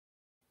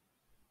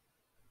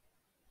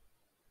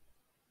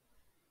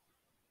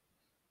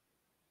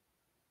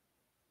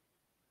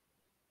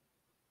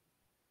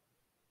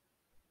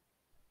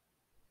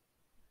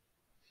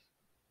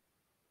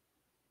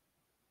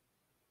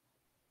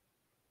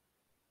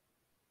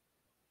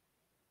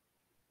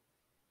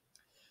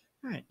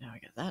Alright, now I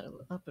got that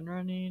up and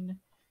running.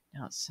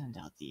 Now let's send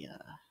out the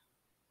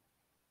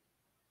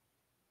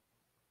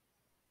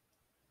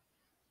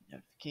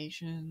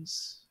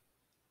notifications.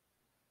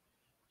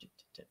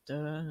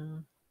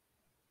 Da-da-da-da.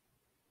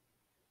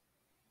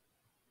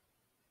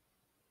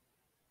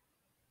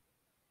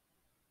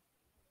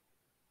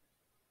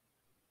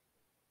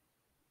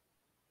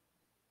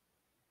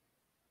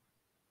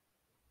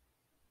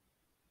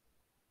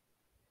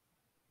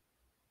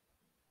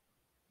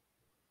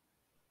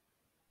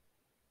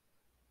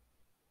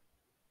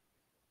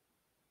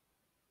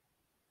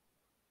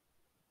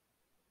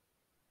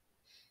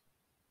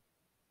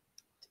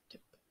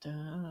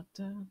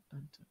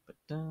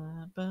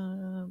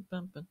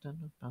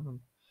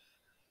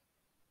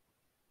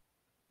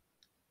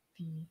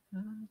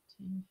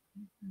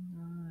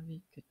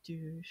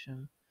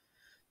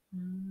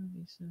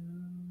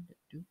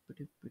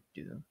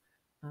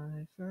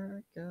 I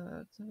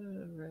forgot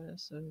the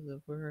rest of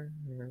the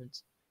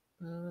words,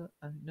 but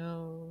I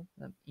know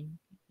them in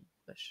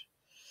English.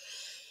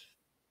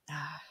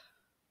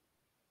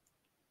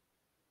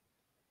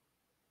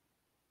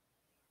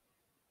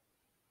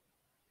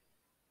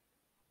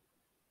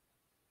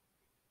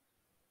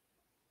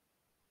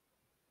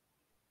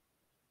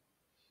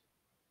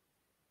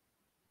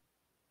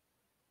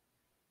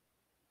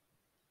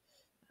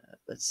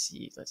 Let's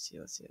see.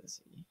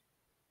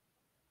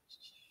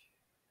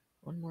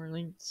 One more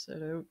link to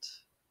set out.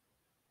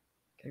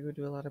 Gotta go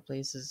to a lot of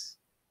places.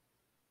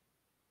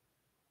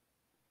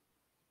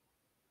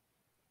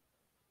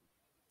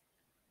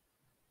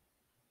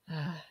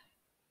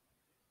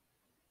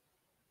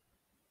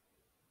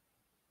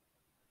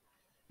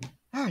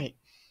 Alright.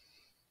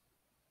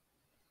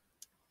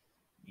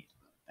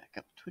 Back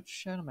up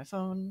Twitch chat on my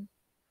phone.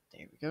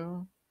 There we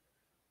go.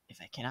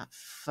 If I cannot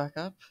fuck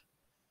up.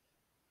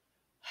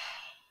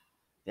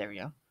 There we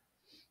go.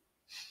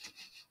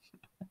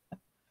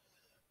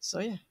 So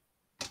yeah.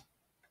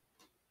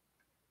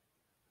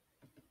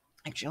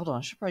 Actually, hold on.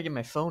 I should probably get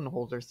my phone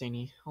holder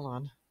thingy. Hold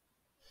on.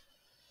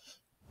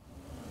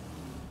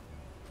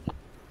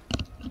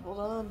 Hold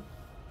on.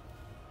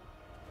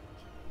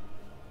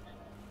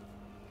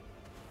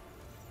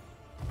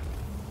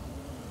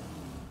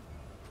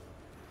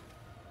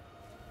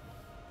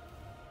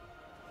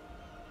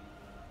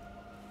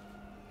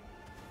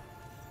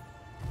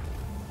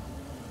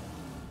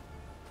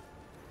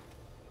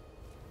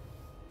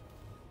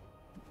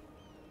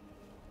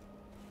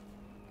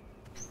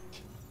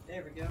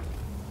 There we go.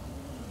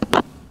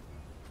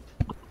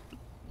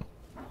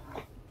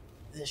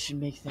 This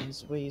should make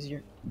things way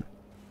easier.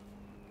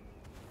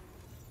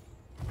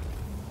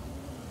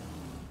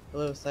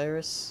 Hello,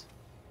 Cyrus.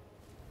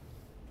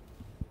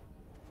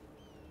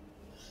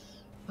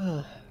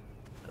 Hello,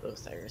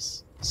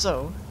 Cyrus.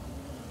 So,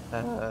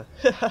 we're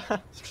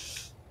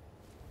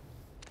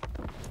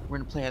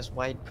gonna play as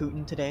Wide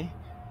Putin today.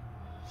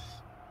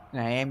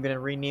 And I am gonna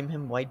rename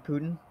him Wide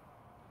Putin.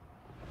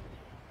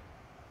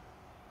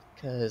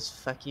 Cause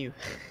fuck you.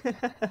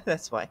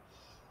 That's why.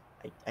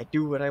 I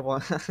do what I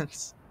want.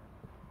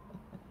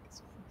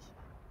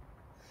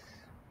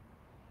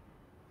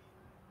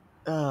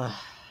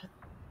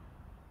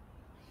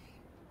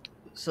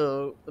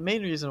 So the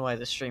main reason why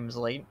this stream is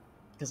late,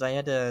 because I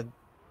had to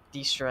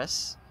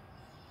de-stress.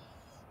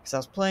 Because I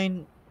was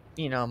playing,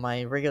 you know,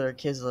 my regular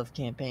Kislev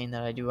campaign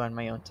that I do on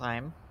my own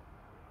time.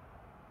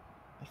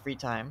 My free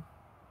time.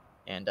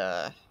 And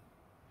I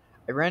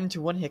ran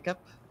into one hiccup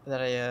that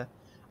I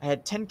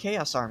had 10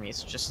 Chaos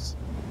armies just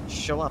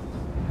show up.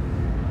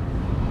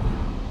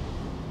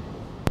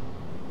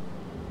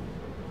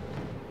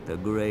 The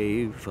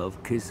grave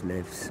of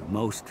Kislev's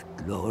most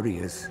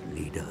glorious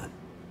leader.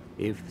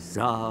 If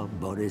Tsar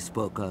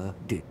Borisboka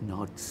did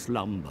not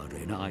slumber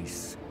in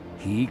ice,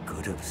 he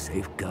could have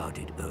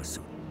safeguarded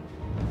Ursun.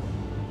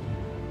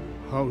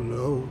 How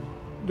low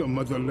the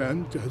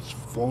motherland has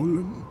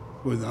fallen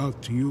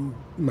without you,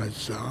 my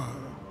Tsar.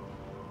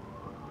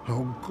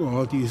 How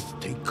God is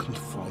taken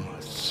from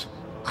us.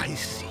 I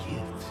see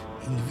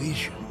it in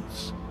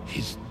visions.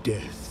 His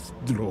death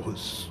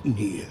draws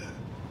near.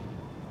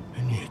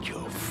 And yet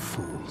your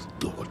fool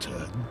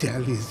daughter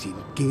dallies in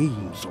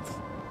games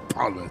of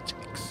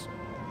politics.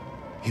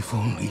 If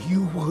only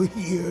you were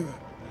here,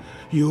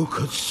 you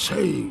could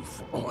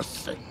save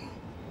Orson.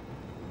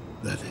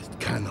 That it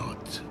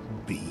cannot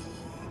be.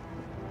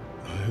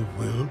 I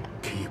will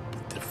keep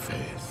the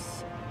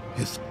faith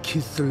as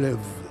Kislev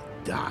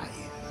dies.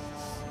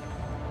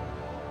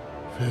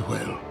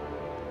 Farewell,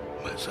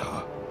 my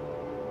Tsar.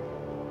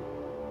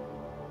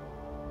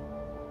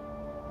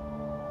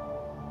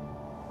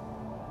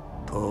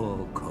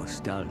 Poor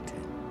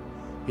Kostaltin.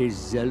 His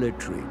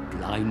zealotry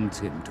blinds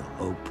him to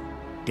hope,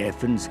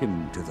 deafens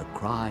him to the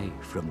cry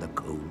from the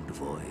cold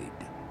void.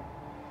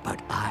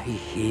 But I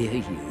hear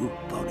you,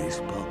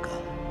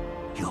 Borisboka.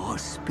 Your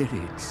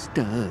spirit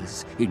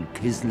stirs in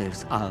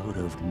Kislev's hour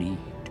of need.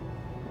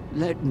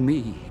 Let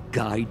me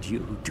guide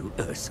you to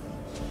Ursun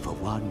for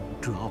one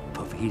drop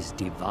of his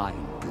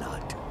divine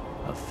blood.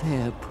 A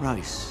fair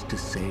price to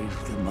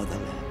save the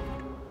motherland.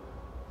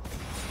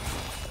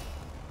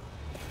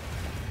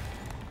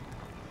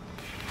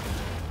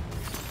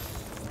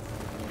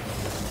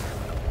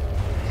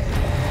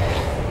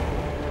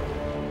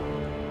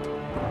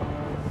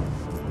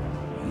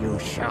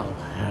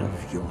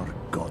 your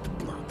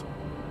godblood.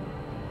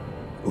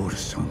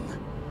 Ursun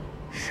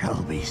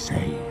shall be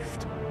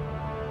saved.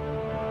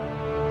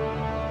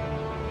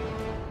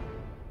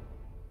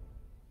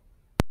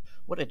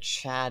 What a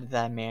Chad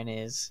that man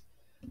is.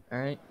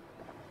 Alright.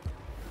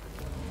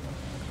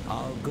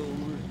 Our goal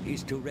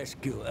is to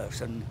rescue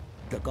Ursun,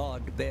 the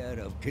god-bear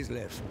of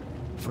Kislev,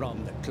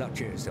 from the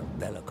clutches of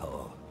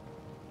Be'lakor.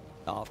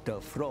 After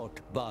fraught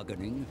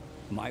bargaining,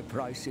 my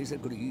price is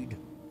agreed.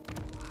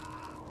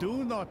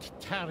 Do not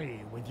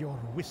tarry with your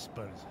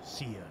whispers,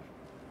 seer.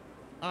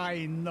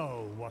 I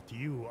know what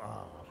you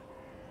are.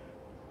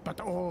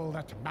 But all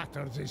that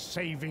matters is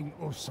saving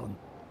Ursun.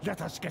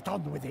 Let us get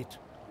on with it.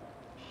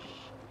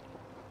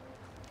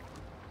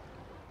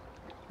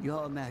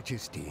 Your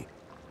Majesty,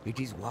 it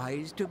is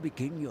wise to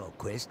begin your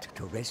quest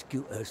to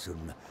rescue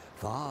Ursun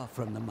far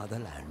from the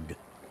motherland,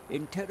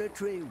 in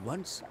territory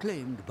once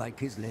claimed by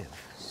Kislev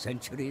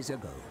centuries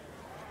ago.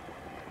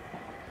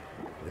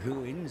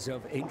 Ruins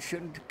of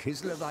ancient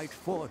Kislevite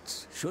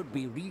forts should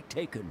be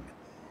retaken,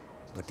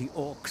 but the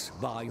orcs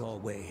bar your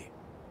way.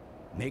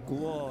 Make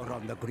war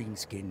on the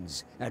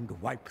Greenskins and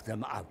wipe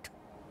them out.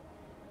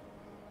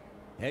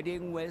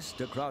 Heading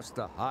west across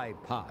the High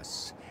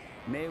Pass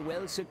may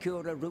well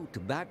secure a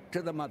route back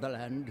to the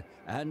motherland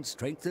and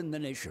strengthen the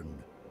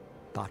nation,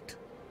 but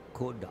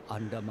could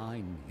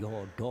undermine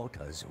your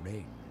daughter's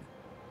reign.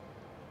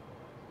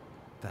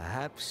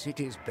 Perhaps it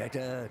is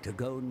better to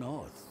go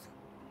north.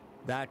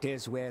 That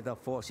is where the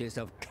forces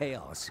of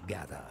chaos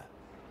gather.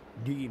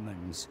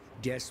 Demons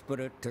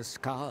desperate to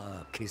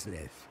scour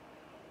Kislev.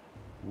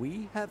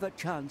 We have a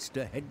chance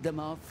to head them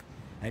off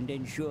and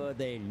ensure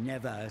they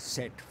never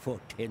set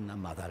foot in the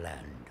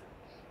motherland.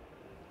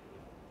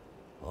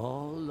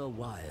 All the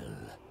while,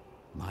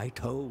 my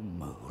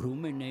tome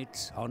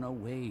ruminates on a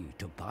way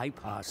to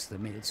bypass the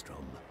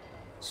Maelstrom,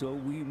 so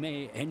we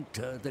may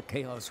enter the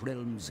Chaos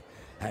Realms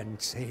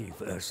and save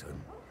Ursun.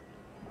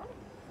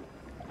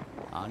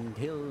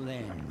 Until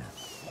then,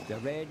 the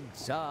Red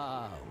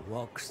Tsar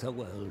walks the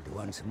world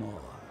once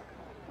more.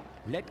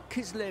 Let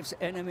Kislev's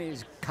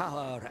enemies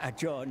cower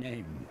at your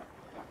name.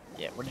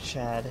 Yeah, what a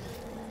Chad.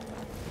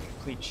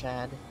 Complete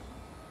Chad.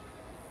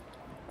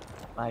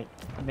 Like,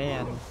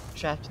 man,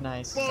 Chad's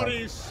nice.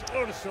 Boris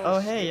Ursus. Oh,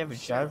 hey, you have a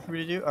job for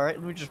me to do? Alright,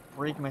 let me just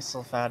break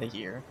myself out of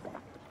here.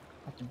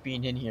 After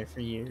being in here for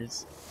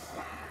years.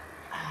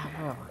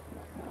 Whatever.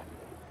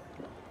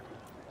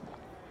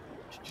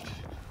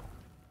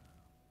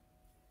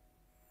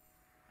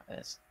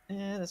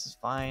 This is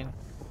fine.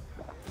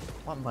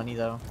 I want money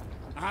though.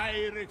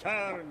 I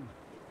return.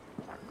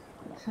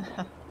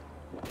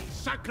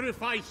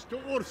 Sacrifice to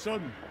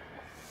Ursun.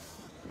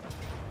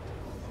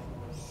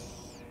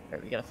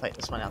 Alright, we gotta fight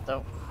this one out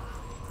though.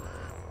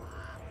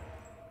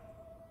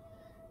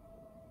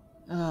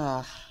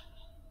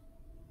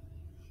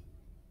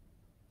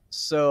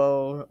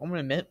 So I'm gonna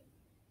admit,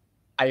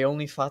 I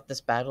only fought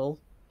this battle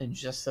in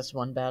just this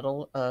one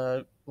battle.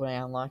 When I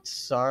unlocked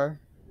Tsar.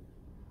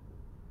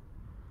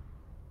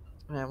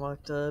 And I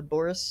unlocked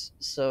Boris,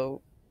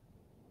 so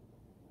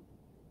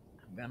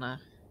I'm gonna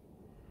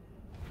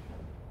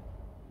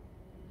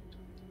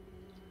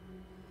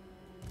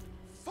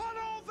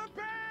Follow the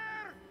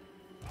bear.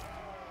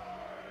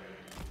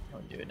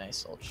 I'll do a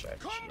nice old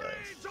strategy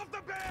Comrades of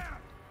the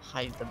bear.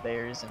 hide the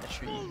bears in the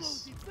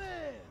trees.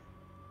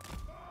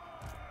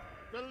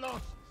 The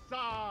lost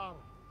Tsar,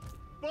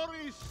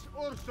 Boris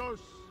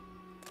Ursus.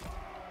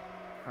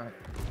 Alright.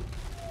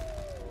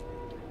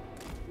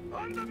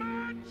 On the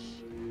march!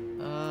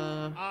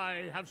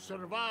 I have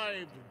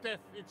survived death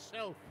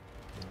itself.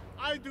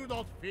 I do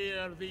not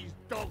fear these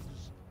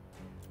dogs.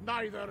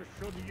 Neither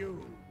should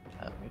you.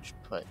 Let me just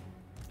put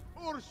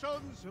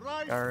Ursun's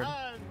right guard.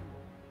 hand.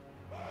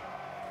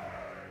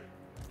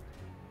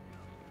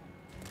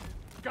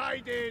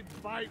 Guided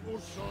by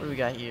Ursun. What do we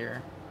got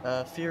here?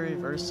 Fury of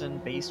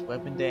Ursun, base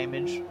weapon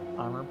damage,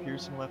 armor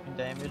piercing weapon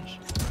damage.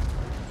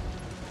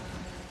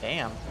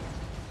 Damn.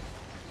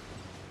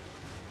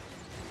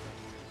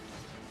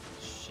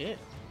 Shit.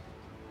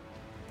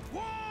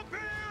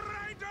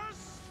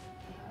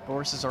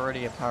 Boris is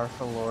already a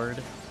powerful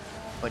lord,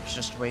 but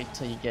just wait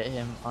till you get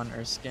him on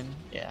Erskine.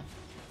 Yeah.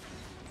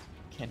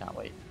 Cannot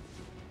wait.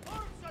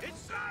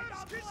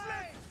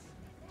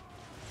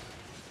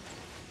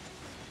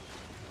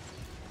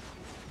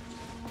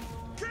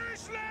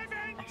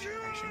 Actually,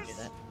 I shouldn't do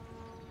that.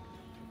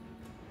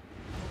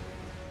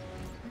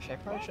 Actually, I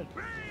probably should.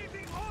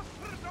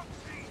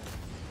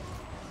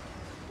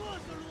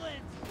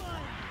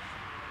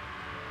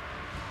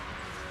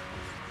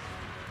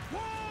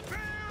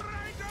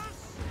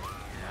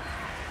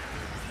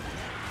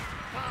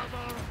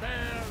 Father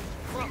Bear's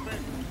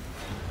prophet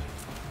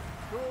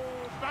to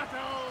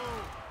battle!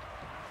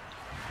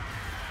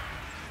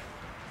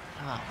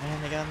 Ah, man,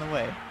 they got in the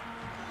way.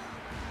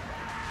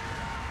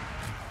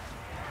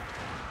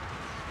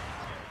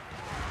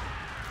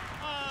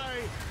 I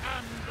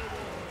am the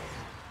war!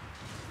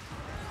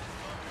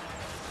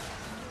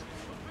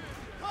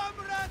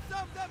 Comrades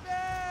of the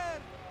bear!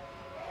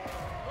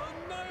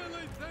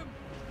 Annihilate them!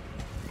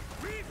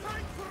 We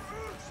fight for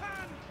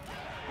Ursun!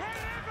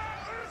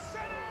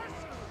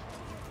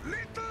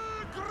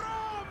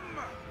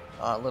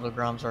 Little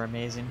Groms are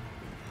amazing.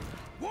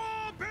 War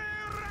Bear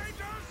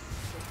Riders!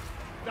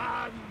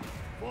 Stand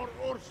for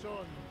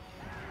Urson!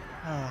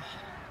 Ah,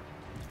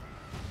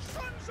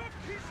 Sons of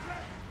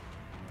Kislev!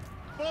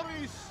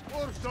 Boris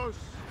Ursus!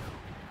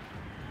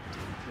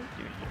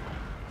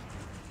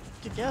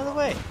 get out of the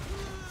way!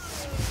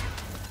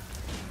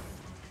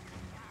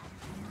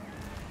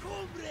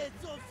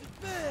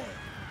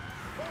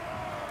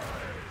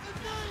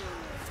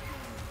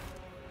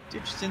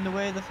 Dude, just in the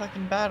way of the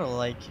fucking battle,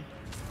 like...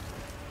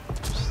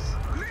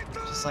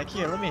 Just like,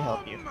 here, let me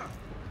help you.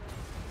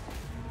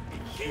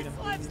 Shoot him,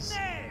 please.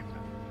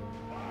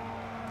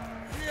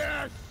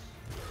 Yes!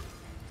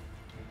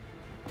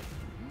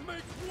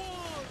 Make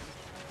war!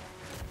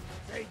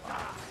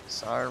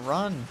 Sorry,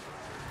 run!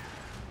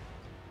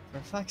 For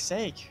fuck's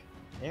sake.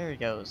 There he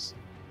goes.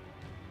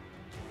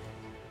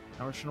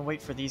 Now we're just gonna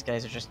wait for these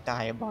guys to just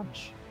die a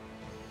bunch.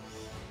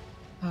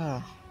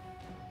 Ah.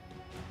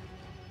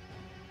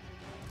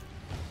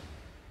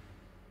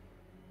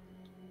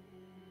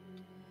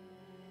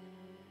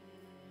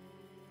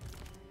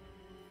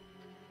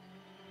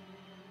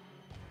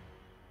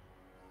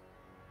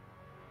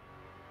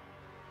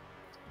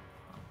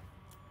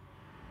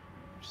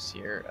 Just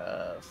here,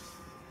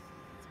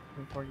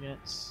 4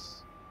 units.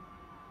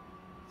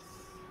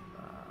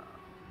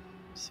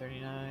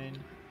 39.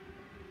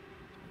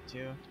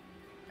 22.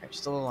 Alright,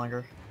 just a little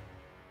longer.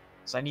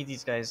 So I need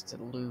these guys to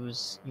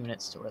lose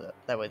units to where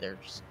that way they're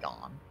just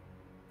gone.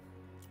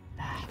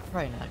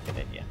 Probably not a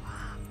good idea.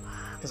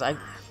 Because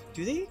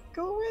do they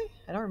go away?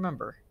 I don't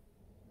remember.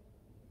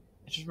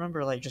 I just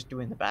remember like just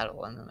doing the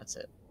battle and then that's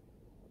it.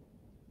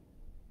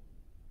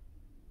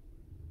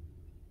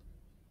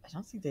 I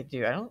don't think they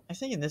do. I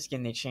think in this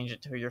game they change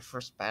it to your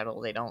first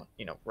battle they don't,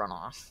 run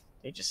off.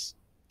 They just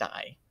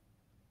die.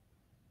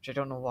 Which I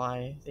don't know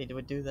why they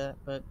would do that,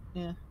 but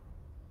yeah.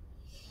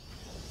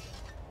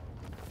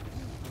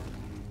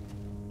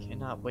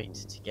 Cannot wait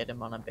to get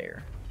him on a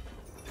bear.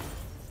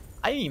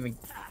 I didn't even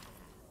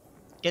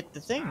get the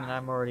thing and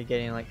I'm already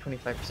getting like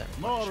 25%.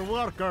 More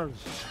workers!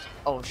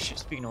 Oh shit,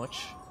 speaking of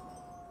which.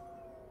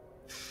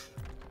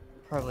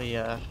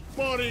 Probably,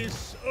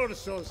 Boris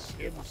Ursus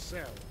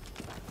himself.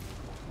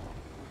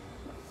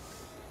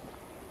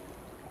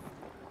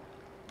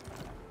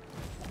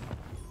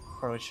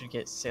 probably should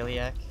get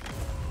Celiac.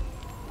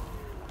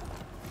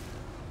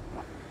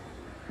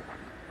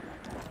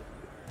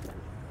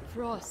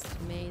 Frost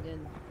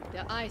Maiden,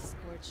 the Ice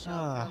Court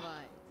shall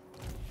provide.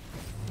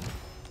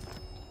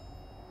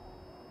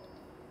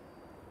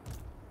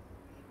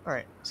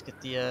 Alright, let's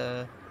get the,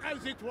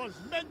 As it was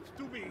meant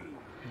to be!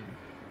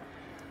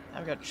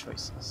 I've got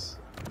choices.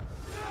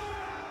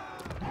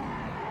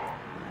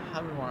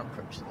 How do we want to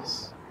approach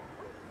this?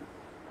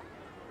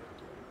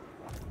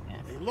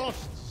 The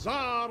lost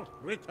Tsar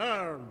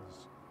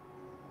returns!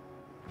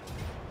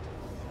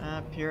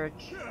 Pyrrhic.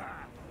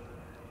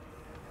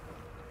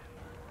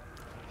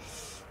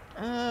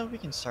 We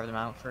can start them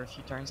out for a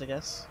few turns, I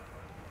guess.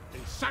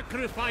 A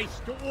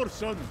sacrifice to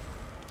Urson!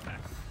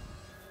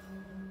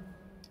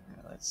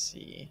 Let's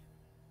see.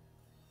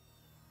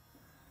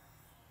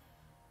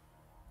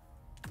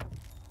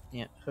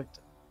 Yeah, hooked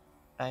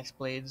axe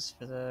blades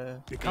for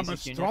the Become a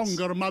basic units.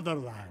 stronger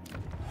motherland.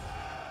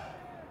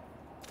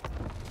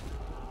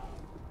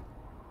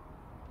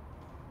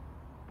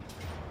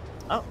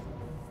 Oh,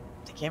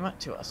 they came up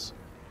to us.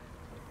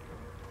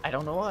 I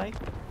don't know why.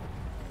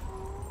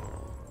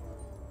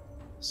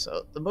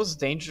 So the most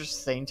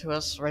dangerous thing to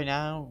us right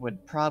now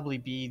would probably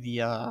be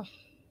the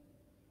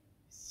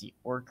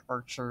orc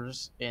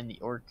archers and the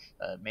orc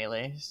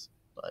melees,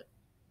 but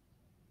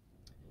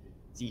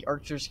the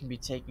archers can be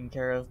taken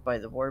care of by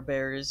the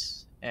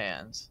warbearers,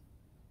 and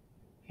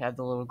have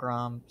the little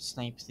Grom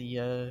snipe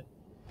the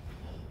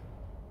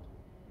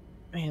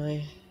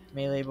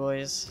melee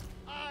boys.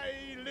 I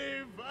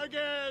live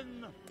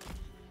again!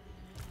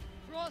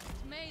 Frost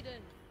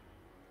Maiden,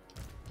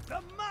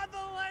 The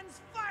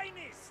motherland's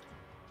finest!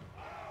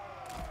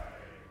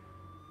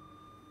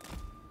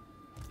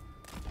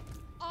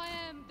 I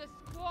am the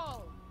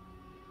Squall.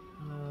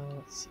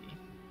 Let's see.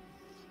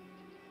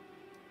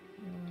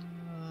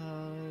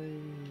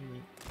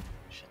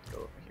 Should go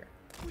over here.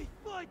 We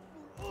fight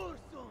for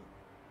Urson!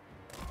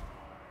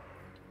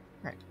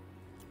 Alright.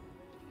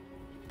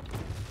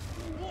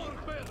 War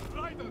Bear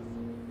Riders!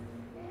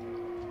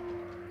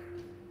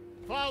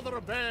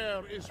 Father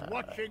Bear is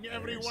watching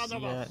every one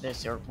of us.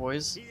 There's your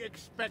boys. He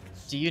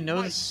expects. Do you know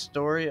the might.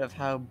 story of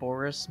how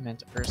Boris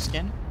met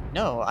Erskine?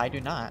 No, I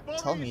do not.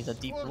 Tell me the Boris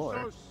deep lore.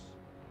 Ursus.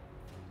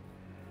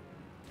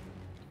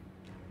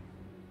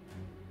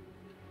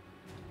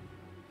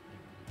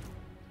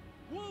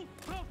 Wolf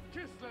of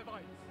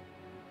Kislevites.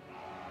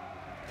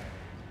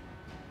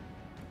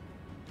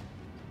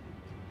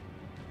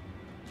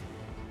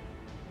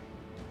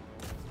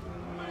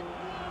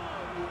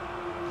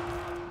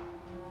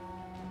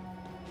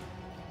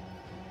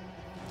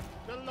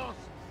 The lost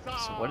So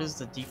Tsar. what is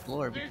the deep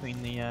lore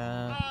between the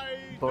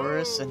I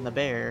Boris and know. the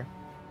bear?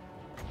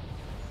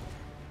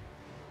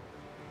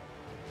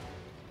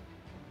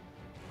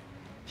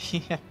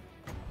 Yeah.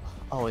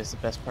 always the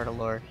best part of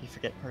lore. You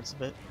forget parts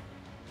of it.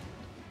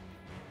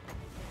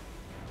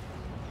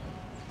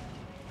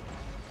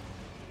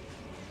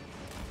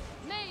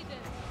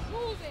 Maiden,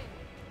 moving.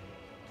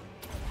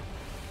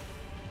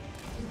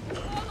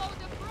 Follow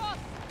the frost.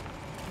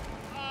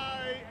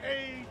 I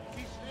aid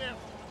Kislev.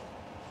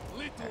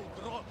 Little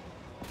drop.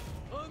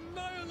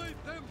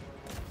 Annihilate them!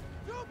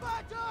 To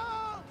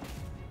battle!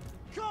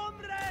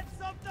 Comrades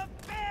of the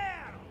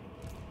bear!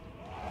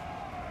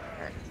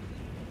 Alright.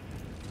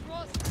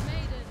 Frost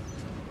Maiden,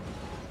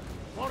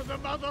 For the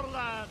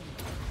motherland.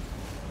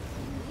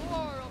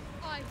 war of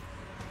ice.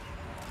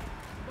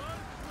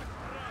 March with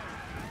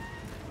pride.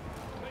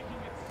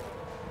 Making it so.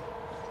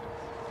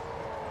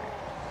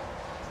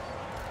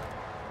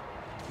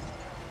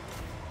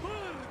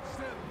 Purge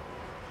them!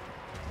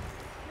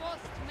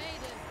 Frost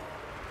Maiden,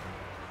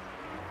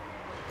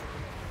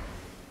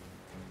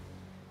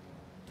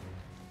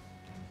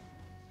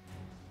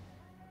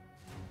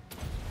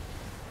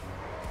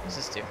 What's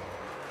this do?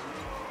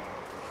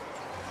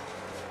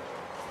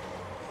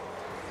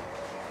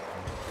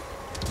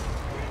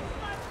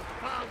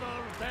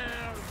 Father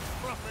bear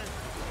prophet.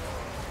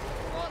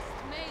 Frost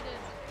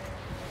Maiden,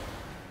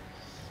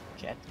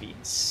 Okay, I have to be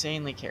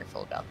insanely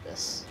careful about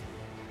this.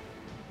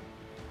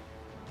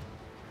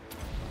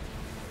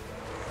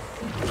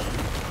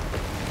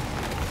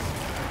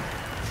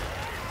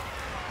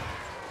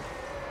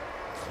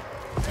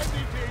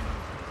 Anything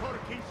for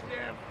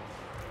Kislev.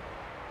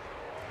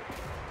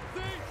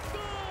 They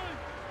die!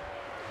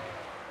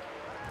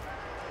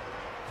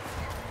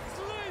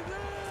 Slay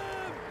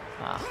them!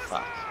 Ah,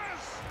 fuck.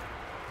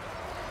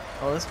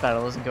 Well, this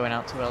battle isn't going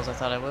out too well as I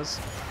thought it was.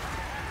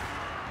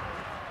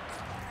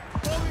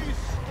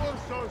 Police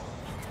Ursus.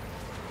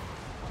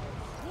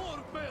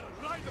 Warbear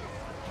riders!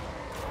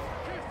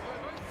 Kiss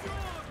them and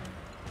John!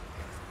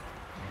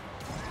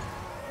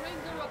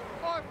 bringer of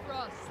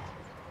Farfrost.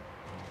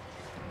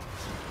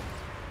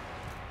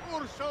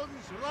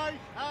 Ursun's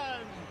right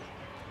hand.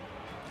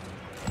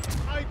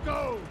 I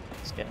go.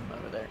 Let's get him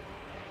over there.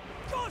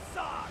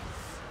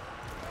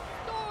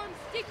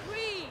 Storm's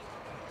decree.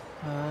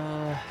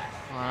 Well,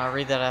 I'll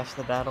read that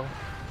after the battle.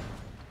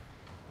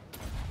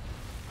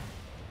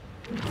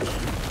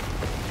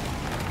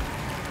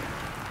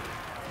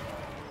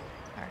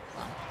 Alright,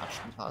 hold on. I'll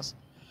try and pause.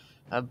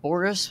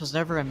 Boris was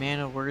never a man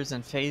of words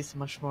and faith,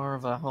 much more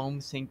of a home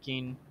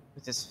thinking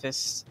with his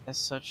fists. As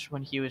such,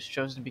 when he was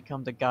chosen to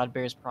become the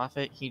God-Bear's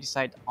prophet, he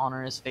decided to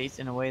honor his faith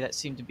in a way that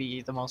seemed to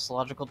be the most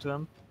logical to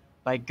him,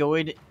 by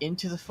going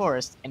into the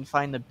forest and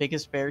find the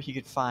biggest bear he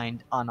could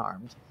find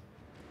unarmed.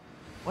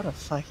 What a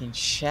fucking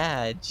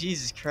Chad.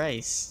 Jesus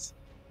Christ.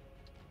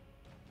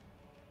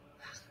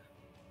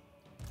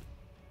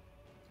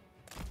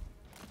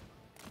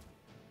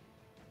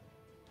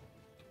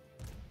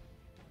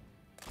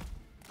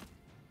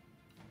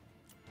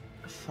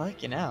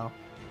 Fucking hell.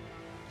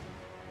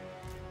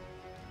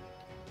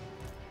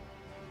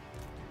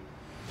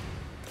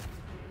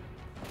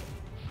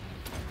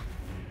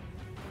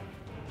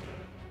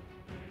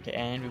 Okay,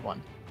 and we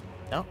won.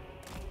 No.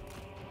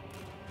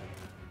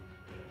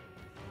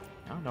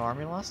 No, no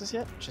army losses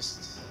yet?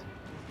 Just...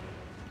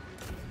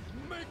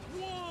 Make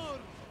war!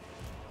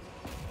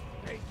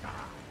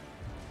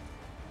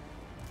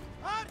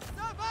 Hearts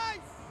of ice!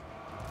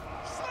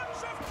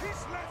 Sons of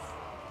Kislev!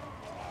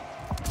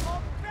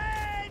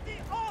 Obey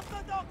the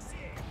orthodoxy!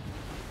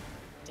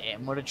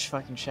 Damn, what a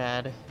fucking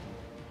Chad.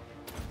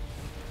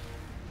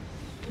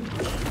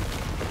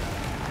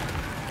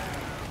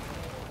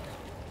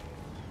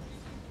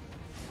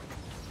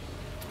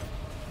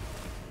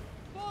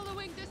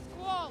 Following the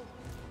squall.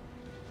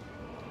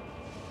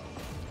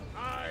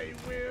 I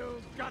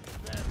will gut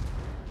them.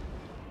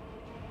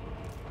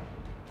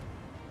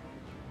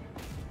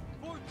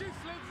 For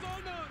Kislev's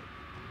honor!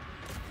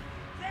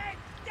 They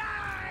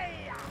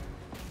die!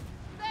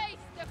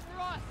 Face the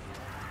frost.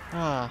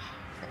 Ah,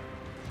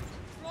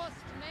 Frost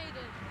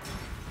Maiden.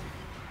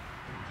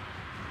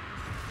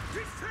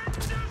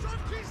 Defenders of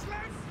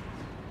Kislev!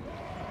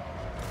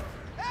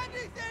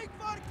 Anything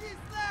for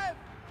Kislev!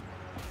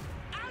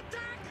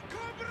 Attack,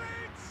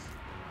 comrades!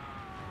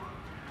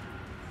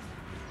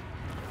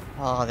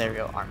 oh, there we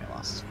go. Army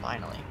losses,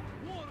 finally.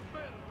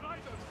 Warbear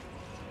riders!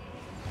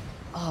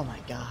 Oh my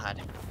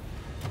god.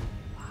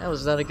 That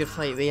was not a good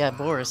fight, but yeah,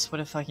 Boris, what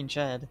a fucking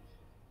Chad.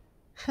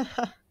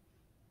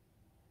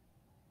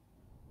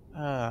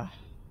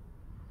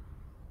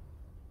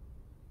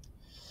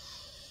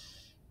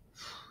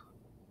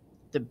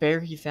 The bear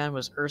he found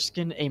was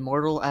Erskine, a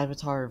mortal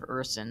avatar of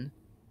Ursun.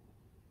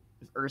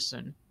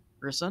 Ursun,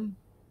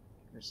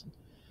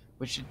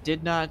 which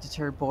did not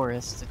deter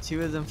Boris. The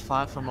two of them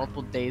fought for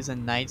multiple days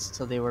and nights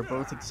till they were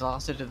both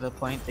exhausted to the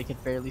point they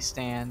could barely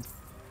stand.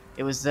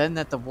 It was then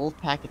that the wolf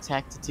pack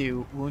attacked the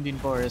two, wounding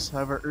Boris.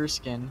 However,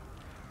 Erskine,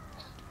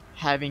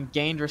 having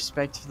gained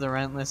respect for the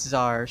relentless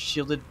Tsar,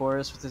 shielded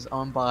Boris with his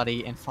own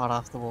body and fought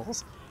off the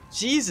wolves.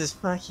 Jesus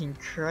fucking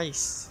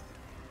Christ.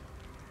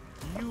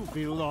 You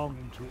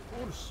belong to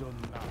Ursun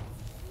now.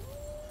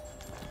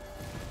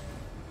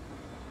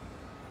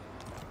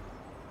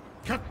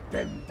 Cut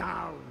them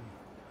down.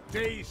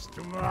 Taste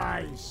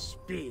my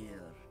spear.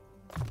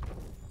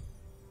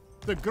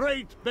 The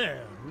Great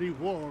Bear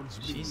rewards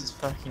me. Jesus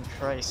fucking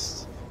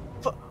Christ.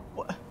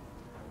 What?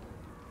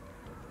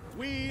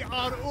 We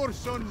are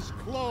Ursun's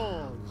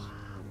claws.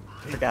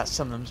 I forgot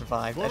some of them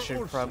survived. I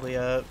should probably,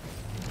 I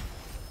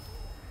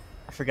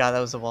forgot that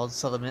was a walled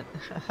settlement.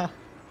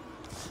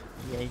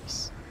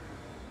 Yikes.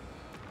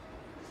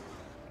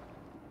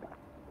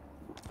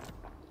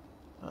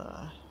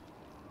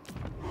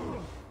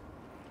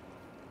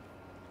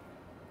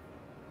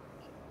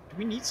 Do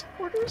we need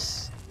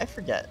supporters? I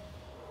forget.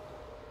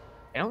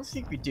 I don't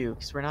think we do,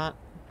 because we're not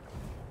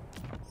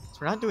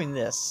doing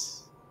this.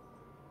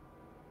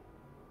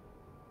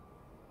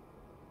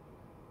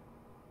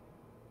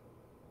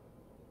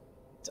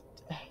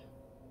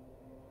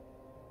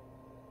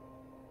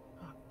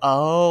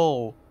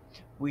 Oh,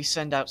 we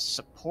send out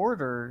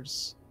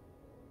supporters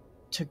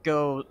to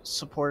go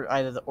support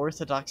either the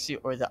Orthodoxy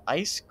or the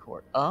Ice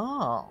Court.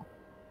 Oh.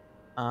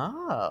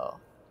 Oh.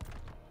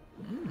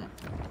 Hmm.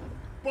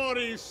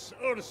 Boris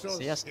Ursus. So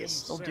yes, I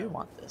still do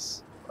want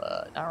this,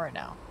 but not right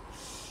now.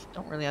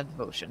 Don't really have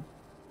devotion.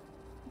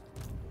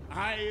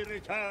 I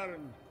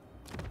return.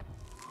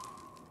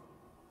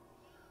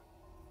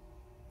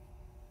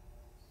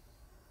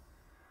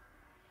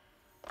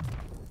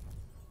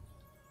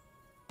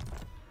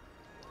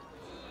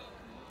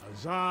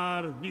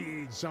 Azar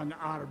needs an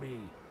army.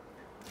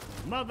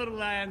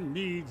 Motherland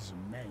needs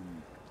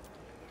men.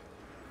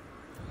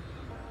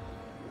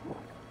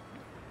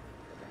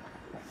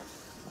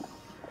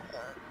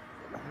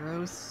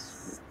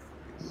 Growth,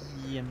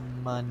 yeah,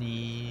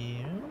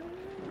 money.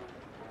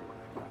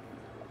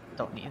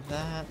 Don't need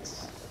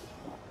that.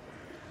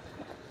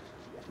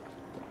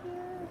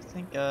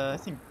 I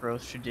think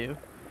growth should do.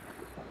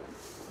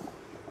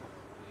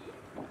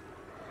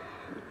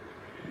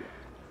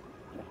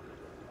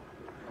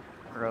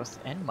 Growth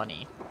and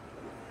money.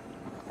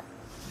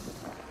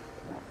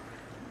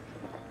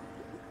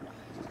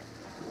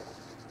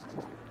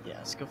 Yeah,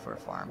 let's go for a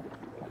farm.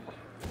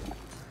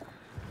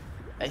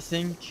 I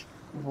think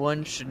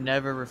one should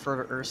never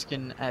refer to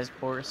Erskine as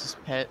Boris's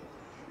pet,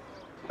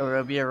 or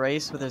it'll be a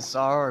race with a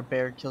Tsar or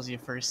bear kills you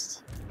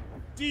first.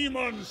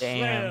 Demon Damn.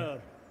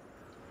 Slayer.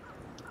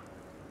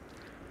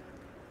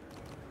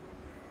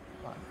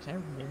 Can I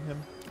rename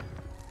him?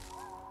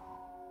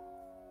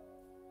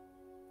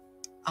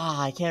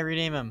 Ah, I can't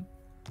rename him.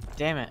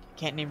 Damn it.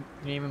 Can't name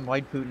him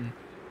White Putin.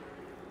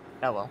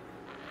 Oh well.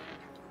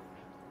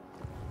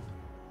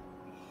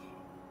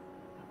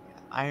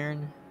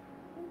 Iron.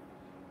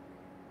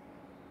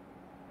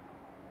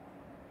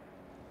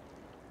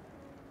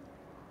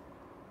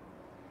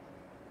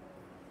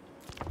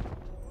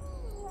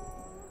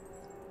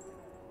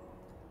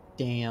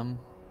 Damn.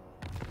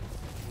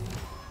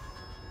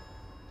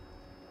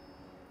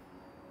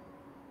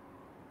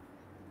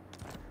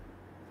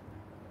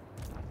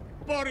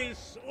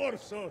 Boris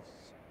Ursus.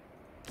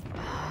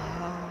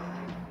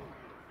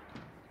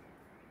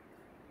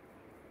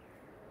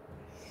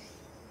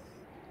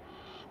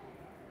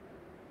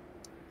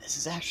 This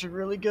is actually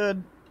really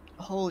good.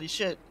 Holy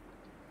shit.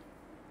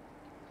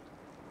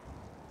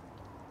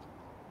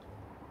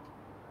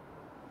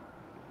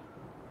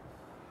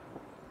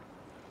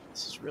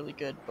 This is really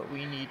good, but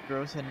we need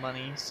growth and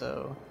money,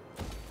 so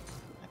I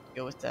have to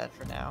go with that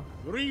for now.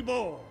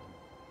 Reborn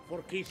for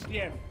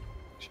Kislev.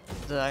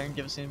 Did Iron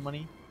give us any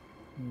money?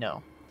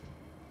 No.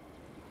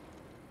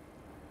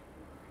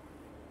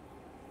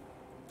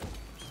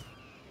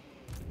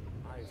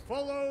 I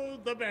follow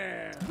the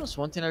bear. That's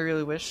one thing I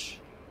really wish.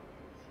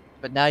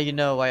 But now you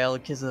know why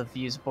Elakizov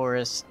views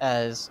Boris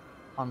as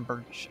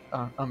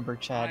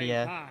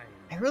Umberchadia.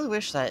 I really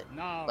wish that,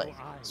 like,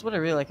 that's what I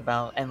really like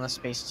about Endless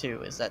Space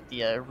 2, is that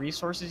the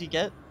resources you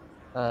get,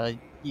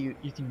 you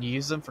can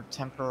use them for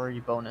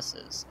temporary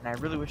bonuses. And I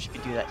really wish you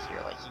could do that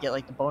here. Like, you get,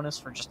 like, the bonus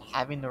for just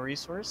having the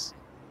resource,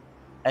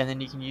 and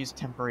then you can use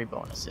temporary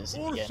bonuses if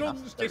you get enough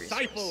of the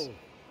disciple, resource.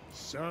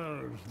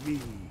 serve me.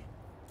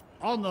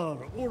 Honor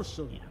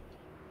Ursun. Yeah.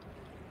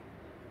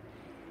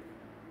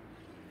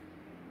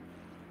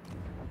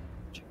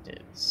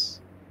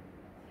 Objectives.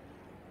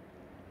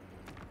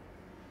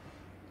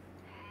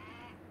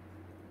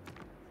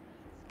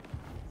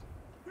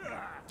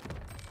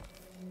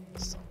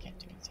 Still can't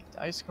do anything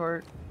to Ice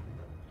Court.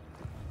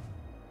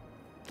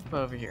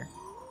 But over here.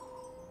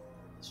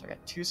 So I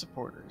got 2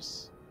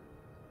 supporters.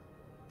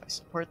 If I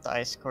support the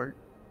Ice Court,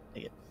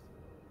 do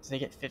they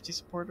get 50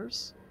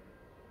 supporters?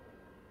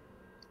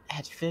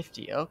 At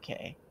 50,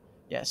 okay.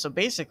 Yeah, so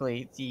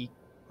basically the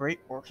Great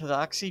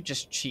Orthodoxy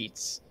just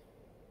cheats.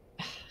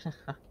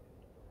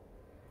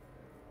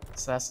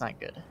 So that's not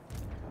good.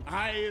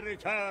 I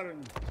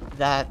return.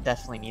 That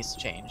definitely needs to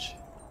change.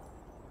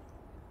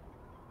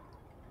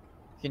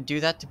 You can do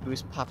that to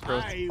boost pop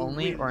growth I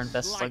only, will or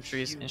invest slice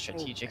luxuries you and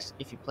strategics open.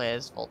 if you play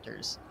as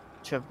Vultures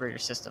to upgrade your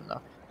system,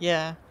 though.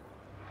 Yeah,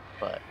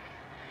 but,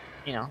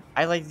 you know,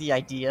 I like the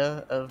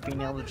idea of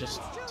being able to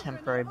just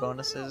temporary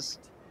bonuses.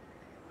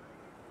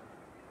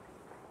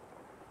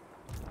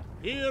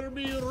 Hear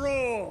me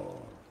roar.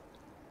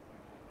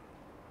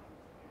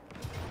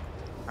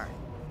 Alright.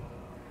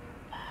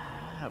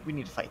 we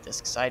need to fight this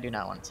because I do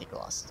not want to take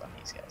losses on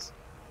these guys.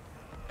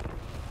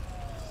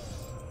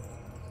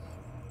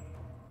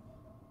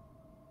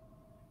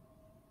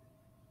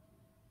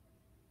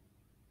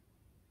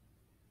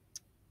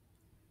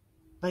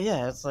 But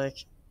yeah, it's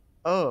like,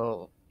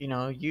 oh, you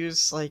know,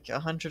 use like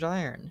 100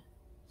 iron.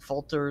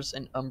 Folters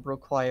and Umbral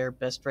Choir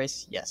best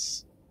race?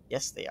 Yes.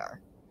 Yes, they are.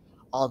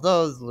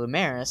 Although the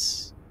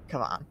Lumeris,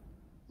 come on,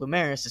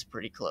 Lumeris is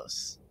pretty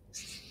close.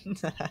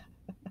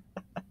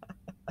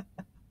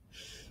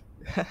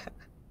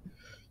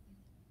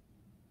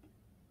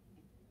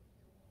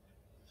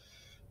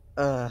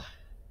 Yeah,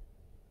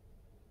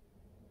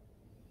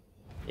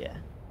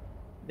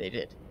 they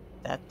did.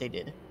 That they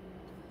did.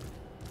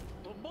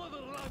 The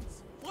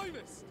motherland's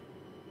finest!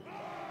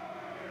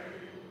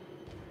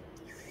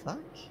 Fuck.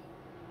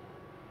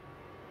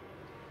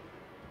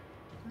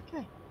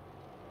 Okay.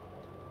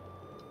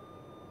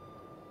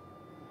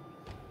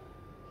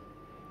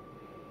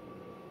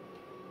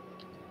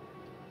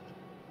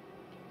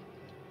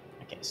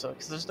 Okay, so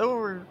because there's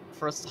nowhere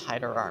for us to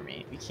hide our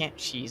army, we can't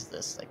cheese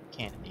this like we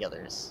can in the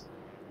others.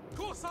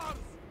 Corsairs!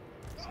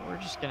 So we're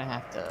just gonna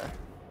have to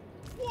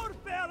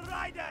Warfare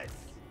riders!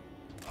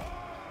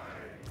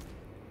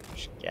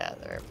 just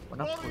gather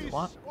everyone up we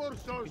want.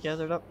 Ursus! We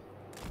gathered up.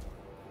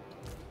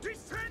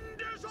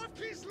 Descenders of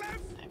Kislev!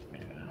 I'm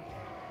gonna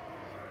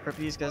prep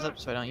these guys up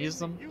so I don't use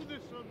them.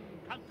 Unison,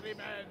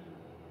 countrymen!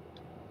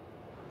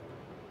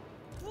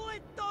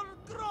 Little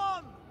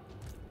Grom!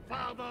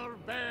 Father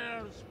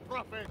bears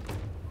prophet!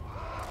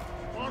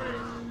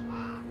 Forest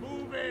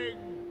moving!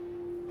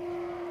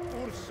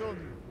 Ursun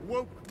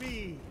woke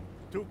me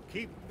to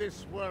keep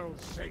this world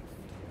safe.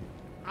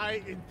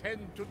 I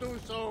intend to do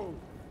so.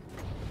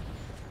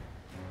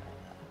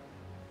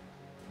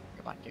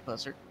 Come on, get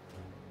closer.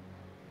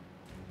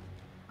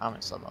 I'm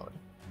in slow mode.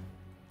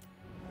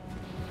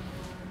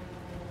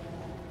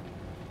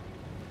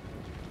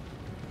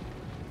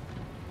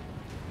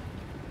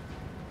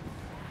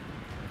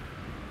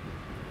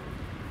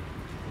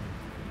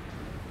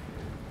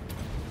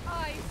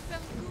 Ice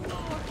and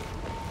glory.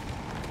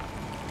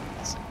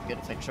 That's a good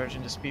effect charge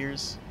into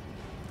spears.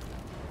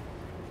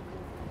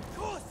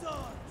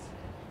 Corsairs!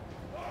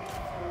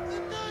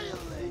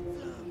 Annihilate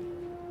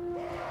them!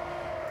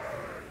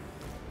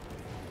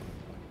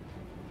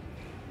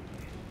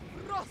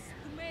 Frost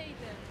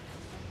Maiden.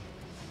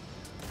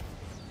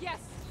 Yes.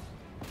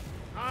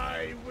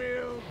 I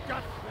will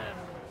gut them.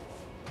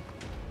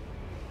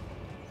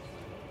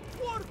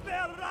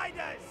 Warfare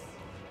riders!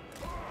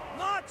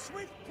 March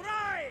with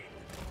pride!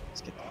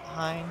 Let's get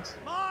behind.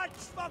 March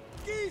for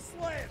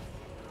Kislev!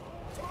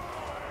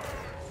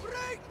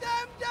 Bring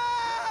them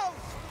down!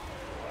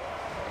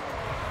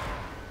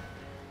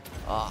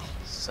 Ah,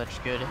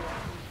 such good.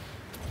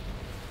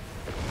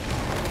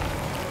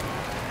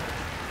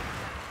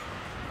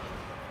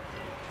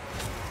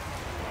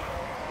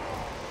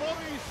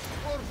 Boris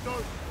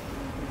Ursus!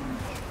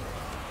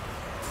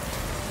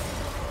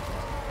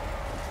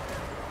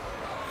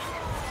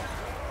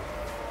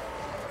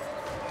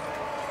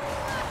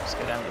 Let's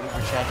go down to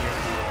Uber chat here.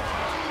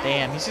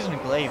 Damn, he's using a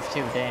glaive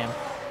too, damn.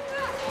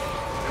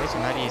 Those are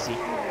not easy. I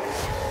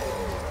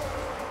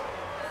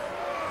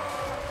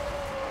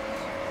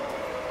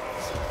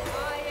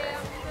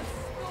am the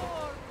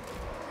storm.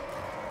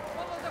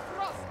 Follow the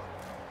frost.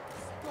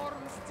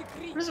 Storm's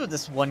decree. What is with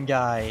this one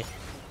guy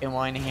and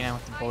wanting to hang out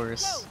with the I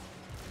Boris? go.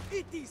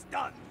 It is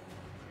done!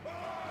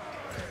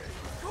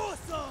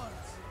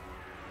 Corsairs!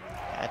 I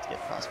have to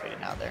get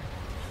frostbitten out there.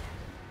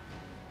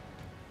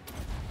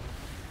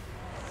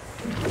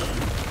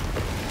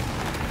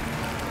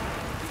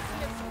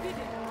 Let's bid it.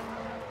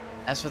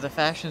 As for the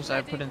factions,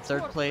 I put in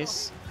third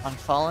place on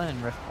Fallen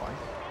and Riftborn.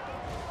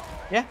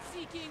 Yeah,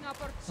 Seeking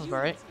opportunity. sounds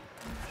about right.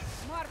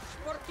 March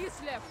for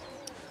Kislev.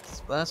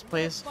 Last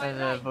place are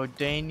the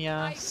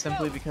Vodania,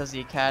 simply because the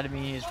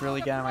Academy is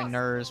really getting on my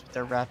nerves with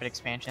their rapid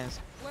expansions.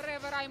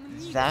 Wherever I'm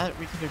needed. That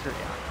we can agree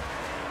on.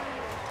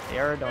 They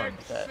are annoying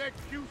with that.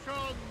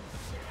 Execution!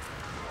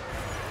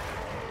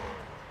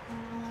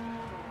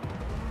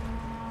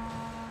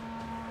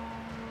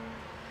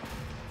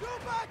 To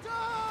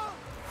battle!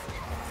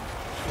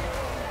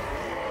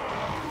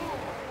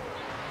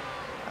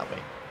 Oh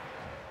wait.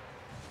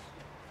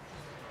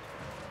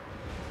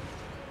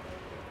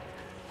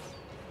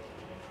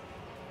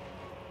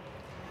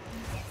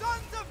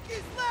 Sons of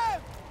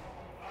Kislev!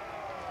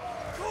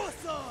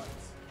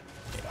 Corsairs!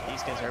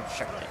 These guys are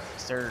obstructed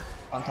because they're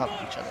on top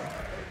of each other.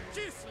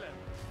 Kislev!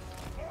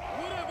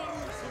 Whatever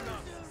Ursun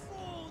asks!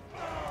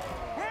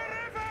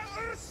 Wherever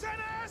Ursun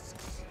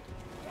asks!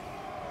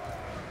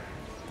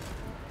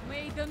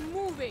 Maiden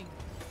moving.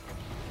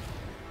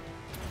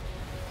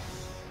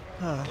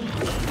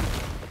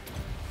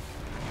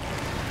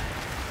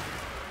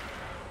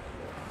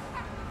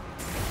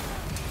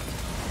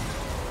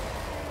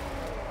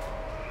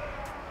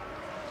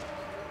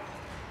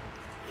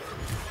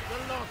 The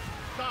lost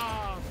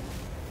stars!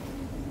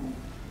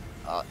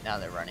 Oh, now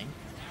they're running.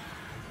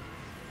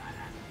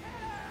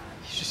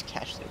 He's just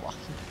casually walking.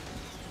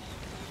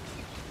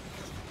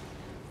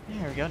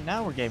 There we go.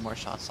 Now we're getting more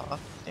shots off.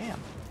 Damn.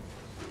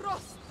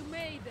 Frost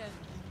Maiden.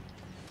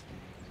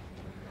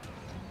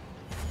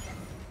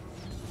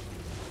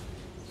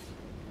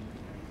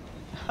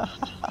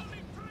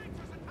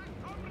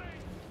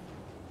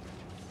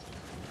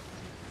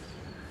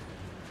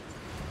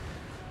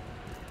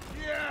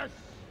 Yes!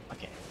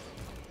 Okay.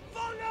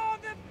 Follow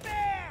the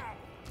bear!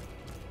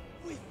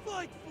 We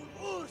fight for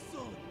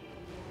Ursun!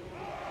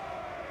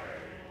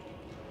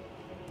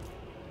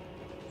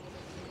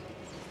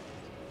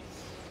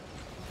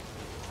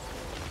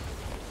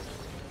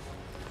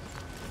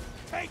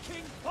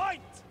 Taking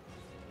point!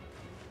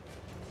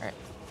 Alright.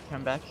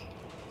 Come back.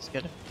 It's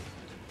good.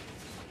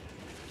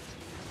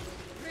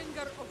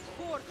 Bringer of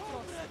Court Frost.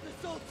 Comrade,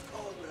 assault's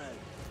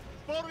comrade!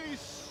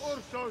 Boris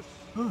Ursus!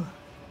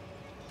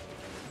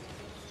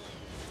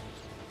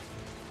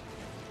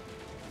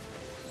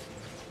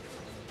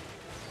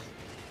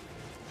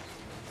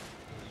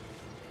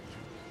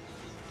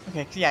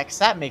 Okay, yeah, because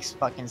that makes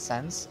fucking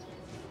sense.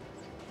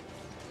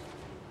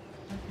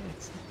 Okay,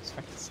 it makes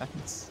fucking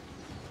sense.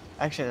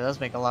 Actually, that does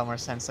make a lot more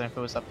sense than if it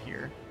was up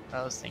here.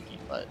 I was thinking,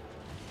 but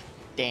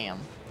damn.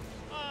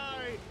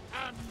 I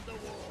am the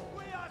war!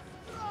 We are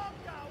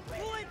stronger!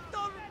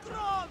 Clinton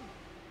Kron!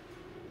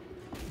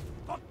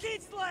 For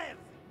Kislev!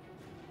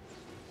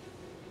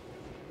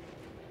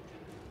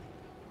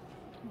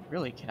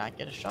 Really cannot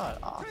get a shot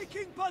off.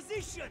 Taking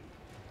position!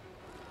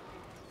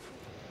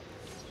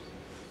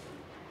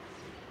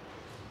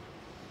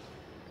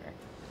 Okay.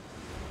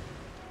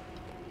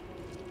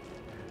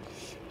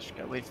 Just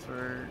gotta wait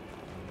for.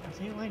 Are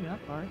they lining up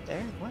right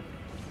there? What?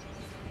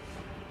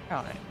 Oh,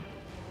 right.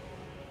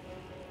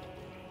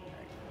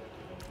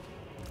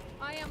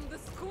 I am the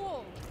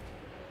school.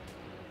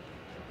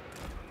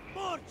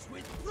 March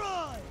with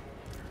pride!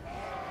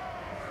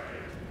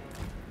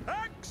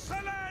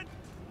 Excellent!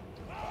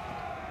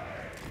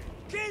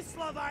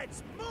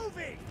 Kislevites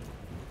moving!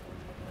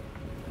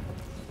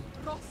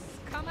 Ross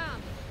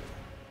command.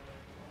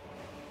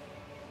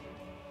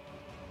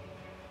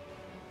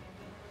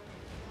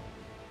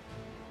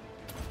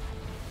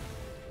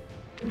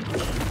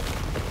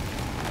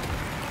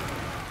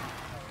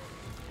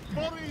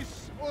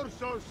 Boris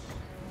Ursus!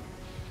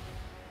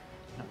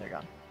 No, they're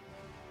gone.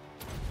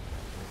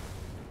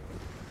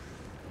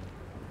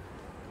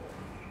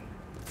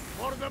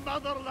 For the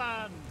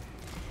motherland!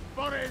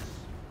 Boris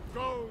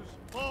goes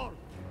forth!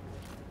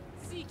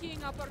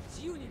 Seeking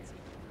opportunity.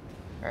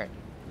 Alright.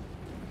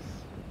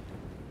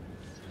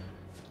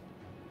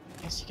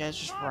 Guess you guys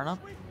just run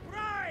up. With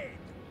pride!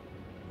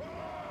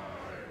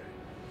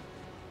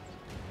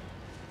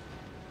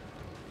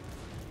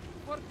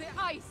 For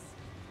the ice.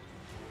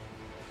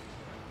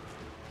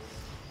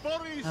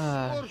 Boris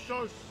Ah.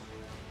 Ursus!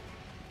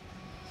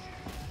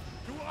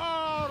 To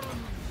arms!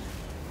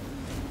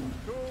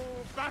 To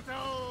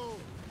battle!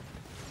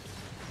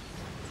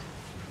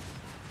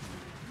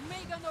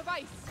 Maiden of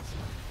ice.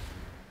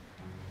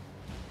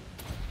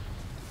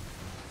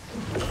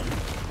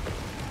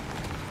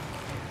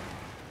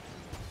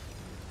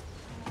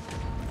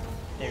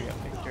 There you go,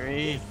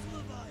 victory.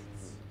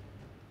 Kislevites!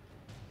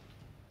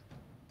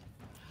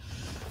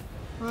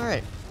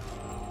 Alright.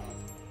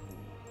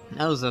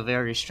 That was a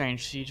very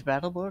strange siege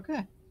battle, but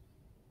okay.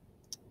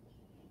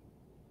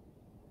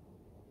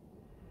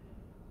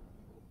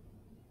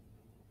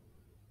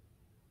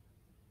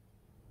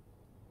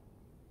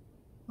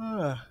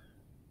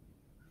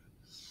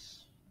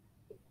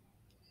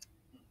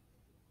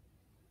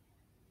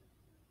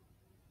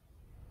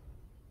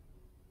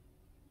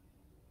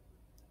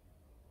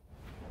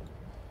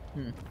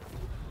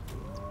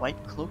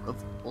 White Cloak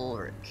of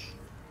Ulrich.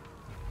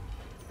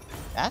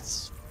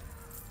 That's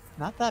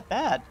not that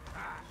bad.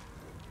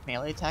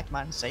 Melee attack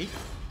 -8.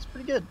 It's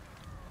pretty good.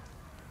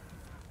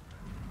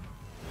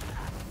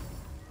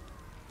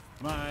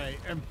 My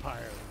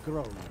empire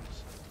grows.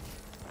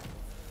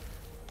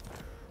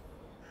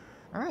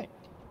 Alright.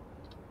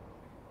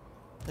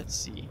 Let's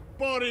see.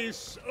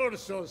 Boris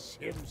Ursus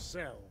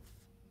himself.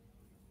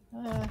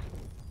 Not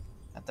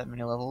that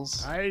many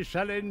levels. I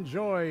shall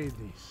enjoy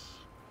this.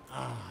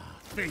 Ah,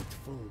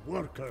 faithful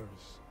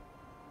workers.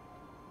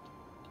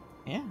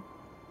 Yeah.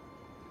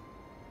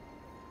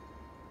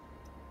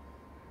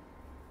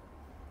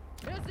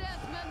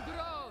 Resentment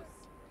grows.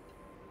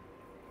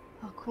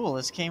 Oh, cool.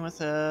 This came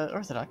with a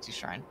Orthodoxy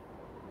shrine.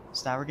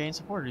 So now we're getting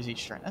supporters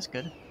each turn. That's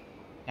good.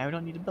 Now we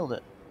don't need to build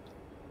it.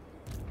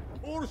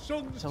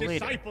 Ursun's So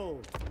later.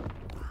 disciple.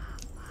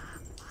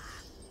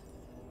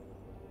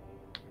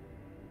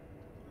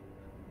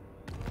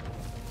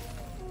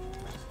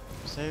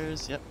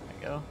 Upstairs. Yep. There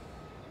we go.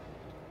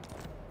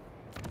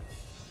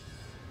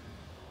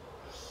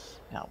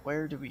 Now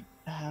where do we?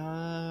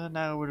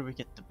 Now where do we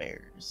get the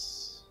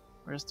bears?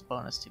 Where's the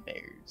bonus to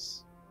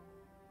bears?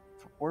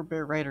 For War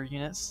Bear Rider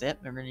units. Yep,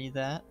 we're gonna need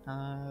that.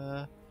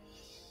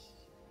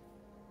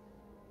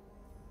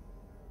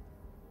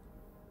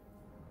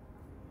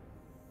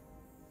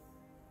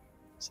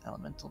 It's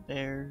elemental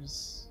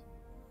bears.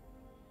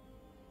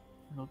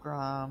 Little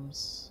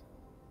Groms.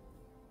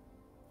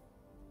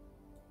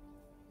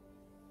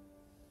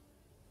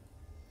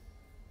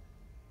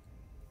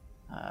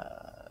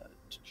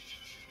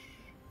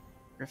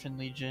 Griffin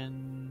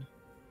Legion,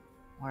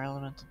 War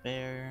Elemental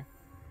Bear.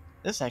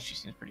 This actually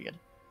seems pretty good.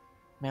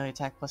 Melee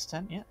attack plus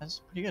 10. Yeah, that's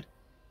pretty good.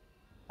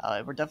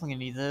 We're definitely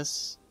gonna need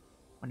this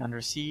when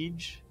under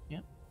siege.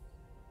 Yep.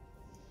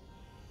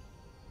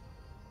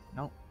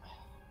 Nope.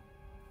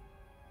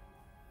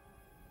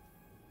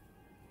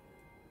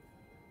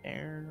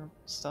 Air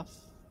stuff.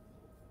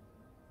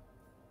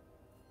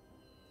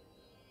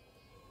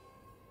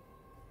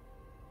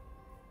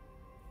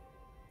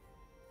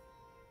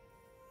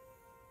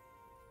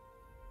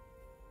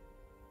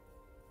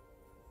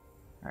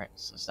 Alright,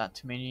 so it's not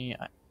too many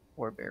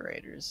Warbear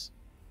Raiders.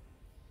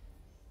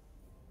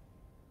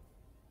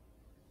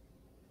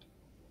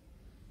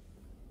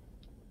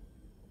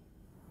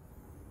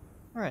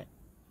 Alright.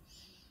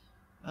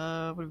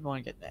 What do we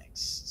want to get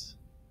next?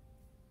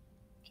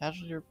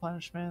 Casualty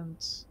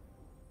replenishment.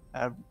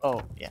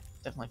 Oh, yeah,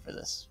 definitely for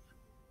this.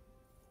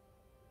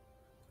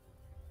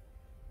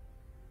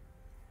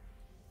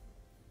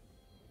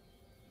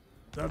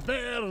 The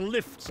bear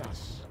lifts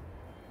us.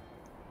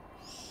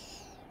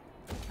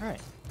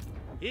 Alright,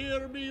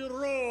 Hear me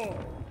roar.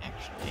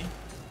 actually.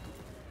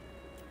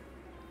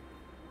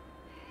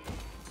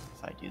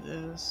 If I do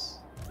this,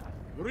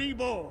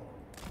 Reborn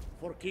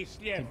for I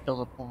Kislev. can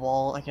build up a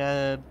wall. I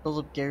can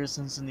build up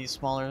garrisons in these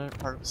smaller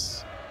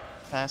parts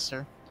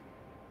faster.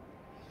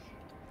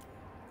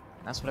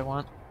 That's what I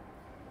want.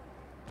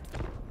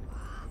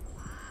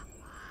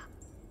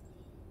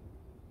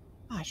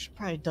 Oh, I should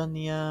probably done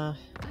the I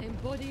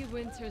embody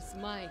winter's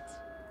might.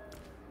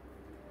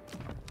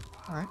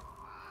 Alright.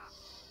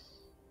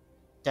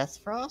 Death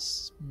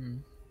Frost?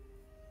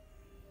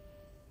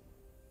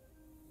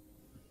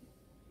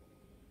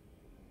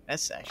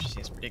 This actually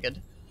seems pretty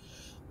good.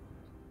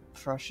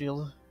 Frost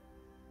Shield.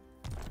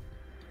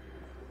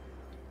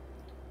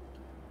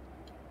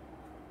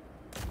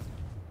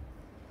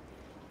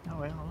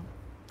 Oh wait, hold on.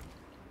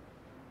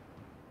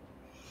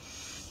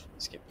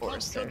 Let's get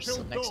Boris there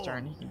so next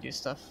turn he can do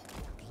stuff.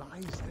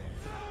 Lies there.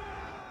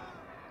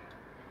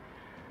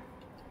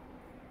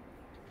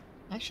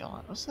 Actually,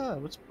 hold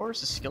on. What's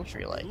Boris' skill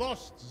tree like?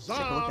 Lost take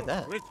a look Tsar at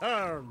that.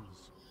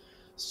 returns.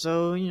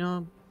 So, you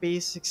know,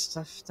 basic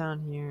stuff down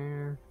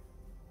here.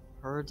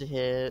 Hard to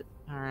hit.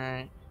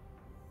 Alright.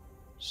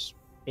 Just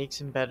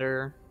makes him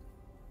better.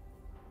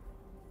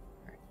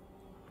 Alright.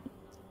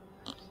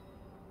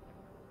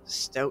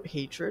 Stout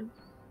Hatred.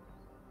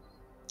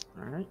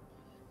 Alright.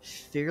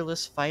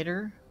 Fearless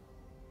Fighter.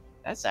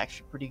 That's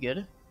actually pretty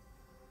good.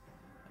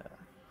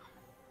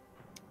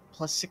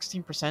 Plus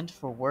 16%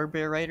 for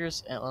Warbear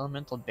Riders and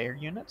Elemental Bear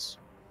units.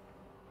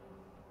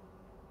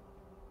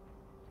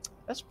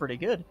 That's pretty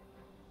good.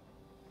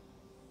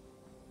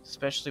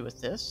 Especially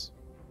with this.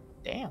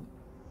 Damn.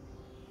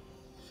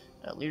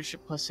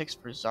 Leadership plus 6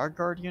 for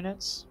Zargard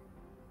units.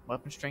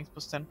 Weapon strength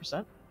plus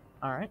 10%.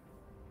 Alright.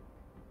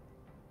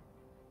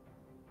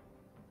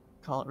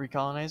 Call it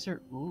Recolonizer.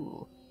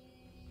 Ooh.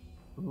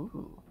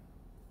 Ooh.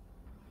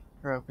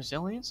 Heroic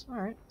Resilience.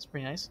 Alright, that's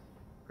pretty nice.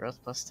 Growth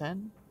plus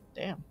 10.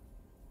 Damn.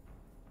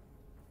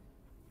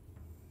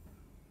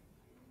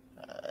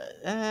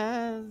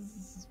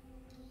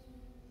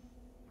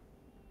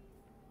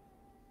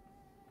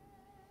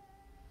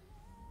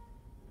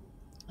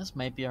 This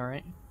might be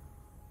alright.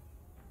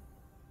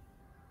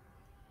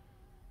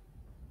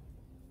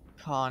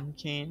 Khan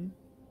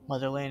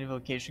Motherland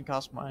Invocation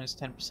cost minus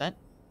 10%.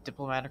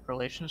 Diplomatic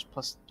Relations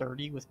plus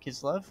 30 with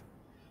Kislev.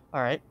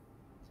 Alright.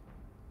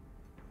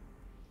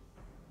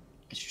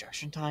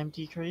 Construction time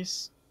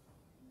decrease.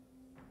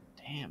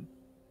 Damn.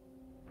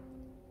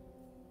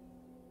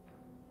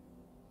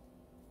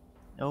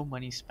 No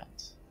money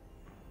spent.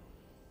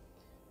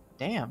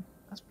 Damn,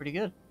 that's pretty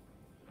good.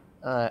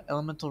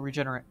 Elemental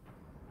Regenerate.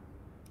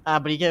 Ah,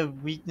 but you get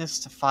weakness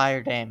to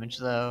fire damage,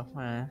 though.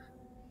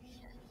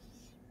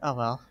 Oh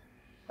well.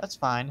 That's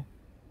fine.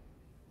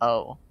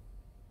 Oh.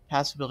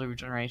 Passive ability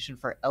regeneration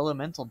for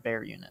elemental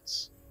bear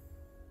units.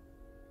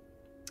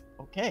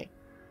 Okay.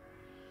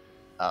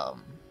 A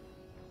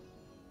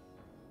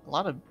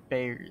lot of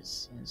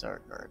bears in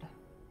Zargard.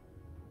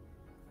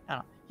 I don't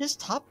know. His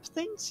top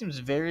thing seems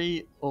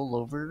very all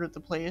over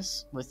the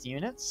place with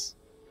units.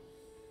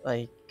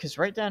 Like, cause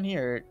right down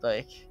here,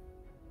 like,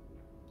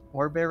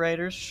 Warbear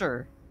Riders,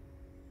 sure.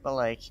 But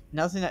like,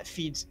 nothing that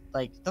feeds,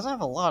 like, doesn't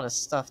have a lot of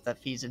stuff that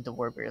feeds into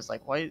Warbears.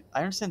 Like, why?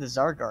 I understand the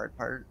Zargard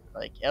part,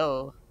 like,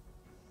 yo.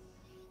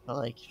 But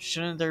like,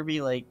 shouldn't there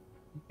be like,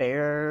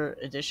 bear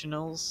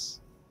additionals?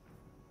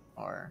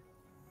 Or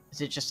is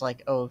it just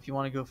like, oh, if you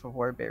want to go for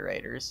Warbear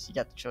Riders, you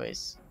got the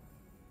choice?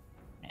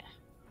 Yeah.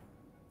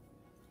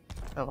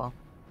 Oh well.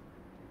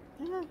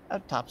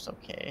 Up top's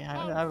okay.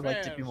 I would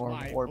like to be more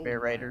Warbear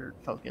Rider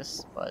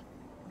focused, but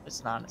if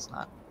it's not, it's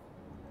not.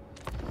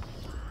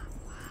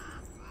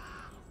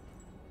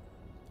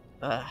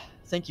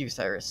 Thank you,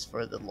 Cyrus,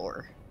 for the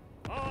lore.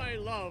 I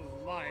love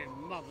my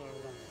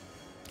motherland.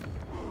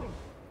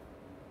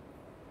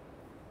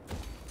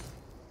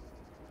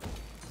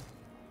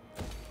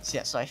 So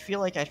yeah, so I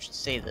feel like I should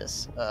say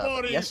this.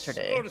 Boris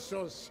Yesterday,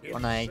 Ursus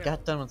when I himself.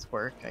 got done with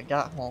work, I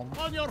got home,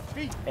 On your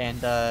feet.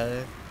 and,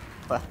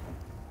 well,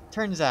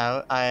 turns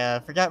out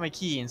I forgot my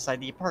key inside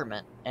the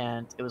apartment,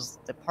 and the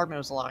apartment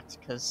was locked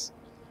because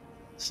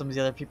some of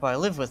the other people I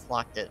live with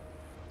locked it.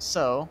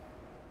 So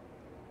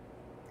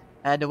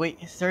I had to wait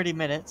 30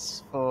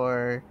 minutes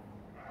for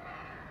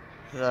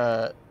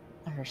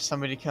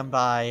somebody to come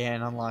by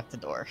and unlock the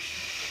door.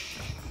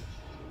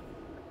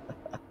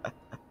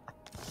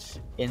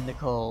 In the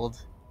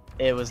cold.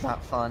 It was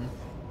not fun.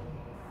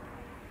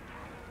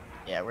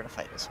 Yeah, we're gonna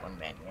fight this one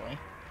manually.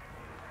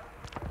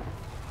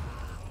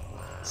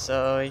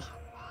 So,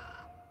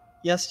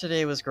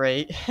 yesterday was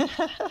great.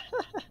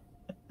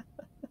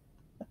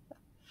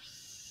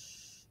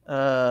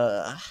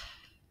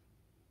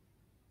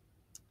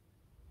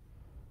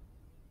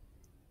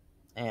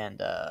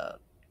 And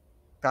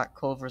got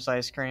Culver's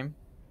ice cream,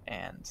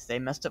 and they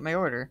messed up my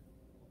order.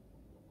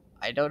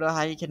 I don't know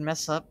how you can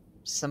mess up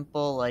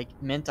simple, like,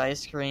 mint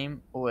ice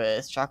cream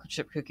with chocolate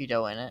chip cookie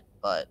dough in it,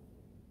 but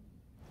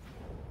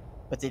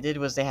what they did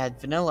was they had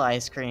vanilla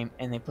ice cream,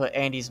 and they put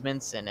Andy's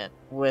mints in it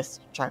with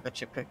chocolate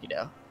chip cookie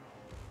dough.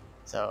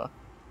 So,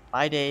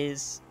 my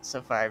days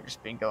so far have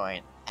just been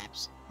going,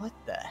 what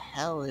the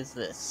hell is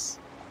this?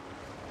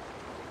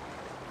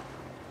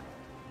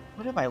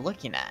 What am I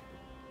looking at?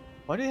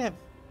 Why do they have...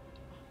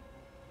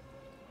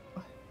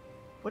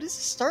 What is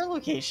the start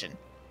location?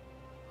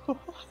 Why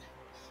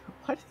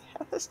do they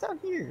have this down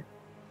here?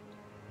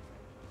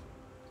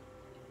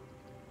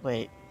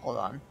 Wait, hold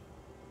on.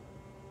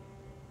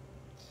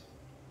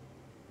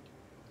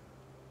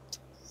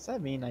 Does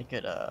that mean I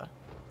could,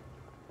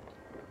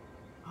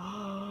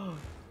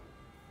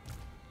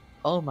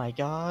 Oh my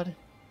god.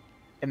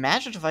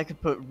 Imagine if I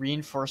could put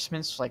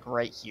reinforcements, like,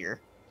 right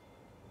here.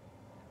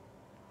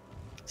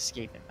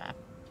 Escaping map.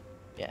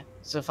 Yeah.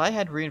 So if I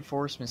had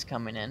reinforcements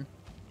coming in,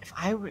 if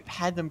I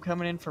had them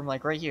coming in from,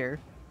 like, right here,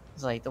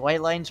 it's like, the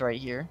white line's right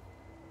here,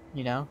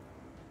 you know?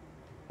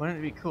 Wouldn't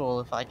it be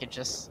cool if I could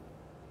just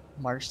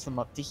march them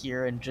up to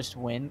here and just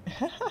win?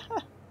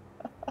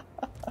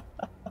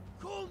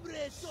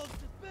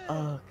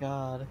 Oh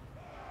god.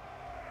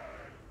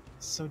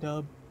 So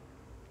dumb.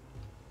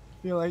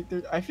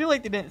 I feel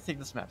like they didn't think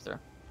this map through.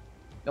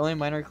 The only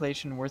minor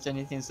relation worth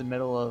anything is the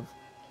middle of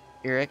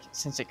Eric,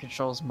 since it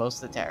controls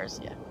most of the towers.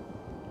 Yeah.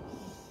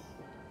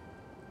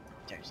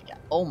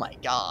 Oh my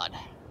god.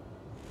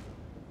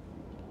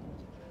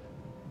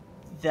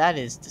 That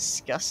is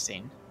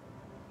disgusting.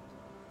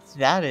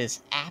 That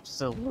is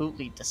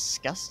absolutely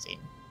disgusting.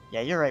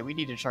 Yeah, you're right. We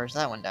need to charge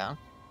that one down.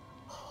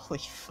 Holy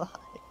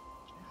fuck.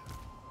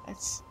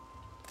 That's...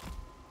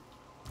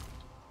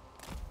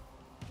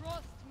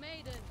 Frost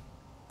Maiden.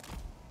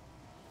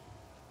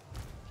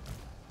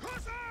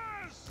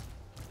 Hussars!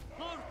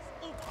 Hearts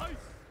of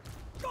ice!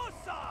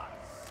 Hussars!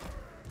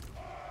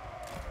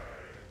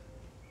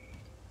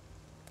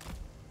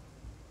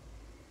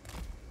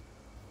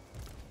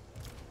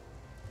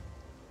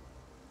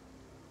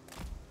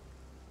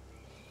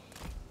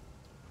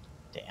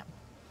 Damn.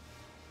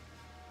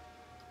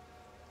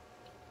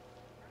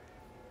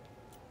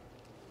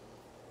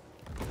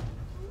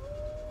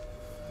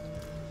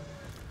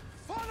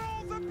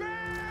 Follow the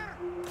bear!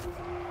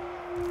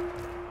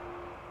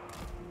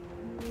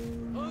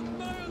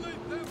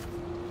 Annihilate them!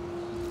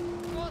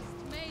 Frost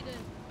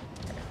Maiden.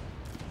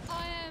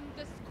 I am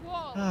the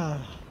squall.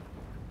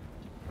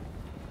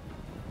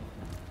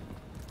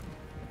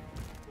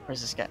 Where's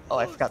this guy? Oh,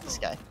 I forgot this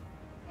guy.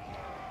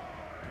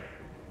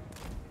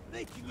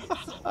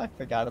 I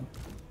forgot him.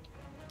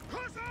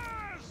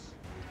 Hussars!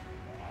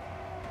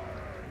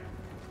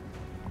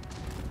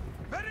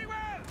 Very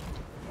well!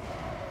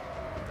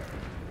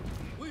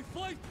 We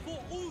fight for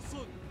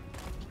Ulson!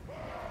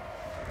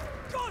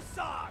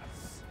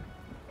 Hussars!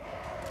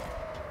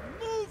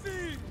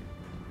 Moving!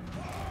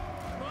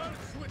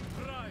 March with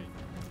pride!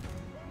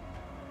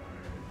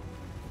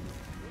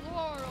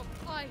 Lore of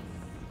ice.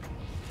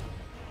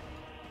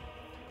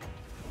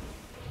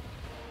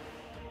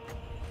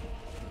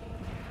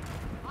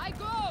 I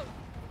go!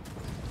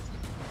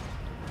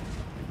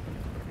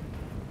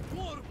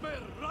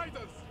 Warbear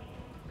riders!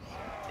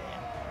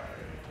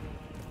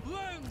 Damn.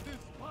 Land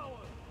is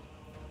power!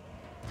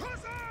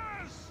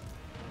 Hussars!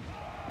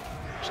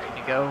 Just need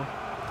to go.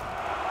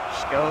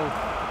 Just go.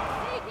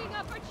 Seeking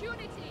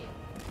opportunity.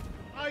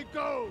 I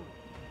go!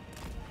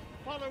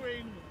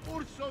 Following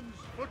Urson's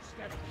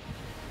footsteps.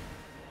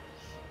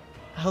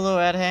 Hello,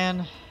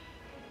 Adhan.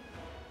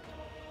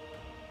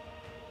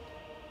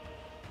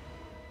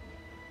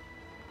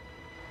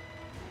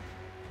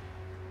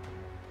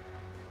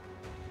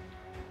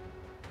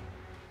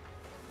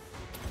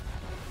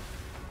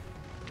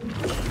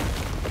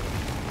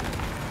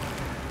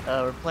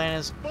 We're playing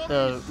as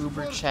the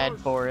Uber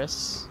Chad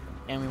Boris,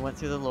 and we went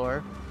through the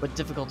lore. What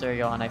difficulty are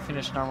you on? I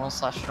finished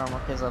normal/normal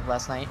Kislev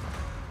last night.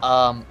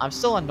 I'm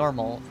still on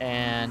normal,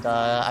 and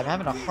I'm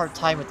having a hard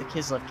time with the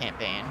Kislev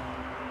campaign.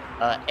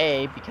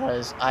 A,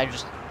 because I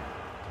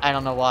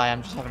don't know why,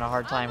 I'm just having a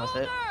hard time with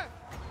it.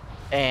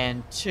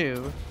 And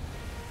two,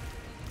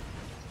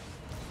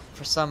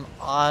 for some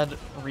odd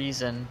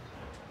reason,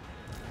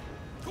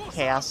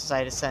 Chaos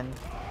decided to send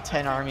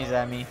 10 armies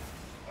at me.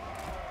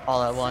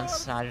 all at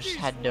once, and I just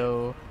had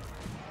no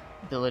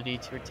ability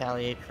to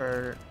retaliate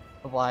for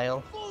a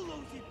while.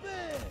 Follow the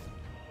bear.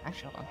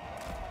 Actually, hold on.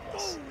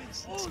 Yes,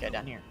 it's this guy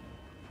down here.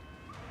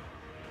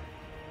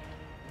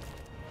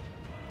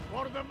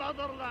 For the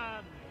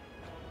motherland!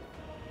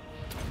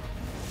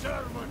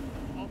 Servant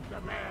of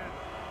the man!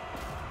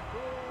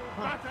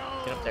 To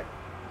battle! Get up there.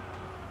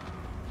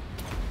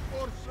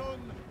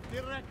 Orson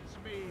directs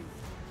me!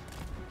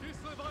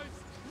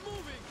 Kislevites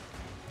moving!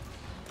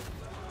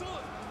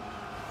 Done!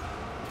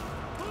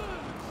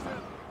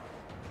 Burn!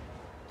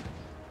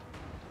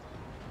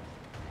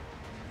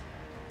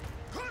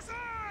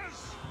 Hussars!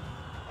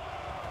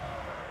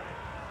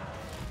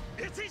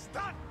 It is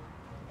done!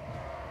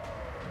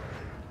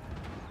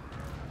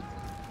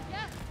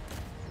 Yes.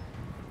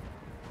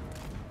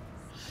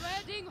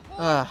 Spreading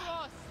Ah.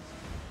 hoarfrost.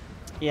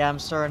 Yeah,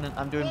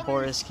 I'm doing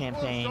Boris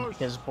campaign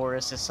because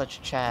Boris is such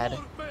a Chad,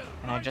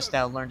 and I just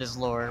now learned his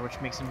lore, which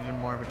makes him even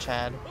more of a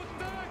Chad.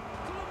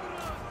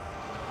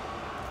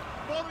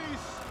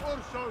 Boris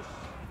Orsos!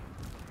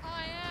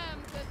 I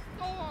am the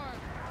storm.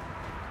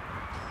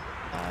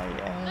 I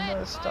am Led the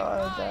by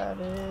star mine. that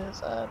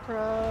is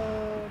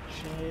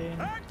approaching.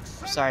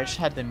 Sorry, I just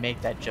had to make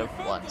that joke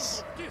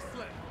once.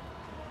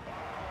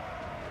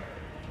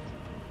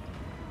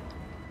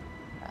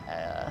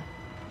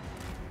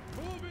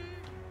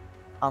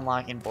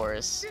 Unlocking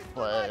Boris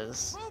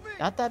was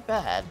not that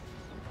bad,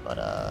 but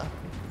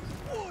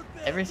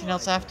everything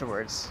else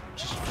afterwards,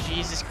 just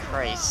Jesus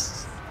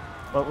Christ,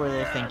 what were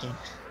they thinking?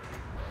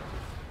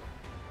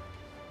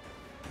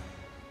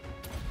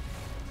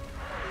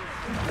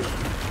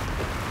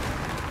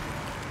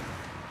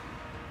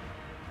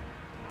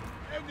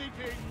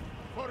 Anything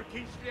for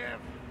Kislev!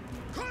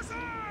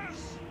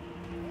 Hussars!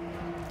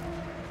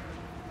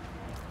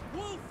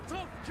 Wolf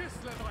top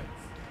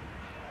Kislevites!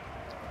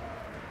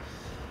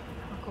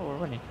 Oh, cool, we're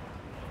winning.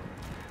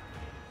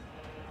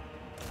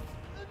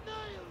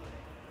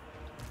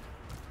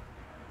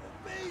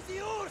 Obey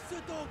the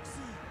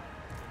orthodoxy!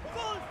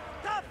 Wolf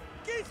tap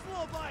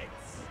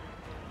Kislovites!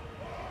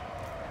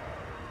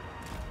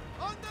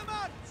 On the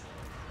march!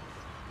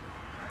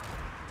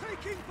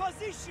 Taking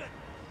position!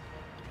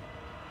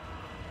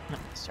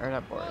 Start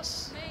up,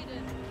 Boris. Frost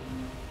maiden.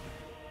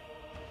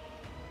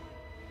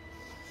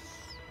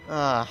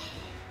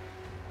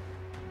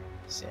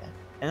 So, yeah.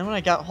 And then when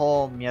I got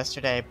home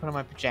yesterday, I put on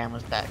my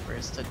pajamas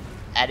backwards to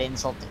add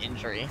insult to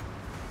injury.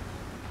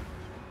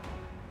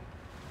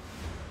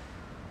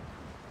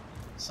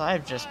 So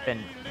I've just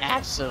been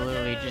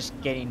absolutely just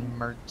getting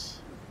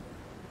murked.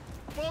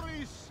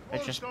 Boris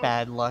It's just Orsos.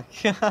 bad luck.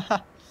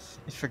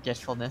 And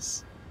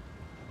forgetfulness.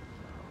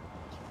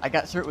 I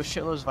got through it with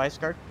shitloads of Ice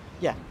Guard.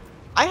 Yeah,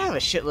 I have a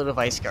shitload of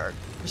Ice Guard.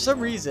 For some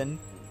reason,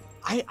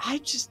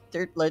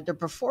 they're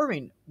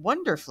performing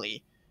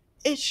wonderfully.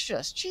 It's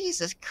just,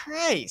 Jesus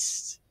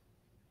Christ.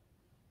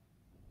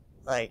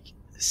 Like,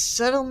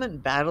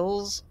 settlement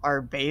battles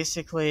are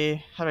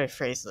basically, how do I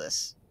phrase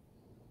this?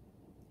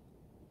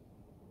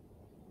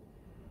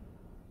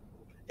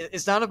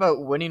 It's not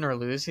about winning or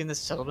losing the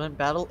settlement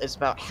battle, it's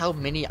about how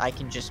many I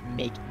can just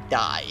make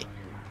die.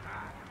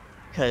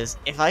 Because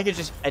if I could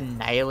just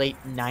annihilate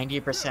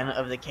 90%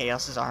 of the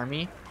Chaos's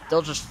army,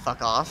 they'll just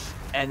fuck off,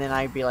 and then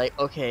I'd be like,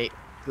 okay,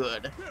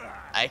 good.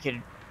 I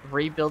could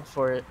rebuild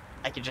for it,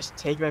 I could just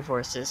take my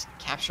forces,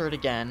 capture it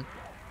again,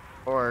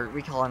 or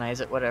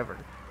recolonize it, whatever.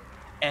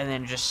 And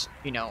then just,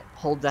 you know,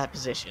 hold that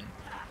position.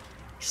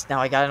 Because now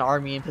I got an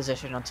army in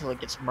position until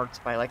it gets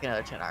murked by like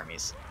another 10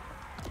 armies.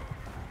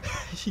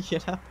 You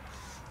know?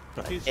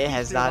 But it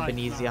has not been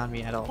easy on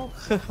me at all.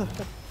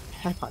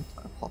 I'm on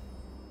normal.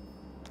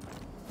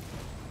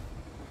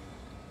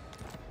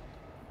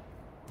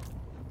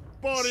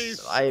 Boris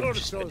So I've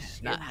just been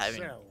Orsos not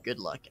having himself. good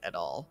luck at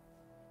all.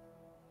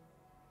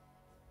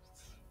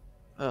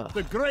 Ugh.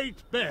 The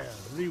Great Bear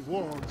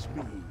rewards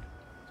me.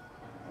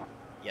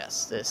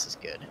 Yes, this is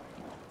good.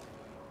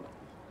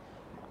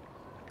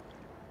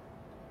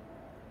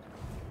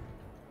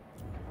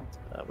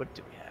 What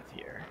do we have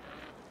here?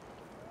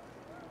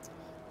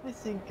 I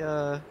think,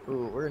 ooh,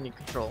 we're gonna need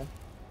control.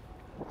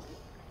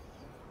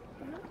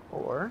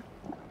 Or...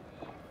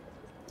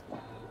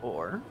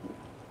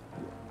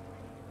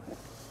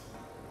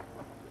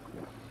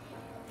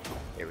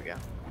 Here we go.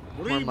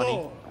 More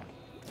money.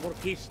 For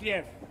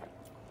Kislev.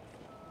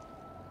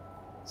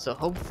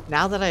 So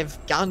now that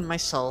I've gotten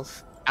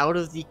myself out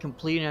of the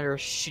complete and utter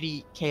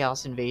shitty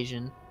chaos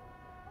invasion,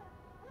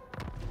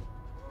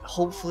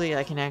 hopefully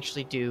I can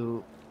actually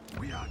do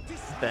We are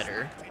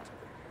better.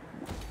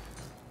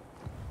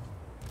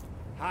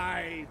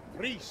 High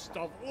Priest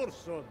of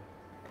Ursun.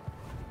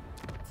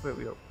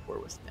 Where we're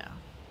with now.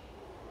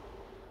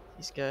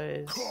 These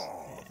guys.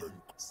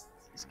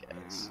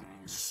 And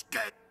these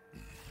guys.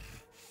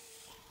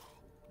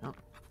 Oh.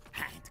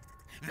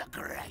 The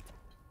Great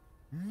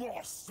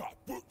Master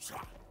Butcher.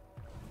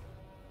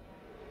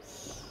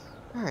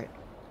 Alright.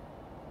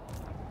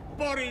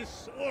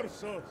 Boris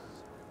Orsos.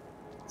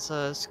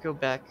 Let's go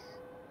back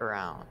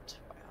around.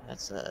 Wow,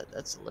 that's a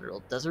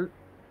literal desert.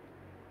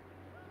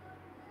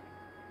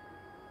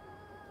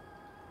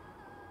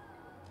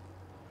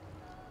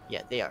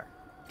 Yeah, they are.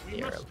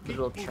 They are a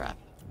little trap.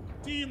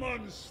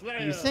 Demon Slayer.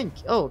 You think,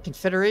 oh,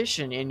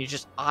 Confederation, and you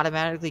just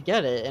automatically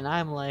get it, and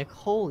I'm like,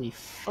 holy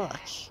fuck.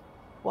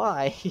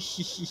 Why?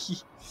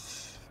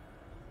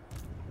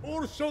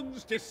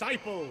 Ursun's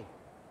disciple.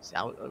 So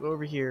I'll go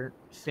over here,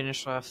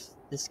 finish off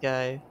this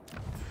guy.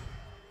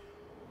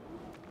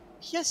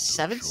 He has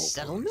 7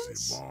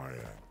 settlements?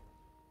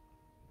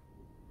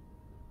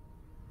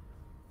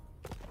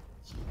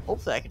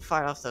 Hopefully I can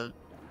fight off the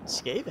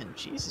Skaven.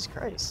 Jesus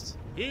Christ.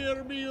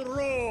 Hear me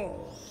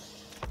roar.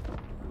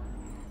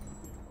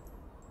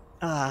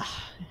 Oh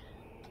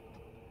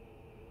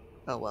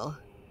well.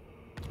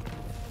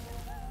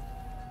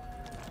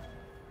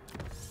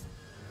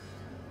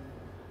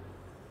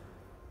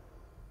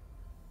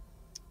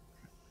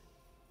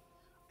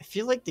 I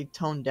feel like they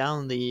toned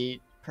down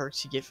the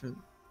perks you get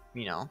from,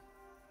 you know,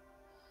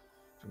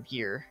 from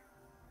here.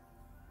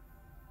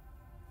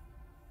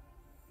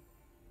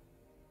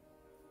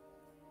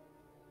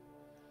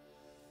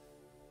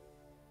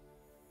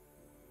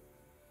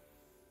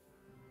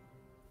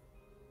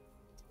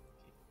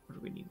 What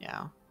do we need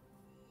now?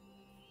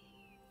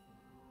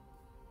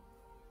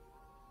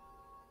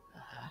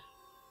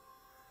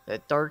 The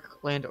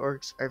Darkland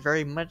Orcs are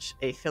very much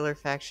a filler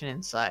faction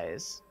in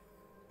size.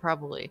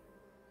 Probably.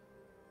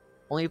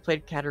 Only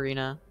played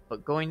Katarina,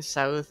 but going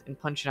south and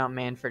punching out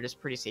Manfred is a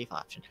pretty safe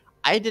option.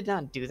 I did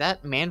not do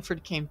that.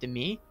 Manfred came to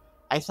me.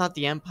 I thought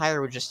the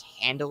Empire would just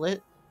handle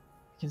it,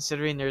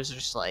 considering there's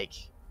just like,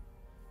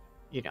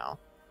 you know,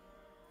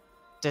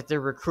 that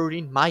they're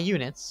recruiting my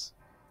units.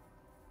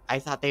 I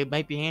thought they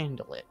might be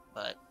handle it,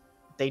 but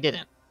they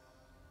didn't.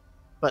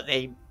 But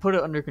they put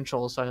it under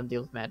control, so I don't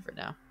deal with Manfred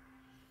now.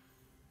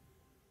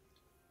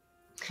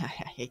 I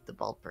hate the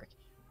bald prick.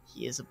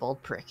 He is a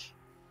bald prick.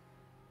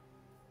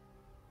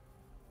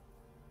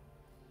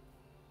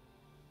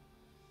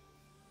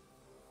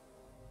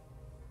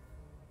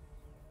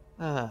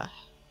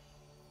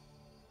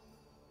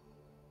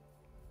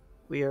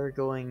 We are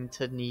going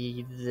to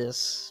need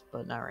this,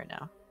 but not right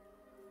now.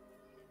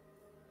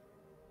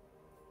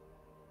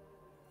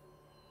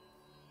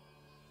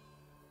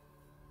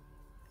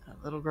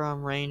 A little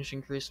Grom range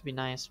increase would be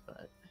nice,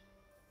 but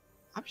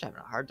I'm just having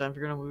a hard time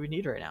figuring out what we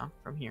need right now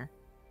from here.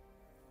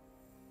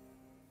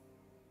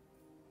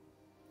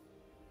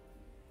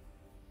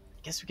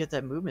 I guess we get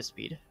that movement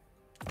speed.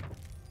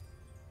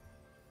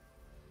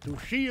 To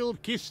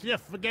shield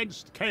Kislev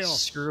against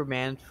chaos. Screw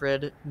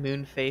Manfred,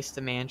 Moonface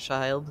the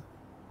Manchild.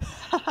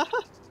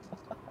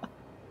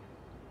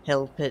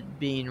 Hellpit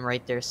being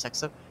right there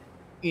sucks up.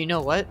 You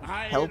know what?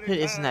 Hellpit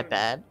isn't that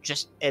bad.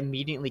 Just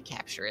immediately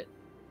capture it.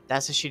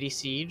 That's a shitty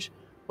siege.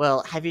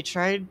 Well, have you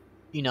tried,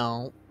 you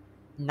know,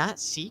 not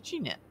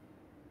sieging it?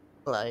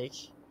 Like,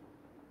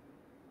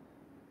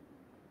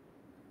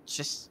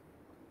 just...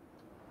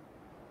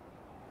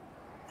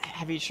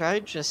 Have you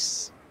tried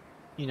just,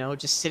 you know,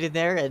 just sitting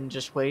there and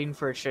just waiting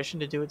for attrition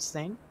to do its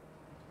thing?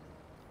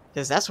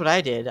 Because that's what I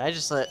did. I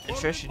just let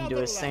attrition do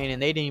its thing,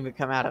 and they didn't even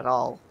come out at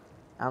all.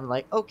 I'm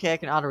like, okay, I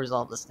can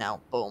auto-resolve this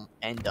now. Boom,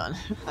 and done.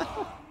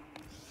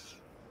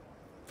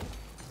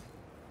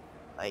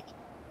 Like,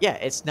 yeah,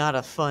 it's not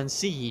a fun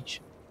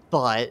siege,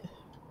 but,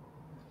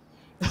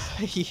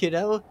 you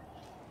know,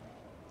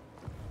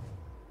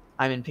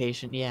 I'm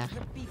impatient, yeah.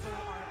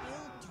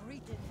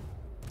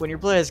 When you're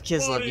playing as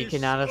Kislev, you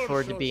cannot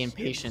afford to be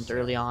impatient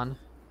early on,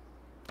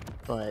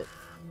 but,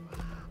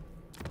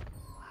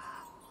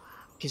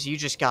 because you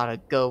just gotta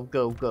go,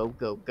 go, go,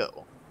 go,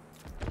 go.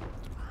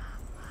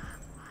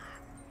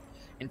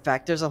 In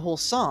fact, there's a whole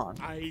song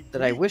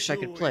that I wish I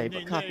could play,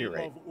 but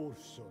copyright.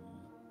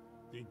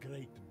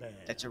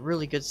 That's a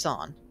really good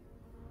song.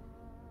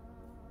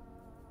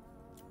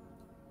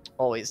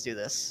 Always do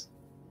this.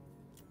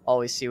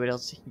 Always see what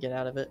else you can get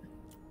out of it.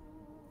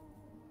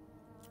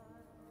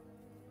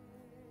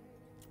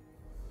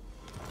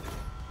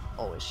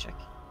 Always check.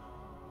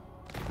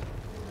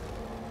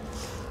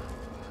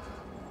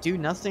 Do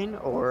nothing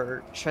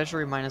or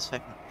treasury minus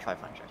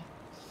 500.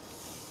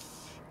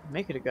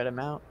 Make it a good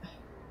amount.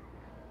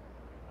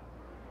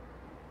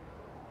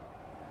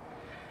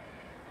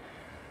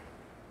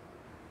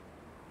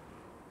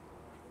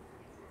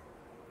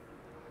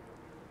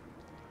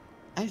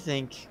 I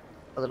think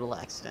a little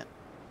accident.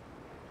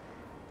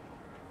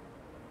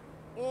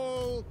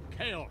 All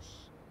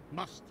chaos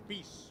must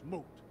be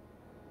smoked.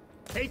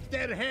 Take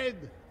their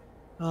head.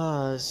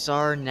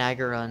 Tsar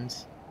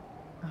Nagarund.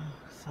 Oh,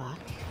 fuck.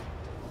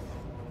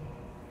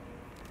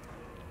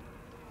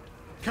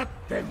 Cut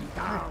them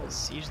down. Let's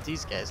siege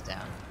these guys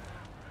down.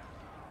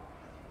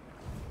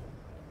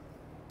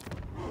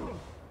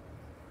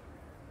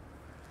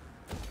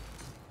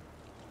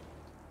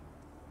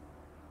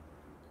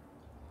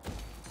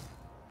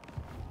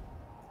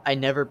 I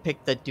never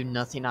picked the do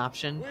nothing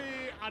option.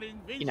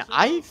 You know,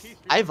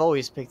 I've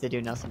always picked the do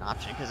nothing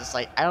option because it's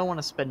like I don't want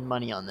to spend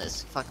money on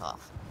this. Fuck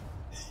off.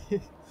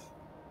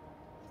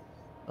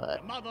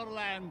 But the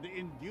motherland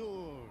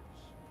endures.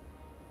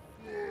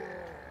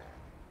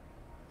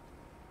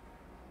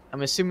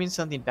 I'm assuming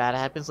something bad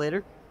happens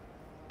later.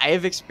 I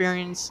have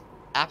experienced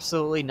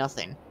absolutely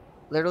nothing.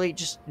 Literally,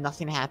 just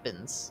nothing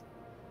happens.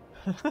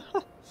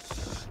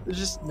 There's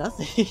just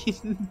nothing.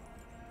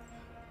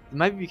 It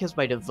might be because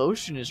my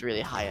devotion is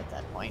really high at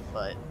that point,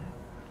 but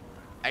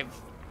I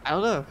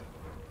don't know.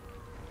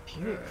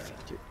 Period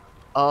victory.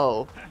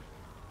 Oh,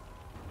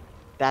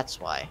 that's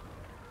why.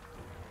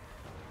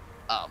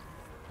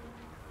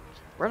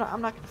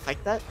 I'm not gonna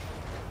fight that.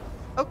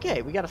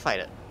 Okay, we gotta fight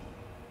it.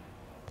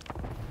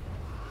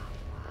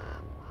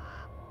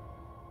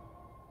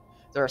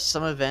 There are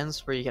some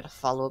events where you gotta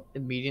follow up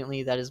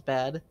immediately that is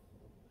bad.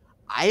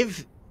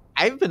 I've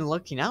been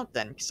looking out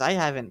then, because I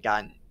haven't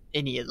gotten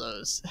any of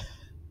those.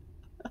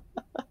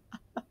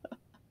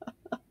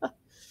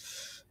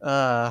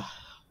 uh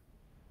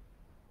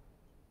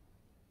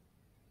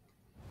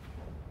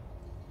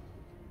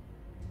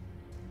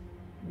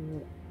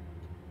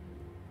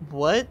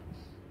What?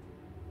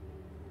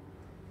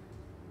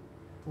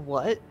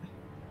 What?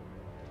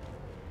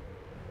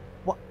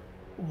 What?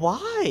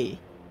 Why?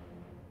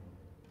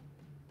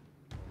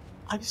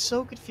 I'm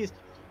so confused.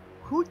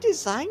 Who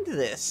designed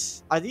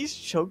this? Are these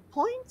choke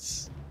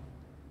points?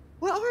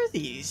 What are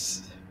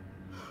these?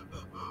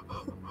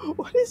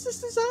 What is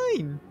this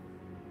design?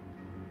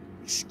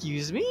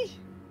 Excuse me?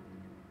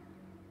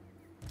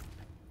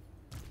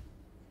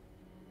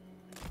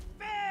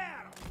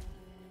 Bear!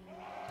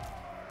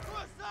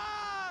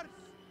 Hussars!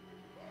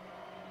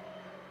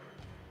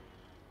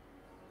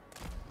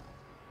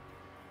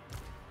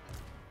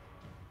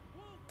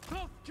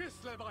 Tough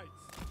Kislevites!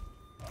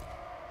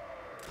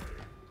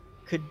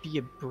 Could be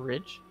a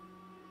bridge,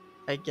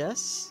 I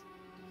guess.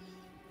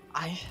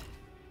 I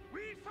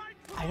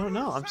don't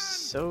know. I'm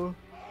so.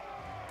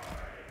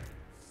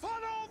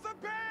 Follow the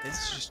bear!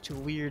 This is just too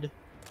weird.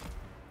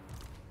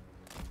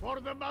 For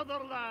the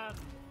motherland!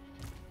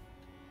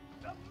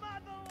 The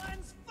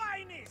motherland's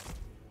finest!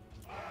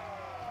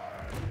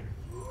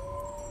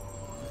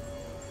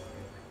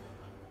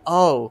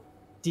 Oh,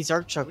 these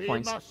are choke We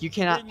points. must You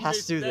cannot win pass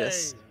this through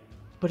this. day.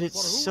 But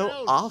it's For who so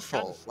else awful.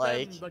 can stem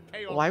Like, the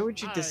chaos why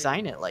would you tide?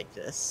 design it like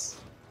this?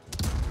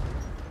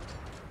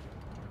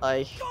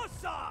 Like,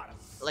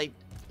 Hussars!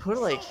 put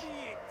like So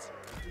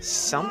be it!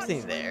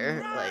 something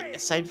there, like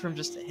aside from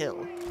just a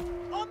hill.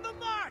 On the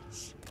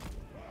march!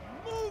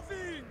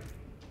 Moving!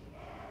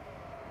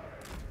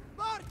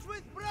 March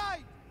with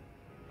pride!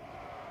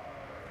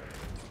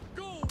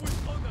 Go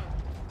with honor!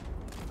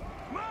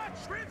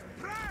 March with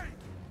pride!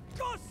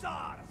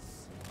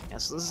 Hussars! Yeah,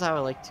 so this is how I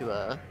like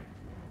to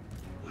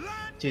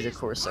Land do the is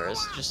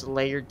Corsairs. power! Just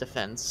layered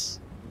defense.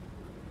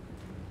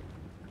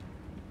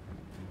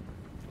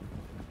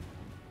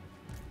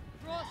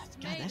 Frost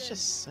God, Maiden. that's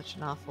just such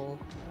an awful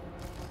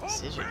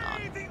decision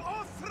Obey on. the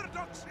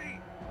orthodoxy!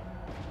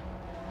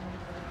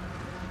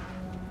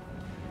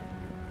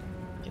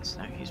 Guess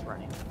now he's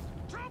running.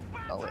 To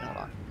Oh wait, hold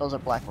battle! on. Those are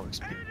Black Orcs.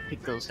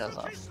 Pick those guys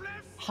off. Kislev!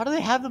 How do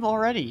they have them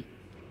already?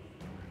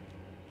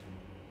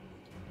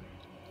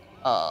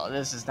 Oh,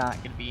 this is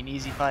not gonna be an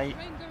easy fight.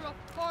 Bringer of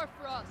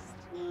Corfrost.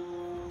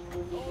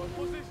 Our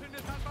position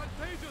is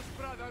advantageous,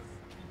 brothers.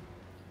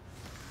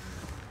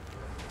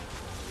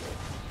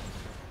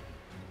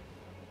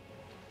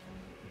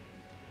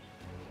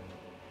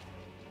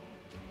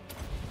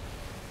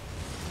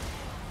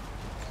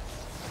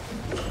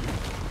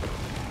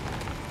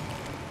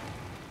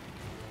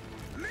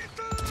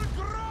 Little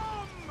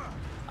Grom!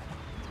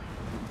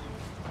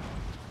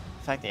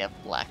 In fact, they have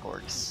Black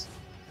Orcs.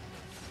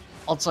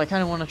 Also, I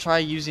kind of want to try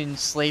using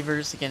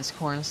Slavers against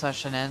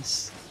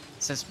Khorne/Anence,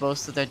 since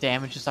most of their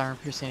damage is armor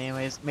piercing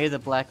anyways. Maybe the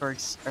Black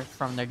Orcs are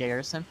from their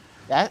garrison.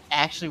 That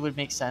actually would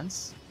make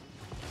sense.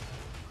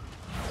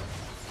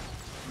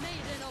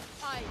 Maiden of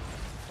Ice.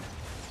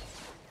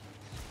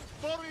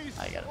 Boris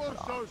I gotta put on.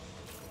 Orsos!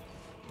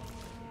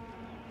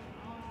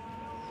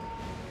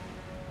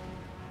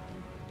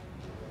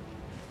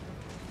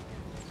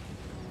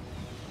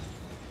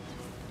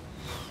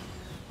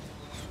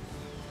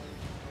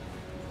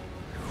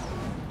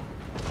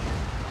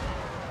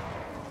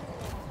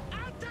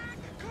 Attack,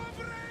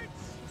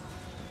 comrades!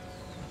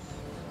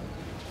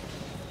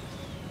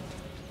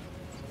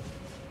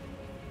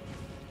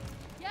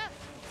 Yes.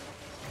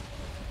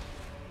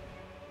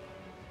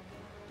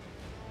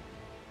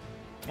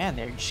 Man,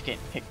 they're just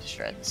getting picked to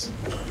shreds.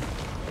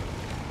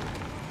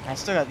 I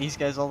still got these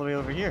guys all the way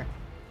over here.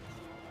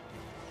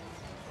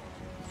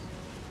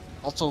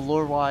 Also,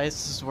 lore-wise,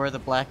 this is where the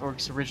Black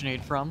Orcs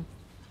originated from.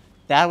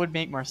 That would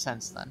make more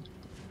sense then.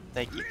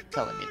 Thank you for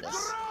telling me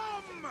this.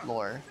 Grom!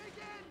 Lore.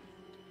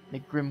 The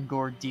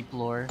Grimgore deep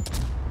lore.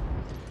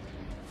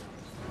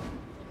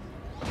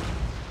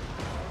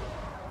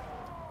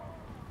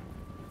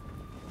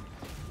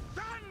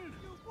 Done!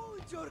 You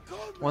wound your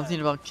comrade! One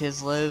thing about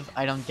Kislev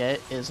I don't get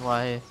is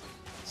why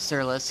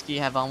Stirleski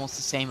have almost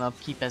the same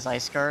upkeep as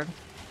Iceguard.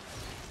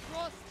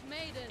 Frost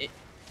Maiden.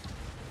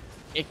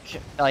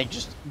 Like,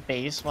 just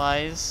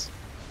base-wise?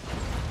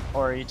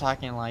 Or are you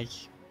talking, like,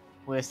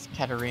 with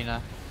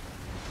Katarina?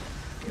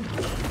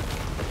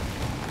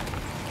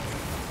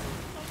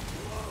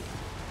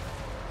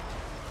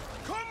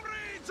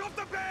 Comrades of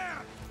the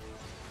bear!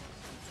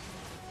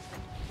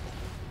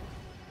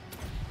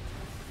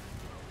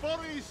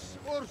 Boris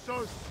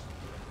Ursus!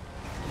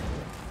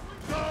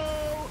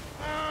 So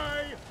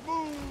I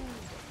move!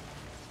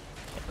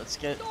 Okay, let's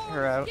get Storm's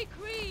her out.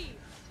 decree!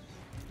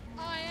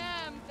 I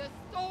am the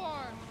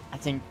storm! I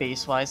think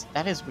base-wise,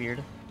 that is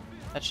weird.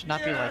 That should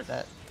not be like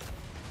that.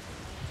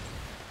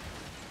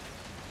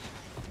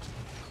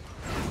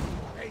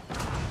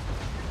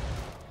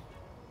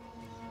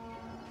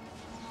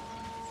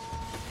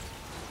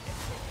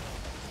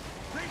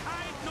 They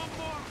hide no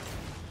more!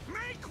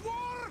 Make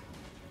war!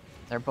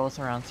 They're both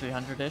around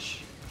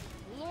 300-ish.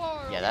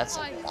 Lord Yeah, that's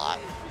a I lot.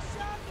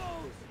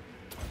 Shadows!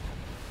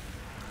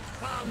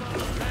 Father,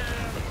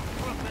 bear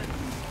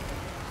prophets!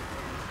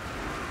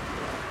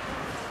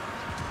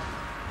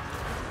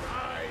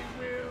 I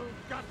will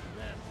gut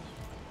them!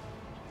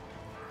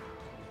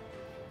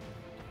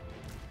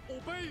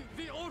 Obey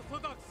the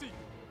orthodoxy!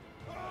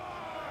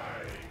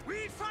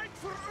 We fight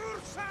for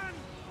Ursan!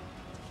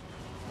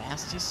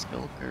 Nasty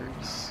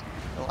Skulkers.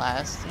 The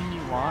last thing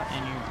you want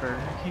in your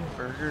Burger King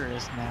burger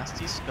is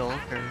nasty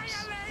Skulkers.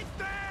 Annihilate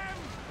them!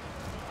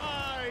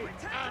 I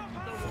am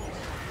the wolf!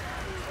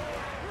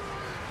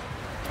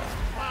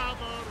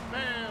 Father,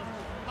 bear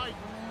light!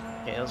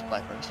 Okay, those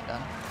blackbirds are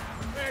done.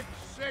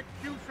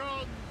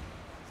 Execution!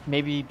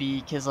 Maybe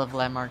be Kislev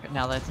Landmark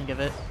now that I think of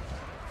it.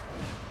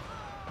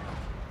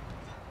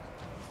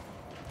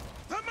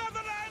 The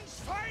motherland's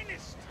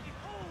finest!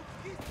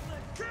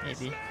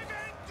 Maybe. Kislev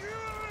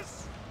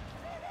endures!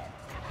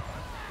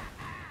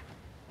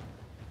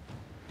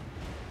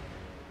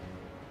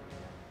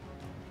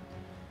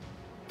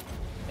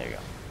 There you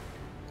go.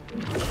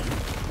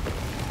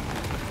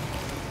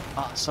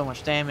 Oh, so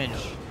much damage.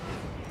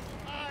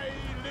 I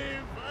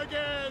live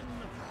again!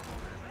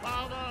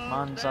 Father,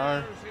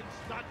 Manzar. bears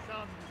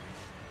instruction!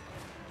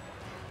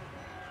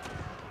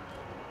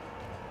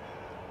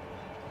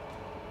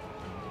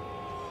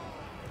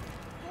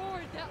 For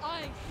the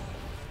ice!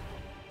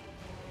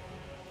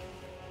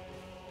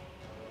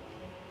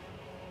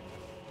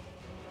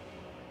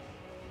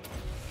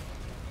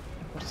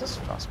 What does this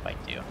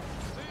frostbite do? They are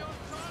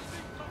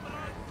charging from the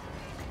right!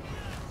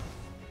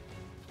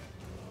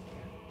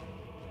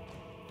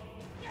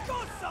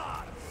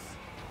 Gossards!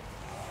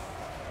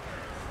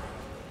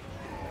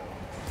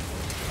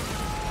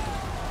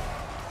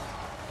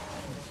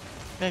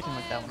 Maybe I can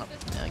look that one up in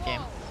the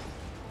game.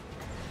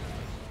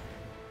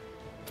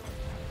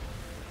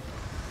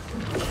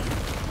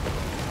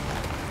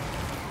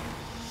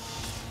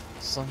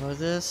 Some of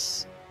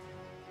this.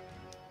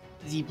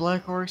 The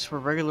Black Orcs were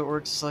regular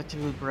orcs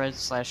selectively bred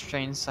 /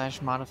 trained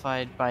 /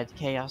 modified by the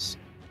Chaos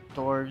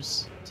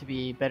Dwarves to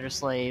be better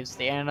slaves.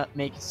 They ended up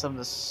making some of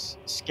the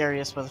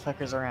scariest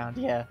motherfuckers around.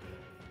 Yeah,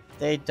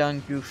 they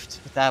done goofed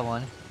with that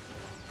one.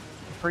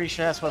 I'm pretty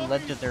sure that's what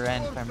led to their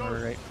end, if I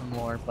remember right from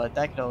lore. But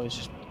that could always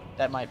just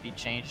might be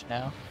changed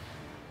now,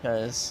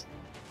 because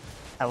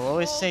I will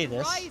always say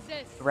this: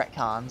 Rises.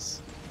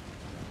 retcons.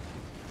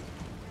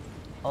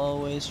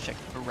 Always check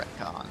for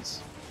retcons.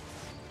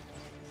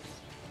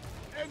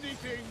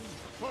 Anything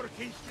for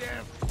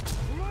Kislev!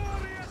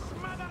 Glorious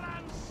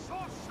motherland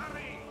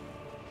sorcery!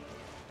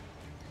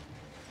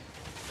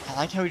 I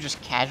like how he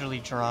just casually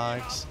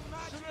jogs.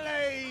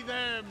 Slay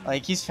them!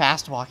 Like, he's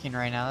fast walking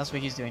right now. That's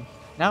what he's doing.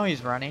 Now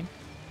he's running.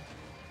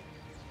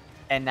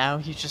 And now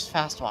he's just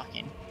fast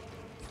walking.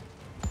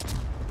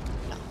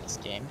 Not this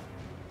game.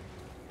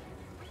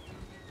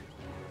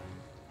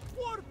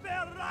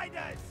 Warbear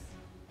riders!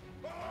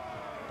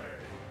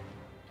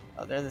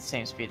 Oh, they're the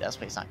same speed. That's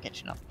why he's not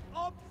catching up.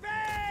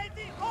 Obey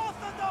the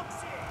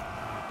orthodoxy!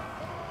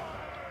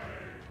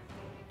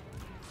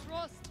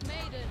 Frost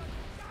Maiden!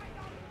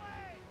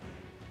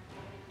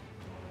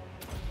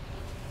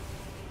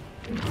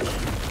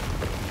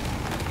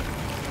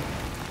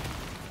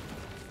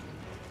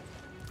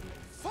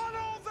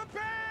 Follow the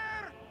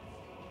bear!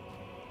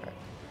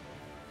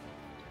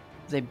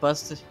 They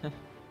busted.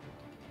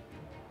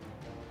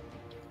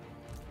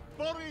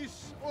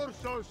 Boris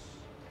Ursus!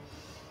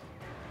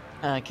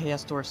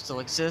 Chaos Dwarves still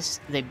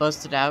exist. They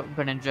busted out,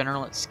 but in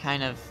general, it's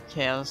kind of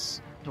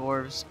Chaos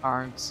Dwarves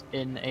aren't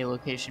in a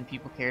location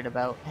people cared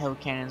about. Hell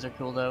cannons are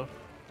cool though.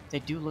 They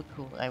do look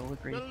cool, I will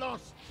agree. The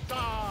Lost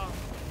Star!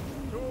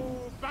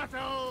 To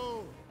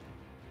battle!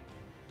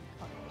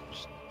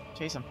 Just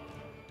chase him.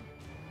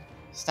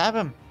 Stab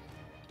him!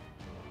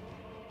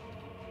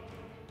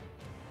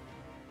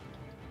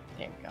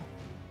 There we go.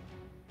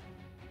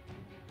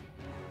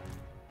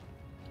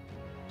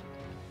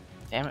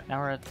 Damn it, now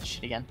we're at the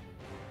shit again.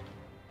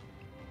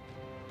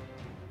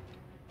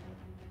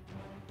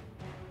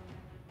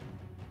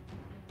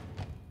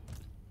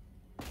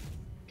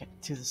 Get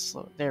to the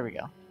slow. There we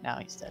go. Now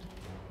he's dead.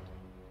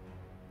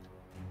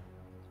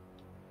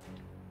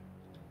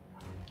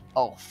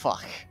 Oh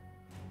fuck.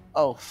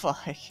 Oh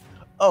fuck.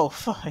 Oh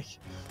fuck.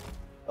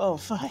 Oh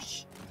fuck.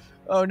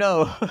 Oh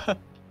no.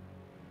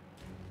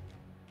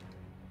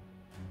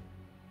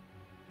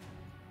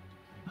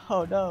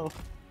 Oh no.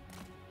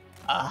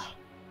 Ah.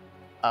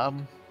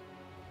 Okay,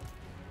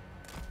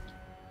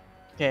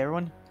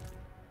 everyone.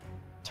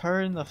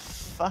 Turn the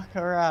fuck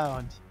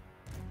around.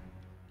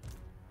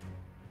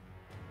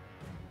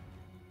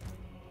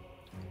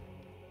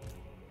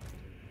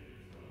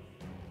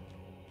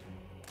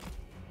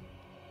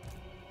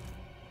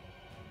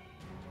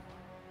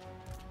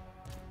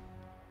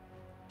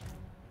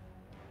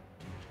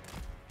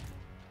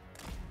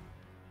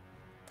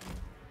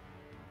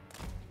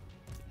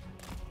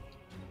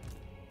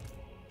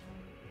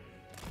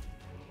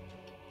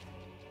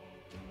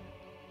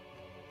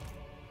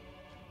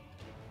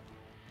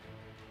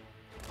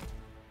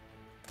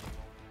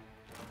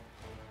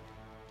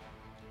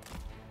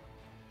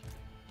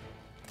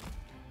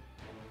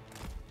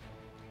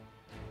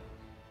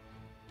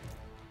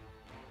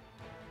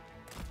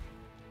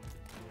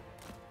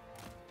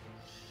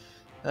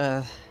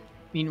 Uh,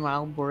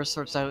 Meanwhile, Boris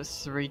sorts out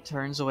 3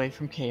 turns away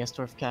from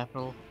Chaosdorf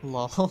capital.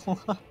 Lol.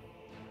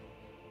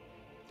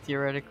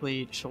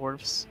 Theoretically,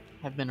 Chorfs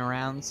have been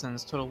around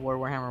since Total War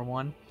Warhammer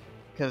 1,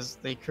 because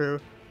they crew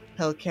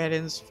Hell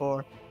Cannons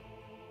for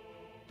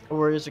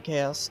Warriors of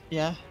Chaos.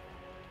 Yeah,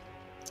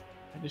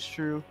 that is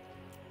true.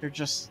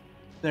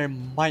 They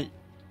might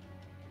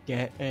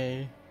get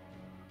a...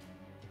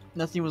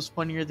 Nothing was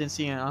funnier than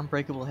seeing an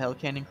unbreakable Hell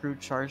Cannon crew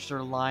charge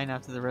their line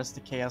after the rest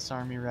of the Chaos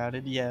Army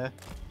routed. Yeah.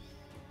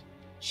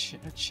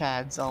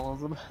 Chads, all of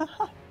them.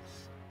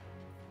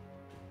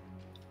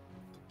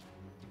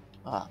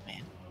 Oh,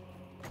 man.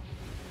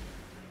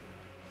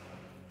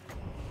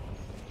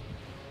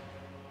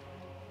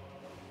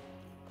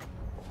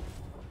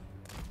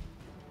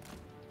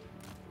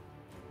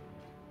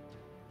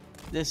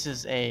 This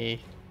is a...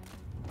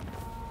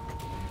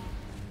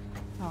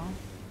 Oh.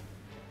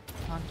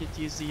 I don't get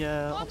to use the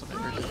ultimate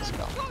version of the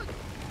spell.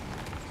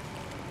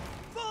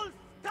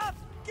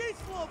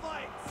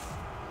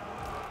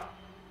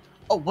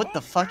 Oh, what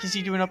the fuck is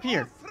he doing up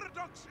here?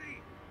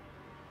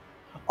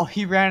 Oh,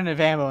 he ran out of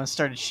ammo and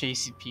started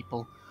chasing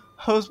people.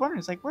 I was wondering,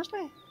 it's like, where's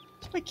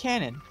my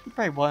cannon? He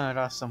probably wanted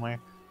off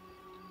somewhere.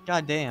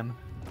 God damn.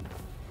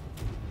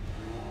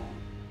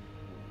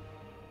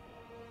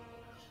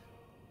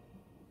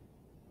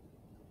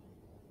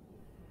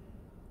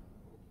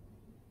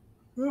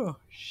 Oh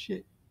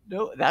shit.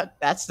 No,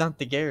 that's not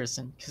the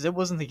garrison, because it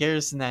wasn't the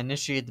garrison that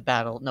initiated the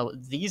battle. No,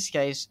 these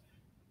guys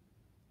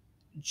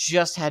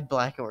just had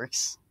Black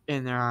Orcs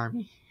in their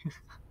army.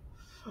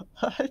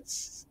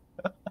 What?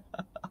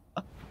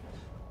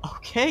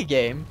 Okay,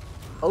 game.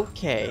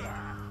 Okay.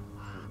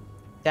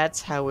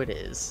 That's how it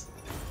is.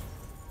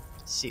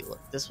 See,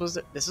 look, this was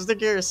the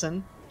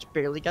garrison, which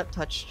barely got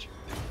touched.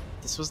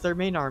 This was their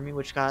main army,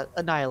 which got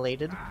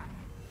annihilated.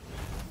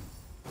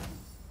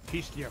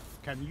 Kislev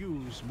can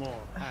use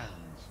more hands.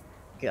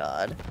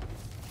 God.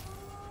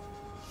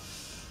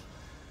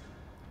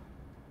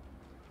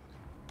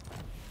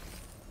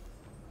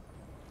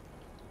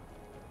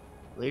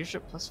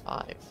 Leadership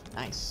 +5.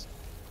 Nice.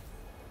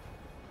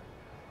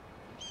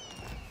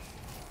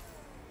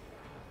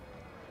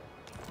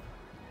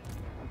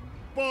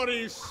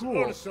 Boris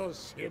Cool.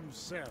 Ursus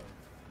himself.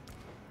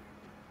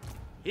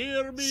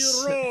 Hear me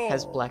roar!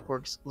 Has Black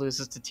Orcs,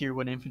 loses to tier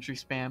 1 infantry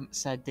spam.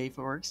 Sad day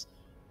for Orcs.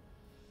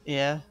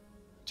 Yeah.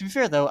 To be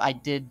fair though, I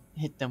did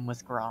hit them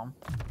with Grom.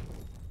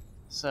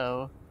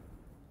 So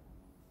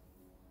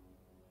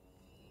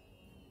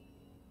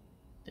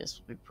this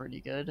will be pretty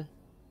good.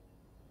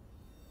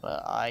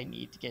 But I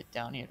need to get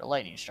down here to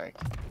Lightning Strike.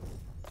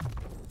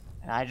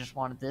 And I just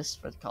wanted this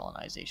for the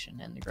colonization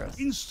and the growth.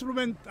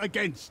 Instrument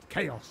against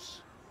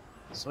chaos.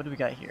 So what do we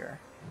got here?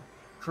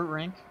 Crew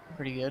rank,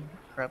 pretty good.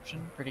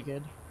 Corruption, pretty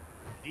good.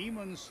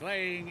 Demon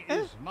slaying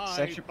is my It's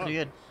actually pretty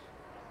good.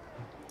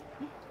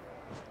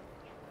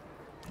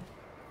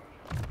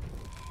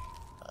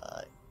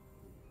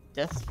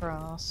 Death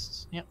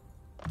Frost, yep.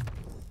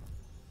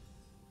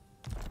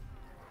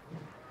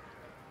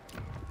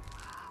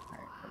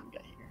 Alright, what do we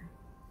got here?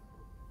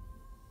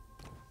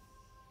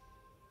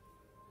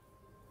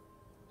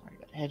 Alright,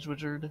 got Hedge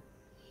Wizard.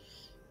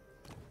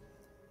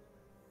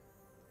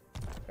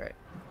 Alright.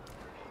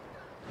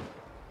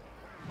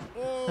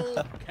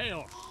 All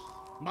chaos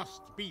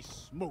must be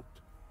smoked.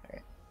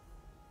 Alright.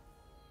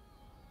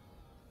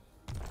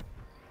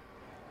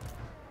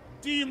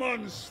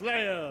 Demon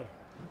Slayer,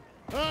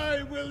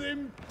 I will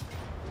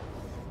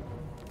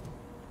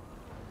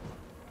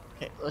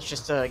Okay, let's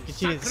just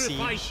continue the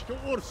sacrifice siege, to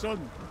Ursun.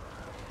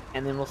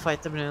 and then we'll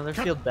fight them in another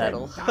Cut field them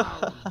battle.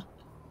 down.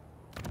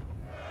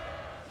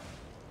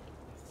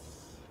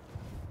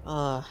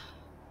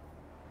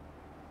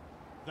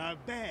 The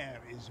bear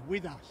is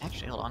with us.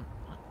 Actually, hold on.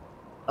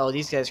 Oh,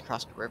 these guys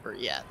crossed the river.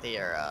 Yeah, they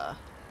are,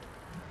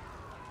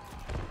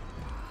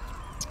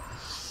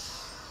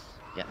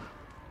 yeah.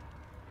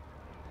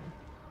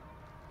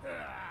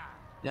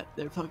 Yep,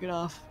 they're fucking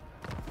off.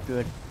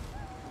 Good.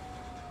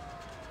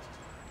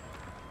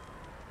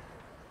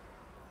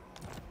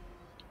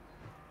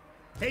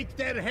 Take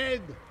their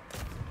head.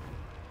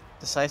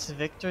 Decisive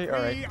victory?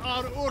 Alright. We are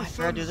I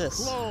gotta do Ursun's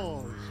this.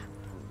 claws.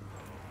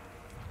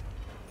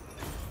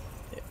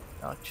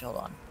 Oh, hold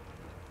on.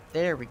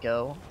 There we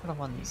go. Put them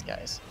on these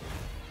guys.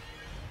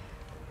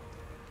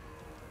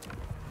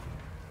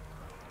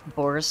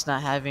 Boris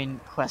not having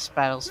quest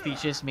battle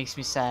speeches makes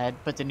me sad,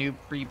 but the new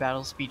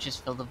pre-battle speeches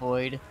fill the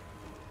void.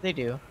 They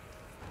do.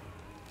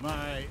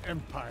 My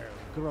empire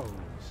grows.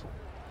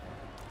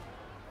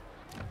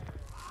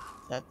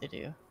 That they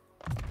do.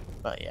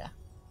 But yeah.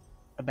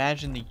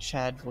 Imagine the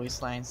Chad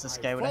voice lines this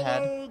guy would have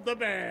had. Follow the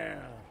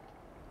bear.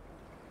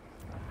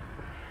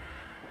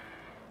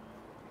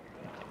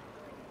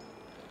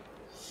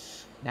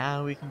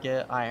 Now we can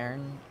get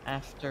iron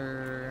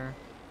after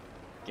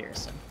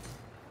garrison.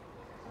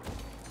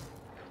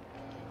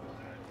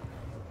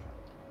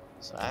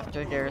 So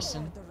after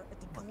garrison,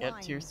 we'll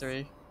get tier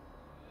 3.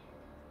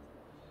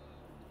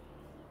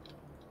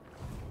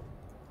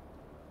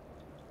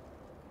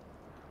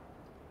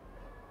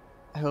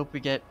 hope we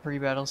get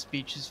pre-battle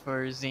speeches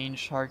for Zane,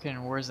 Sharkin, and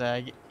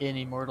Warzag in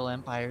Immortal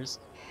Empires.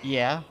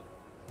 Yeah,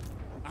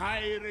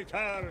 I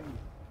return.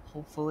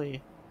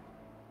 hopefully.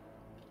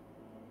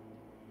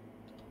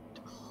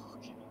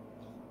 Okay.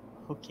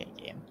 Okay,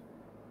 game.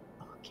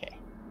 Okay.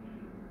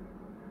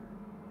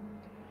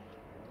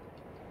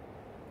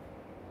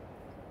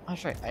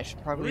 That's right, I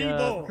should probably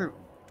Reborn recruit.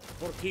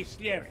 for Kislev.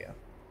 There we go.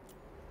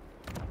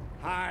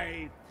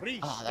 High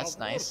priest Oh, that's of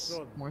nice.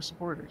 Ursun. More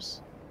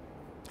supporters.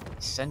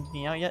 Send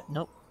me out yet?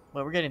 Nope.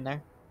 Well, we're getting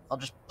there. I'll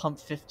just pump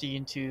 50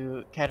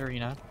 into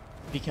Katarina,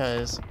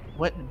 because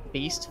what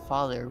based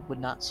father would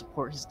not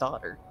support his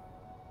daughter?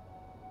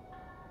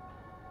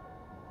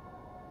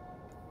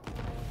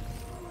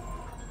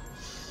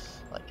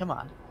 Like, come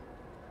on.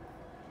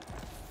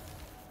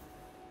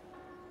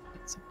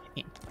 It's a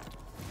pain.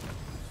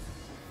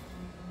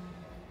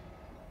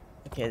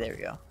 Okay, there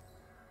we go.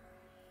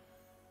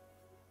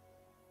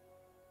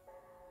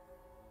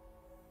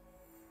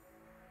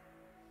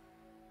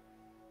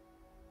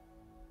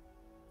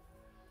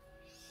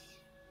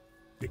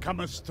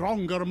 Become a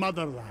stronger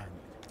motherland.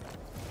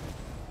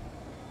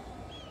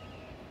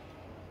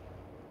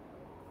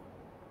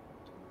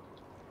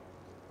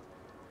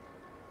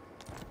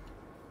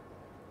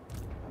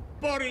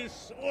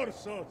 Boris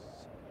Ursus.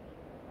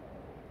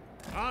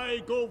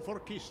 I go for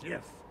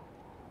Kislev.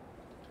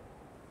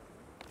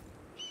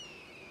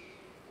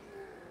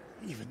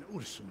 Even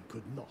Ursun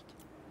could not.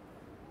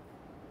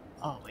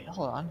 Oh, wait,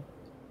 hold on.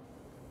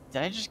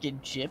 Did I just get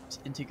gypped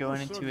into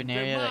going into Ursun an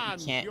area that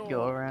demands you can't your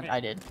go around? help. I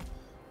did.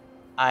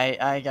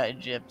 I got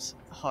gypped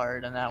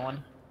hard on that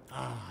one.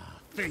 Ah,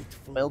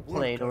 faithful Well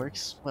played,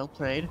 workers. orcs. Well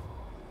played.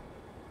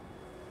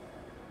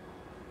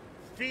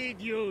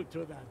 Feed you to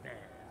the bear.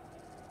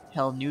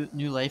 Hell,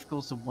 new life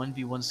goes to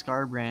 1v1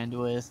 Scarbrand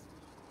with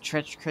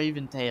Tretch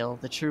Craventail,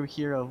 the true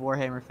hero of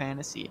Warhammer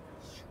Fantasy.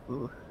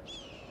 Ooh.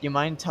 You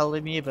mind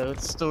telling me about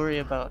the story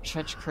about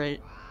Tretch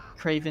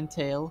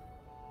Craventail?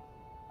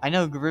 I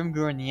know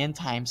Grimgor in the end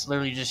times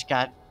literally just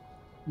got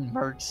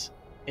murked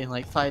in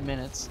like 5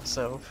 minutes,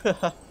 so...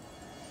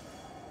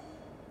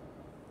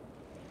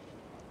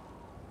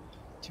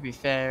 To be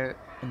fair,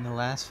 in the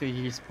last few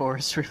years,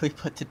 Boris really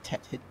put the dead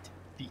to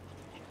beat.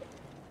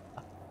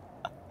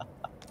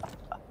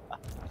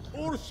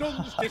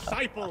 Ursun's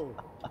disciple.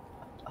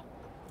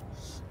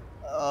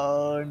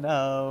 Oh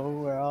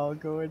no, we're all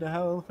going to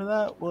hell for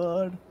that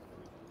one.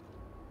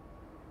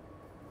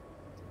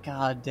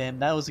 God damn,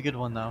 that was a good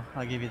one though.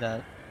 I'll give you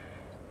that.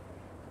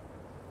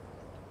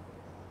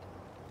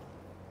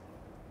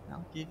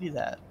 I'll give you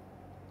that.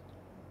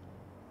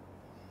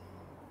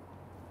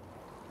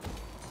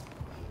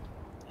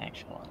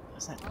 Actually, what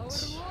was that? Our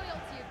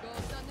loyalty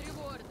goes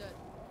unrewarded.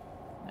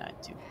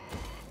 Not too.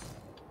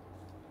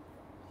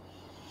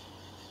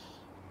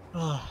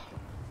 Oh.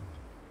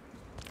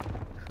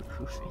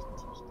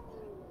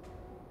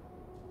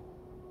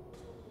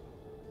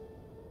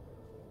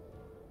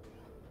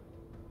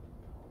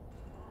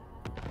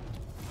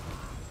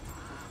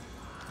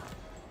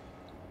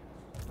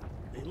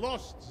 The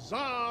lost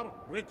Tsar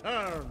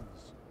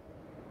returns.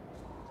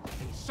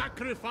 A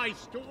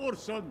sacrifice to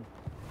Ursun.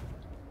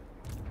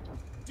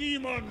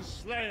 Demon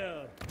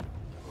Slayer.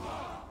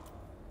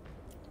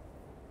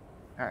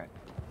 Alright.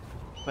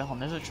 Well,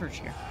 there's a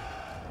church here.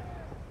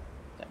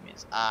 That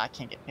means I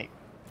can't get paid.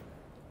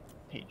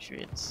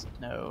 Patriots,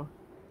 no.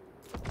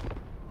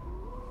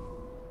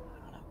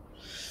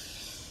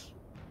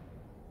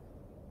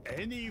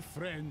 Any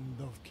friend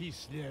of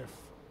Kislev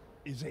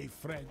is a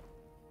friend.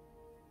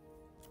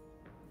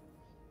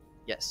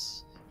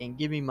 Yes, and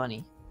give me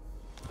money.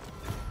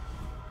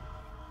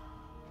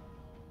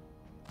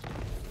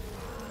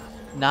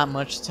 Not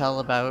much to tell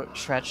about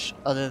Tretch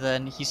other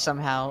than he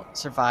somehow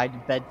survived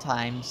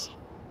bedtimes,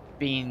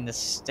 being the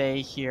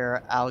stay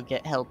here, I'll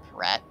get help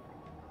rat.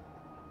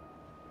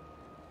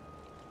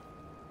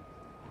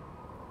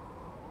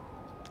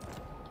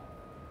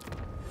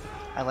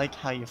 I like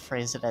how you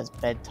phrase it as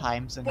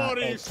bedtimes and not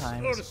Boris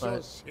bedtimes, but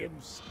Ursus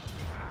himself.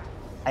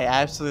 I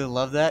absolutely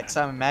love that because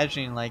I'm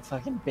imagining like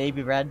fucking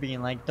Baby Rad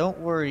being like, "Don't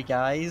worry,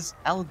 guys,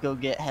 I'll go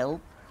get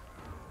help."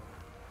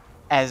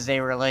 As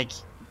they were like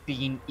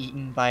being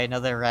eaten by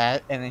another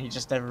rat, and then he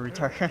just never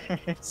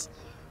returns.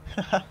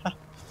 Alright,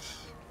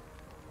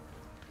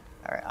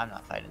 I'm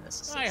not fighting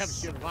this. I have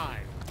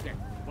survived death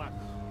once.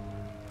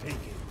 Take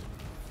it.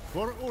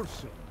 For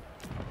Ursun,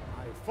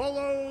 I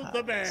follow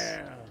the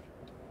bear.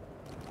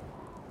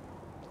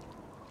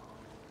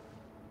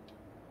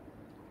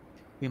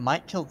 We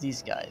might kill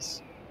these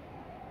guys.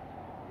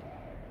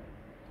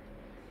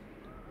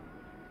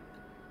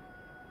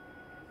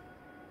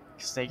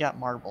 Because they got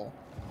marble.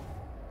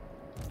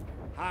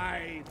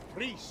 High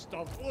priest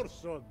of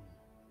Ursun.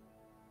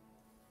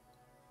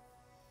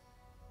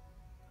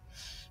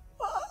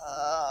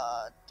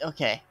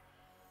 Okay.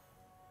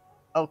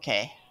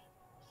 Okay.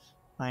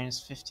 Minus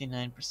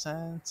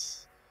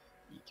 59%.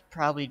 You could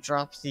probably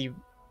drop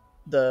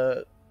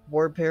the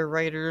Warpair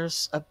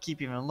Riders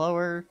upkeep even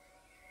lower.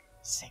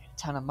 Saving a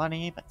ton of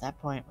money, but at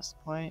that point, what's the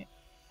point?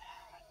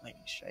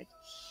 Lightning Strike.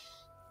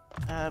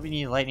 We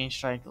need Lightning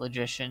Strike,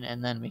 Logician,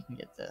 and then we can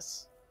get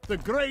this. The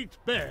Great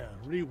Bear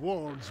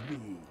rewards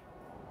me.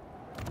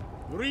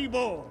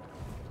 Reborn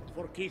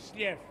for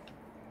Kislev.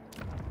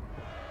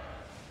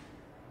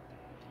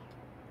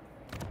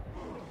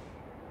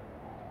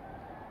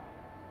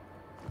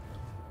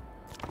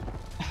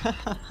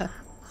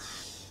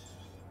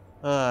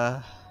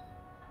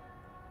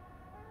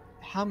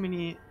 How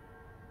many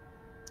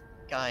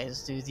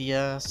guys do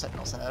the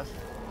Sentinels have?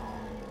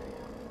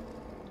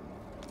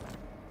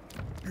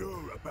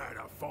 You're about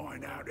to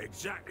find out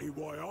exactly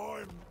why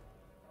I'm...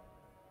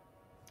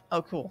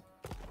 Oh, cool.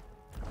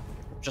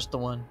 Just the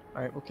one.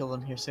 Alright, we'll kill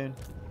them here soon.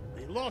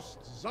 The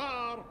lost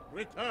Tsar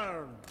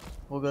returns.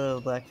 We'll go to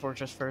the Black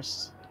Fortress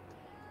first.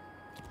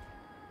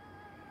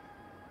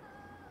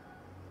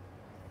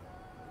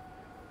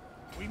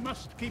 We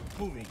must keep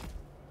moving.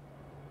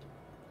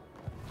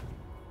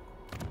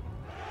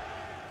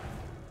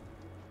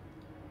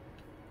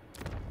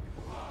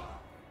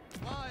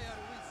 Why are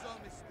we so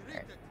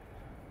mistreated?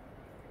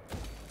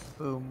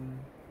 Boom.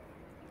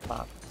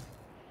 Pop.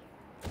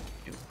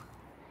 Doop.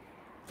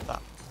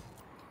 Pop.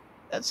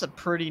 That's a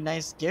pretty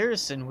nice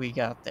garrison we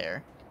got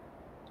there.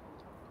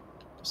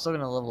 I'm still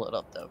gonna level it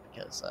up though,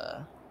 because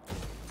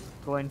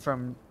going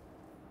from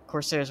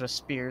Corsairs with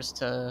spears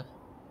to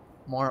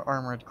more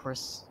armored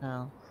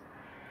no.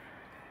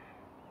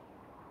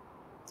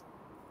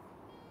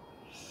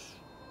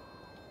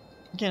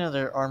 Get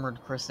another armored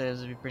Corsairs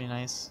would be pretty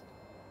nice.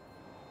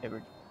 It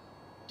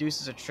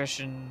reduces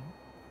attrition,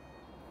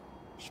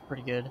 which is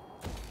pretty good.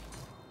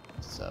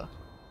 So.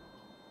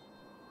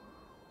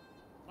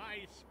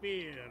 My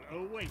spear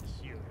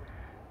awaits you.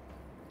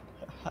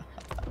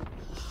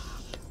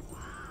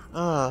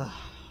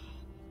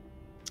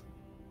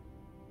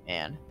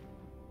 Man.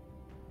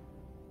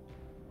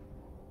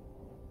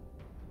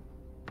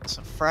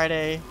 So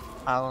Friday,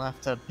 I'll have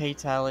to pay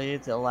Tally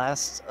the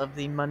last of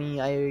the money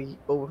I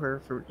owe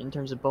her for in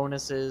terms of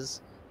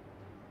bonuses.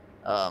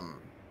 And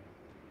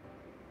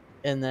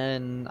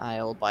then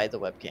I'll buy the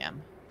webcam.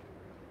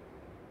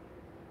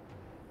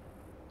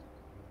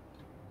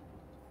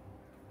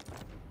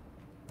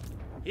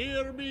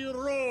 Hear me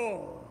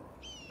roar.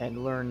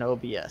 And learn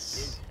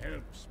OBS. It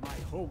helps my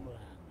homeland.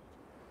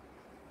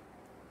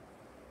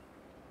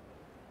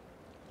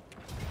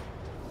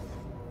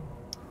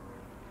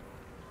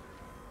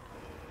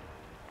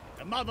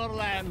 The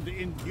motherland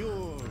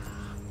endures.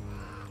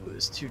 It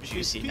was too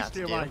juicy not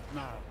to do. Right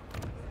now.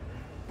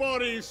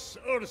 Boris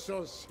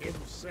Ursus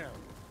himself.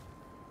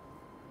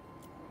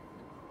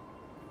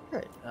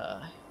 Right,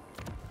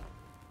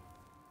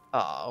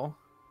 oh.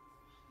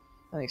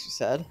 That makes me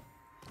sad.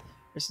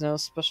 There's no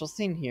special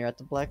thing here at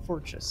the Black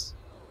Fortress.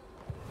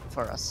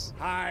 For us.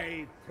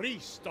 High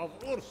Priest of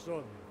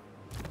Ursun.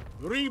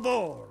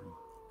 Reborn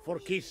for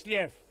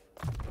Kislev.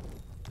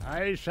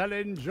 I shall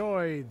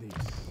enjoy this.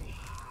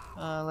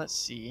 Let's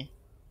see.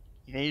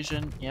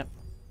 Evasion, yep.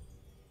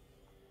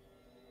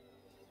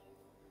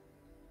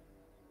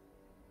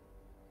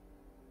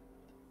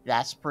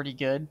 That's pretty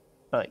good,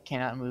 but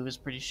cannot move is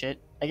pretty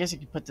shit. I guess you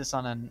could put this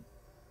on an...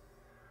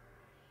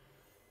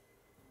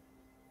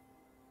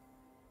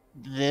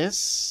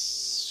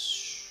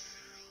 This...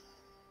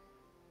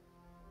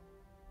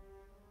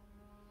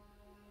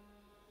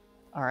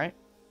 Alright.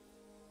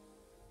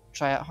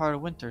 Try out Heart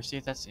of Winter, see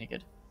if that's any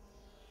good.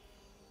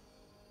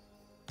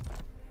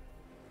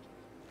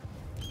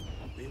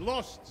 The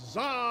lost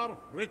Tsar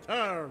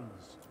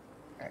returns.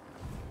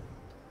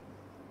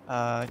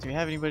 Do we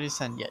have anybody to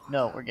send yet?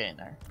 No, we're getting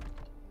there.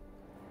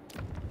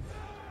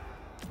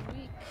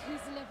 We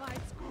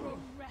Kislevites grow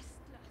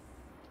restless.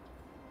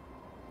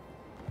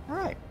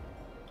 Alright.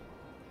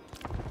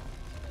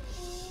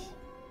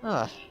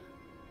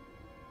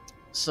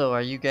 So,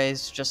 are you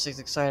guys just as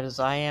excited as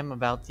I am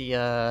about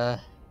the,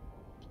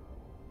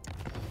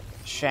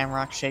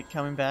 Shamrock Shake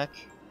coming back?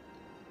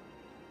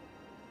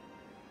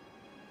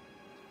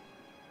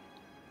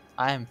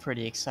 I am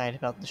pretty excited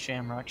about the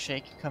Shamrock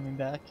Shake coming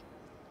back.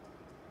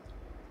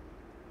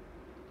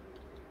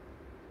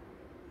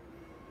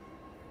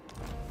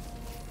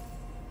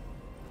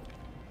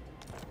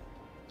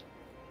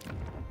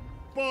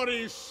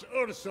 Boris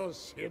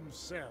Ursus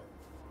himself.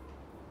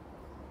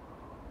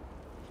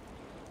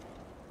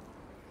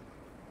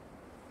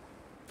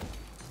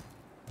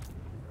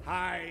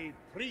 High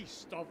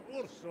Priest of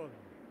Ursun.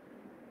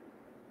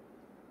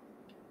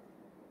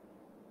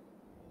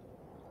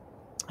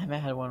 I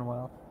haven't had one in a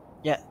while.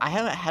 Yeah, I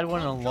haven't had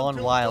one in a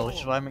long while, which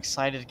is why I'm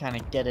excited to kind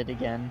of get it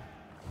again.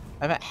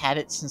 I haven't had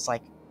it since,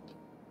 like,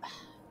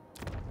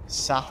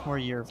 sophomore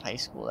year of high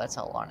school. That's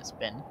how long it's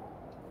been.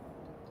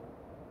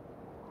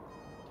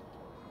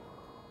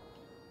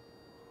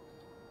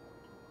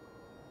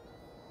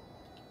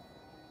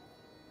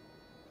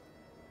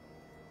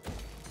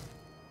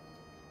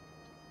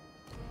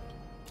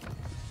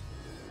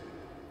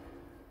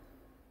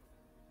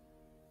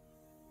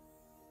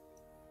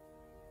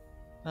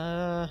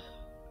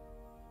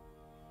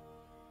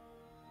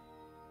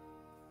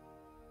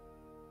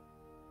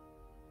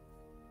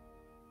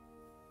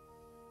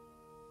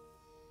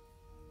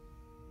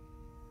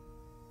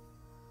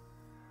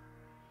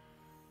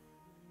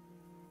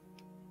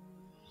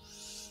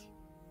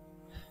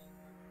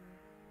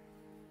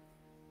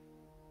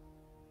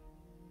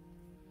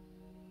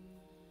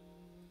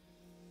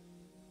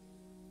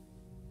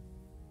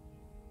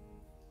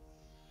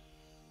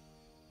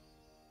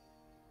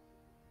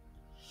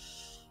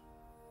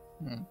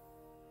 Hmm.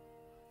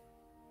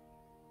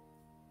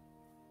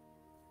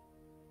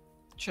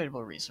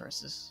 Tradable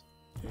resources.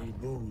 A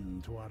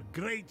boon to our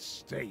great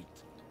state.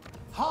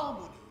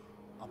 Harmony,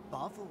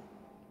 above all.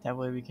 That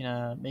way we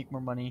can make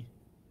more money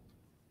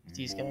with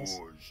these guys.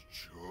 More's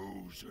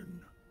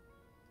chosen.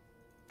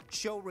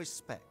 Show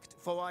respect,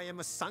 for I am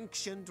a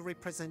sanctioned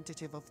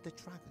representative of the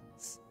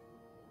dragons.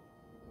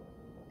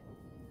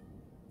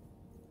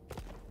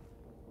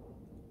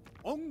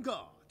 On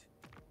guard.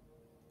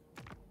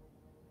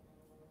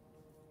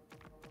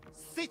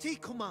 City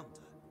Commander.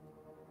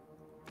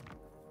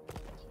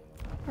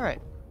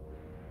 Alright.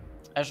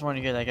 I just want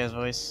to hear that guy's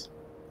voice.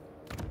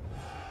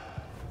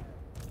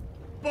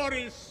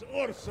 Boris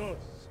Ursus.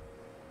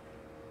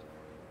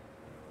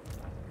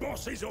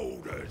 Boss's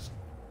orders.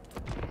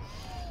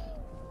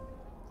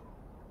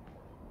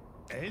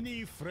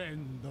 Any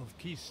friend of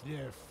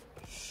Kislev.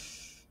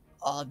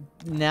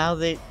 Now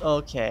they...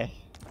 Okay.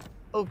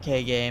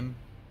 Okay, game.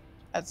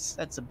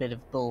 That's a bit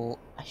of bull...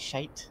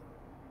 shite.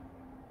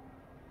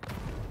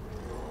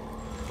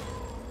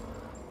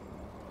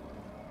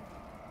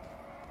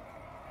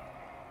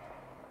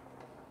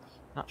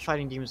 Not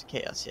fighting demons of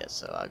chaos yet,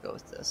 so I'll go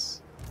with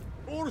this.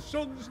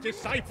 Ursun's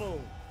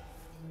disciple.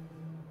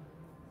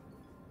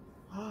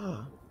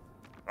 I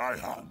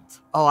hunt.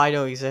 Oh, I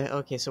know exactly.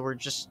 Okay, so we're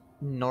just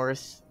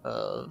north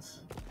of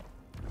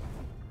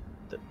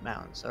the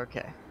mountains.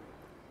 Okay.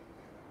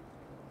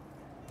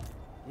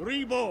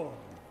 Reborn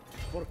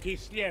for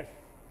Kislev.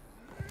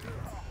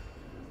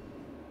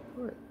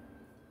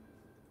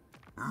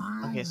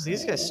 Okay, so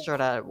these guys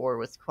start out at war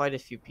with quite a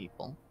few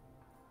people.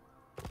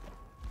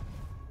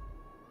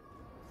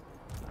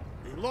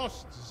 The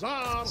lost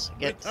Tsar So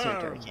get to it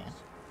if we returns. can.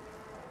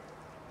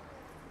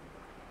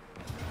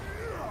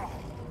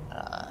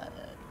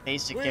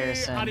 Basic We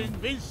garrison. are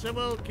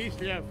invincible,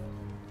 Kislev.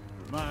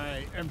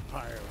 My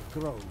empire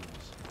grows.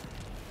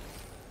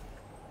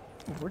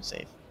 Ooh, we're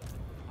safe.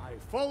 I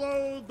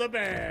follow the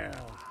bear.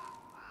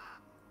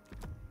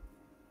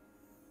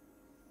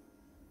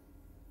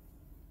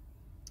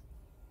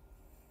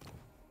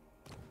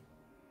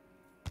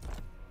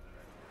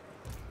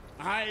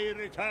 I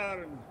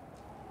return.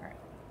 Alright.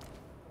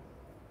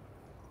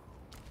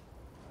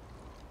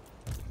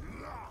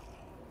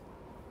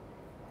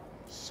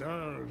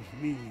 Serve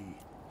me.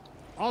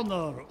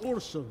 Honor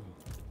Ursun.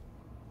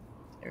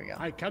 There we go.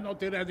 I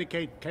cannot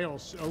eradicate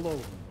chaos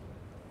alone.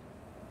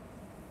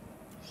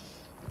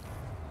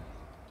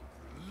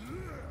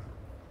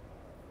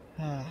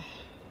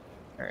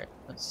 Alright,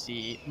 let's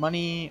see.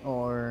 Money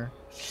or...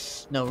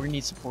 No, we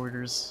need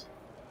supporters.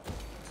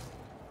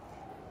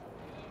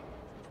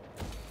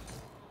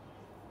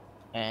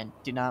 And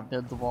do not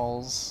build the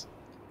walls.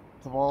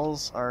 The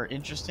walls are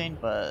interesting,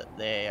 but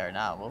they are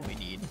not what we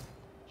need.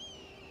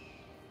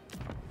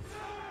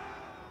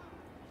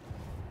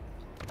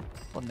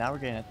 Well, now we're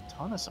getting a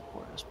ton of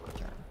supporters per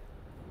turn.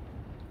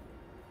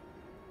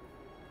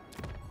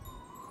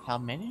 How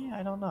many?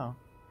 I don't know.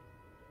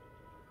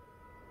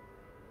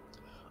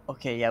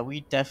 Okay, yeah,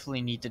 we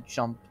definitely need to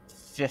jump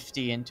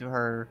 50 into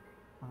her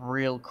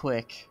real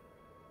quick.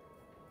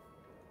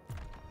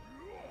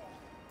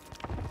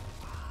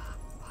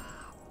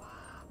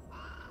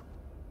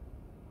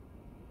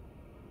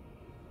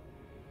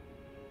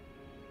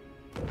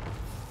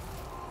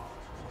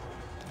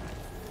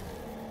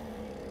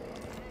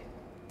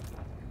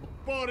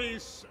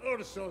 Boris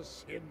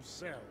Ursus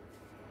himself.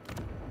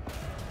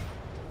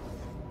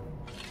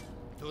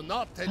 Do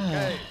not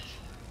engage.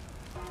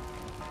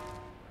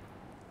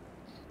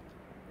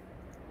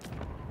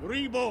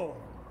 Reborn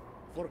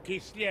for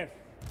Kislev.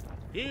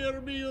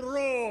 Hear me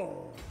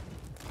roar.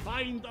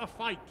 Find a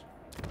fight.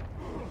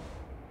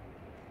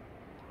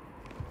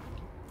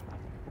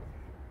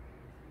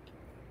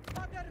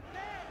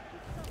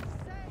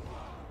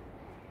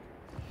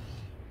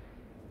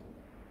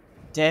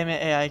 Damn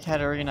it, AI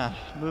Katarina.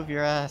 Move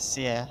your ass,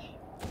 yeah.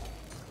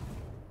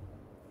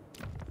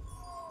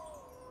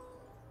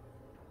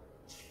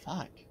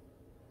 Fuck.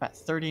 I'm at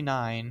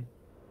 39.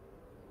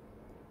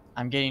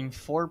 I'm getting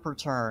 4 per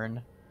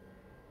turn.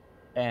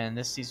 And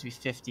this needs to be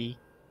 50.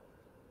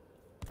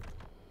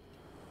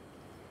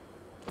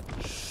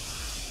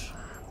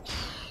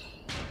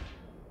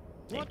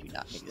 They What do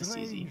not make this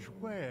easy. strange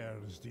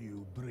wares do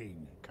you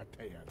bring,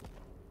 Kateyan?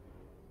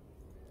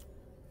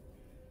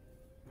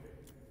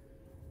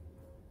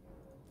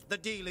 The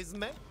deal is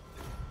met.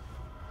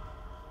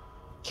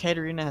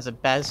 Katarina has a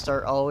bad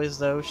start always,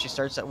 though. She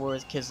starts at war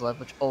with Kislev,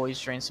 which always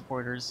drains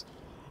supporters.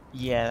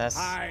 Yeah, that's...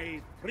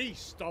 High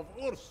priest of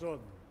Ursun.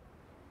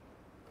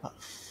 Oh,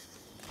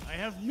 I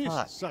have missed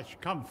fuck. such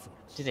comfort.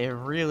 Did they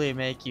really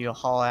make you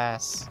haul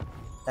ass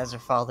as her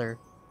father?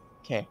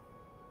 Okay.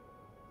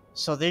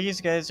 So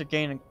these guys are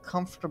gaining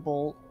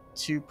comfortable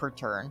 2 per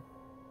turn.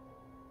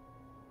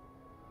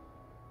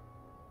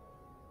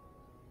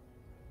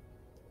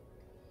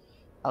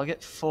 I'll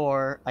get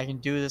 4. I can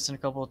do this in a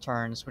couple of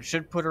turns, which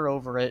should put her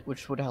over it,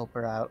 which would help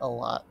her out a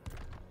lot.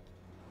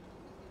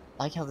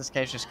 I like how this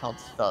guy's just called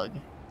Thug.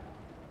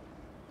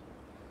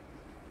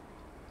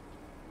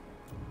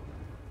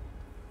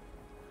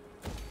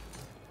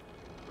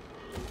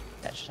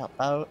 help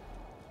out.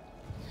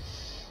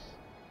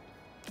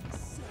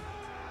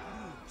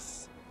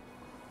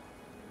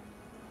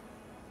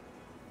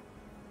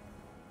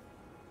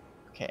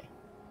 Okay.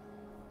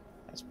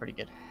 That's pretty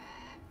good.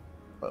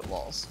 But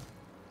walls.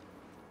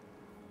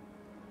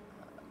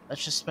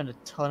 Let's just spend a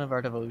ton of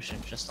our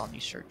devotion just on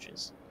these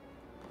churches.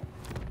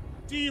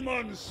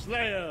 Demon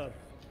Slayer!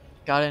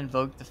 Gotta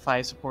invoke the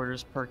 5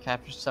 supporters per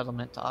captured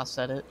settlement to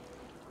offset it.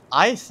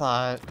 I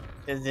thought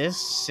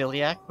this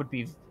Celiac would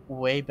be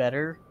way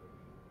better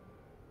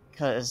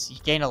because you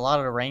gain a lot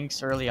of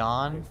ranks early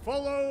on.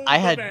 I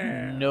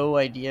had no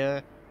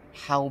idea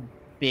how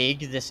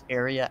big this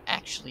area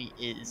actually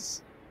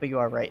is. But you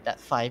are right, that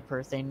 5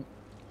 per thing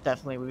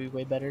definitely would be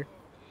way better.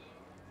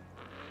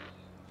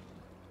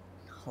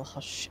 Oh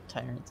shit,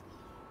 Tyrant.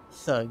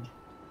 Thug.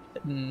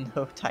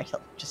 No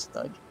title, just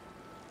Thug.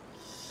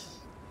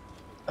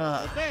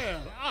 The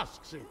bear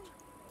asks it.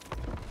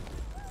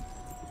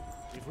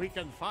 If we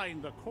can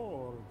find the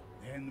core,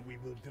 then we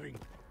will drink.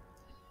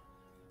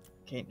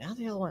 Okay, now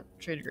they all want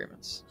trade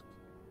agreements.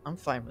 I'm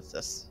fine with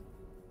this.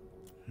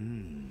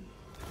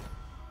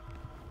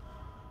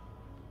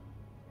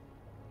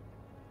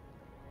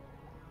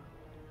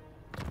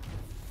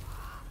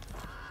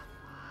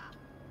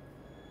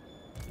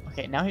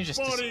 Okay, now he just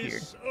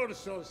disappeared.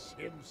 Boris Ursus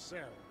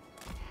himself.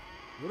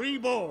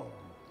 Reborn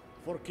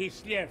for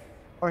Kislev.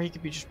 Or he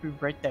could be just be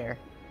right there.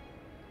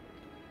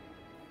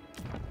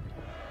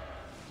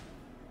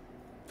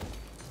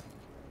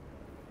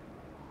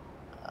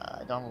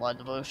 I don't have a lot of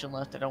devotion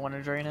left. I don't want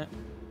to drain it.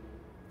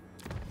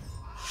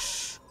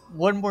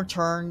 One more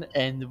turn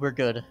and we're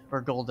good.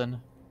 We're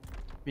golden.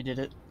 We did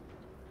it.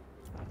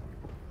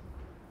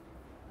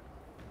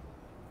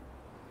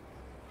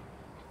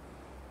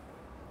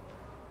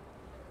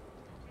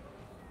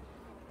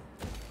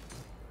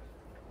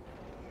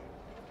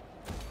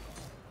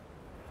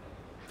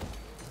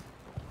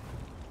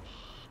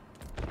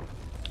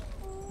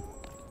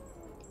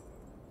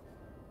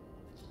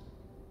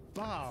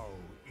 Bow,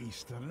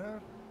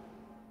 Easterner.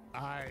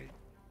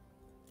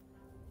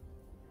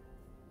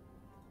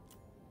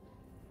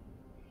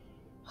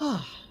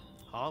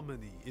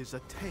 Harmony is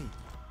attained.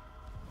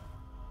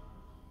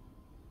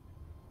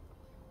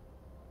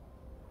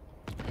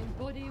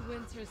 Embody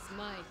winter's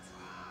might.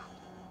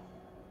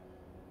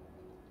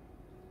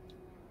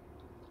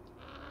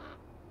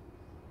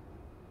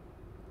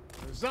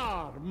 The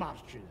Tsar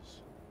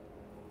marches.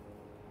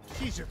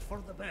 Seize it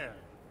for the bear.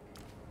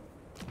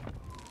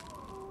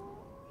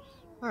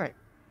 Alright.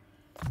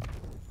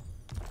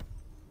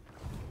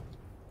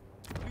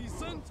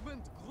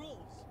 Resentment grows.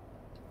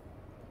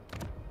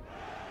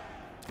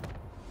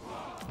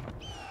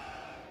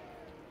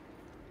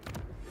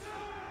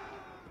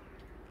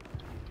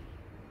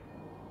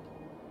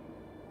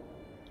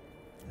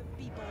 The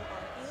people are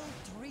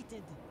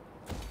ill-treated.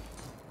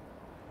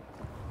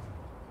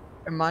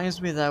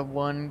 Reminds me of that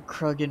one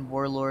Krugan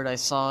warlord I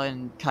saw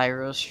in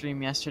Cairo's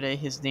stream yesterday.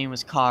 His name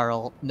was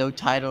Carl. No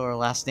title or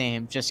last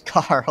name, just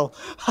Carl.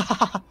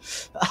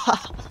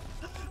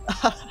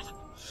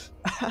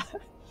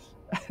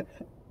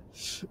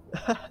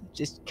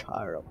 Just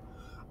Carl.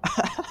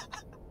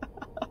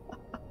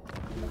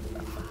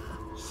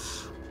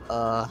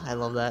 I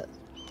love that.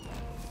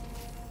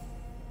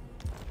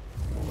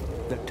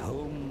 The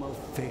Tome of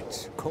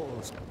Fates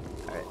calls.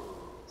 Alright.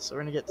 So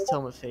we're gonna get the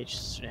Tome of Fate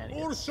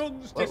shenanigans.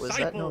 Ursun's What was that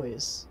disciple.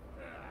 noise?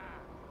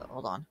 Oh,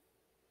 hold on.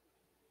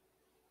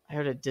 I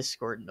heard a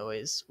Discord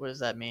noise. What does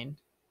that mean?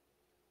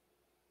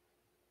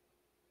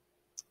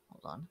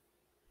 Hold on.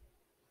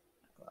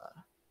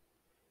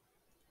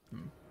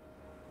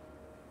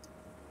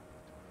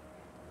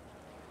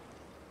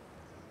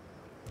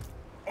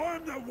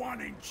 I'm the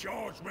one in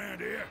charge round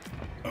here.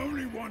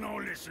 Only one I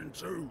listen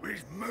to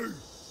is me.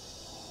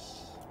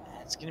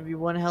 It's gonna be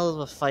one hell of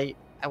a fight.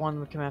 I want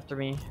them to come after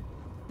me.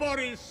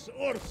 Boris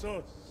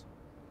Ursus.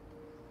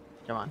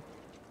 Come on.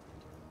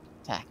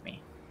 Attack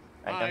me.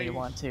 I know you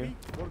want to. speak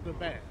for the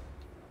bear.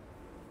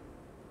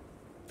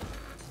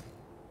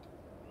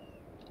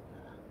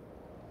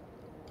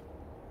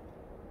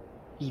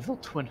 Evil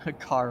twin of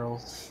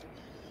Carl's.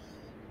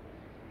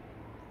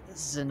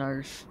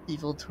 Zenarf,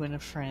 evil twin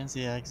of Franz.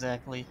 Yeah,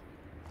 exactly.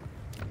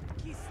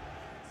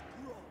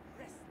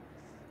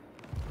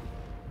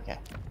 Okay.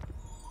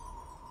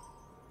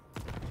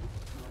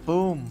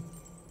 Boom.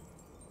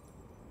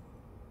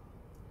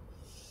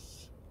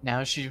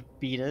 Now she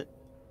beat it.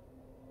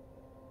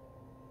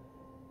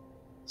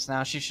 So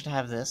now she should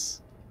have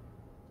this.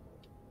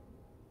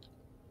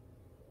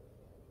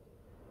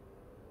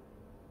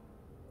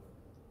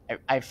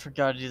 I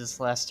forgot to do this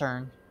last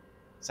turn.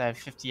 So I have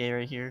 58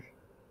 right here.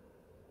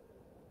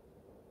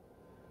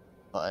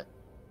 But,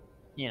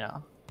 you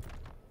know.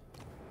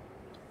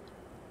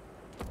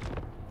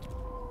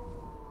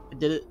 I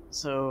did it,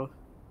 so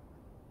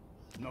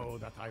Know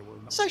that I will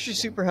not it's actually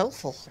super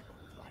helpful. second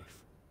life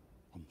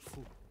on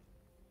foot.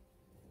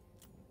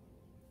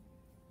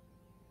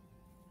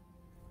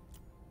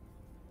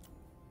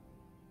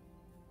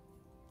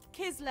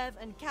 Kislev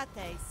and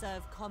Kate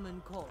serve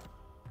common cause.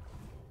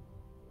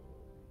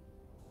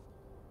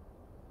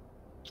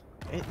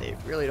 Okay, they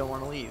really don't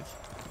want to leave.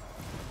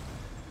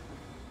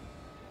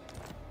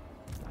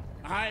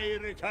 I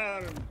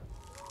return.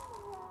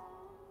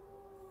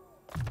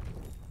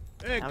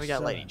 Now we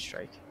got lightning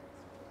strike.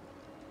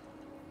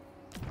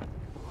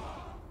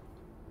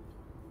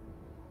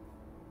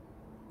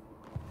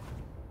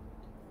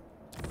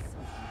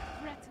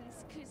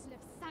 Threatens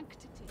Kislev's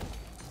sanctity.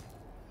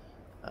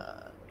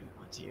 What do we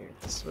want here?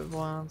 This is what we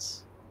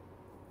want.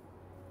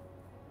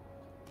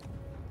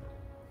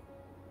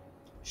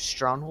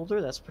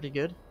 Strongholder, that's pretty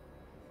good.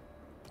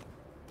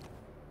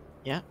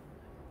 Yeah.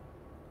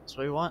 That's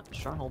what we want,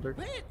 Strongholder.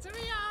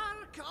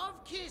 Patriarch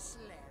of Kislev.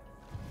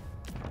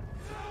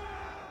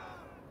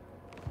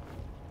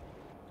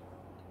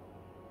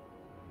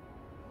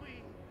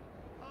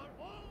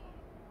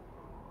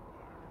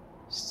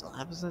 Still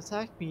hasn't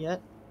attacked me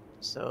yet,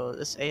 so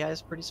this AI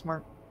is pretty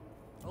smart.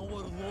 Our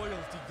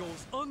loyalty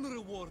goes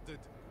unrewarded.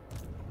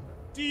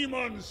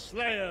 Demon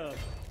Slayer.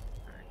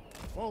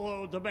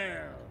 Follow the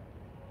bear.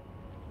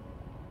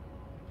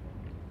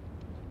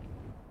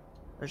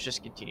 Let's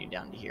just continue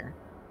down to here.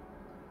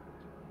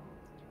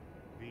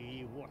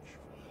 Be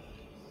watchful.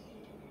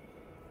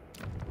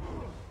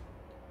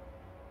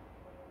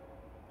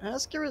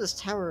 Let's get rid of this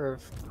Tower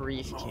of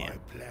Grief camp.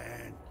 My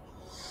plan.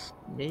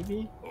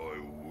 Maybe? I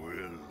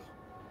will.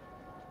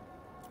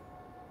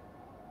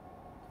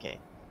 Okay.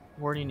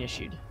 Warning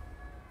issued.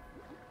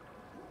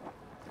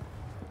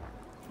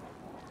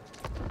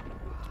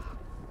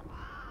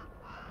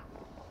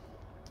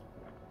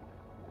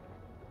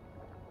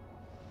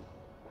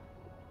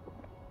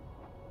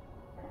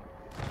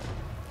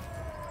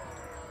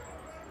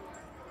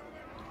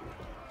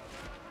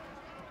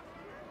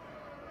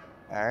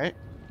 Alright.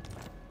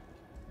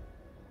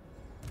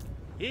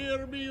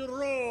 Hear me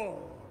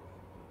roar.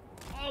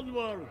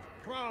 Onward,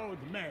 proud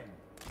men.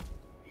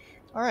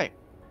 Alright.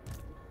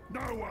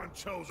 No one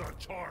tells a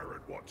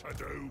tyrant what to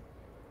do.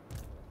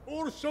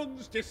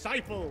 Ursun's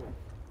disciple.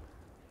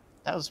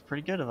 That was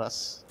pretty good of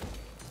us.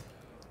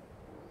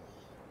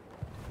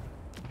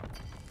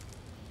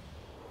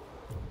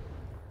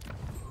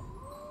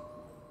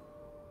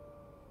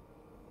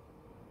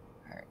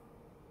 Alright.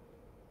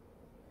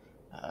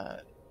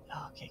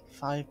 Okay,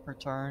 5 per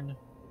turn.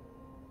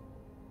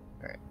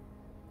 Alright.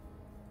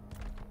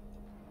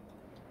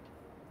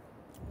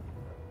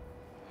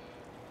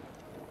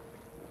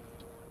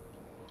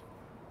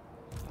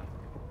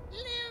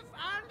 Live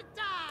and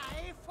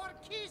die for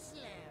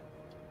Kislev.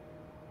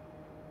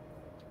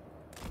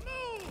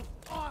 Move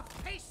or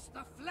face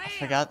the flame. I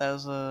forgot that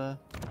was a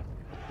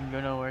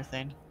go nowhere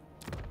thing.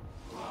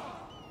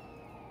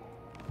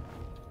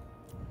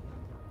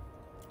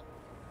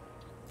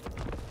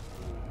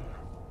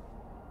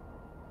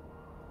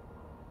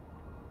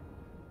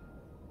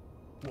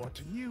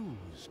 What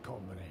news,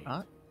 comrade?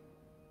 Huh?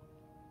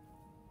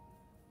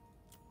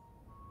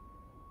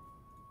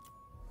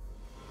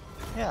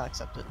 Yeah, I'll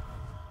accept it.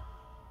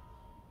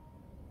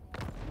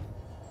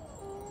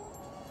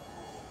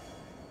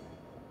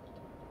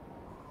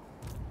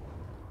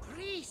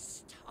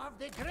 Priest of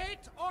the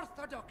great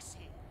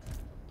orthodoxy.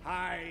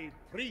 High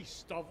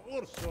priest of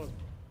Ursun.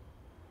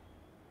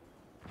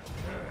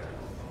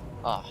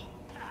 Ah.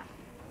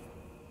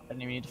 I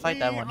didn't even need to fight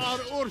that one. We are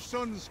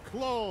Ursun's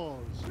claws.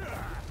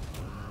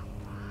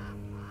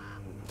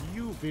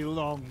 You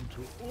belong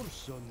to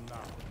Ursun now.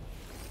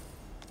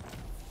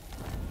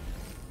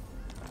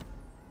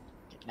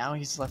 Okay, now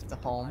he's left the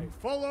home.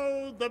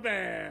 Follow the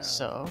bear.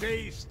 So?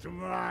 Taste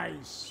my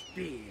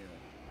spear.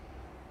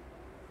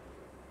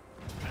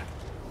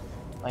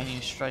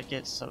 Lightning strike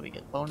it so we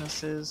get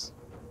bonuses.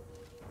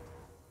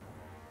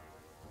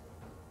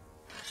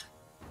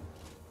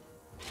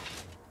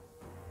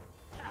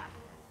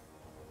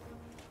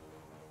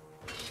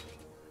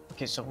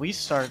 Okay, so we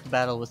start the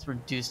battle with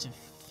reduced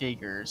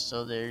vigor,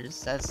 so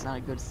that's not a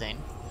good thing.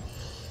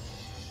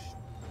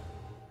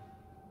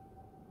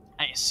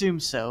 I assume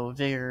so.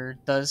 Vigor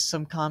does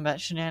some combat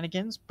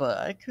shenanigans, but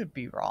I could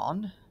be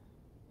wrong.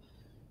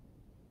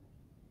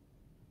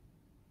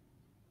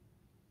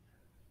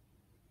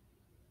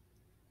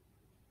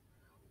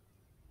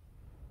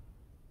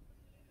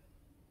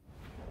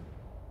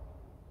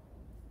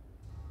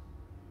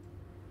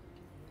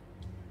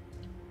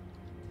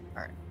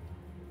 Alright.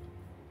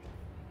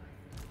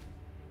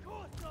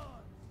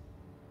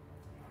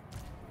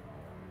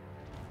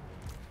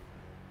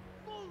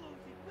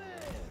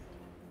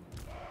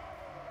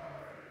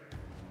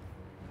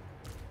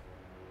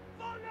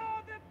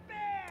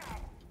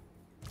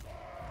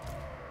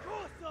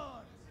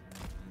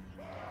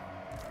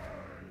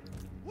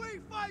 We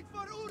fight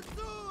for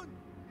Ursun!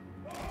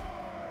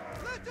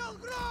 Little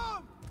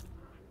Grom!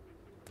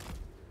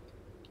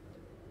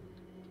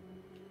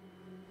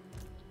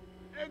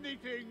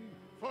 Anything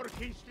for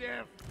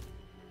Kislev.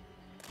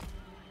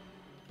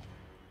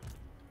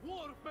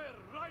 Warfare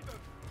Rider!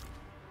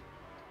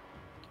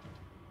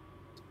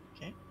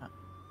 Okay.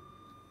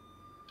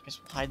 Guess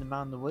we'll hide them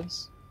out in the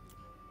woods.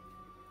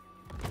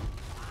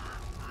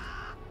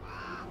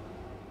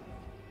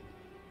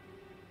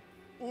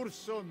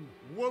 Ursun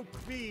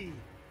woke me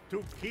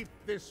to keep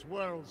this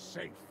world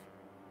safe.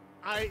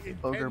 I intend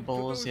Ogre to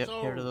bulls, do yep,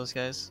 so. get rid of those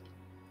guys.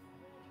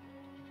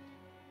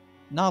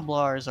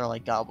 Noblars are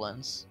like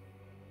goblins,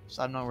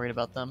 so I'm not worried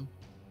about them.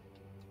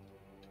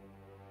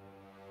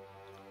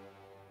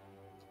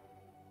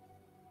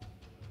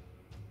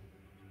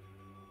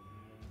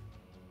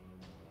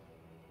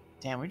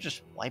 Damn, we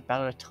just wipe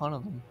out a ton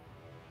of them.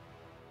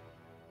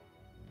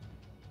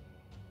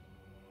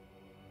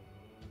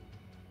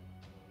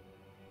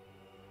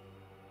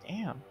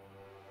 Damn.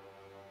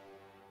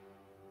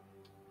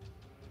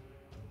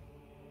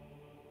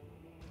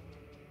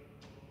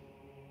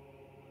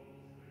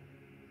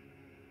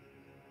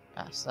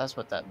 Ah, so that's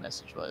what that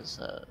message was.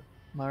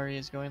 Mari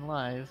is going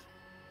live.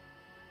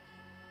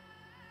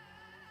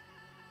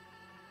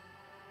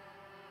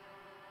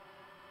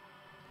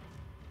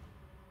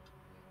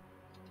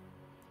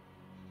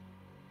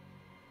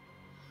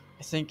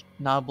 I think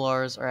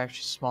Noblars are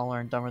actually smaller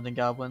and dumber than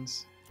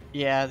goblins.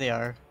 Yeah, they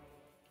are.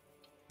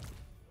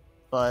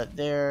 But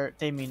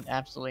they mean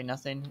absolutely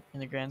nothing in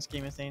the grand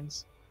scheme of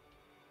things.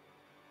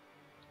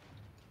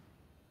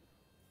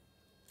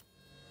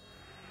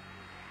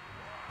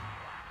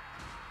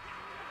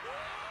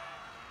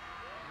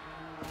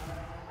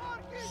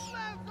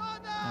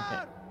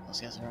 Okay,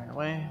 those guys are running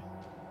away.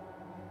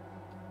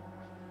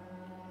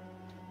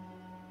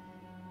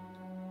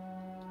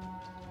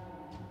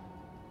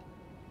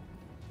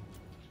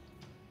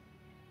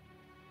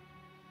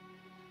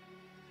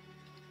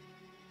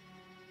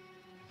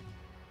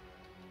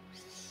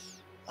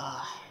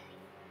 Ah,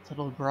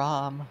 little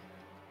Grom.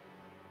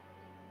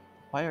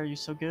 Why are you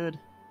so good?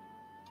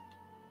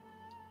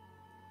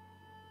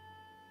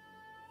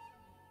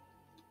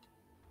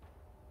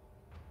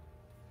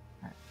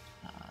 Alright,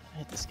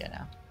 hit this guy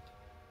now.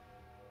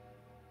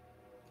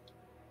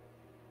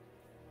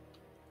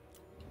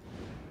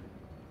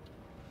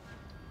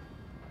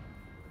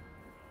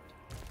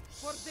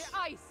 For the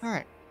ice.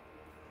 Alright.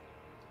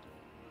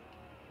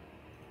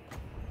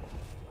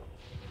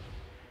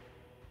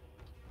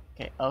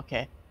 Okay,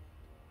 okay.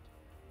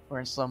 We're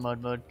in slow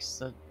mode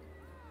because I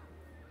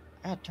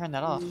gotta turn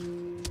that off.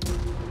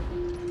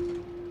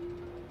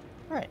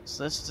 Alright,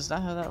 so this does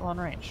not have that long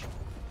range.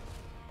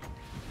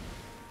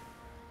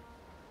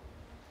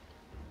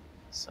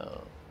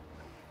 So...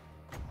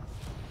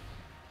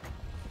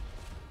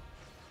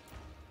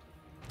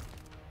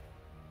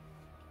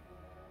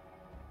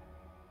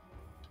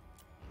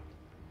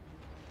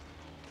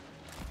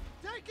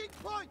 Taking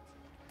point!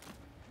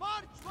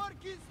 March for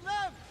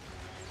Kislev!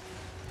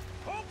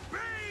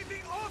 Obey the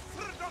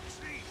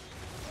orthodoxy!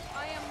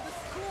 I am the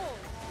school.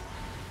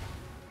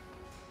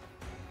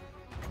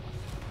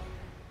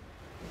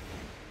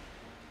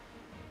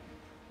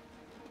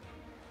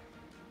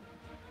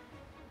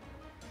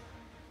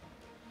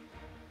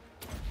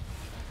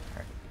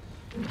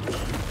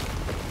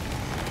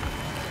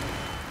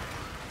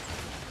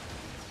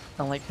 I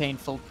don't like paying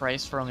full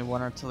price for only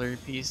one artillery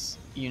piece,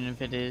 even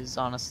if it is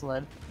on a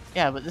sled.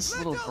 Yeah, but this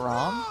little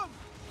Grom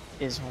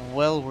is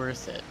well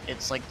worth it.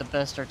 It's like the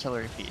best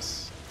artillery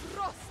piece.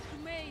 Frost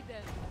Maiden.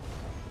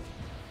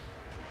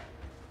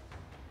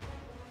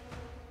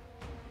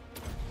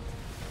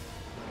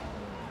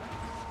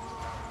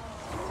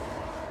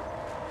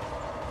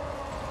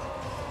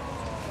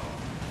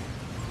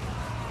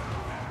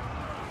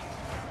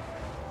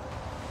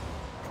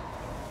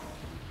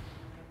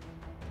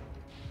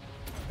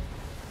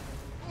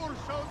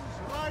 Urson's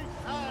right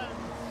hand.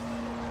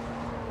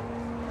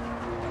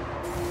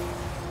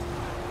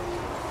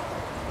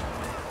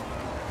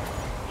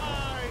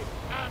 I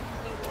am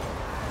the one.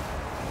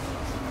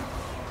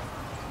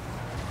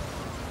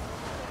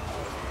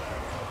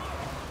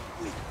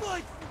 We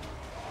fight!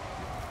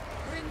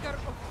 Bringer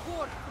of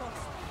War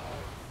Frost.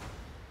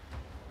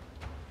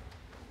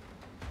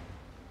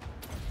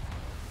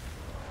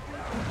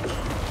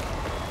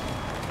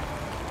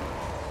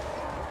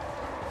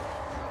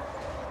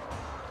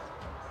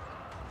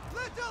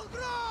 Little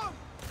Grom!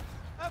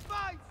 A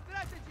fine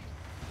strategy!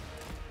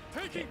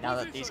 Okay, now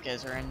that these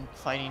guys are in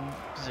fighting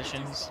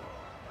positions,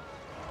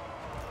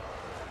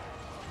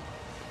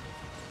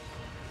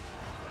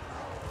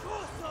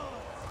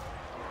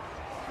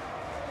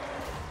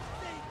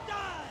 They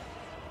die!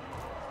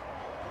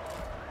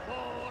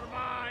 For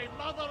my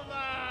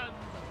motherland!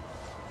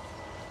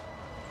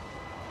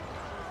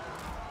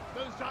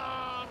 The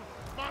Tsar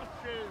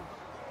marches!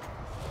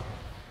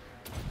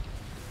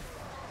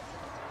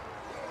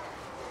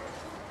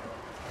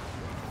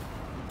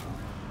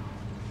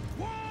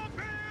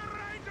 Warbear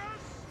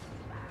Raiders!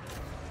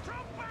 To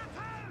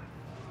battle!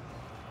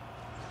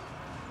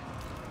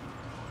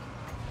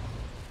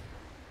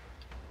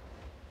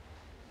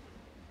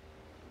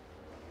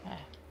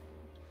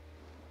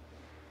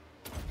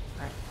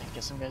 alright, I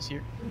get some guys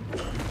here.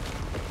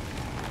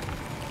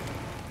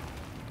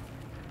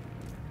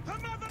 The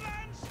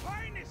motherland's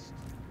finest!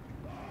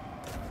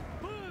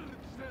 Purge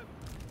them!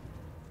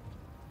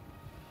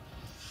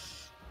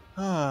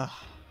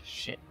 Ah,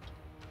 shit.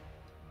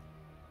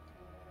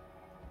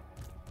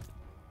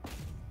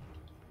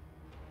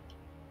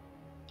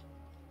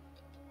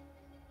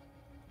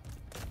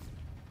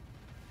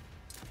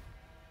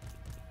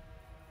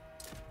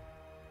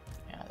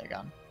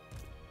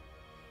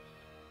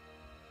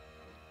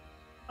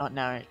 Oh,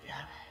 now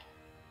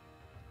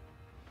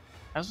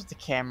as with the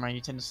camera, you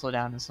tend to slow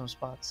down in some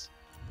spots.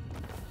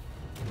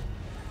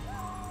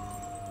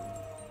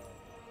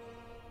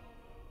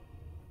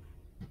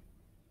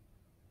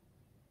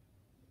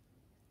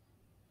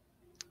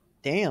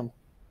 Damn.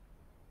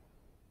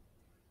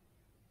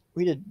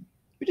 We did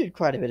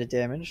quite a bit of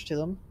damage to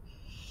them.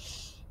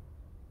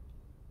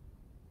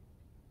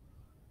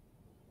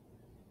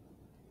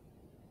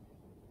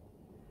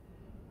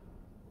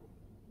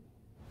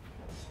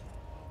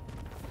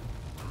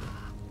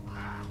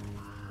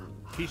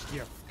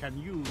 Kislev can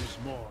use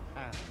more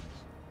hands.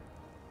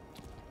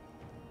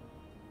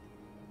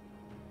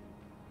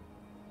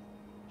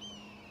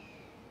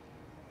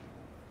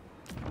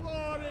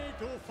 Glory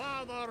to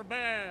Father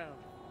Bear!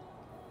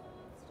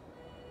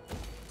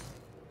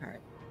 Alright.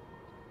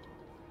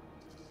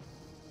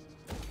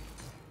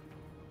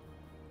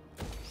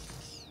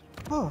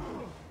 Oh,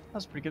 that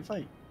was a pretty good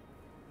fight.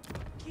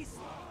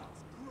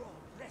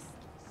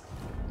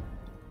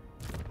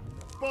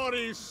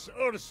 Boris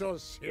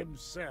Ursus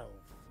himself.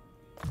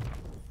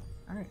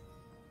 Alright.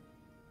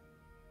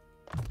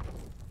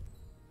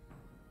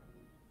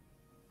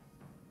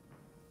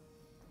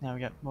 Now we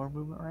got more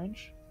movement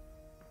range.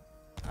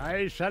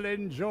 I shall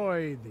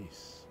enjoy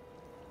this.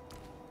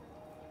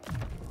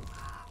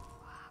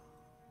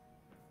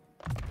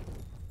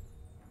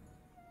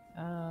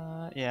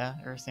 Yeah,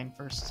 everything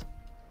first.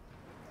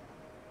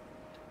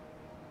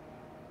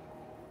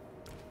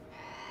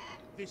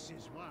 This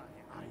is why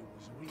I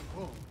was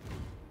reborn.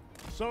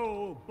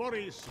 So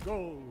Boris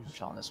goes. I'm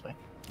falling this way.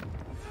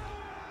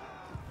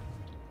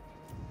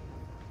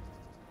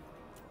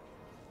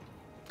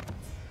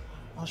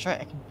 Oh, that's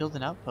right, I can build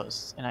an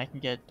outpost and I can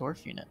get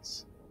dwarf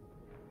units.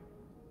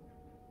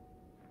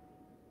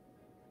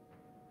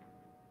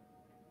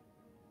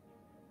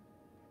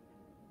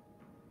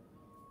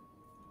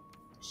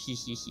 Hee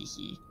hee hee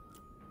hee.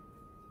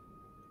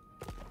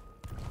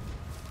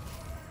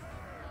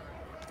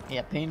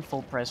 Yeah, paying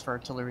full price for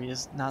artillery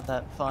is not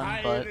that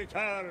fun, but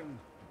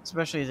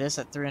especially this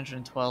at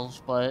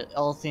 312, but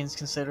all things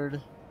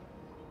considered,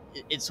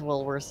 it's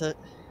well worth it.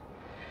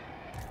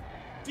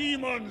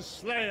 Demon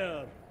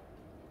Slayer!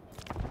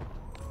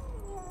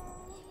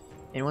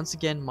 And once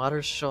again,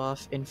 modders show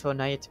off info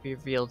not yet to be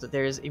revealed.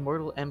 There is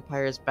Immortal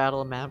Empire's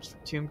battle maps for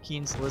Tomb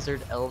Kings,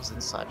 Lizard, Elves,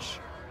 and such.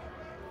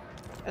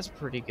 That's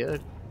pretty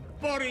good.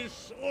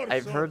 Boris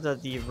I've heard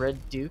that the Red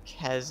Duke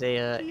has a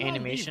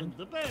animation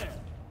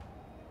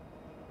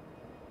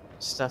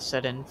stuff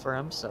set in for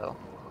him, so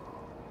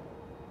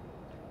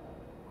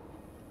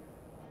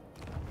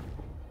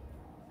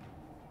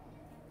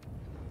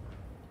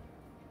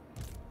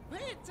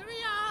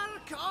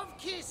Patriarch of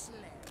Kislev.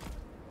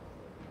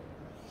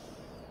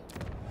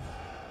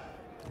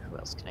 who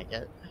else can I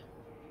get?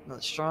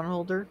 Another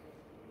Strongholder?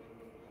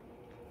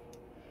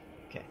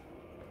 Okay.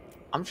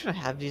 I'm just gonna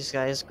have these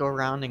guys go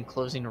around and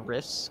closing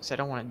rifts, because I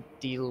don't want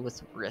to deal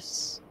with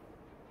rifts.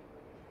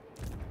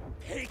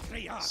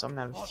 So I'm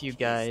gonna have a few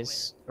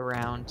guys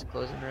around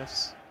closing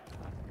rifts.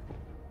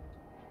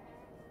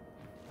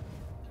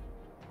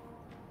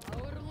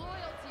 Our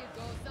loyalty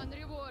goes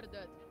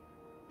unrewarded.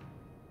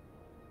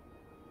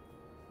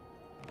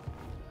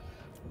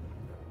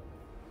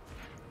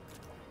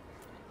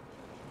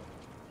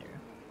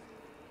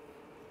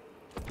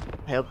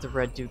 I hope the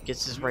Red Duke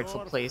gets his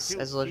rightful place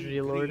as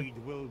Legendary Lord.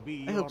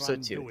 I hope so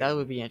too. That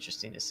would be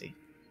interesting to see.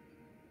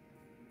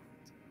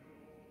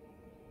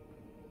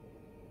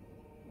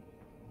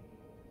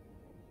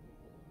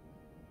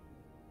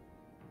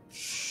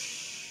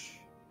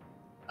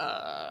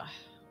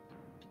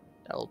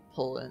 That'll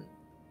pull in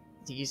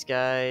these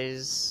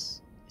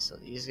guys. So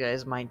these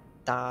guys might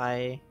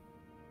die.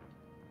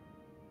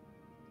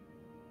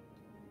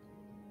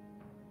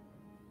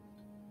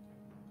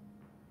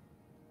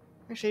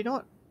 Actually, you know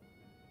what?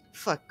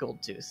 Fuck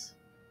Goldtooth.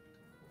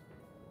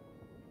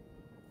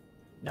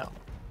 No.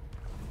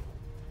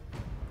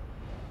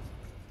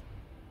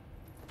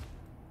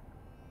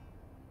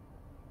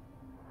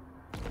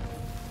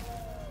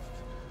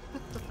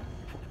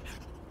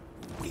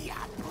 We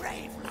are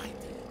brave, knight.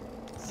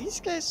 Did these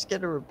guys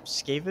get a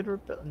Skaven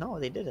rebel? No,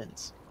 they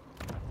didn't.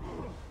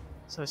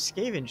 So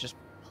Skaven just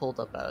pulled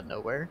up out of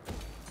nowhere.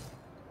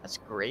 That's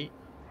great.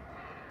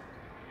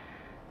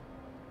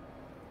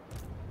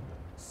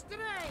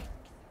 Strength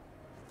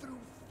through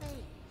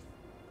faith.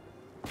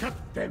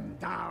 Cut them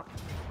down.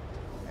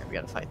 Alright, we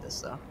gotta fight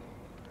this though.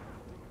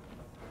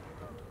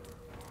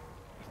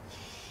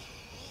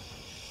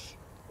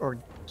 Or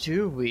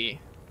do we?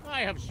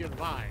 I have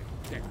survived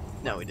death.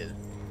 No, we didn't.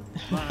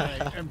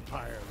 My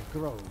empire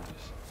grows.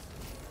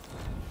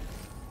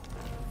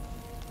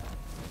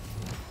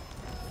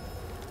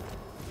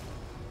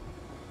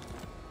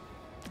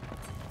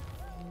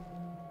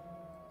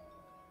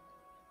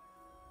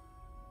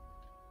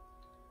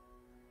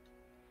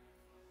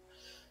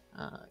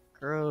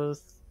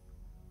 Growth.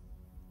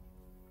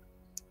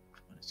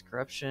 What is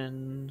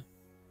corruption?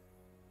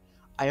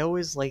 I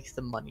always like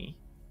the money.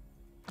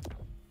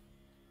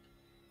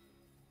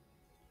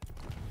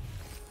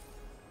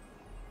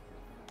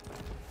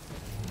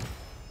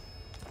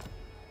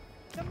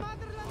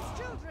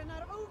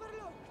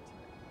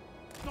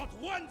 Not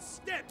one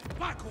step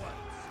backwards!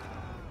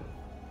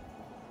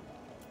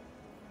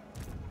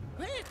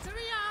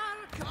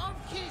 Patriarch of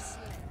Kislev.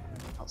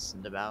 I'll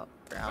send about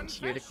around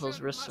here to close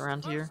risks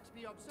around here.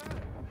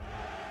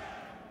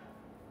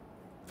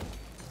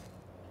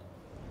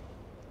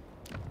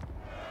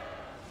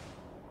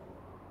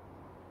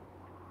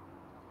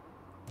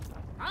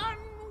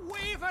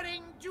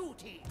 Unwavering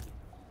duty.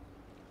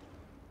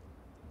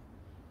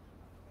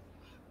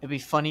 It'd be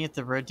funny if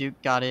the Red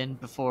Duke got in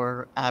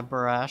before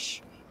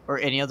Abarash or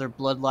any other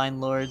bloodline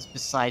lords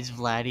besides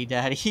Vladdy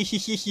Daddy.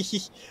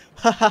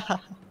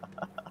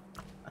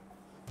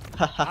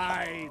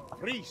 High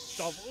priest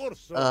of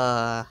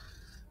Ursul.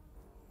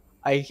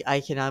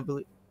 I cannot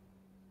believe.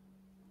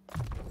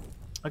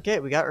 Okay,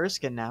 we got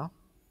Erskine now.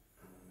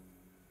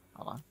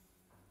 Hold on.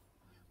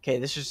 Okay,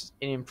 this is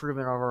an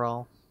improvement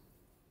overall.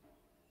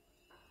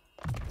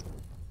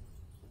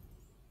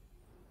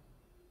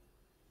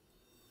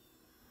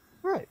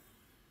 Right.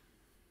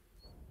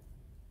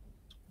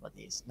 What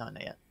these? No,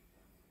 not yet.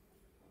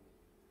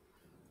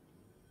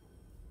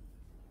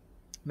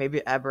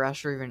 Maybe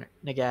Abarash or even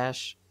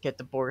Nagash get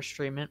the Boris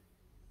treatment.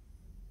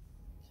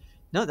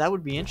 No, that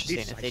would be interesting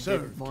if they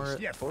did more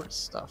Boris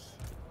stuff.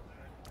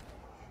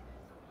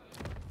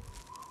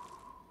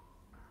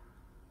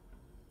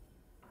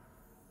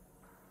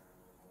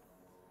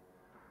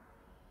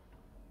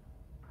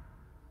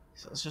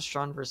 So it's just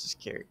Strong versus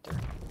character.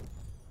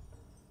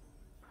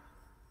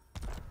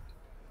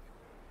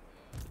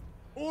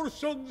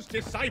 Ursun's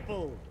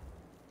disciple.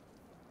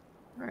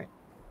 Alright.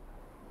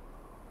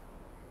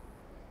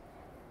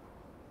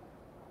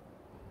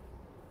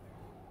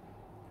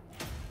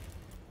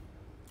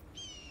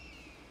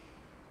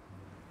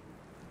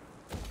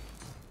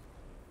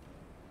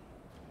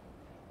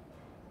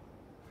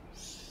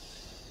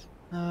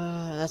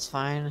 That's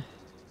fine.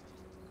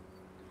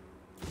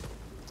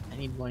 I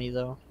need money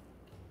though.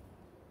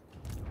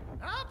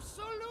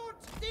 Absolute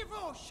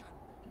devotion.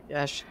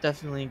 Yeah, it's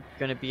definitely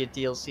gonna be a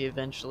DLC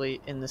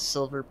eventually, and the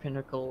Silver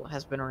Pinnacle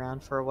has been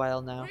around for a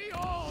while now.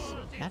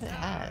 That it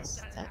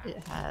has. That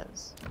it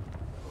has.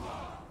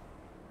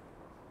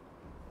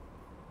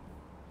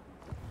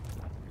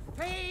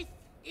 Faith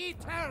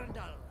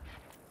eternal.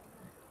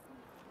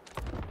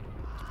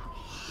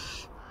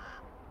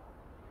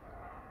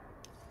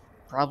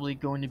 Probably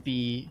going to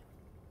be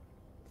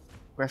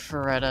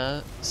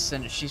Referetta,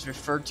 since she's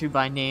referred to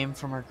by name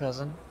from her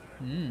cousin.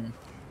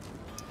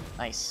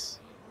 Nice.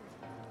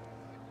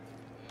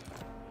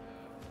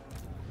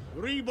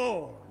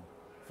 Reborn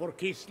for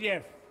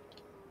Kislev.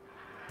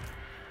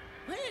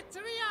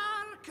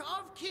 Patriarch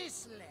of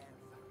Kislev.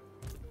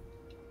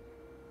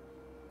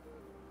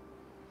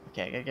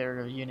 Okay, I gotta get rid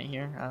of a unit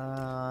here.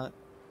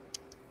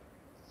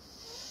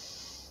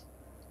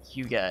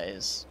 You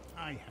guys.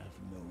 I have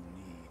no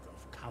league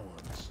of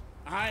cowards.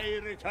 I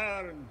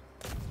return.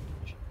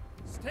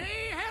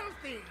 Stay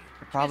healthy.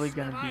 You're probably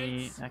gonna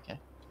be okay.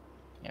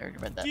 Yeah, I already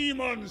read that.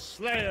 Demon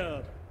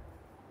Slayer.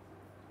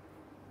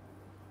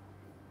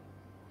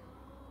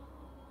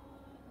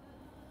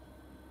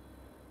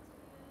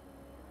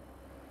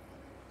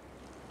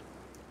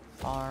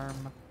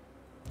 Farm.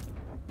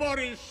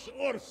 Boris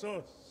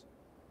Ursus.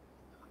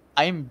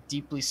 I am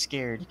deeply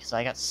scared because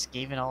I got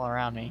Skaven all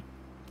around me,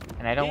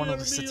 and I don't want to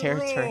lose the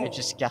territory I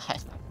just got. I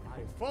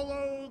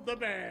follow the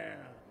bear.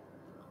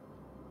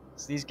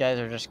 So these guys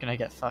are just gonna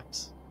get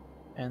fucked,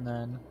 and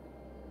then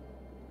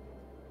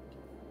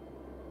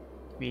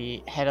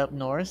we head up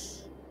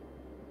north.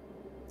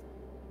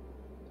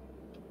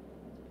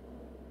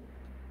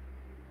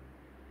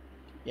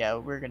 Yeah,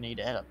 we're gonna need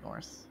to head up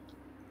north.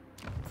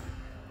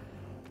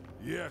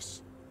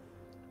 Yes.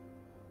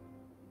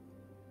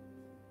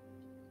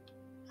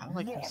 I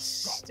would like to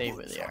stay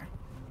where they are.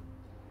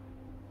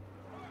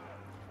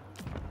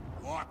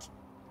 What?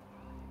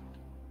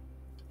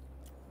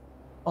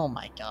 Oh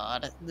my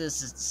god,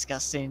 this is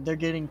disgusting. They're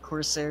getting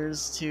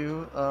Corsairs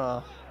too.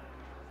 Armored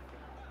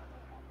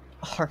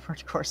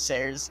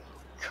Corsairs.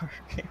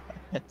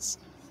 Weapons.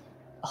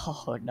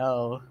 Oh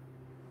no.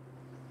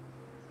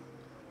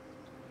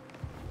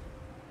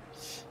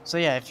 So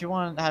yeah, if you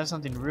want to have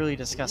something really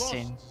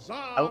disgusting,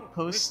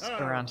 outposts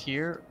around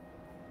here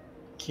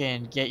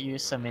can get you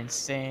some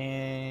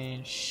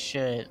insane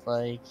shit,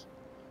 like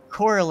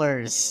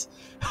Corelers.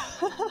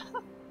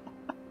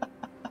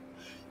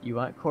 You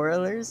want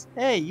Corelers?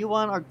 Hey, you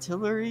want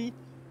artillery?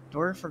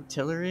 Dwarf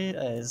artillery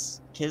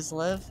as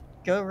Kislev?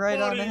 Go right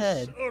on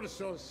ahead.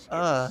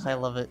 I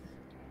love it.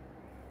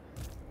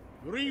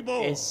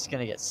 It's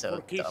gonna get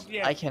so dumb.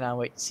 I cannot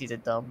wait to see the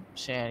dumb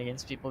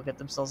shenanigans people get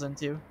themselves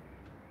into.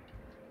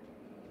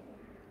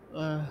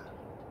 Alright.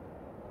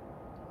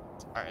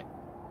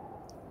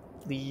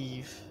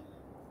 Leave.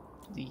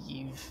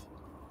 Leave.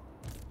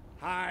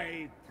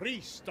 High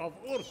priest of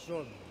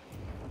Ursun.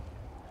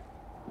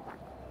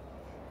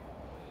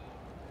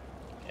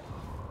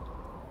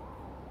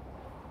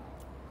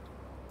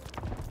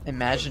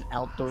 Imagine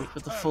Altdorf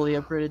with a fully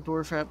upgraded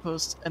dwarf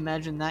outpost.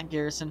 Imagine that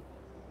garrison.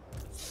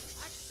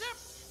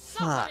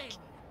 Fuck.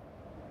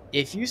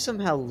 If you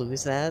somehow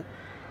lose that,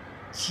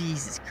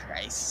 Jesus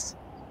Christ.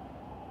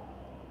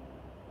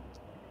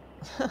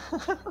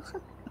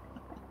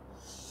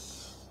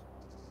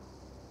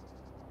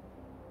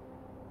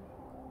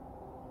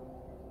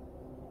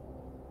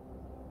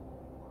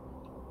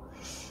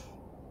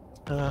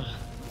 Ugh.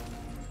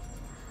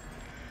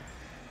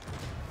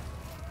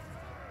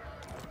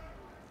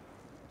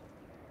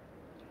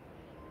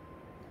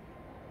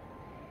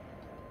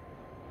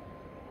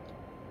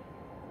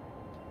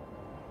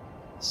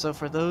 So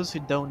for those who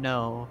don't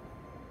know,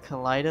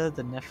 Kaleida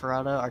the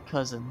Neferata are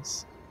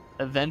cousins.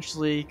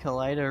 Eventually,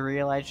 Kaleida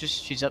realizes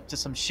she's up to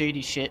some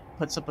shady shit,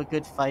 puts up a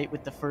good fight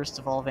with the first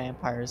of all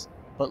vampires,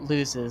 but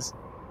loses.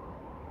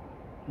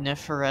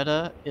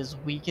 Neferata is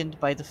weakened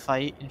by the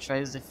fight and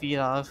tries to feed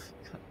off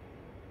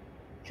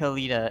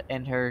Kaleida,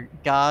 and her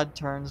god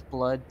turns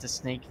blood to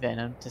snake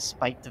venom to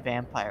spite the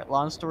vampire.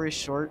 Long story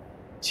short,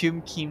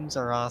 Tomb Kings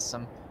are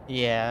awesome.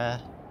 Yeah.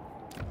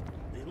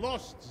 The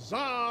lost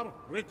Tsar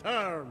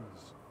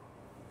returns.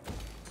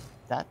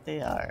 That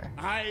they are.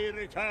 I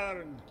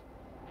return.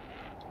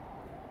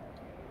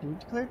 Who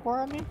declared war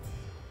on me?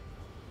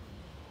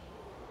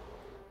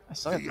 I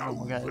saw the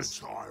normal guys.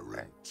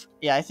 Overtyrant.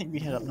 Yeah, I think we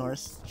head up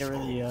north. Get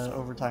rid of the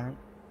overtyrant.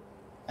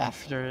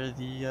 After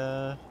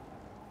the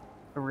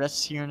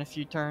arrests here in a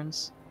few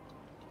turns.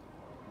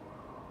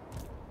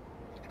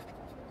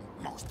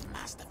 Most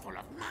masterful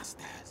of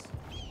masters.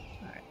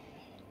 Alright.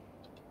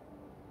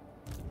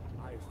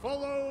 I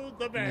follow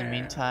the bear. In the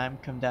meantime,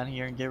 come down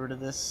here and get rid of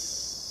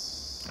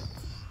this.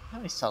 How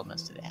many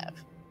settlements do they have?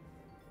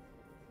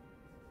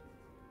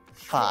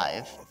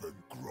 5.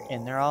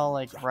 And they're all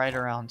like right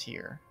around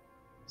here.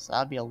 So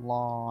that'd be a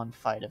long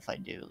fight if I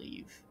do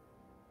leave.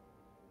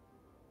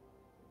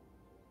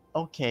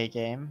 Okay,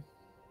 game.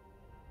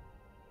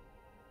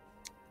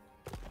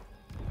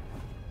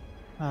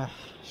 Ah,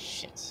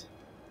 shit.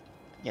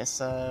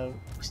 Guess,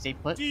 stay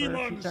put for a few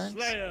Demon turns?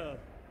 Slayer.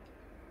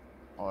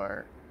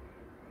 Or...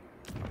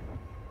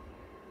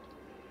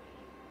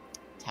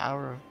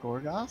 Tower of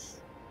Gorgoth?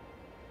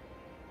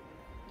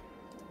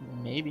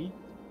 Maybe.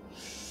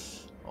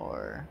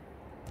 Or...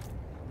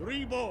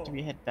 Rebo. Do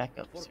we head back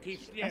up through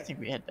here? I think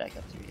we head back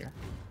up through here.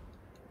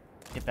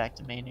 Get back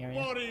to main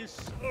area.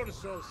 Boris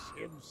Ursus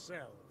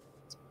himself.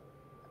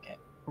 Okay,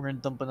 we're gonna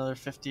dump another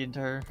 50 into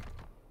her.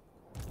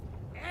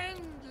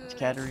 Endless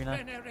Katarina.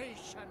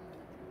 veneration.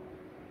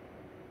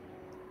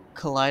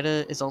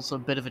 Kaleida is also a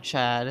bit of a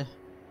Chad.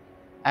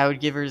 I would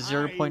give her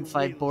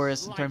 0.5 will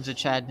Boris in terms of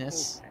slice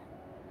Chadness. open.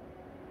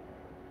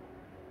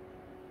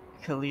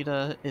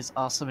 Kaleida is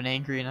awesome and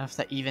angry enough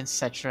that even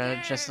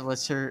Cetra just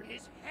lets her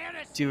His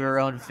heresy do her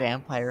own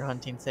vampire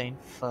hunting thing.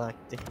 Fuck,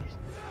 dude.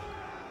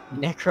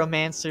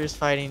 Necromancers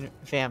fighting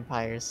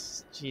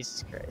vampires.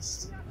 Jesus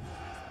Christ.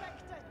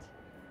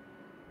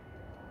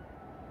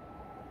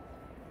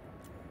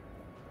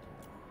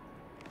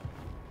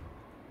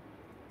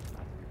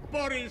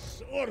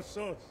 Boris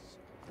Ursus.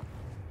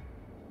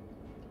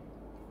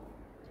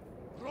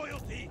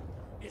 Royalty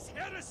is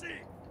heresy.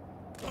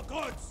 The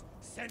gods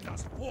send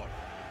us forth.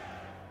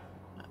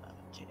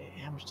 Okay,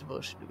 how much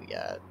devotion do we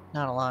got?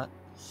 Not a lot.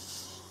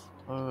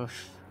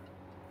 Oof.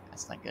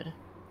 That's not good.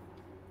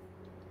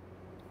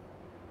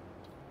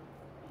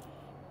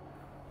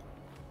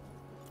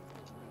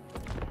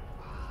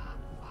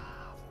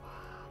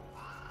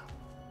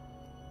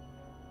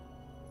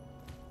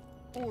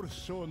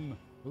 Ursun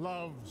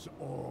loves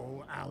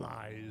all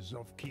allies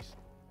of Kis.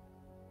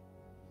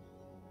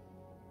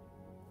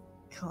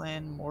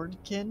 Clan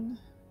Mordkin?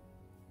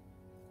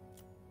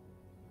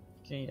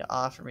 You need to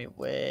offer me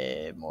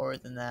way more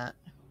than that.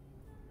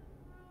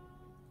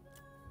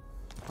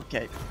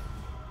 Okay.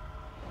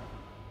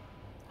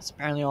 That's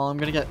apparently all I'm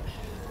gonna get.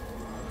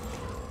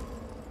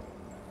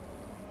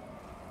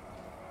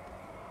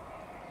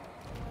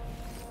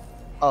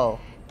 Oh.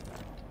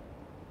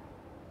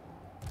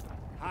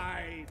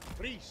 High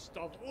priest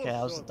of Ursus. Okay,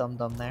 I was a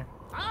dum-dum there.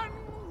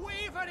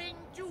 Unwavering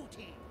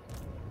duty.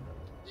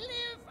 Live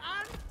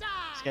and die.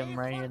 Let's get him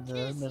right for in the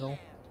Kislev. middle.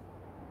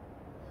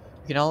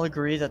 We can all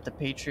agree that the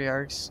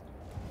patriarchs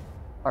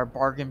are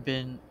bargain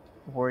bin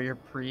warrior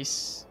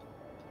priests,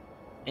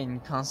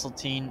 and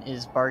Constantine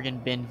is bargain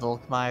bin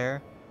Volkmeier.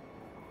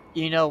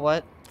 You know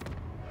what?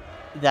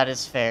 That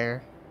is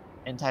fair.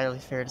 Entirely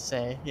fair to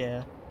say,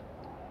 yeah.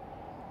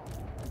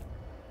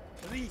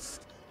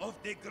 Priest of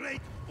the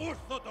great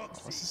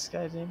Orthodoxy. What's this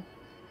guy's name?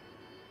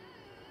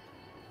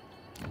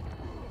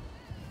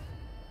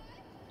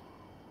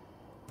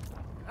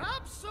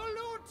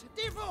 Absolute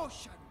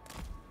devotion.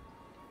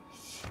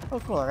 Oh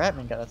cool, our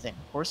admin got a thing.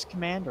 Horse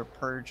Command or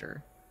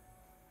Purger?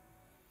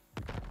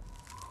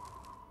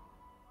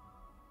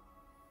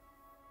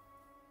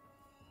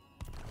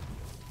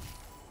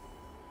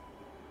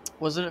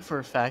 Wasn't it for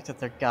a fact that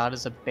their god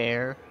is a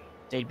bear,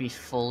 they'd be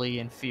fully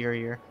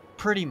inferior?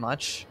 Pretty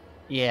much,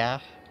 yeah.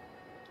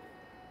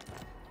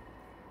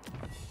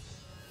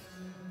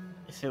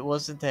 If it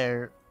wasn't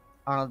there,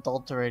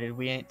 unadulterated,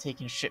 we ain't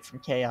taking shit from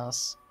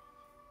Chaos.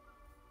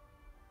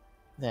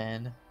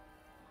 Then...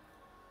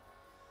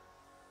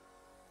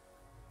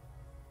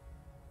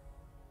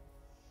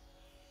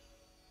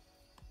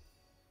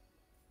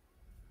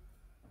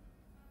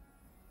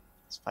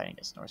 It's fighting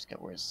against Norsca,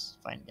 whereas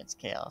fighting against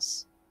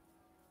Chaos.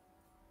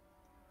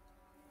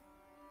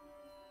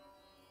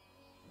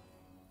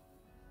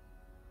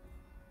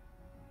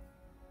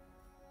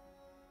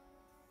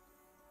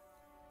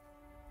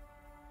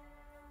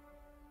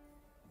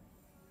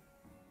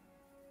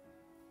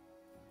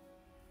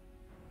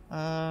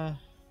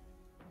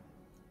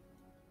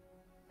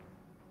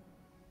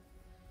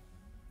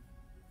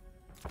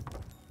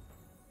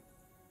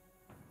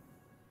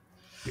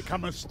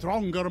 Become a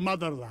stronger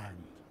motherland.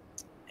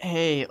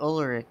 Hey,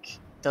 Ulrich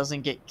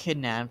doesn't get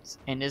kidnapped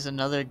and is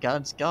another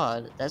god's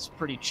god. That's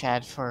pretty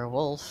Chad for a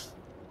wolf.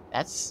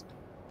 That's...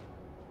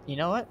 You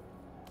know what?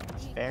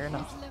 Fair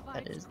enough.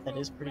 That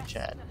is pretty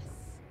Chad.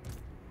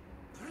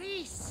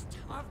 Priest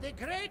of the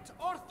great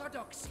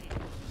orthodoxy.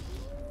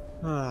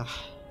 Oh,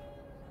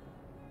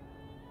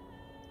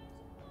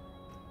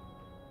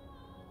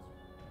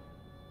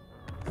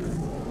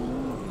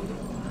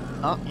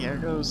 here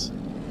it goes.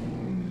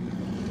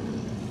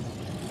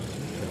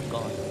 The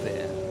god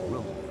bear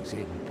rose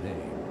in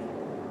pain.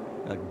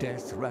 A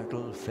death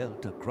rattle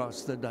felt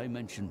across the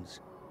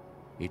dimensions.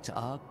 Its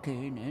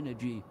arcane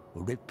energy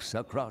rips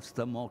across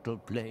the mortal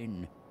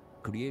plane,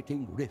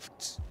 creating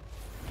rifts.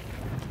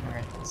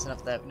 Alright, that's enough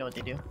of that. We know what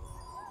they do.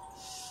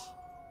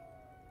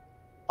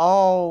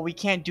 Oh, we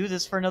can't do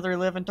this for another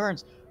 11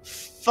 turns.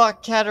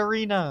 Fuck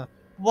Katarina!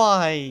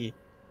 Why?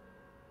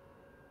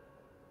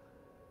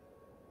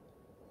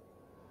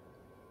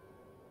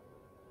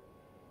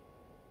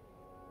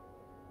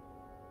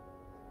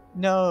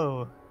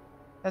 No!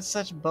 That's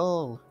such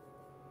bull.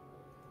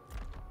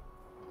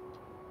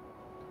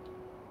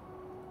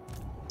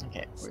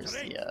 Okay, where's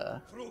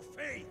the, Through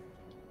faith.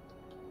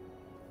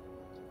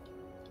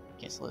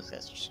 Okay, so those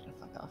guys are just gonna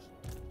fuck off.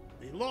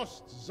 The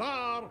lost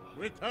Tsar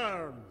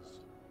returns.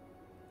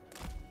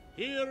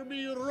 Hear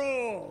me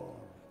roar.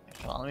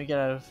 Okay, well, let me get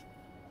out of...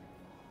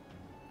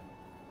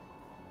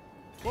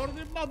 For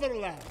the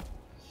motherland.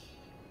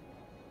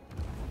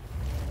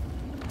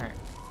 Alright.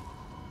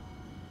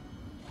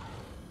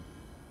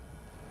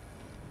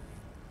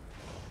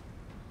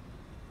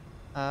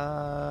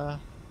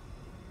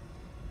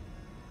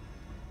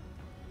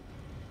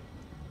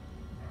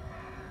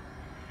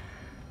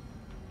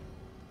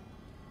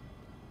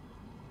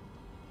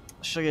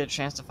 She'll get a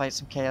chance to fight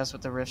some chaos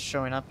with the rifts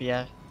showing up,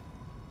 yeah.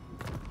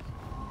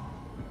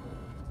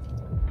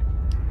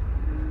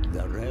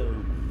 The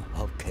realm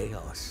of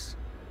chaos.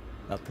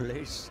 A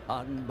place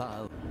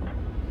unbound.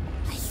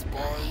 I spy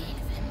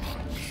the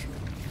mensch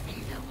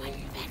and the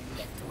one that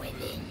lived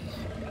within.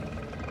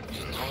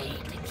 And I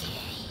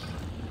decay.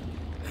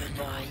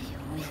 And I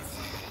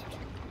wither.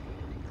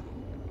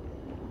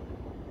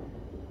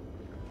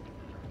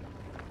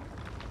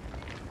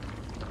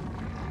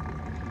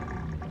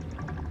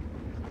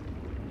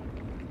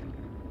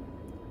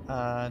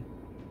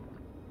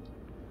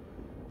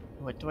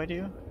 What do I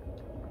do?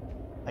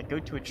 I go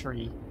to a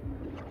tree.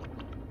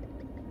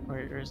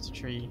 Where's the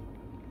tree?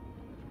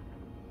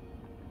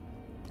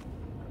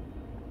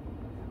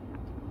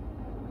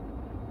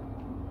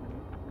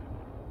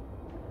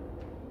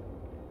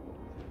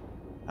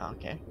 Oh,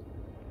 okay.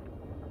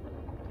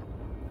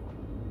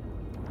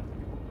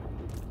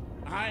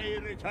 I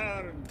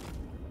return.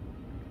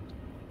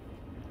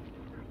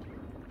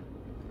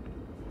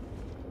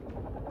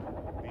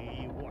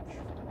 Be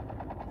watchful.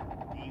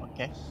 Be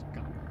Okay.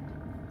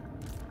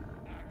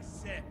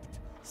 Accept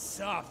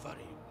suffering.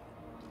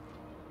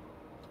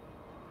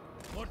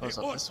 For Close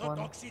the up this one.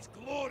 Orthodoxy's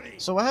glory.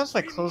 So what happens if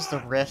I close the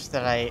rift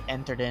that I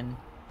entered in?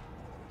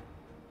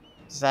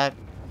 Is that...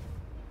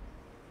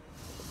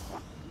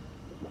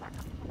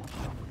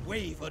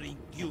 Wavering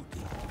duty.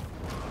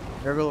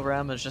 Virgo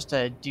Realm is just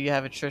a, do you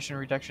have attrition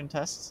reduction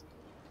test?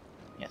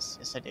 Yes,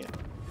 yes I do.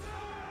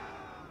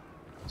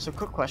 So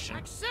quick question.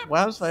 What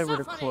happens if I were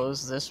to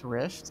close this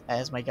rift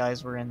as my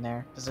guys were in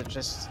there? Does it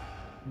just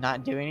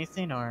not do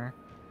anything, or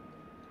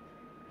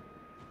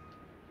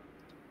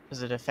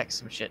does it affect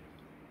some shit?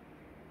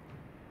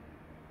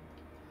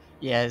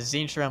 Yeah,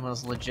 Tzeentch Realm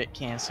is legit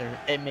cancer.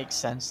 It makes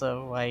sense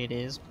though why it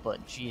is,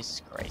 but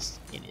Jesus Christ,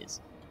 it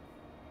is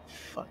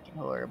fucking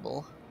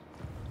horrible.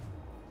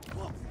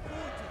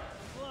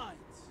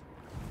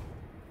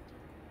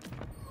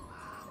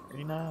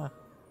 Rena,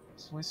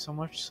 there's only so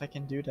much I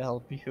can do to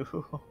help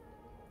you.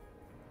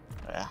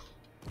 Ah.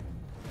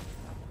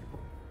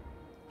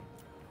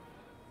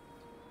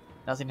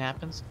 Nothing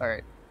happens?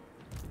 Alright.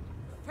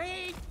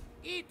 Faith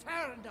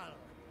eternal.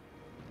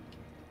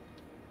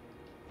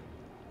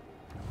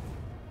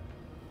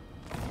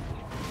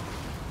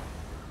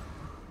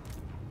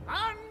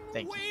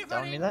 Thank you for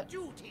telling me that.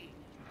 Duty.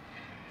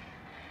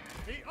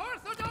 The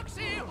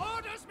orthodoxy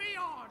orders me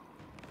on.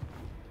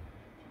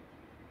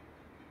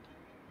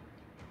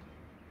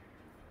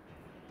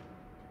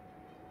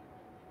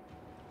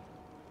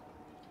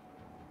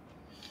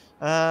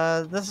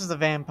 This is the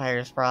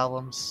vampire's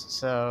problems,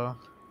 so...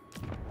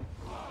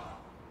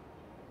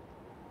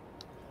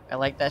 I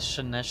like that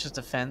Shannesh's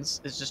defense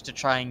is just to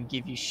try and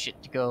give you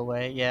shit to go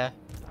away, yeah.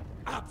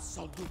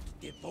 Absolute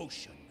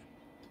devotion.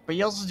 But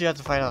you also do have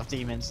to fight off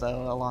demons,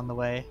 though, along the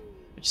way.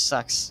 which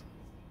sucks.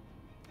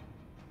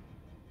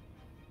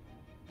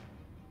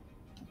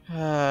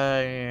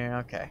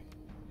 Yeah, okay.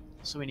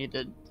 So we need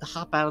to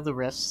hop out of the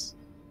rifts,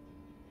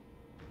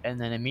 and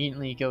then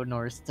immediately go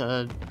north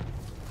to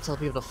tell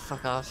people to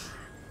fuck off.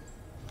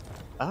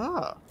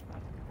 Oh.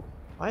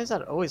 Why does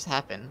that always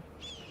happen?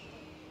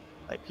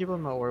 Like, people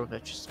in my world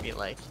would just be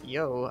like,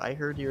 yo, I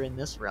heard you're in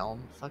this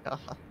realm. Fuck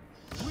off.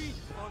 We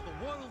are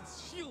the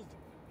world's shield.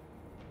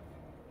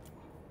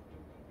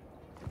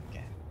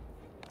 Okay.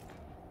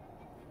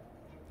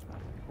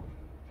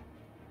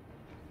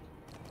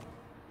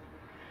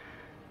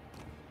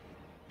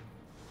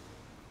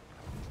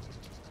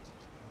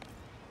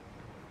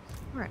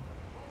 Alright.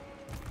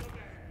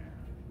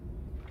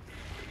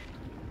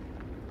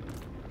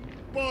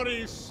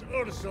 Boris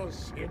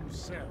Ursus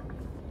himself.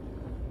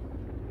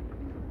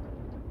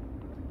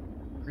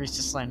 Grease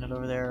just landed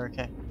over there,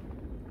 okay.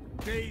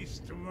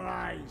 Taste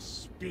my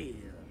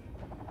spear.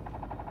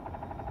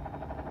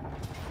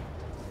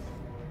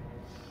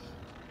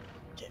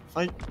 Okay,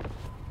 fight.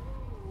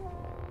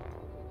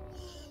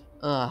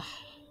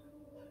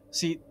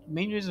 See, the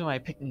main reason why I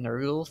picked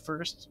Nurgle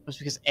first was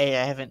because A,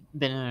 I haven't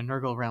been in a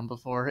Nurgle realm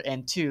before,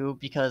 and 2,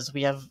 because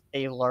we have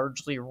a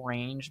largely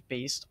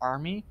range-based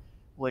army,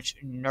 which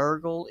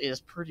Nurgle is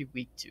pretty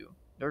weak to.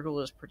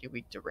 Nurgle is pretty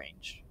weak to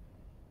range.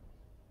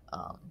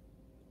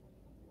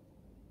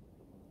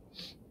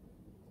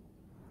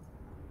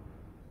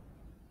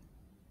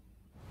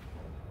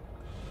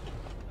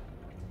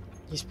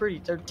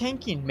 They're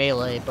tanky in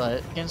melee,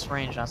 but against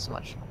range, not so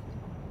much.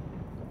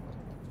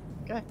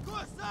 Okay.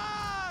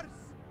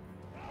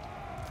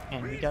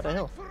 And we got a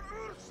hill.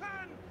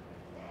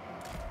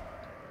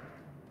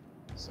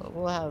 So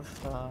we'll have,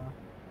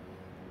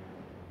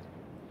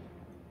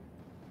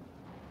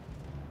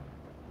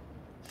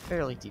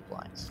 fairly deep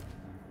lines.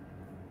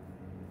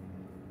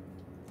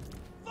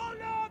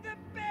 Follow the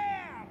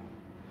bear.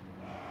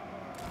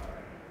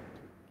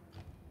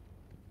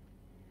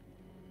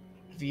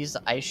 Have you used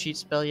the Ice Sheet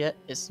spell yet?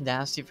 It's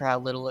nasty for how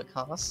little it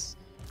costs.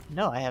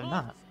 No, I have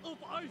not.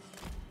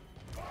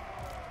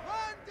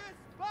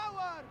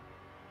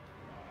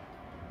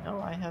 No,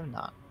 I have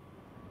not.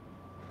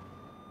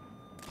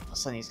 I'll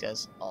send these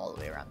guys all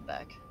the way around the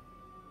back.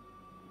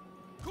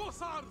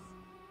 Corsairs!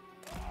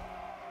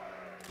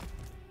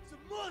 The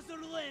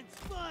Motherland's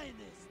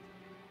finest!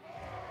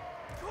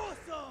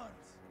 Corsairs!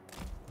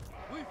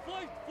 We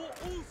fight for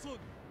Ulson!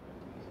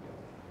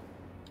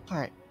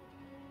 Alright.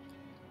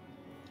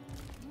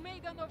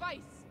 Maiden of Ice!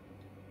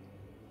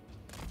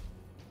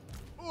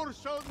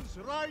 Urson's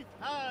right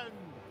hand!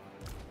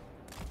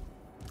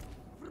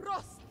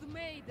 Frost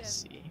Maiden! Let's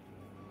see.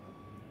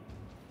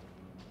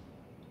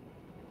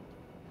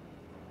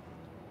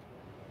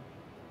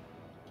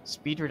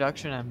 Speed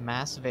reduction and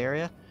massive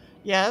area?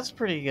 Yeah, that's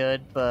pretty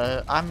good,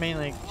 but I'm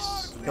mainly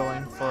just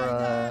going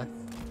for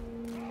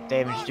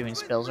damage doing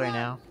spells right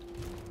now.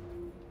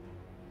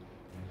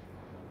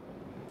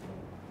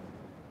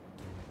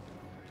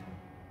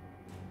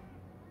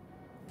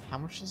 How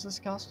much does this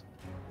cost?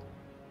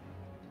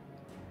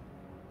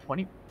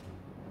 20?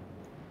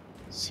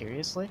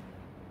 Seriously?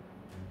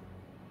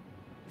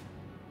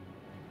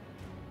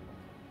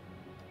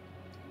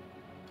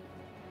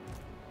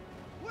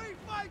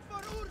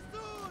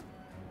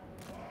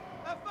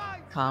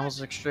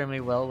 Combos extremely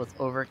well with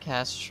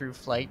Overcast True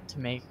Flight to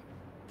make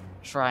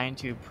trying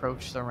to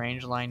approach the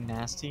range line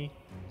nasty.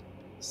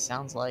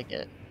 Sounds like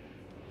it.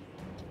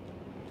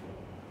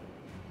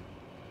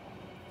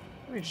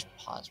 Let me just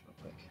pause real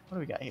quick. What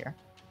do we got here?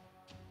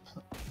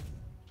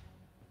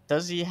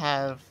 Does he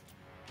have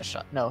a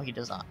shot? No, he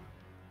does not.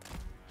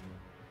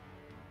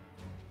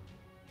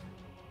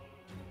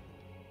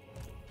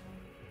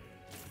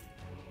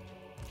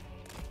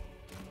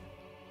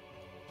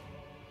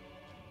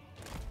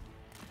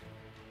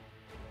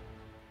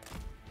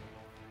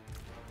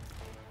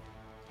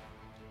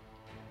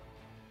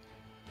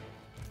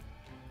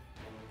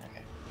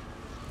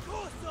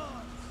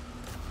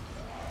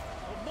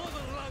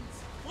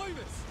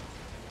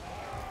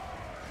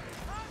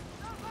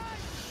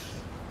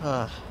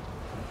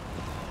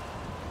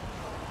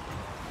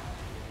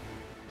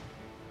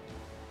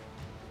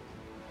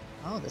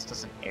 Oh, this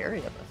does an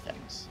area of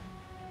effects.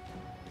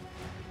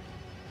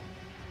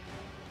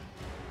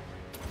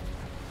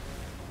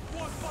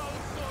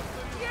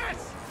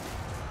 Yes!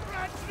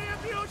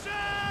 Retribution!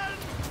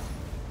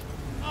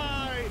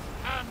 I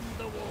am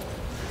the war.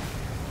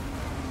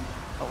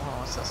 Oh, hold on,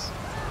 what's this?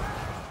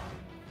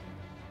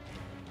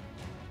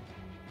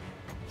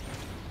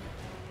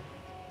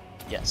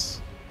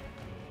 Yes.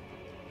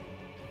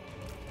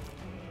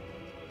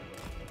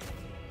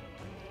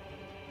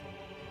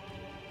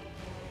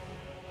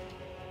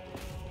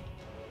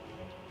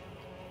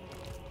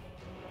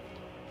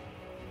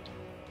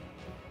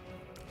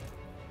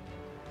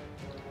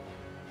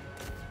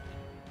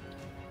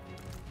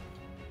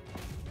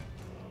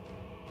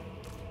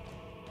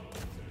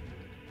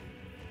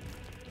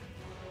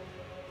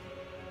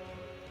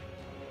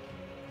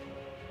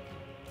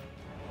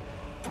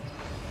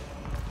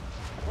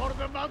 For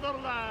the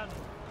motherland!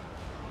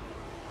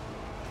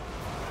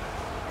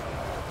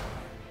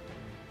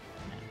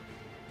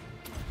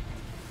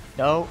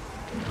 No.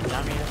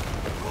 Not me.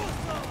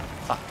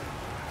 Fuck.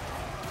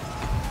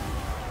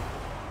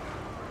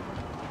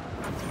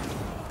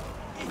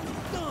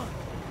 It's done.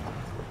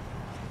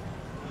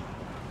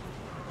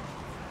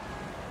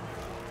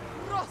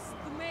 Frost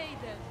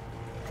Maiden.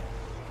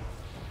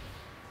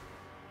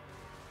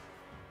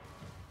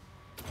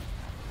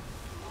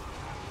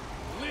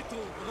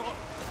 Little rock.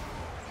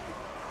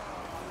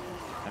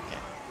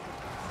 Okay.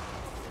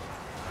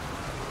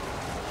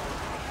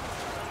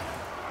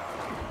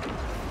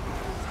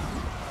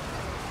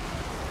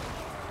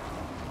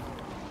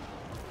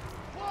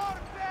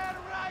 Warbear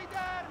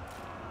Rider!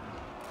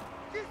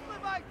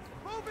 Kislevites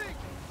moving!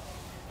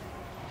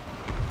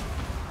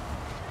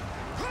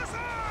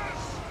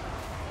 Hussars!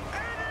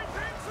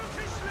 Anything for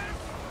Kislev!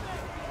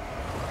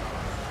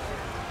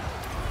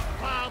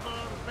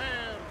 Father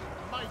Bear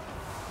Mike!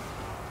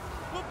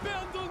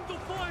 Abandon the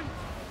fight!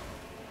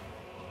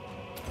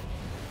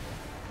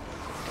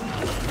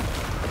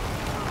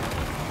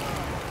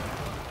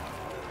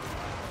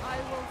 I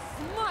will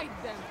smite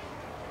them.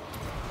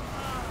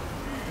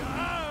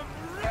 I'm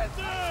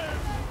risen!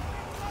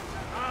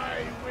 I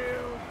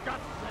will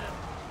gut them!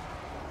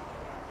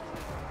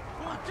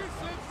 For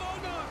Kislev's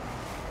honor!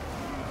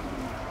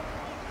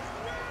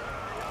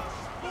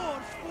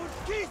 Force for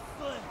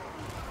Kislev.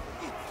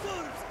 It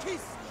serves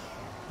Kislev.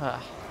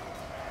 Ah.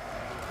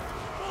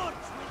 March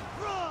with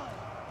pride.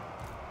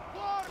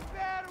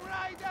 Warbear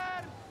Rider!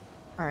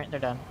 Alright, they're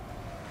done.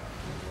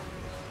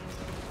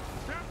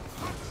 The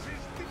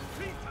foxes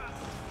defeat us!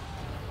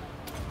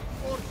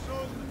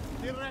 Orson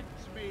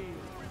directs me!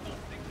 We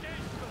must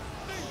engage the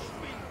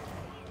state.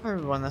 Alright,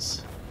 we won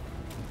this.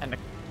 And a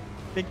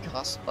big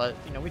cost, but,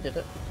 you know, we did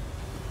it.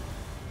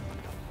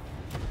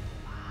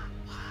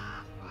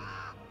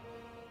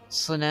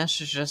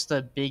 Slaanesh is just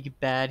a big,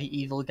 bad,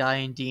 evil guy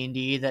in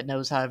D&D that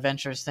knows how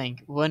adventurers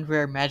think. One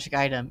rare magic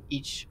item,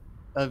 each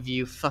of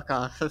you fuck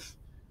off.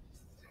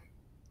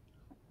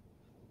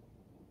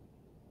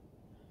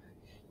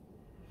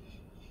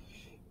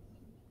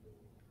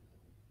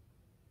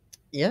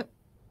 Yep.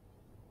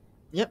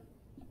 Yep.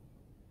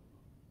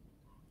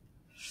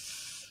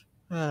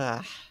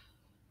 Ah.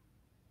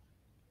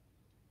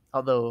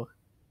 Although,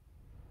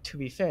 to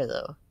be fair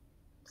though,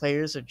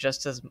 players are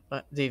just as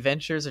the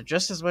adventurers are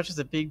just as much as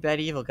the big bad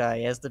evil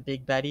guy as the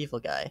big bad evil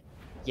guy.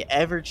 You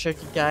ever trick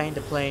a guy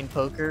into playing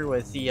poker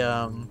with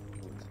the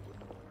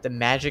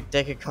magic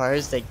deck of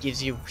cards that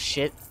gives you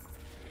shit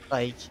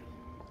like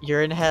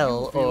you're in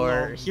hell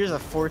or here's a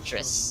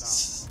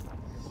fortress.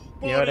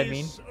 You know what I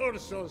mean?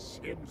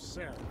 Ursus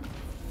himself.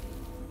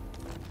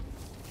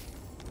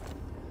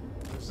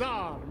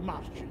 Tsar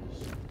marches.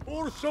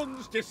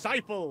 Ursun's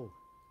disciple.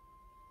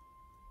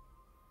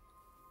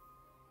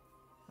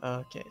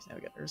 Okay, so now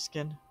we got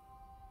Erskine.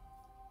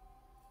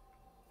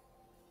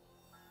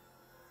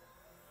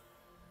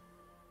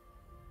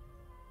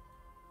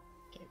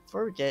 Okay,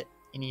 before we get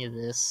any of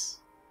this,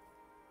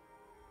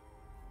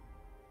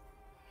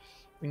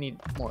 we need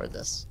more of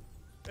this.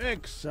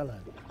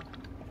 Excellent.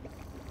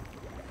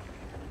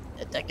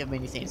 A deck of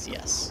many things,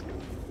 yes.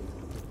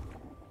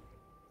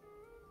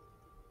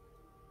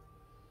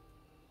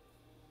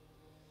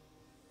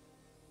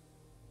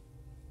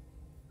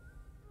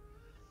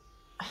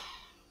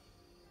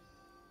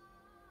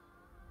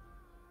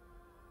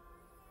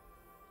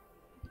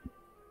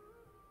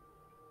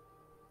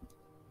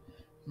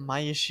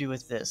 My issue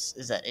with this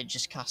is that it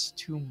just costs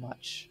too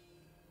much.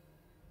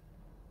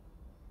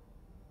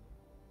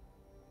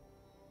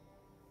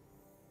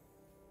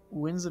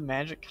 Winds of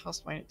Magic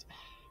cost my...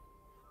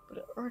 But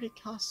it already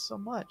costs so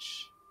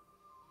much.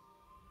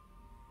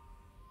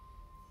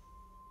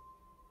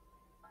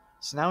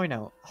 So now we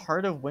know.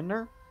 Heart of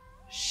Winter?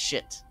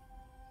 Shit.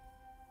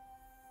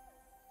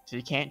 So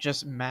you can't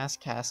just mass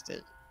cast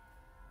it.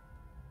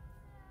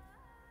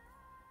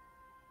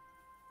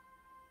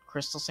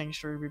 Crystal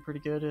Sanctuary would be pretty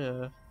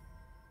good.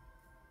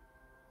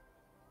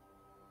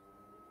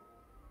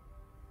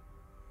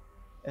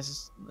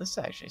 This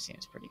actually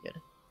seems pretty good.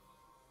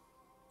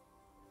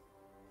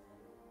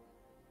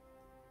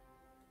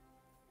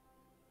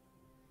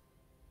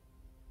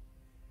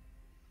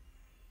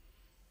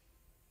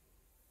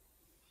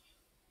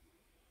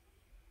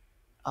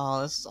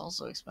 Oh, this is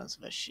also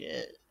expensive as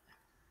shit.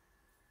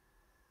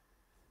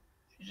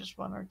 You just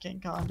want Arcane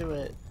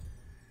Conduit.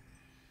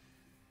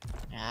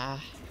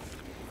 Ah.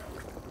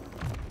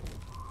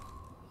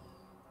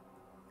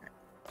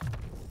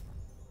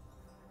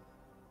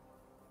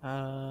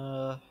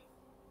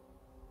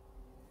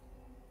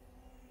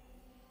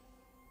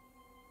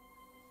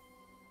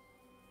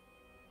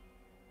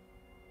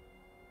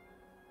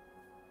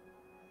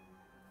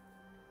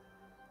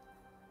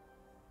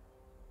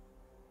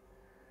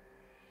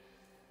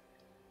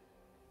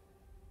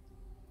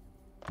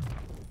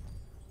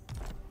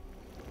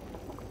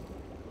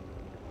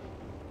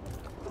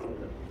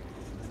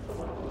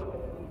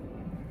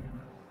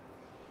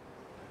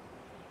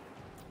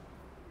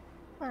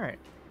 Alright.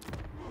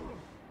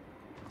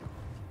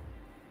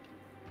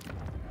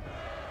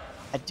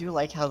 I do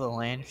like how the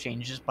land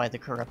changes by the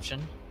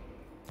corruption.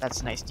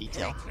 That's a nice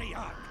detail.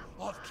 Patriarch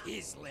of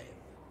Kislev.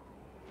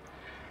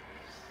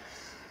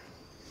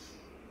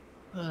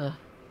 Patriarch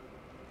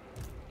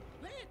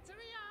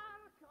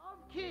of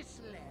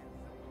Kislev.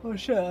 Oh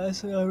shit, I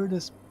said I heard a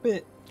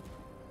spit.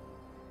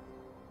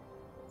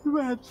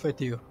 What's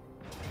with you?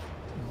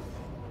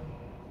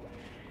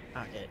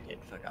 Okay, it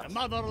forgot. The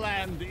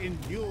motherland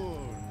endures.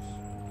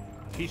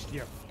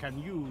 Kislev can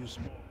use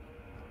more.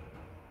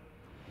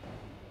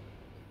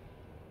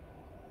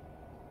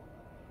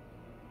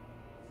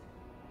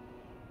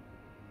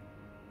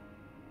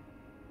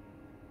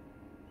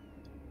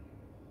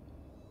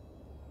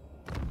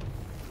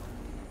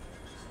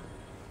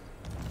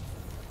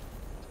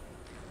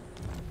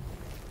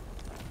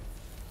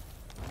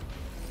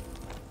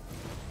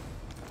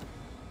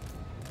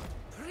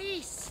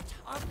 Priest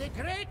of the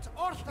Great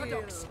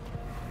Orthodox.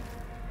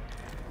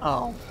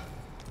 Oh.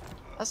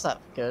 That's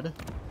not good.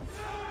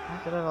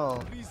 Not good at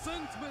all.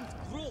 Resentment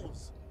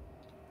grows.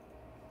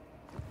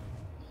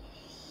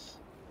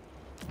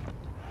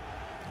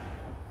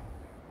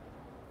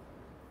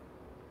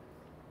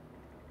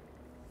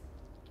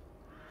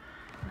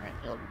 Alright,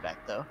 he'll be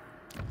back though.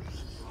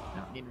 I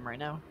don't need him right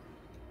now.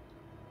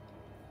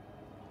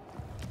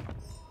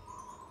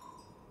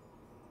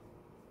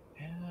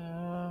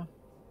 I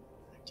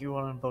do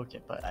want to invoke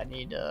it, but I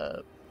need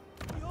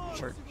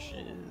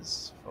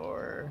churches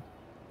for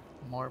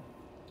more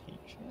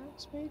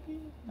patriarchs, maybe?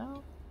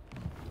 No?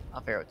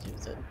 I'll figure out what to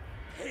use it.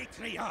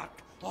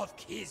 Patriarch of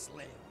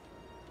Kislev.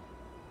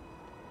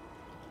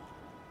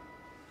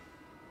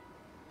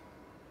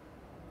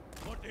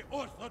 For the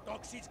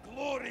Orthodoxy's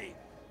glory,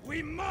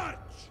 we march!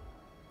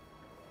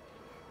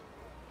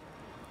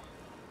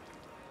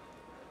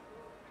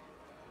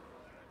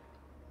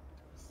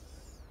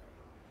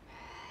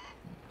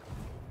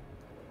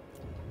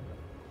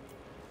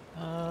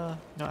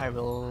 No, I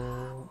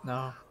will...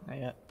 No, not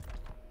yet.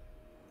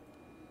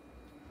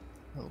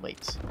 I'll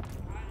wait.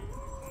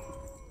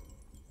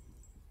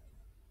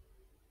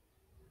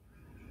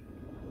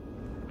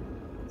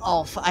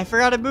 Oh, I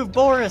forgot to move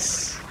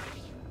Boris!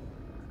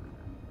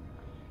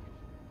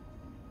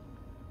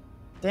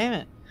 Damn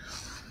it.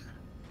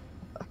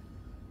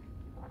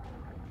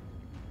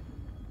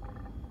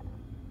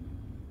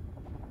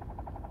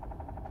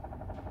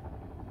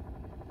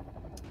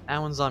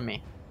 That one's on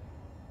me.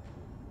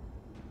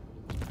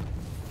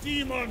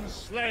 Demon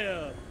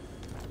Slayer.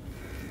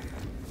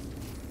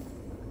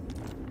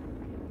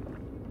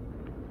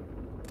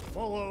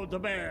 Follow the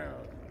bear.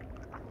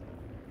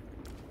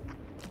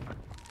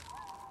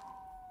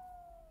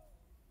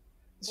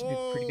 This would be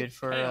pretty good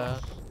for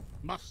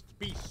must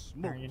be our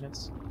smoked.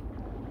 units.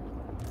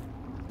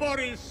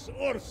 Boris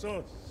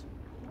Orsos.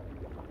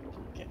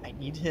 Okay, I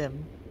need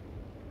him.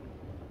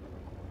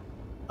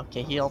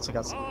 Okay, he also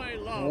got some. I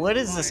love What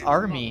is this my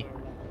army?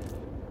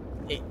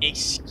 mother.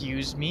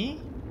 Excuse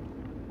me?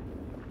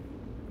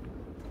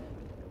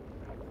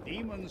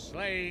 Demon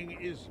slaying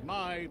is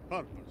my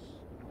purpose.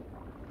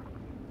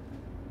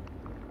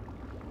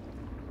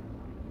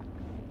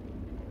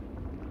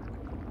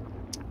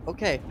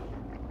 Okay.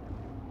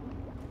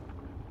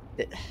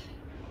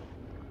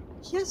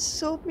 He has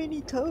so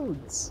many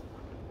toads.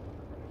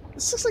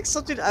 This looks like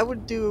something I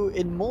would do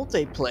in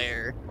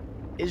multiplayer.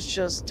 It's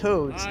just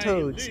toads,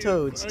 toads,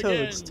 toads,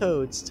 toads,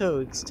 toads,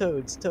 toads,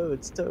 toads,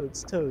 toads,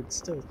 toads,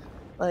 toads, toads.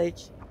 Like,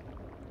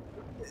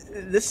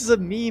 this is a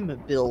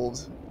meme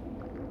build.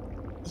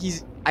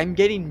 I'm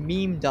getting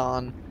memed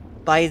on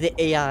by the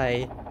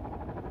AI.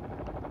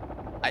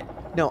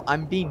 No,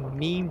 I'm being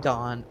memed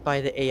on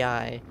by the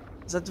AI.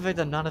 It's not the fact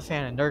that I'm not a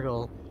fan of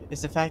Nurgle.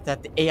 It's the fact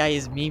that the AI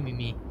is memeing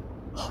me.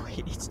 Oh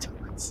wait, it's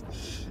toads.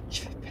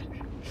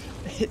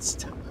 It's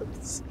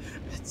toads.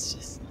 It's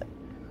just like,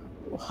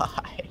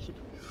 why?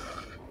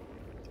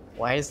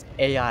 Why does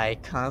AI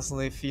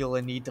constantly feel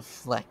a need to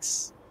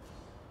flex?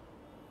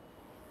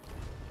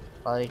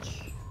 Like,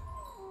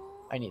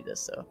 I need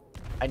this though.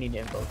 I need to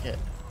invoke it.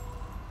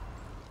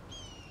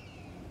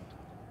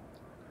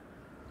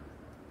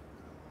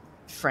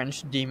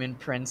 French demon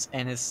prince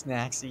and his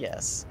snacks,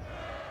 yes.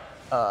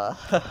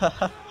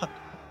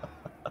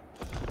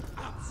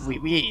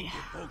 Oui.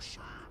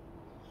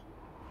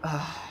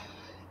 God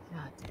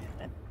damn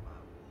it.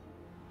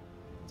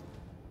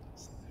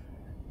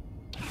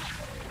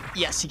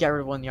 Yes, he got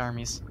rid of one of the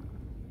armies.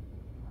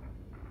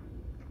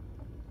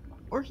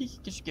 Or he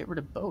could just get rid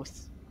of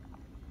both.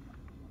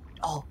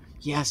 Oh,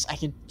 yes, I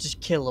can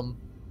just kill him.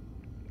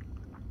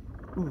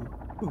 Ooh,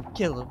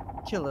 kill him,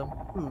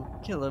 ooh,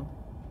 kill him.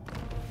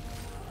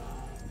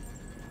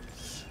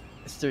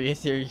 3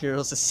 Ethereal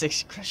Heroes, a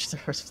 6 Crush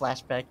Throwers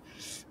flashback.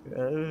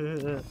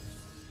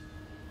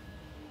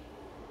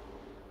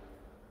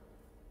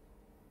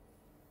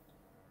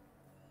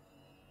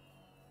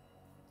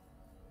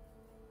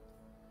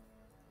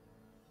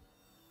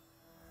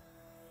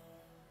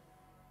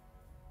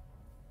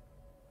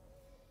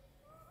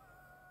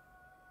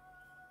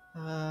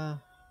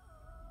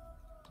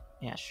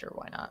 Yeah, sure,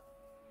 why not?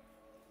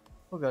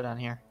 We'll go down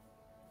here.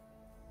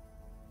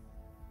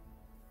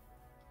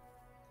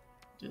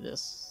 Do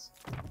this.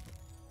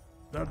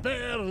 The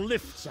bear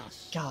lifts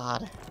us.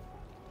 God.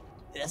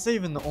 That's not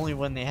even the only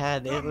one they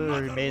had. They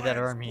literally made that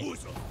army.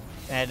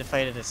 And I had to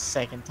fight it a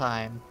second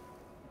time.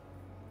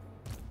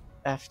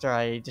 After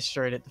I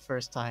destroyed it the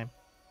first time.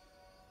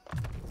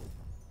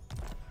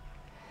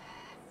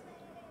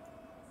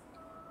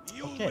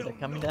 Okay, they're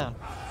coming down.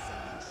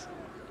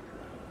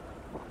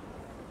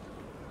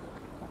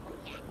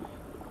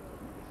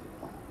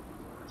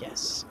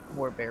 Yes,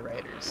 more bear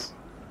riders.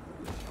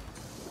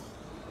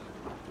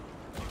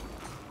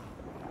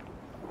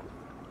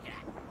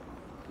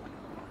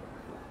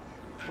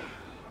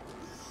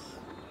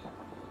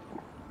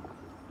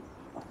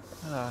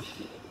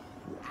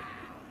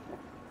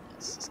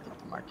 Let's just get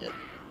the market.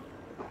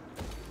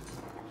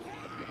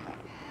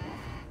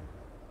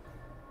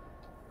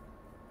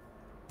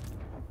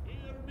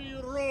 Hear me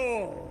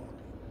roar!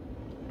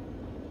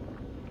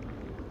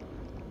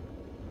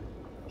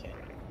 Okay.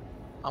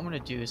 I'm gonna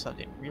do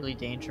something really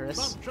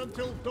dangerous. March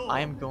until dawn.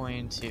 I'm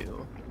going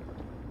to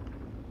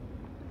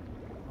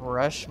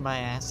rush my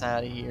ass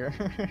out of here.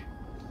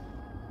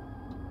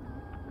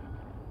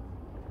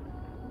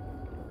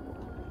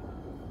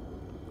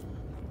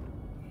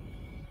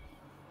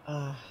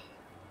 Oh,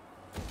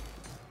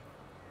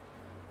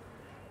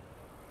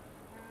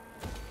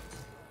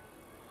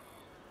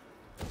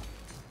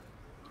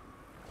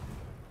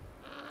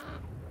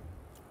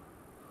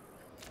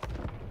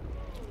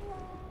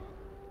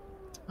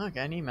 I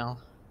got an email.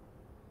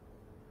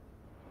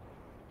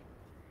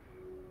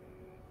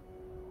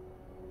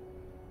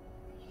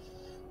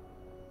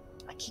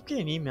 I keep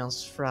getting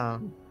emails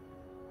from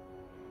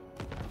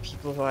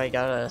people who I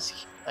got a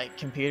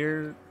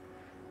computer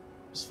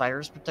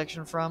virus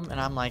protection from, and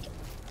I'm like,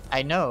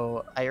 I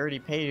know, I already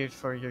paid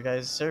for your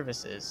guys'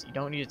 services. You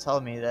don't need to tell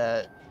me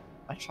that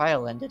my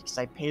trial ended because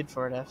I paid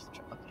for it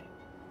after. Okay,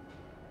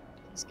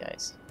 these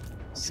guys.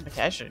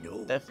 Okay, I should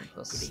definitely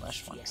close the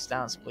slash one because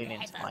now it's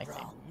bleeding into my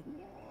thing.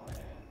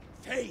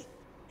 Faith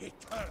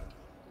eternal.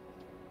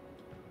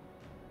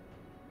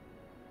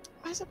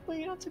 Why is it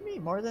bleeding onto me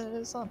more than it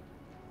is on?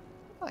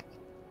 Fuck.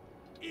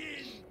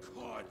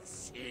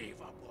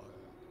 Inconceivable.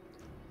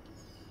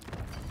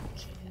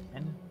 Okay,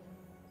 and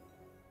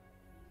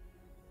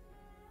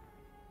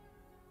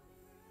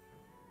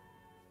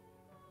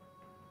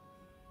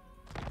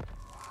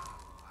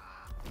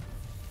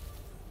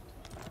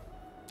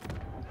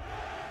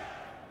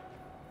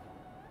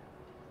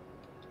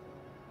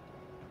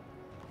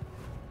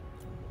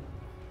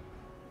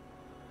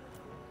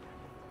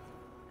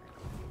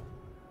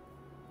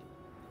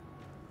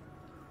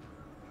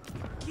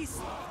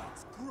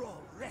Kislev grow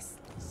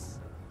restless.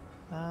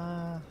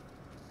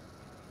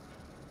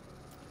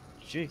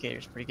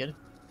 Adjudicator's pretty good.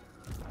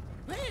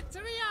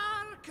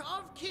 Patriarch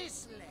of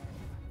Kislev.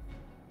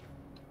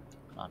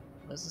 Hold on,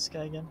 what's this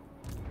guy again?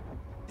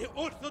 The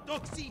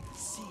orthodoxy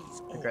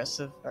sees all.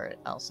 Aggressive? Alright,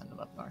 I'll send him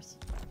up north.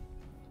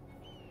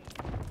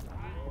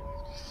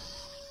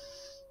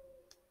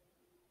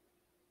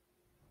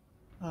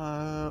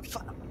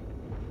 Fuck.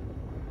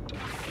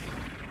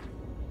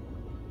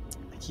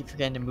 I keep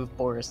forgetting to move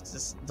borders.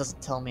 This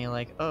doesn't tell me,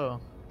 like, oh.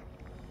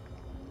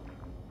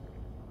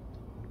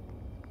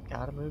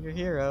 Gotta move your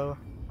hero.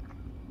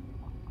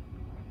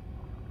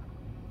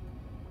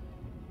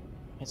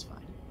 It's fine.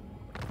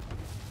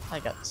 I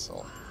got the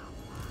soul.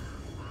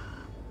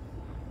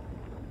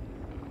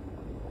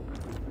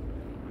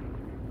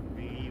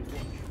 Be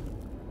watchful.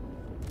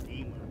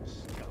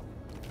 Demons come.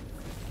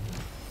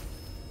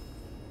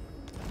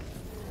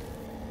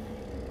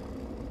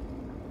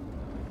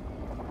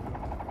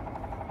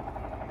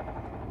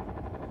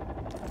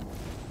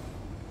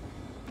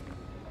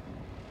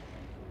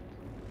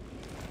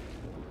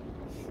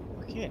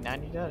 Okay, now I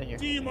need out of here.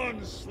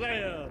 Demon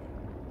Slayer!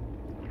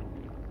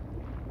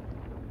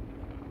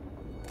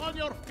 On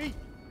your feet!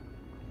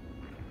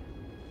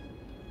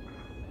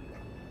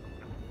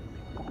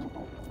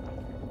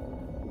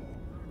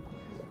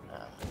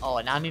 Oh,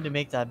 and now I need to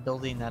make that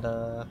building that,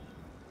 Huh.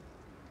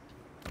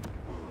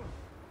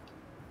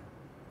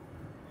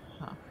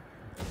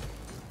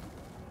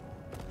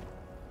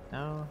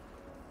 No.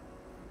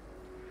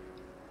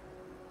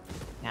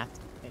 I have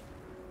to make,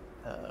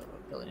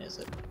 what building is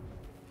it?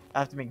 I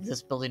have to make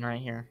this building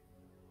right here.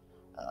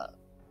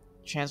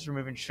 Chance for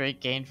moving straight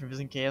gained from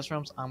visiting Chaos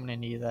Realms. I'm gonna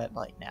need that,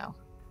 like, now.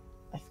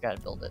 I forgot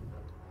to build it.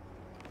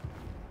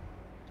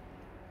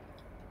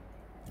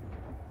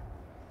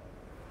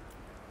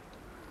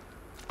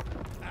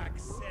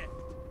 Accept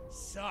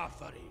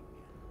suffering.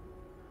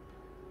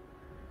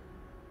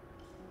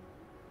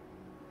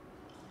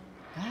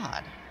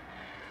 God.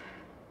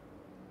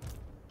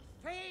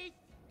 Faith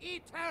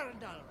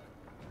eternal.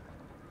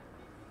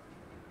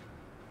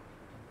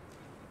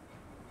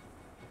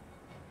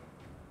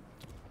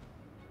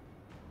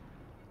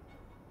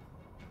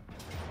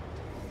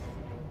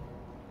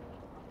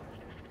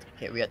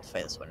 Okay, we have to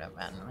fight this one out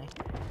manually.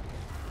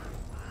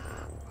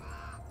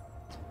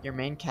 Your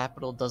main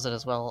capital does it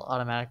as well,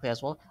 automatically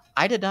as well.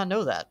 I did not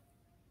know that.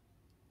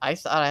 I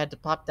thought I had to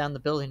pop down the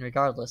building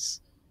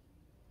regardless.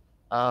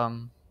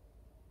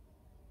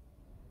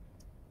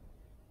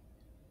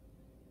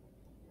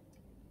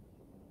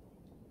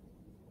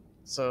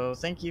 So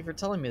thank you for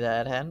telling me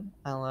that, Hen.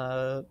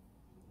 I'll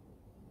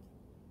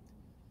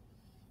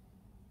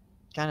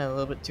kind of a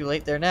little bit too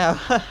late there now.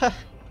 I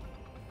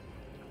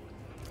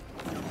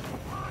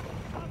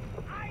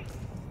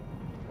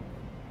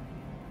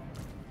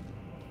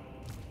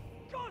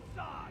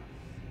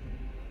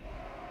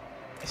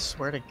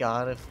swear to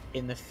God, if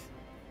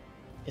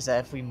is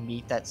that if we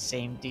meet that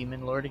same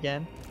demon lord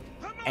again,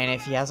 and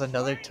if he has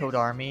another toad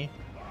army,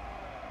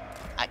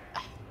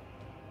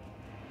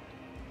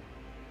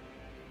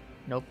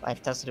 nope,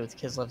 I've tested it with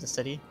Kislev the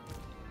city.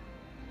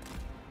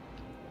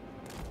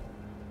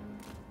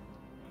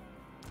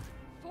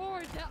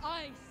 For the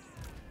ice,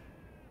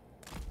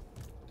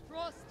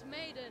 Frost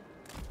Maiden.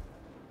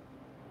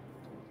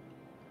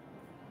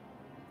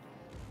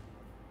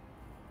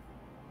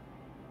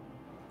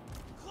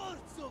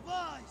 Hearts of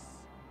ice!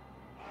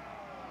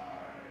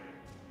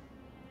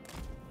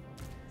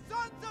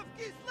 Sons of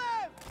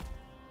Kislev!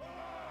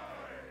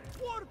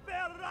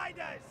 Warfare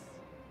riders!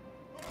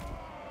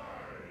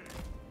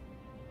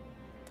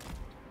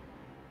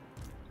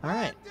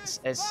 Alright,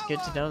 it's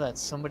good to know that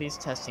somebody's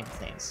testing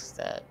things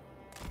that...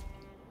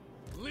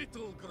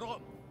 Little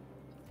Grom.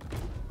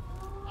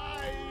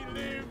 I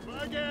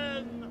live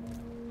again!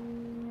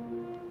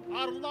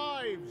 Our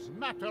lives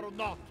matter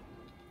not.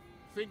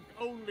 Think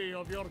only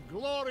of your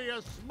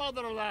glorious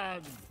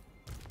motherland.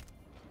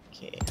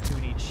 Okay, who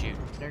we need to shoot?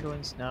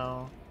 Nerdlings?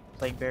 No.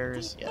 Plague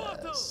Bearers?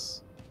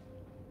 Yes.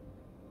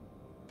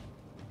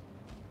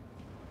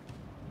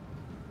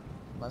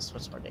 Unless,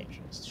 what's more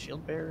dangerous?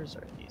 Shield Bearers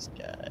or these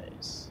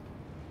guys?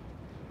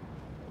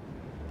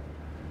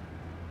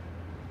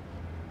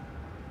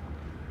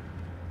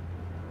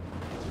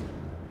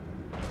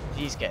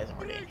 These guys are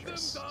more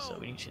dangerous, so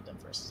we need to shoot them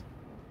first.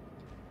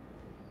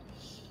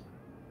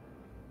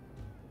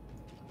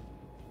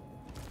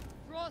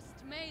 Frost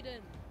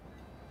Maiden.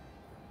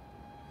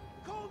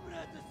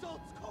 Comrade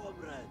assaults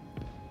comrade!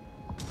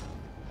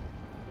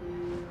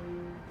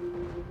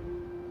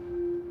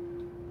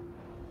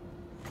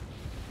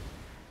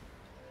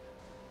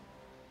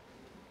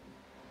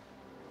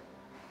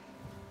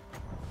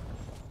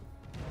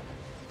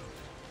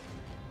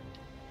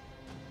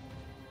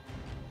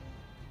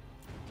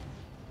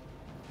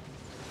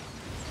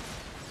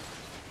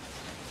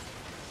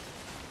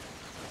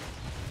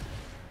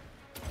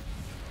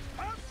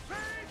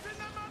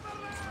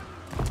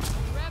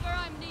 Wherever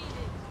I'm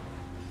needed.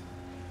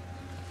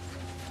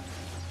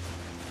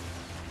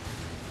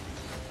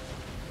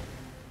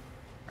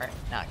 Alright,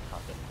 now I can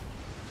pop it.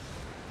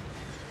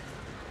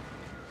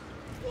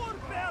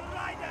 Warfare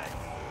riders!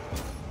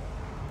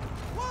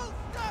 Full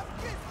staff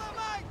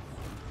Kislamites!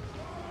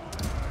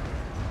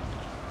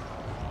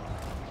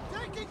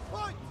 Taking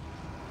point!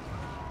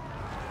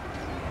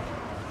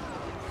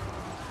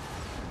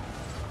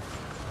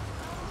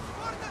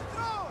 For the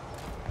throne!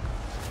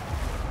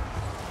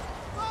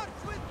 March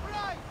with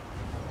pride!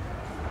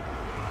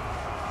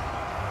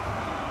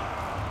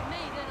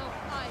 Maiden of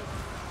Ice.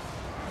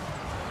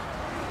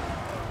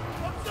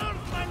 Observe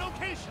my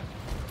location!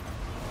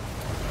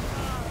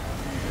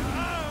 I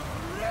am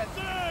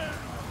risen!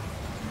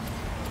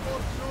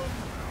 Fortune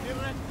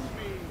directs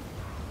me!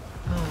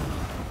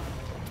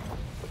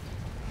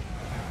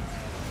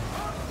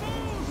 Our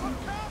foes are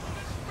cast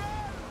in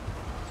spell!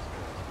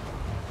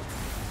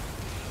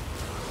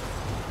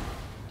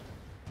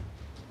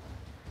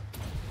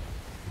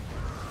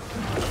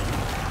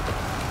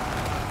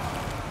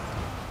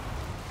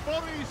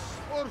 Boris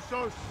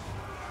Ursus!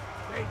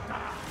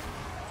 Data!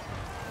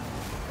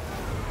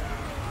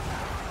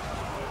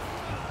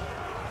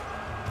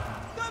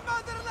 The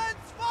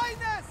motherland's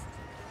finest!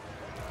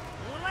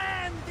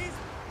 Land is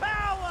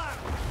power!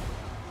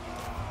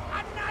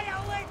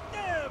 Annihilate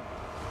them!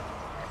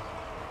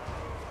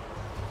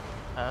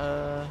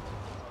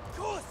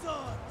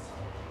 Corsairs!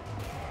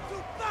 To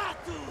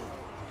battle!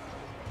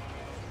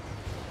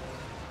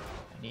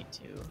 I need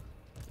to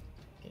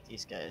get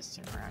these guys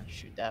to turn around and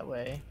shoot that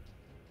way.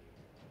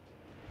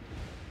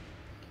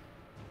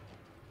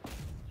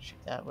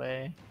 Shoot that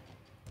way.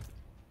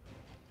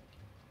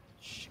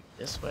 Shoot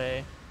this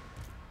way.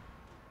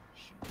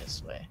 Shoot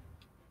this way.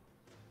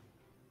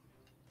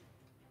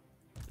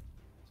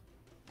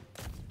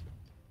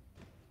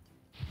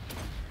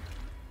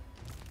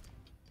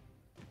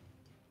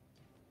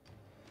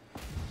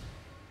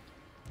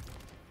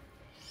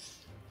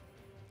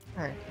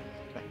 Alright,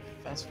 back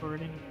fast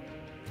forwarding.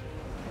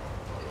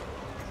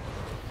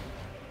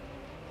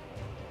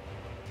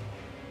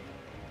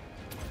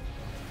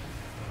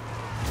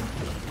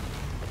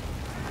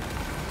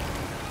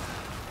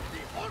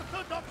 The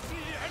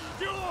orthodoxy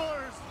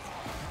endures!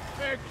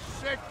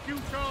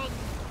 Execution!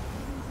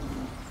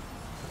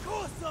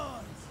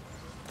 Corsairs!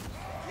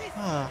 This is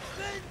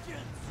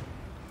vengeance!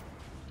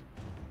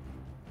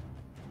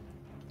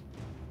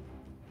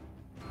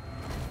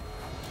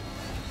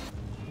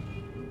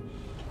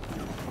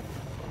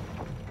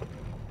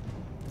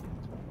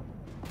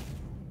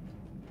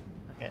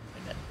 Okay,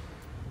 they're dead.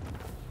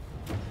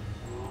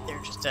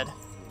 They're just dead.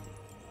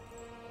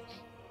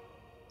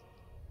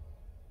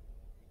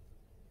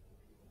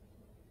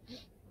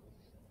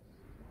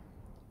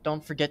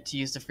 don't forget to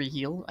use the free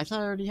heal. I thought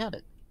I already had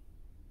it.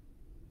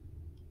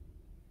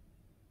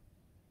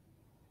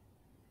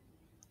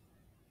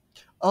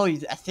 Oh, a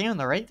thing on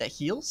the right that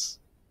heals?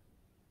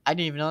 I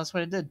didn't even know that's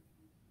what it did.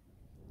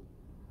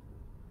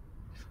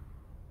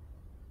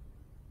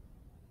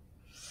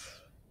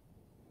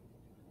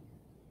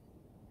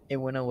 It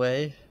went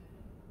away.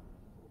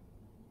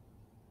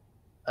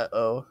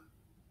 Uh-oh.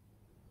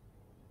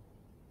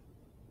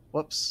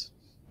 Whoops.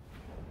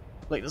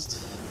 Wait, this is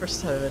the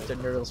first time I've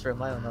entered Nurdle's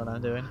room. I don't know what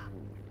I'm doing.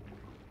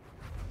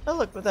 Oh,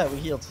 look, with that, we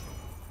healed.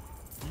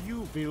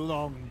 You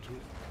belong to...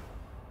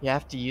 You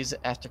have to use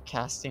it after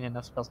casting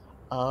enough spells.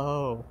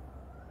 Oh.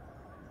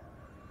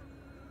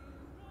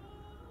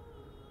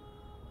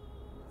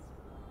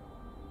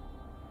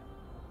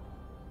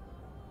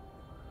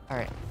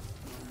 Alright.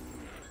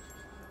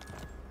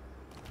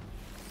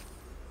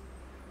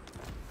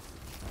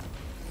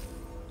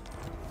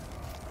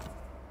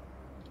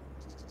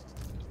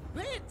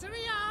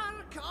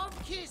 Patriarch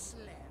of Kislev,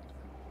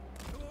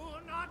 do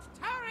not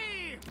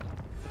tarry!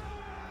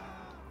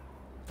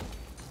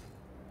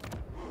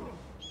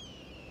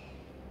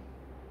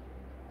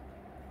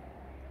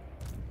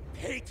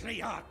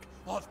 Patriarch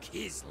of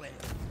Kislev,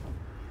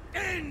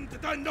 end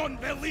the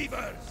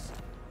non-believers!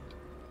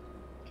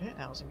 Okay,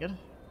 that wasn't good.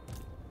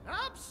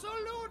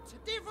 Absolute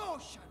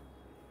devotion.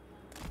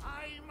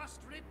 I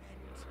must repent.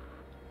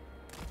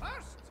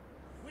 First,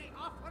 we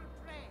offer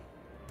prayer.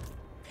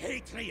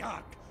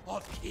 Patriarch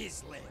of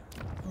Kislev.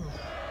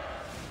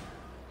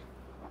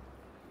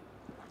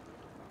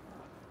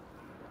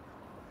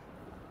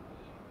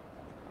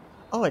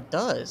 Oh, it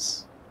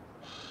does.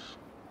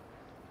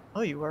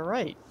 Oh, you were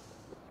right.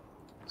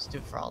 Let's do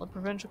it for all the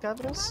provincial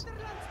capitals?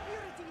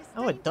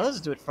 Oh, it does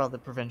do it for all the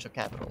provincial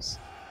capitals.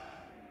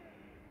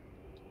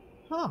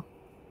 Huh.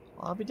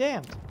 Well, I'll be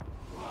damned.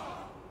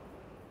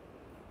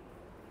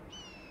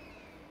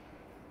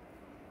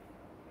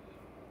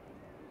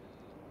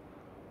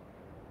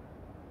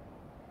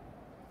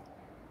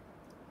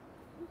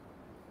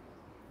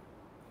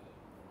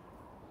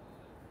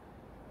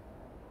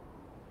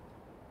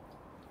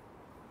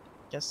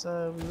 Guess we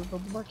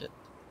rebuild the market.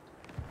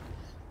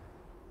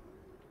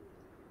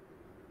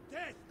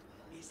 Death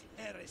is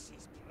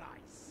heresy's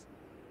price.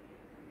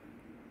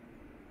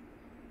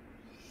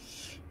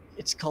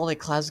 It's called a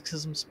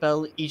classicism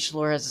spell. Each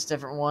lore has a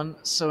different one.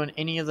 So in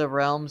any of the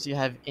realms, you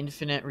have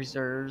infinite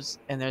reserves,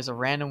 and there's a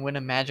random win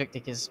of magic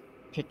that gets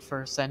picked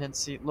for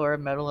ascendancy. Lore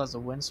Metal has a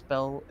win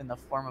spell in the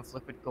form of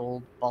liquid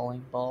gold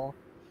balling ball.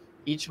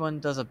 Each one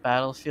does a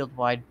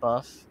battlefield-wide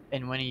buff,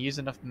 and when you use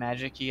enough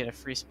magic, you get a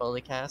free spell to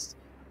cast.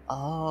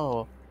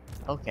 Oh,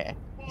 okay.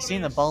 You've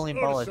seen the balling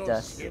ball of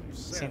death. You've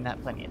seen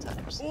that plenty of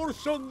times.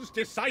 Ursun's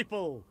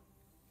disciple.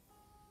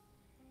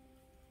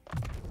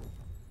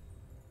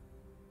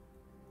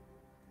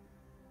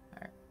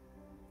 Alright.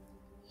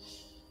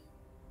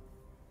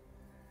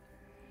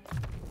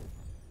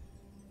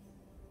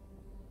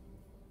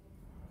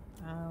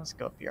 Let's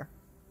go up here.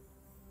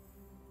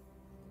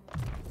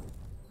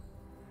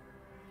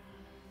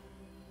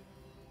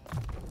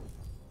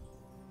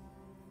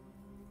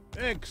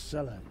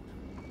 Excellent.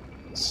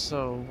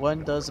 So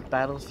one does a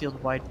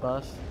battlefield-wide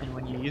buff, and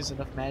when you use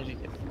enough magic,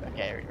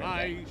 okay, I read that.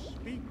 I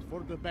speak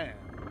for the bear.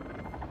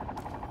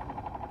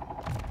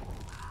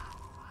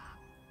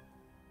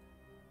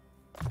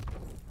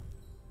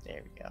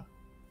 There we go.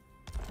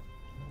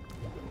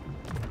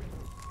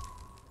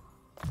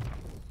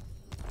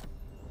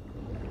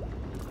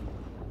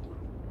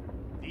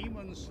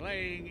 Demon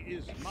slaying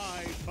is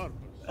my purpose.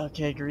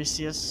 Okay,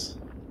 Grecius.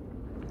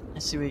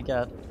 Let's see what we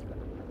got.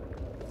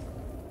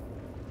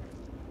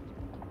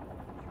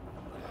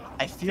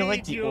 I feel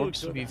like the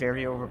orcs would be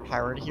very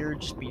overpowered here,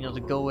 just being able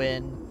to go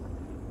in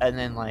and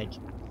then, like,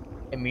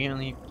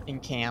 immediately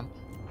encamp.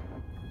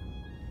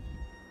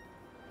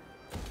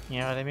 You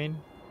know what I mean?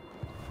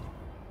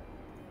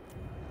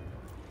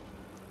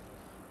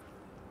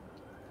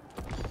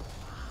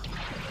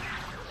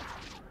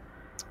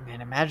 Man,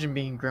 imagine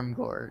being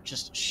Grimgor,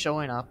 just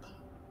showing up,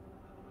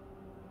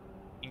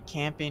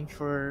 encamping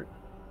for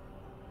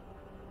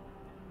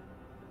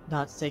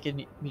not to take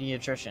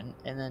immediate attrition,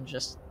 and then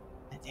just,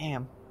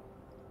 damn.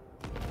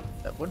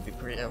 That would be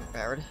pretty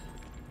overpowered.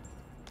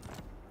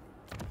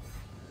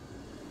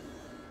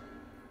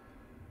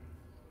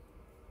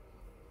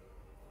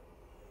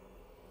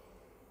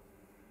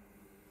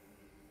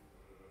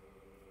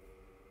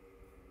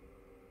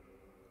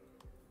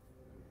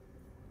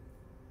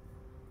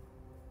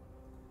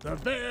 The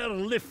bear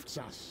lifts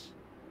us.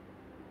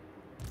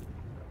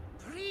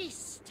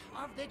 Priest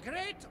of the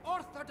great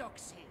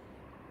orthodoxy.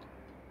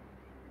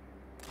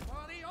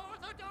 For the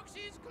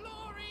orthodoxy's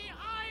glory,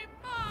 I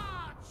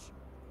march!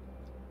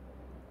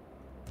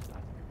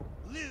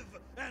 Live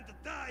and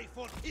die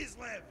for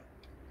Kislev!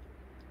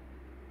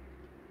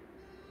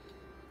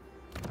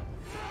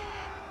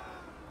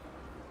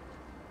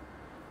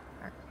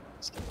 Alright,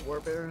 let's get the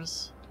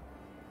warbearers.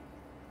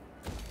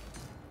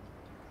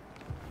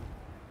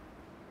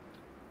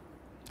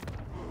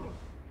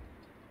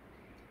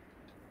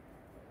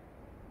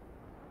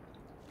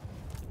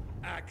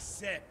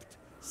 accept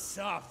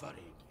suffering.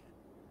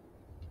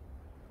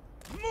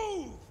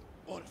 Move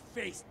or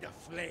face the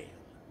flail.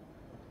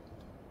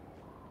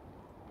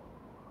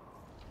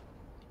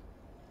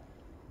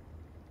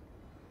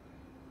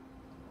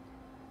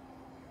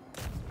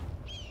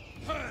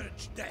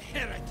 Purge the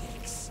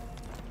heretics.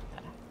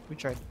 We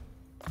tried.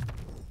 There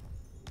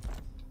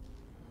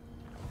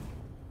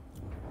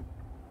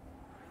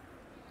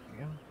we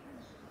go.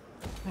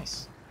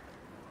 Nice.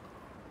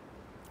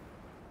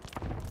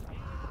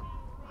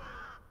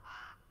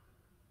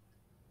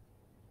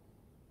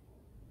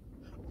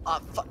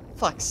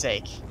 Fuck's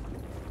sake.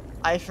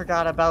 I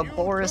forgot about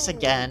Boris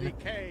again.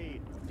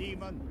 Decay,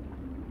 demon.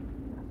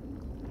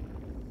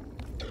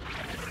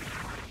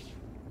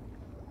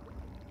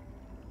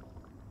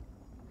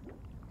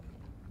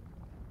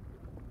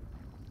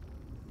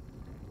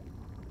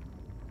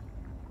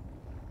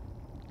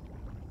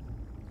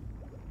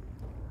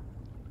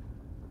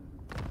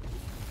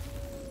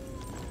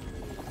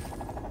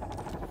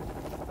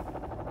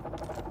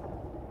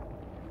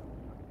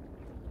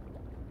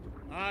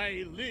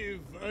 I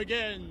live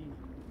again.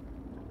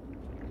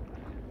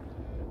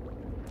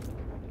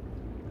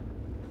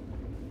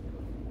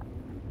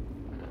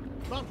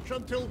 March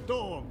until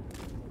dawn.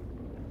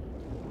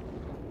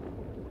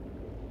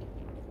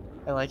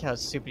 I like how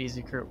it's super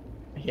easy crew.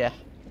 Yeah.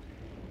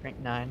 Rank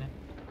 9.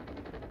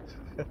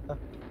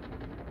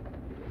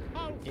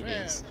 How It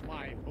fares is.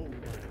 my home?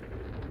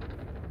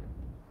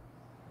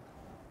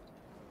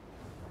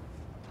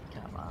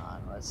 Come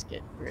on, let's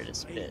get rid of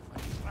Spit.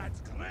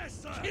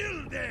 Transgressor!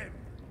 Kill them!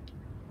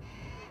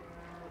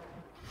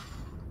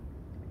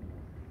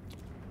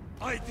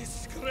 I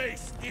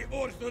disgrace the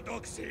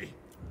orthodoxy!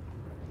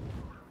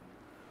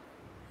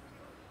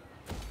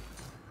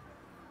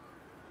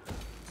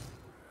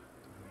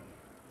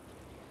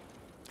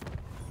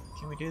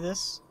 Can we do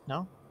this?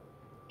 No?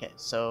 Okay,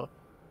 so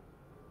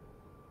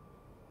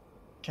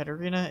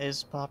Katarina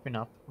is popping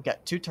up. We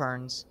got 2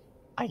 turns.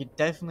 I could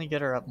definitely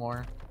get her up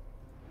more.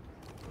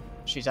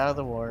 She's out of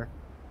the war.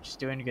 She's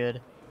doing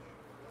good.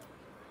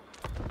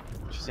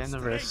 She's in the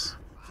rifts.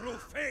 Through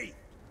faith!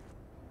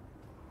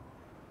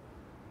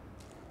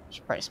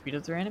 Should probably speed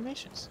up their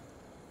animations.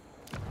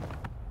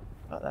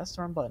 Oh, that's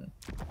the wrong button.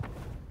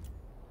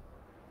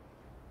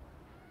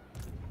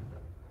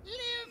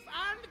 Live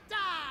and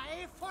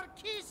die for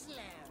Kislev.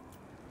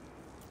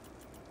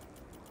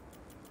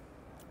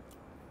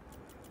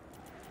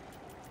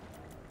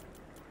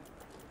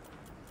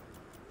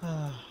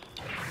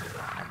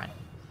 Never mind.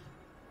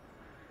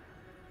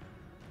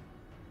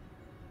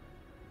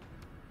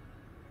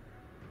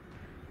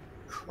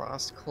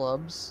 Cross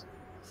clubs?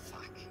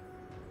 Fuck.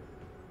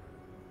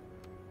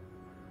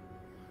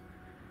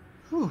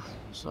 Whew.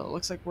 So it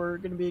looks like we're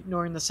gonna be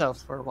ignoring the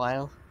South for a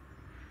while.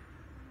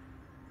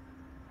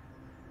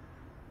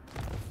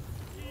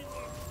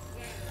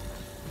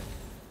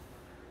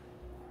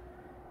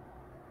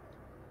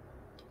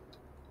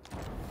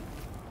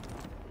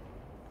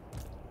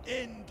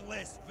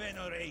 Endless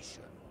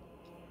veneration.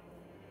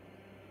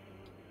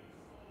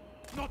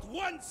 Not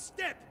one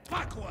step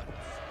backwards!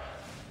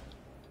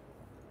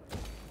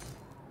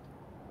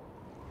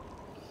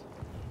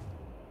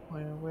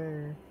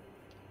 Where?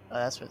 Oh,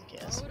 that's where the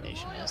gas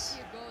station is.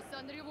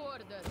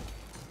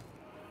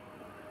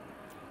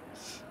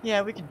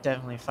 Yeah, we could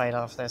definitely fight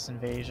off this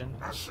invasion.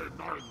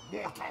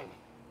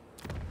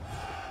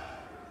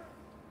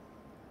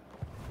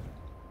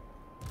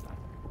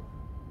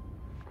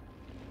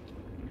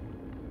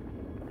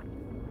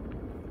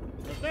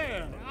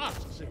 There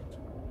asks it.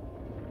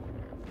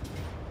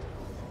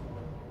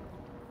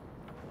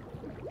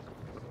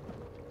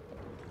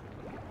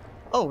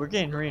 Oh, we're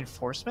getting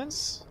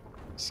reinforcements?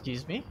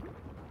 Excuse me?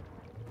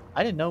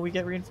 I didn't know we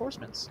get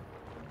reinforcements.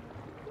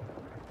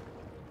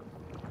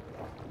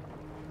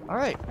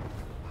 Alright.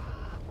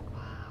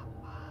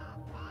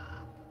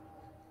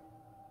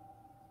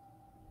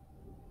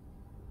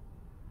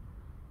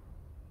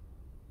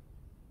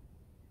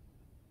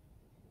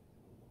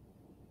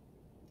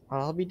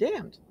 I'll be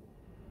damned.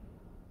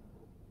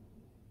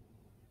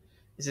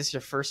 Is this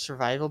your first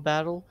survival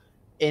battle?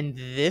 In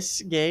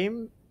this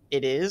game,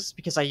 it is,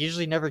 because I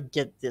usually never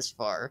get this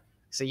far.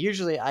 So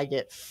usually I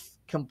get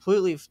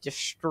completely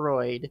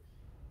destroyed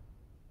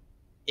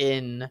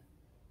in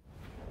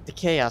the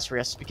Chaos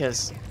Rifts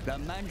because... The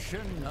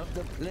mansion of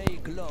the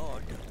Plague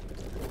Lord.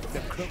 The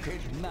crooked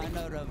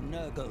manor of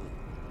Nurgle.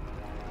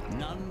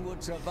 None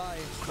would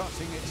survive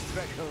crossing its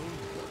threshold,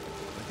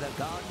 but the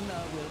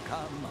Gardener will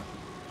come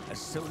as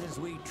soon as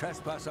we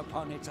trespass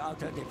upon its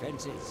outer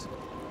defenses.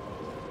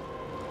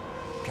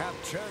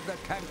 Capture the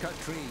Canker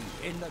Tree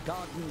in the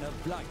Garden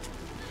of Blight.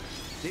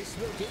 This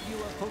will give you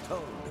a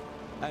foothold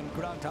and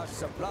grant us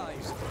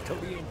supplies to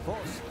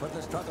reinforce for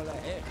the struggle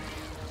ahead.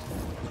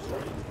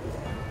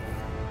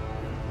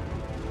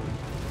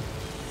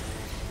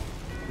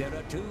 There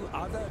are 2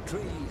 other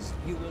trees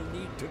you will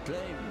need to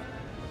claim,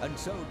 and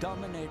so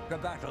dominate the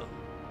battle.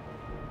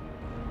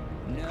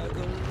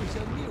 Nurgle is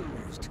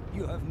amused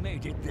you have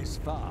made it this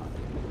far.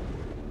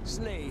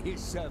 Slay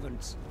his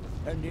servants,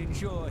 and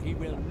ensure he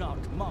will not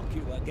mock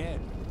you again.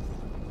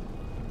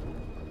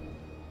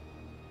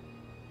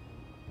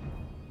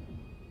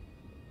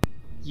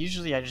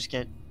 Usually I just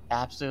get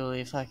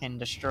absolutely fucking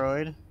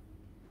destroyed.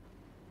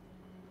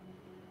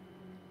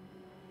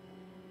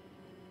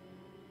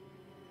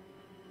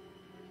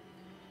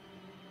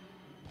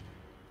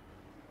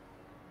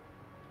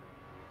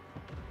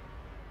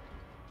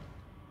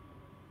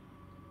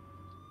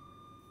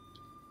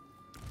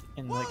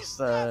 And like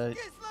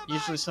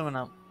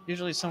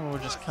usually someone will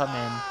just come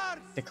in,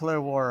 declare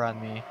war on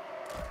me,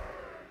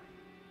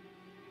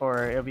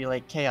 or it'll be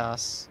like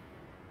chaos,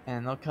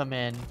 and they'll come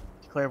in,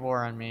 declare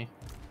war on me,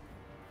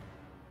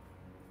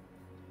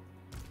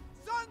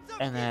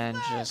 and then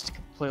just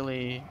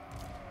completely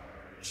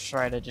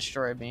try to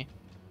destroy me.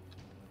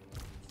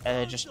 And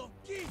it just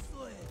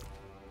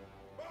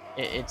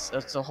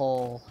it's a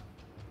whole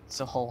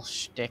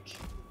shtick.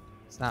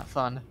 It's not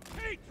fun.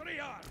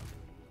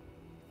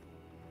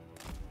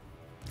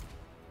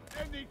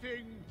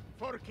 Anything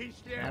for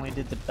Kislev. And we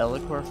did the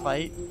Bellicor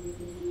fight.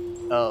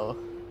 Oh.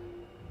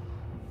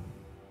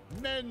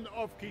 Men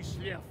of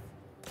Kislev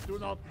do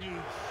not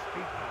need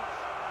speakers.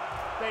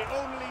 They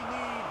only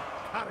need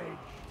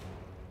courage.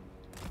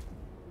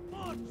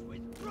 March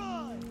with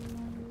pride!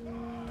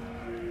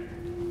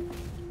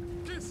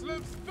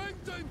 Kislev's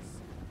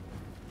vengeance!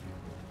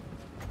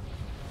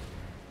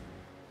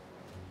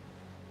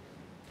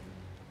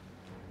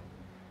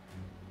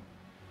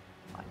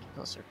 Come on, get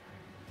closer.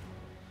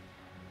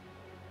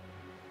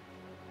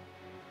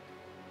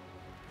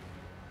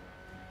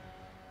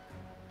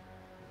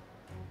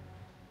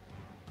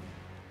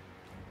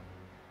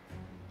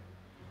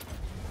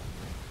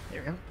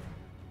 There we go.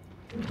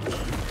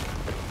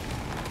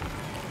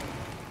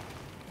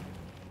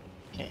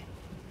 Okay.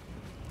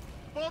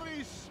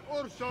 Boris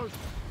Ursus,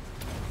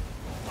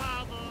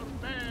 Father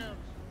Bear's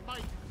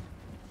fight.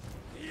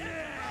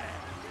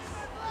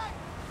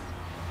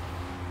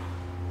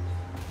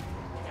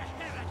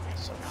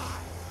 So,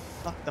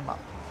 fuck them up.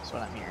 That's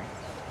what I'm hearing.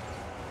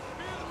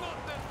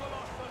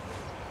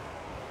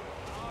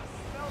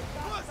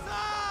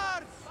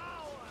 Hussars!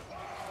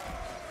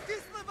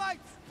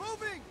 Kislevites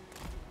moving!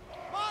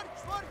 March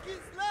for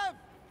Kislev!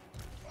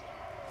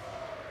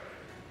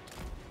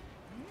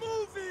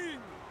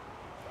 Moving!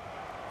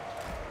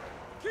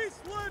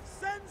 Kislev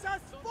sends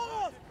us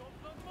forth!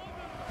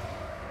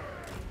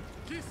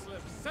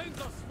 Kislev sends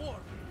us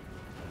forth!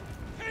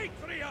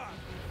 Patria!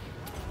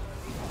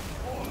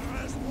 All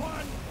as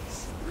one,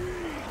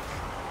 speak!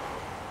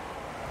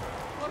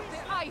 For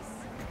the ice!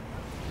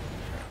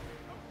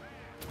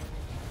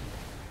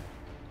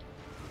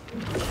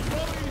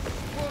 Boris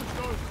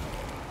Ursus!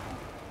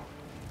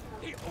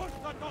 The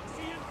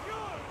Orthodoxy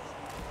endures!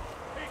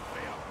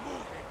 Patria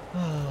moving!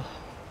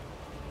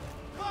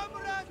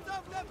 Comrades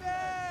of the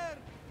Bear!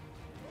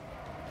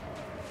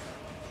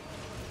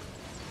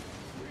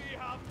 We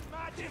have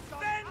magic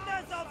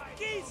defenders of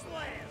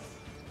Kislev!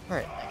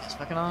 Alright, that guy's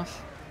fucking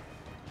off.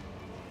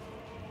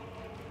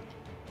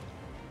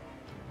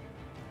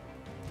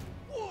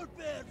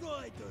 Warbear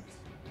riders!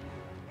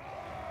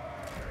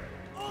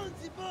 On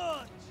the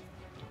march!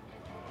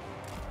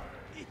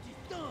 It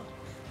is done!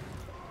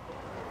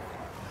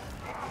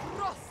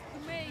 Frost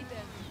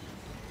Maiden!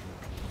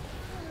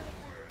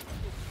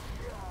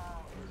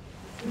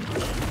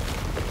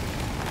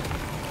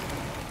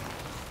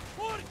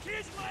 For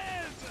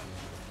Kislev!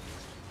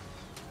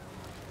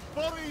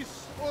 Boris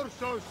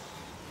Ursus!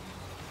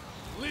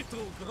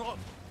 Little Grot!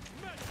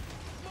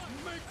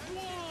 Make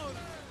war!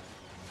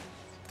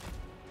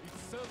 It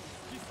serves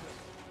Kislev!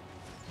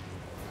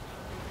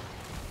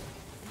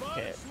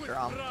 Okay, March with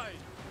drum.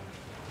 pride!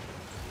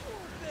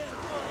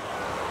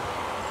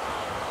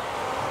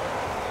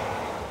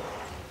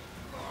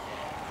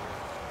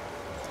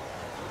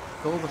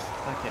 Go the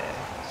okay.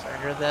 So I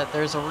heard that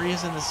there's a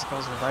reason this is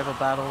called Revival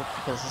Battle,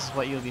 because this is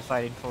what you'll be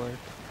fighting for.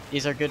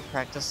 These are good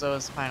practice though,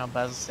 as Final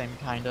Battle, same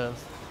kind of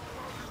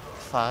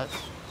fight.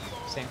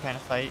 Same kind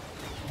of fight.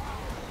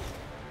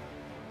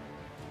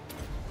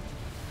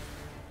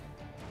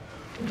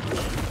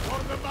 For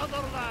the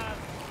motherland!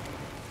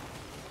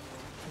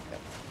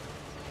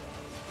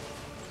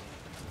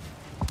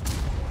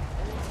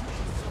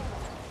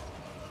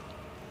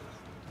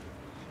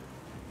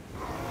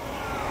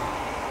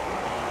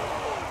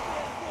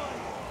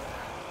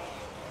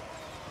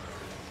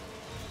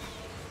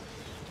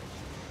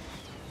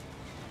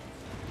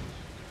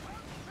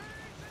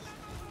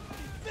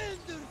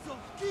 Defenders of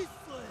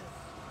Kislev!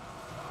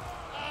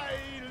 I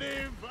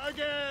live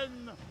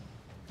again!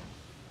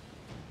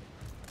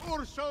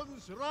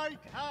 Ursun's right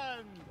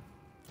hand!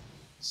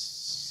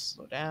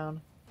 Slow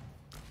down.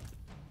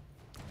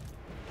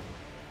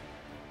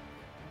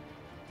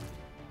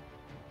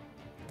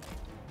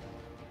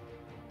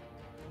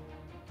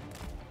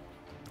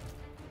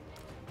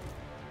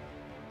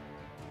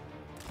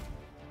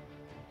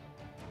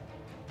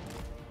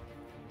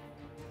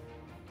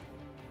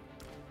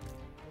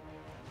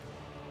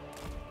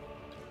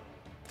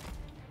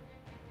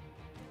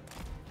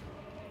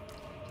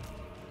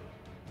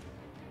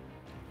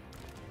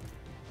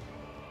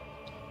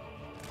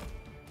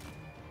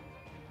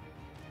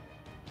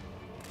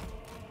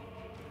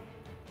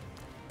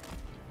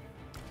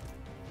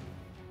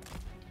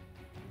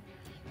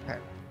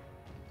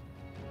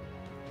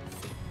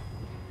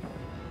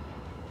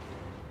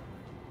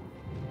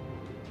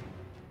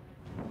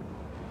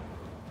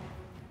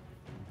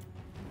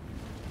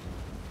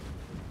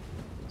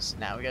 So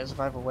now we gotta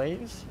survive a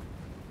wave?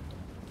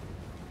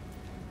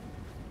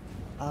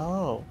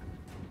 Oh.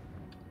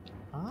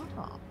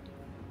 Oh.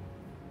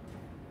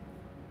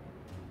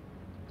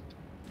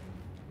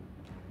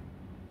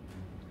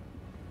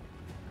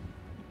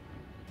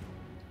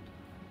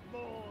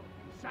 More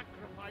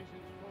sacrifices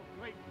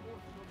for great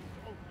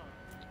Ursun's altar.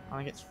 I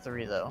only get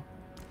 3 though.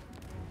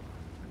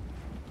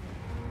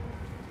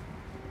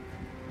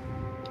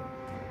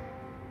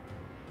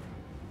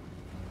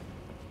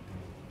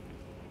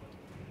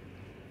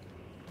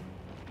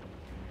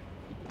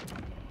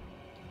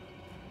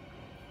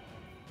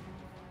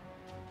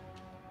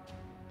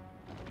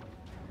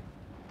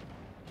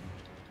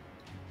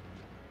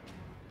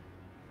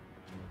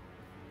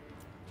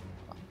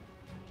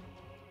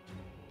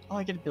 Oh,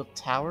 I get to build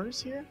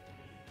towers here?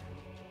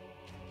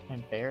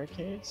 And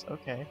barricades?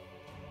 Okay.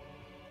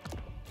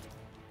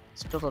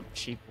 Let's build up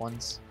cheap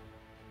ones.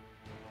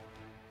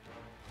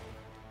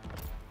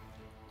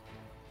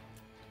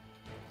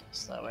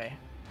 Just that way.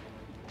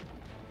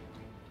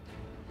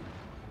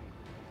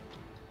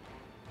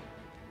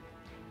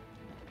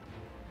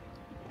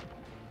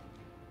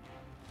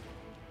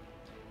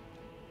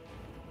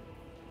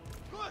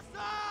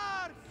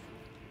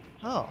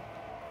 Oh.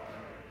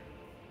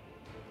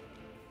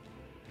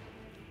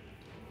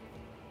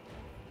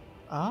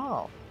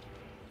 Oh.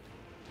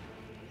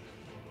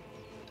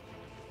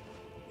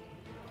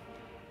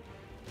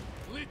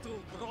 Little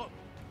drop.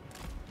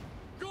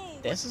 Go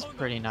This is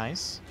pretty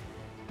nice.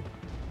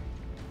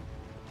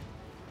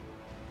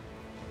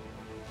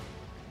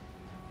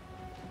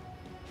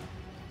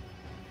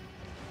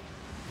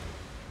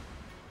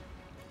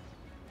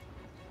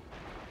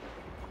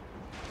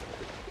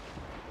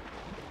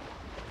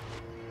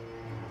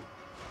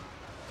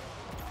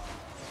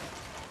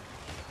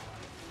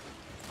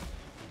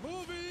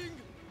 Moving.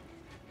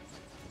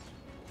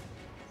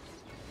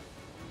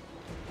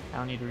 I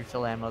don't need to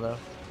refill ammo though.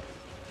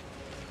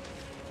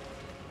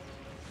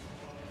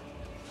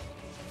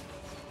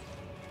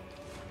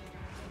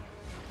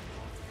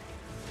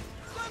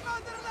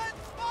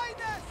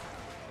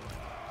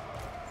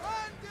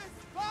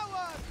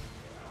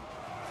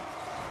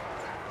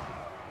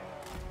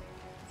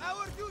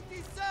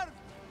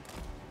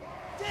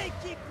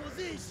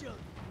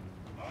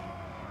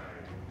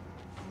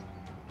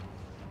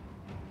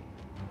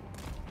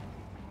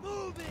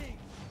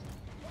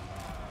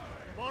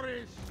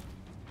 Boris,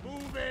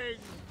 moving.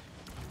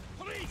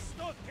 Priest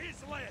of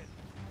his land.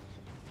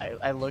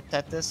 I looked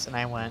at this and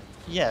I went,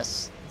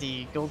 yes,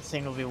 the gold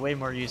thing will be way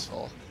more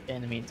useful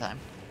in the meantime.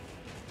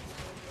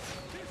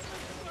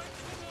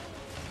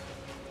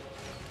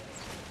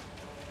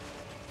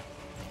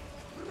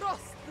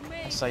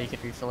 I saw you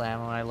could refill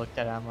ammo and I looked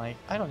at it, I'm like,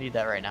 I don't need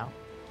that right now.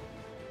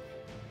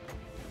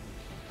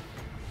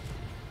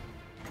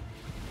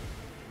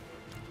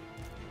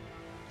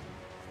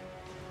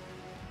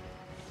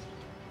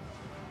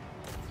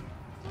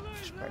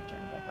 Should probably turn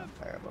back on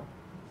fireable.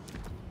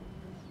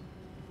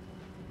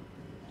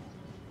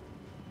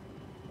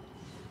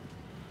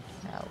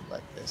 Now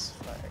let this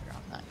fire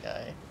on that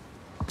guy.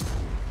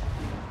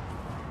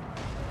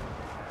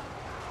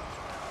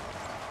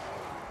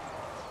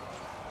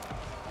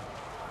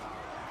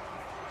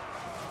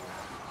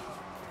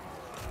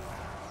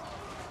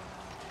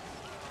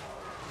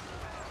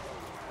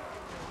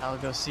 I'll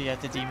go see you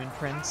at the Demon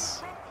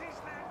Prince.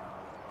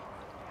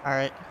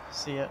 Alright,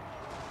 see ya.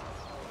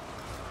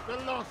 The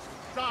lost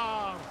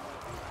Tsar.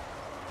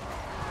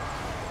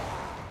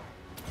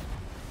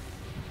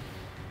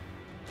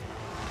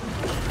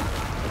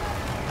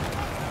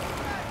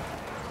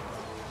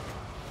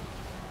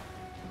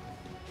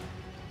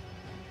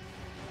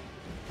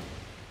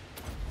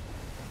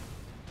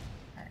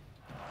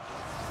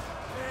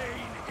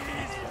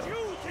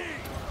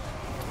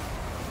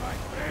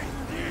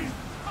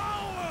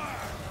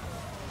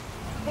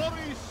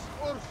 Boris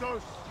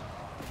Ursus,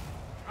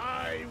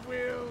 I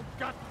will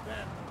gut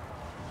them.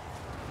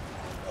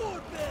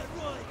 Warbear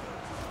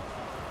Riders!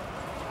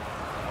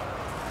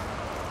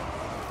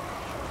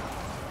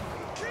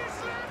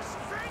 Kislem's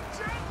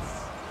vengeance!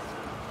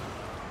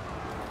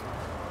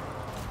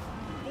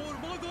 For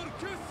Mother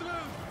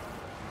Kislem!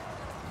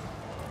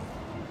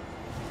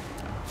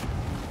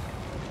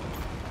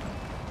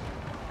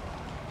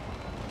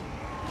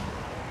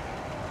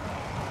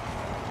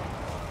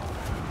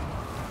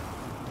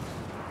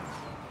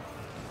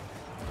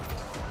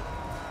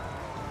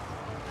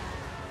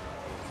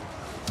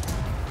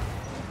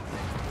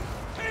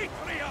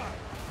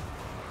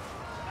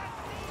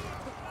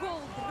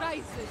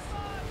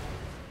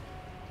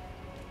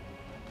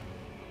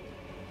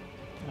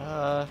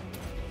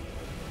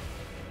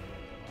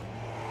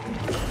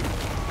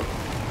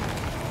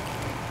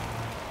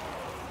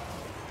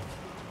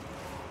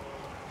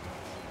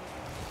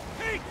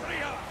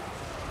 Patria!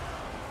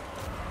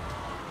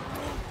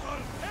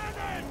 Brutal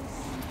penance!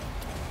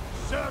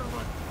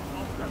 Servant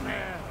of the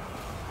mayor!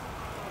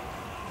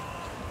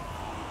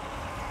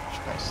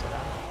 Should I sit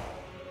down?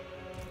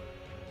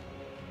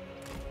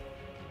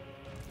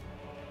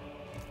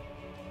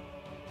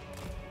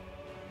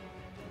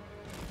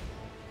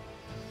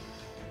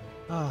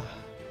 Oh.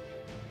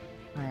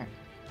 Alright.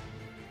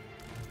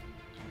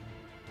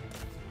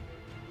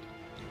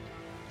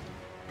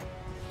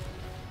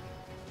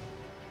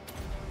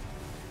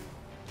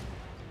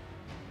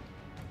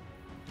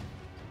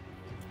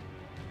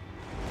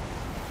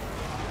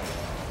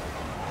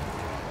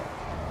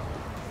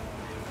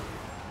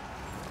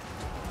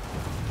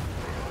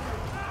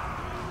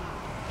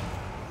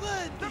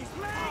 The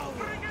Plague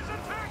Bringers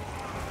attack!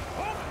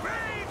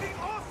 Obey the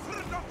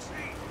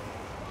Orthodoxy!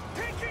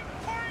 Taking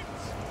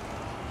points!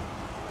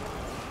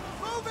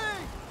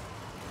 Moving!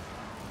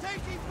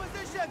 Taking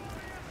position!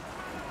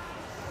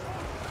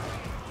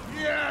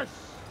 Yes!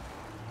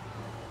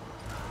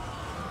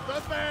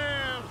 The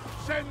bear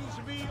sends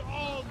me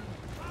on!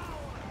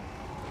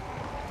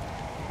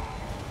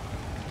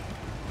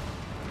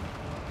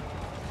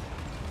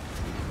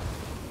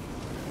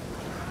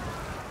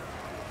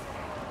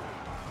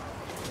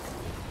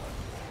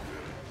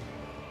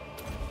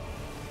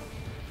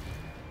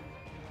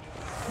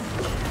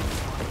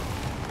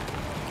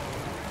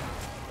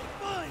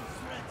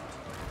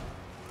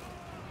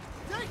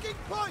 Taking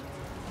point!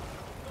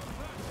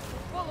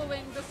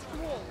 Following the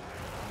scroll.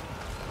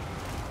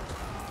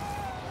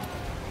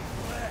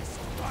 Blessed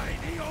by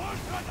the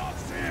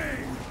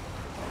Orthodoxy!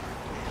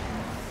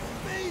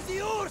 May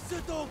the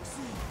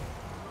Orthodoxy!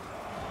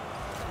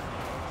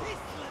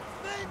 Kislev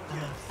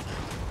vengeance!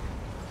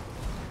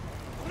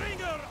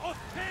 Bringer of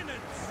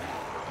penance!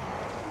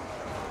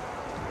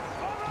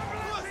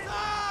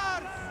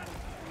 Hussars!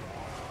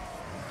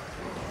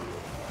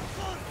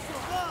 Swords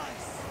of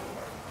ice!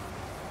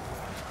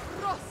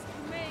 Frost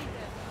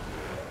Maiden.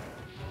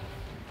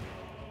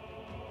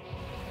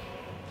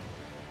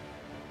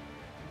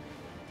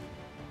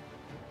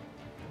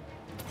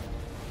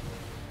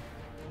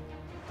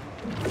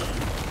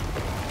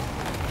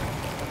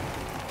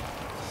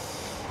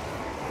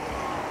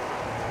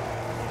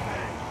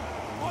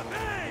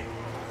 Obey!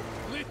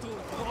 Little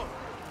drop.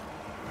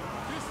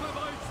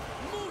 Kislevites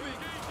moving.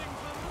 Engaging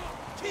the rock.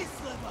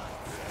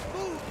 Kislevites!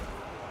 Move!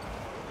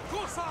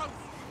 Corsars!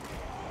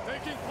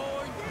 Taking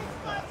point.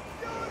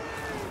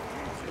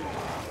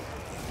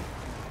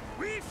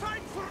 We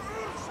fight for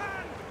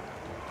Ursan!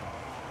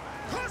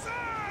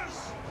 Hussars!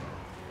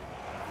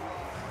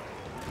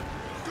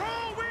 Go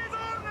with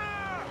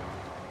honor!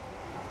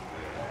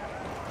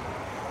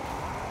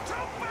 To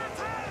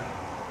battle!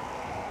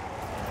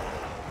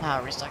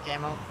 Ah, restock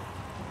ammo.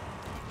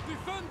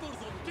 Defenders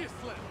of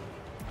Kislev.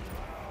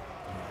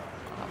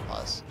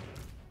 Pause.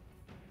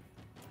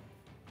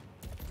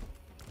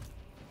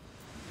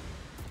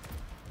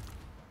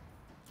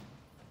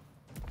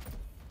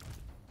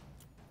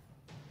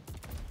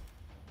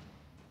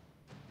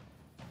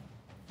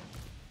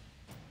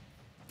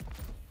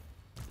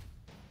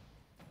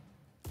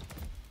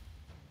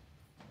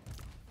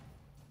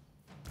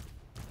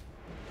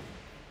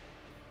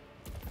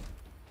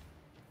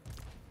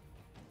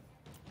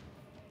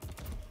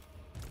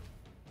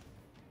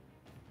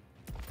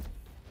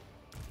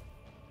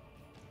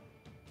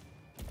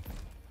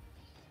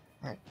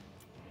 Alright.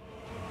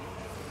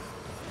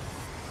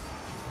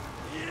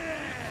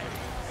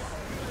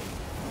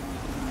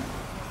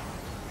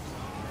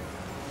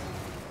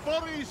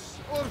 Boris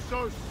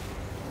Ursus!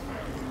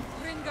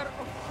 Bringer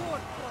of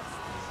Hoarfrost.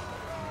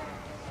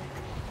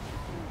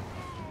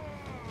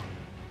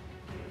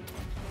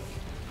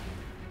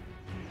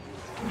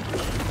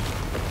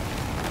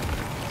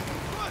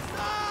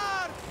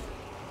 Hussars!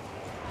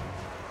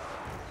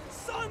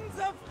 Sons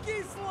of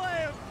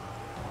Kislev!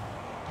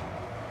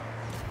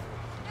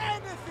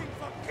 Anything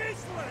for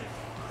Kislev!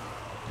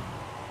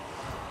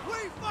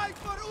 We fight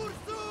for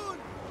Ursun!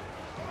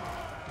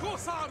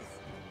 Corsars!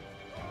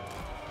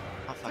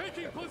 Oh fuck,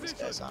 Taking what this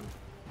position. goes on.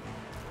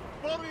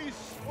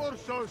 Boris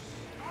Ursus!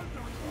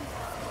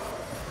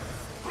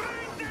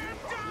 Bring them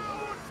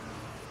down!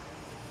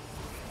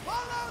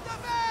 Follow the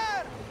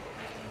bear!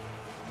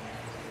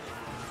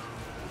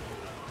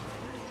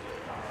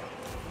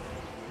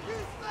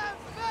 Kislev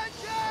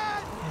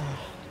vengeance!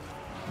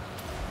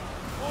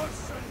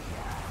 Orson!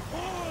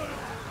 Or!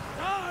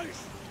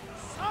 Dash!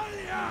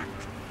 Salyak!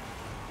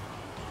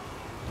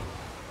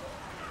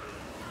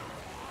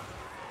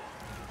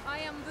 I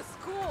am the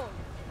school.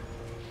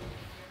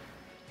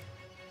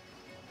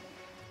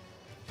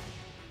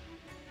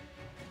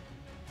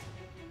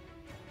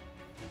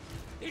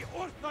 The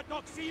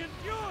Orthodoxy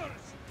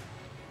endures!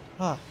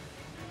 Ah.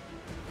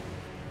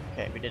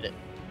 Okay, we did it.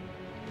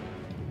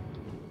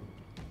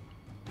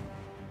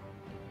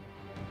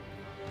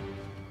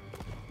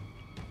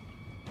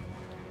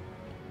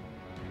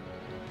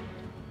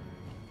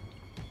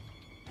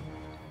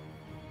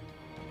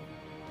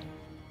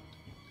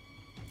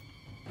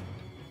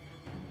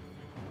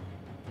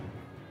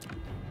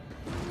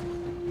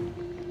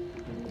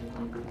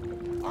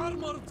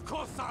 Armored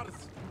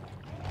Corsars!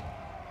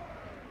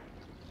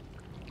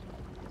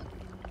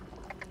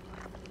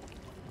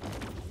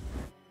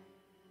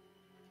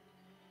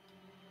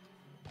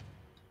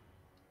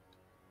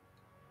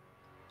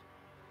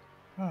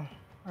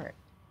 Alright.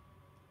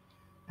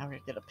 Now we're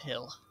gonna get a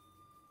pill.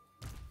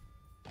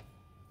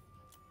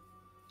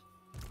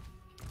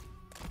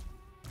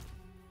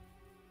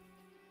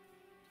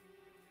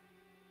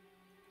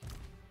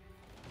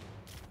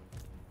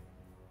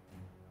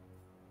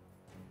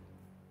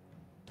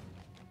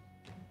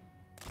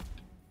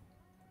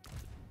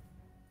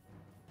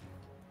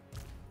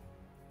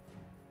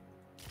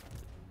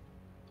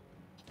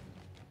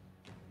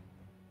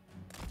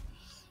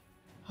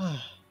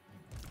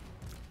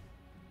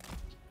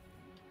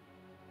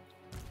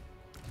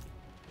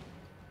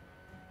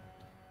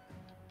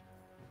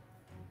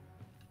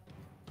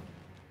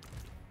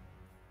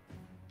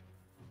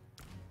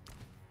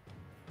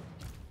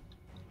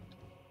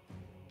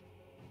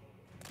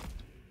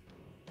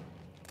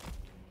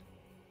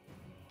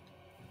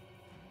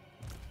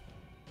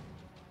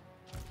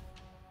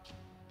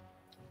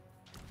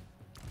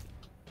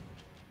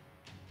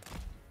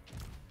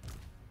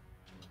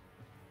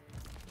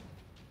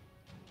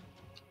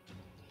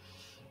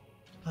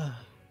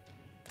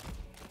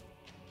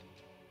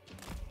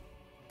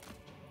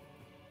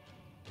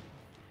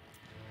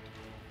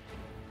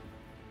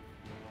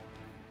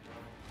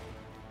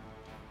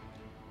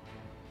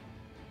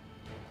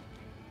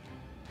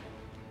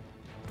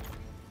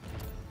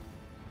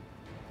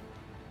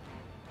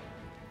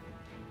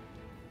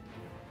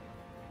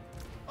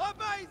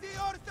 Obey the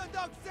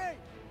orthodoxy!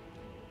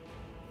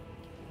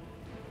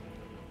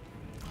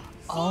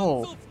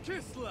 Oh. Sons of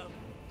Kislev!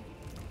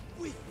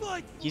 We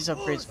fight for These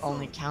upgrades Ursun.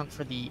 only count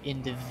for the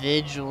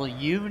individual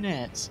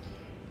units.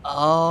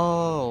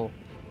 Oh.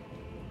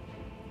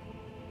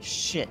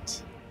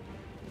 Shit.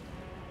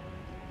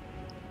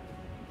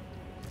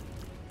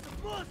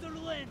 The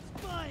motherland's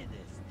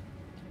finest!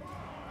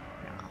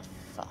 Ah,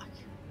 fuck.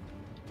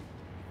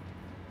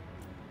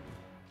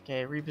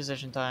 Okay,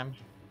 reposition time.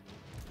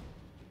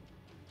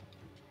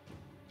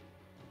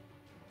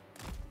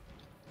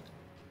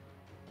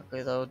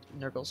 Luckily though,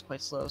 Nurgle's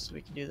quite slow, so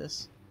we can do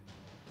this.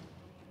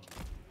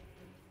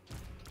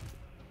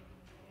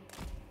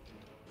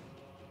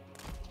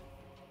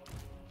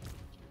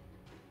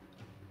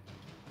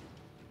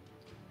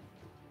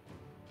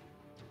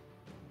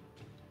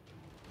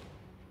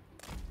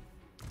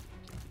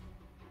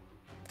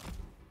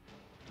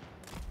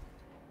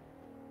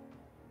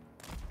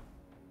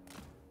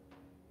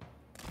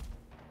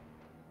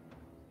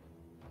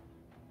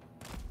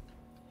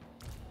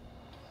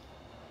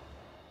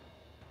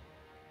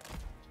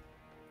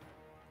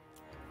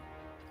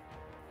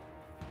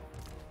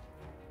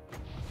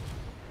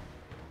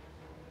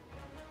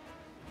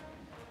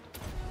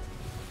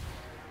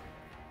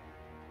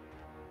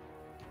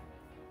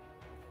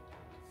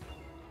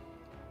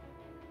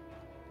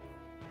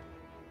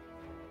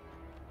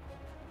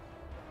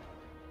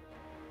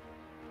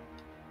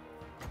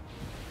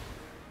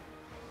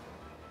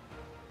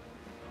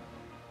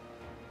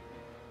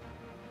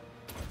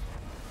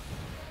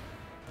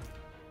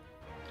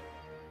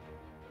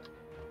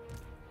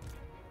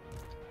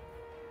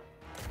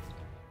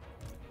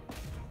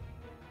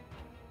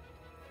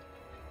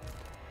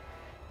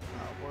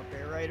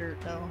 Warfare Rider,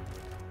 no.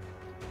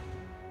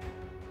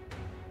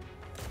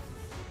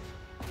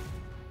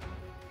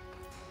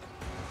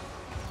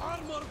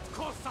 Armored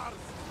Cossars!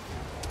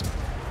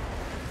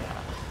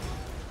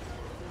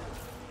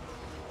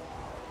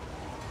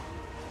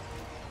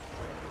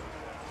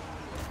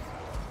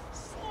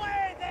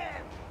 Slay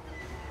them!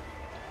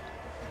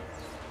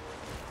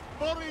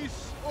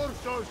 Boris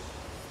Ursus!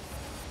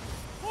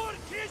 For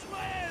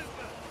Kislev!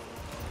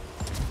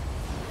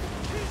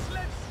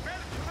 Kislev's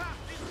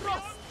spellcraft is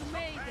Frost beyond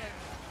Maiden! compare.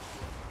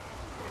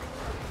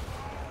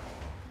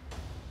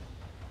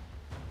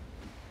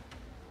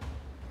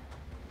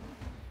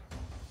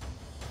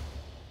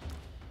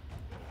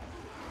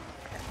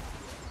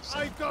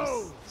 I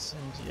go!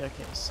 Send you,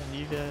 okay, send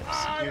you over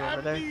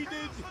I there. am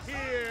needed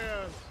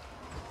here!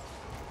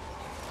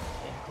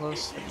 Getting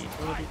close to the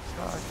ability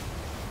frog.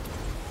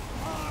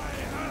 I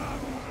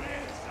have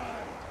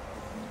risen!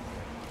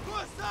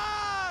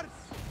 Hussars!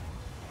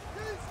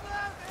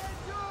 Kislev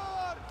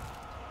endure!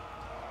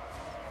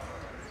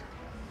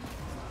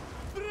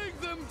 Bring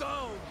them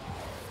down!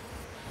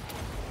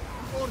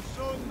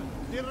 Ursun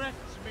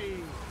directs me!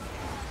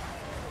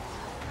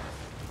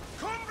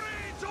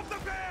 Comrades of the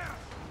Bear!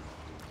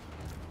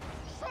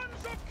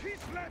 Sons of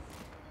Kislev!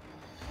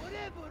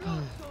 Whatever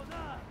Ursun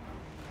are!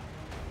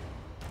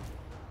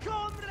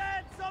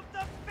 Comrades of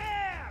the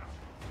Bear!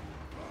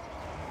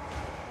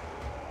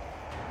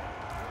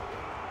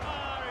 I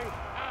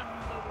am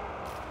the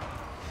one!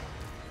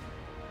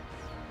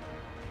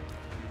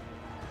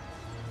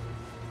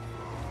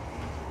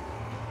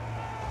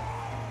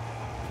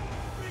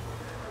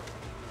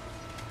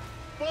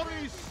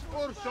 Boris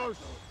Ursus!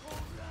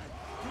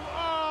 To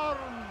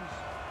arms!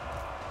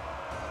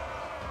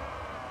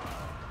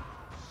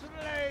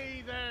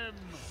 Slay them!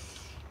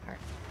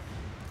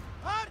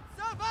 Hearts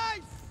of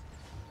ice!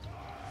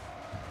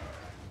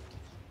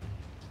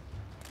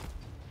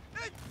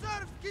 It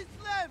serves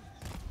Kislev!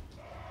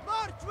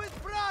 March with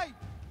pride!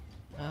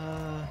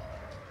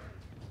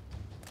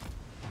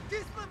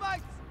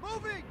 Kislevites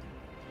moving!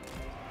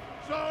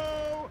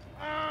 So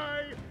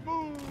I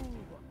move!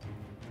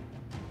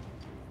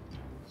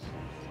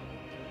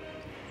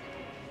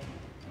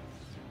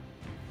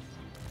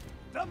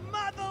 The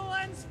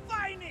motherland's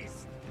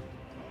finest!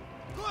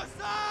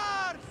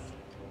 Hussars!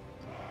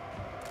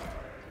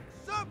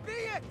 So be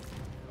it!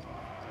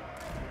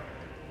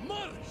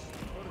 March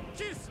for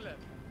Kislev!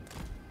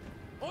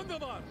 On the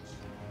march!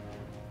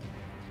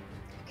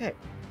 Okay.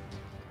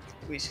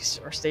 we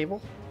are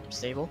stable.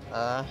 Stable.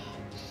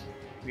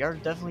 We are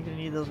definitely gonna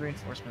need those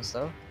reinforcements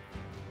though.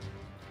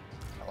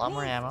 A lot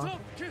more ammo. Land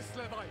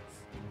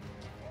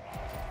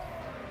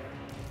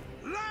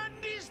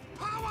is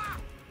power!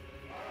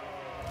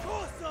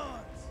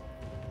 Cossacks!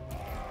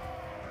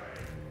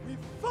 We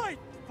fight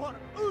for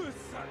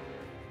Ursa!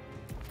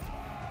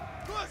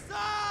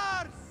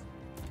 Hussars!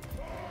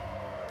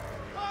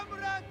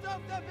 Comrades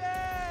of the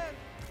Bear!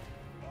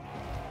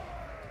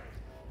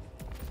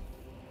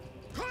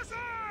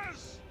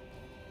 Hussars!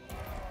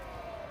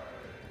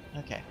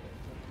 Okay.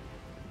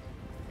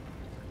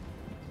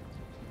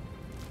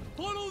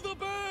 Follow the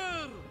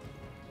bear!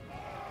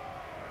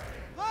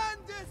 Land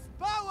is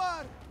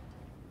power!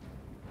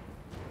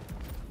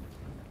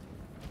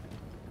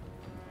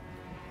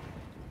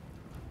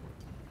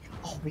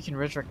 Oh, we can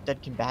resurrect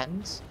dead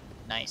combatants?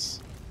 Nice.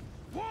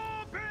 War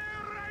Bear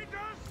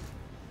Riders!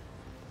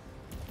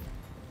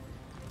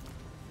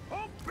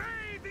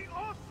 Obey the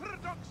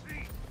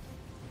Orthodoxy!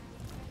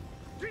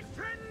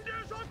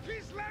 Defenders of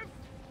Kislev!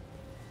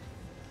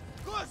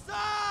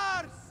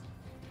 Hussars!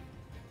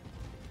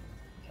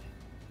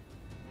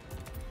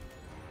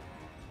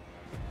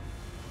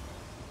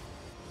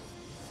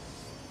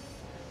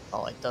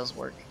 Oh, it does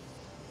work.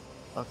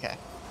 Okay.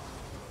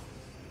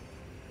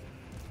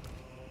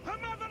 The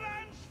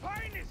motherland's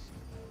finest!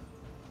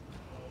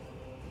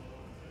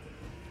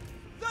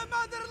 The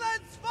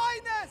motherland's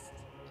finest!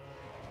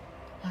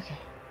 Okay.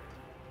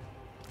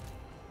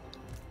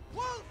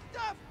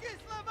 Wolfstaff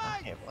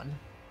Kislevite! Okay, one.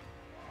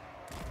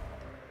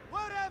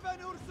 Wherever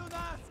Ursun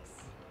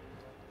asks!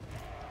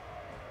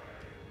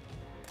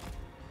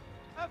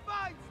 A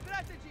fine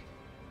strategy!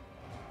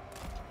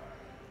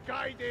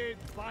 Guided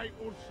by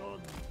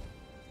Ursun.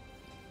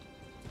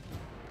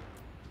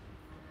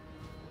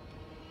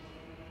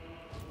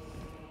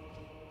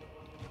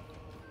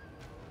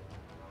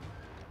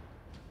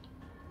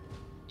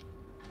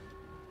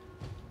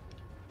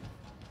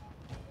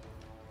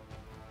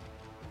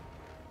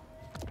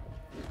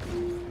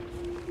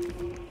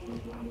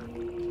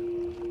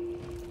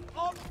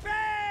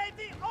 Obey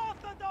the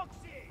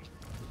Orthodoxy!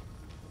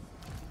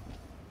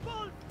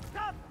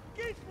 Wolfstaff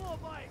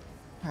Kislevite!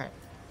 Alright.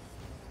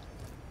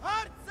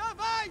 Hearts of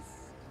ice!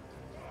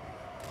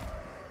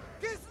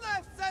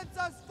 Kislev sends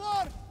us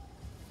forth!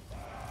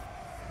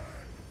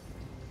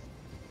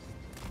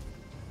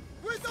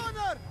 With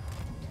honor!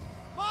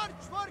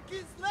 March for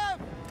Kislev!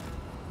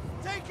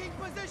 Taking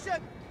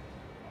position!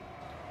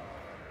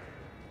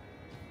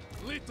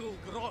 Little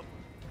Grot!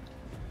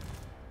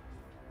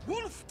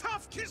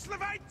 Wolf-tough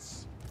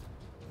Kislevites!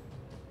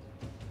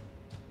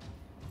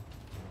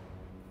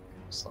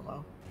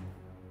 Slow-mo.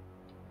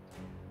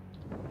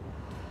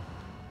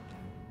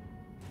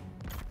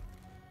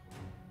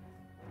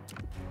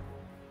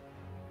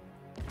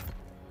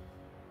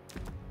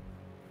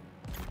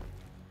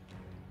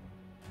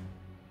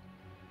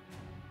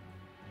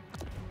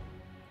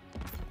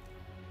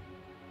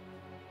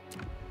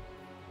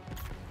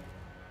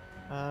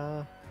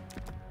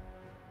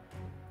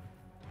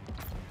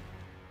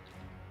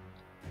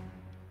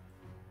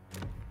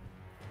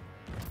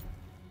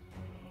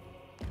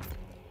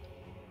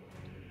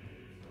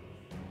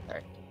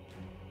 Alright.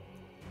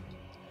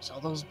 There's all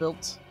those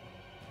built.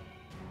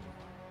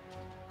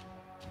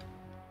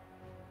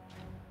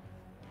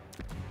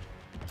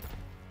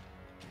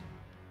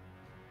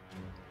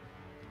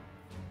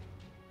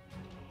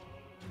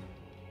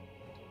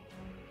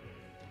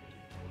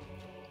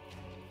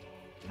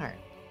 Alright.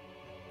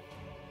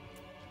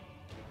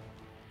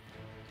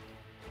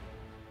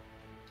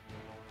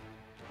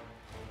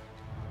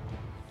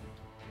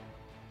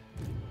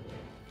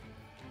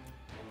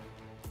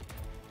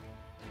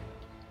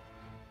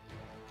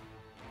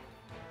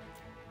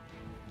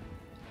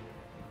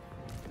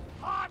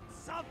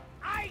 Hearts of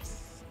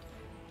ice!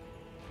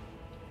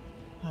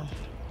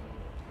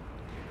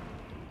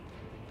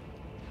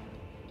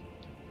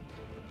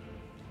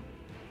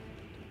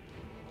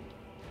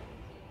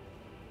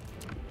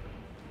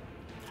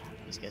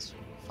 These guys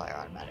fire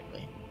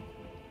automatically.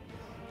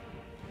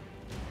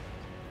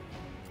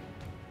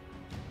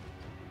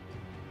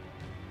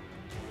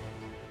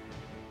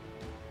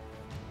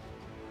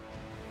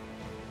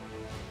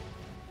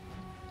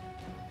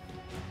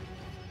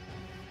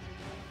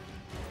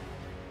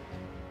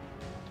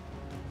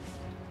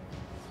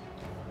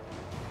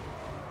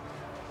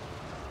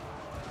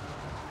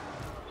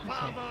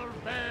 Father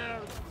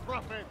Bear's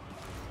prophet.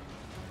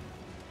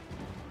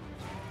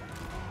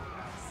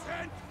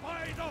 Sent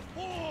by the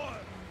Four!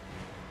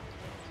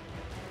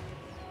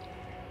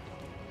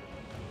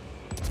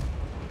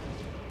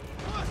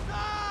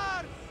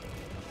 Hussars!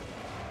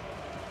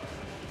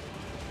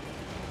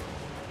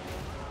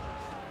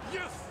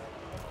 Yes!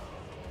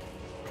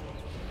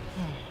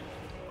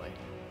 Wait.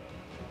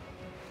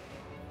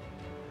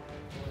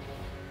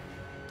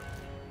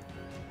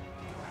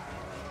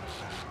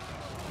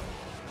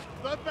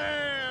 The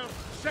bear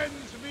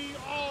sends me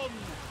on.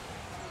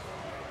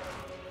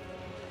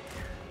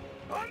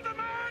 On the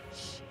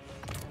march!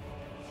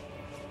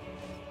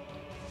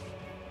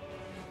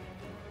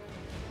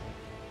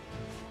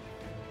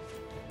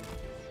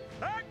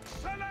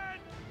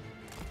 Excellent!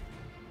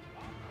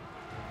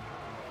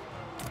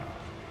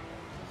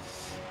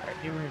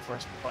 Alright, new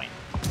reinforcement point.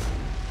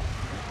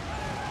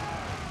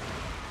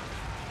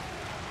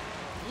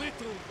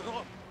 Little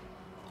drop.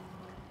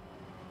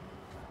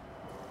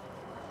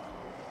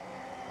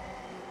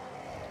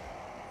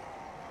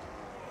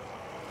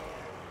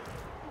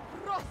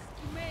 Frost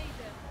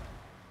Maiden.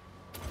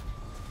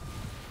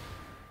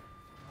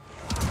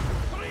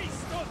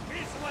 Priest of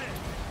Kislev!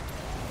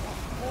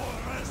 War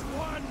as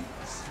one,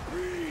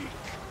 speak!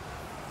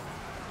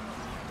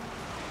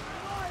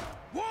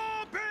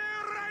 War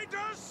Bear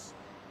Raiders!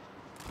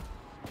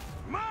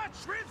 March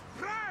with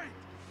pride!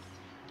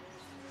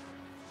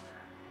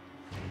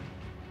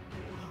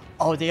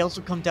 Oh, they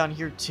also come down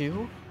here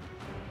too?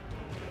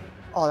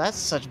 Oh, that's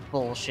such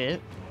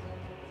bullshit.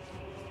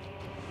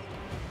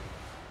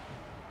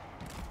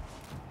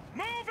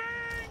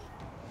 Moving!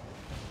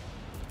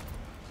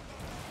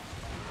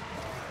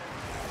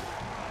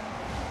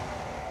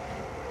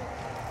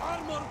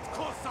 Armored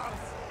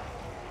Cossars!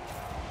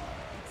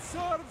 It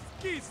serves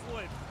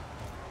Kislev!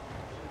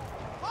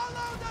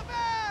 Follow the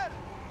bear!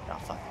 Oh,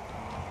 fuck.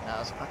 No,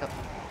 let's fuck up.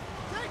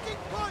 Taking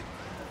point!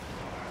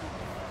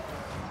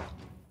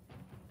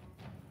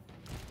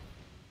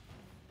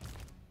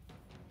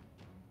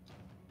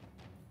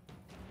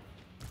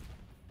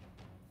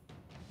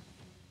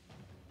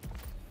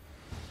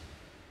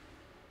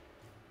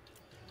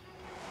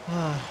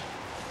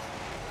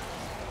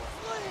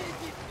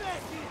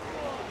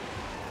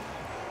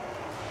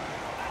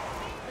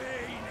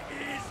 Pain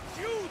is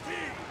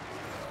duty!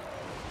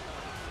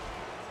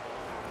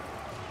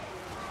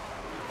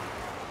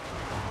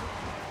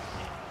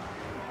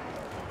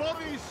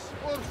 Boris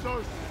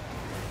Ursus!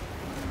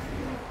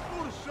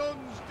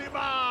 Ursun's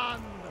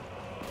demand!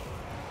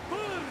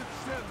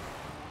 Bergsen!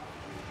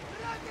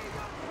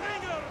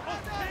 Bringer of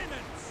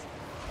penance!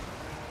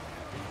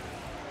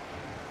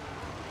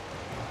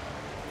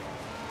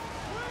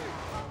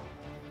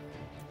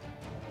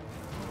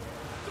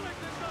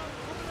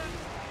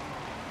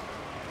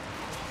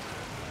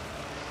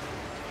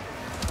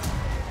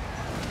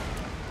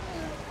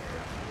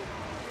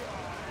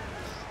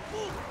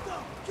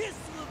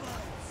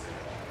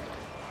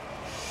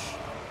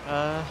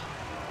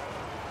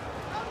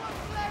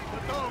 The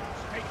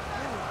dogs take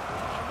food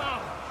from our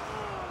mouth!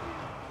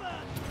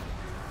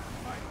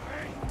 My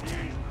faith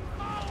is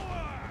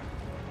power!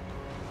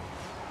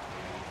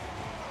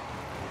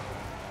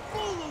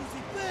 Follow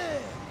the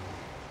bear!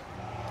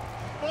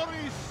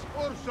 Boris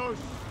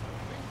Ursus!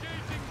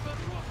 Engaging the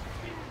rock!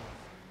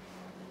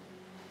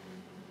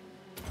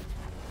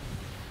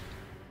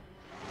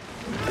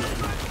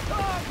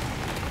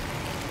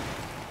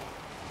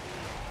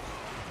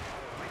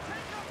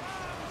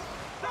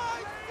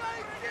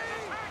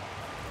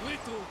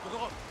 Little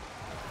drop!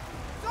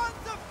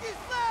 Sons of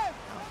Kislev!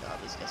 Oh god,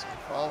 these guys can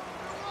fall.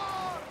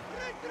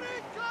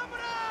 Retreat,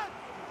 comrades!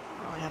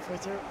 We're only halfway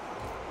through.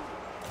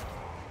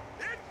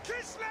 In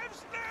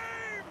Kislev's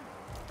name!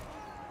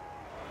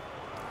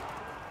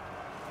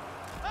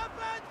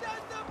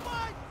 Abandon the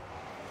fight!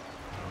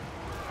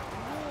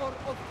 War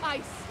of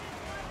ice.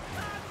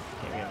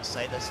 Okay, we have a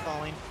site that's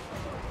falling.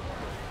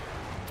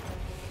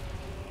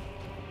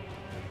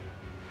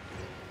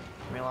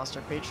 We lost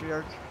our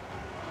patriarch.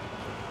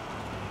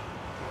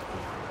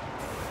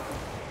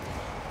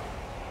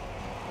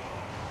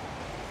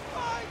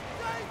 Fight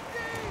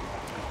safety!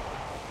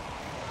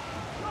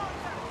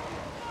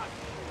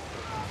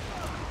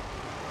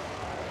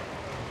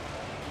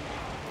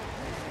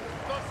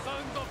 The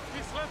sons of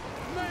Kislev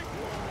make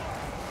war!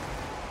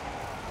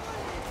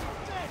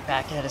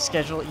 Back ahead of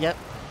schedule. Yep.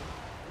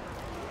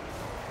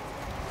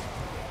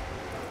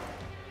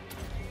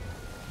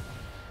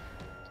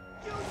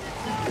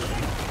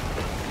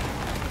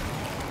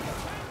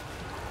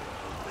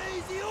 Obey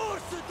the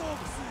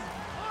orthodoxy!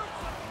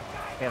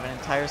 We have an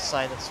entire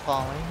side that's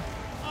falling.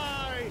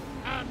 I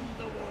am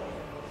the war!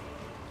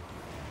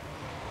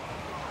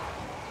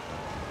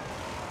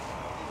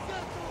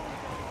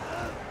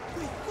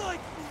 We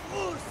fight for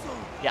Ursul!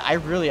 Yeah, I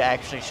really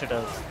actually should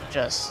have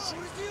just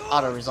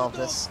auto-resolved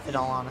this, in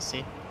all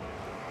honesty.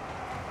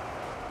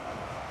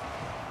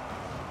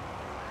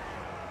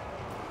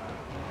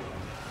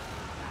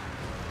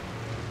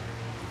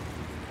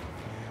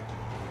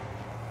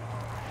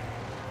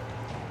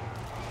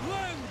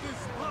 Land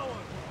is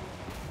power!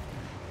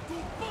 To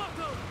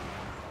battle!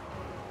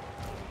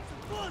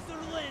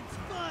 Fatherland's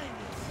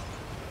finest!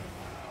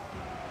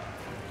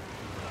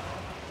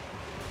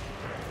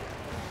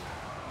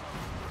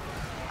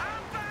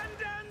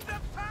 Abandon the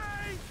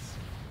fight!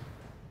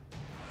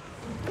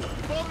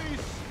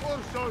 Boris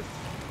Ursus!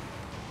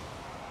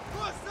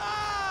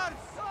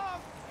 Hussars!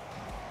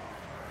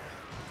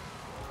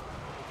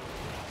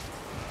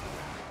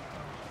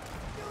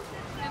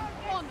 And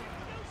honor.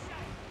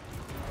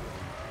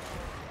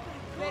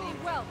 Very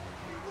well.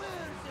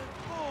 Beware the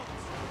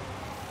boats!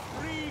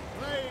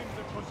 Reclaim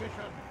the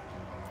position,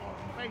 or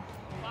face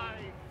my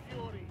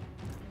fury!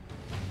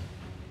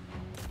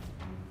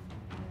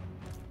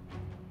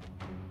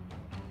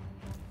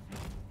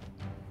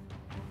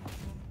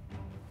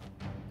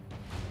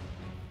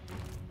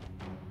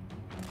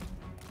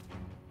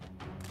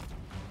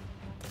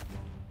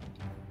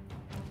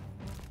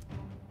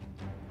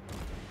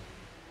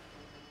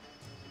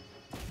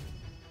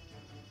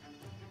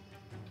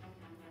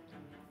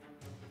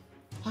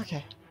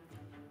 Okay.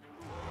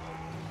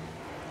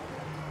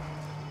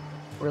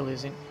 We're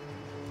losing.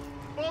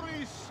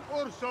 Boris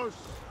Ursus!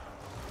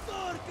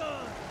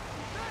 Sorgon!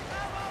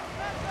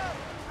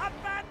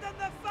 Abandon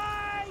the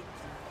fight!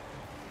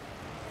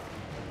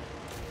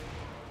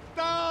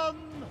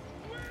 Done!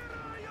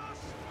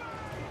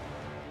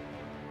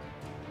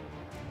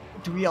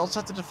 Do we also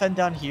have to defend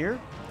down here?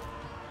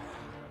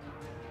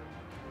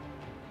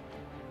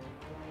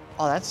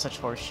 Oh, that's such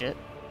horse shit.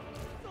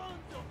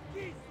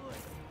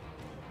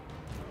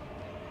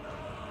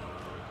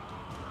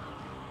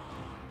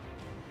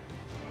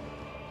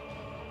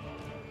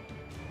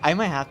 I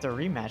might have to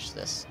rematch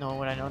this, knowing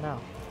what I know now.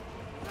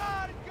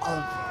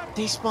 Oh,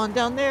 they spawned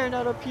down there,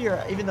 not up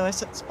here, even though I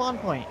set the spawn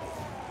point.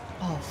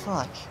 Oh,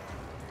 fuck.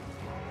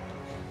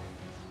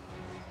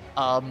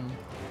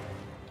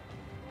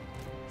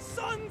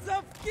 Sons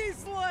of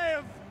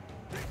Kislev!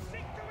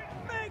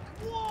 Make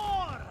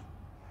war!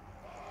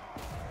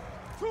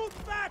 To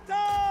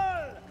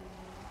battle!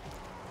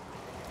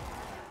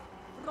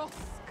 Ross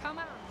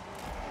command.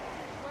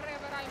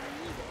 Wherever I'm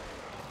needed.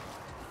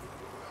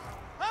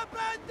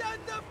 Abandon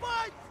the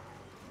fight!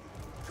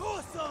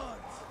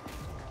 Cossacks!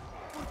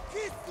 For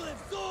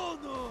Kislev's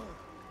honor!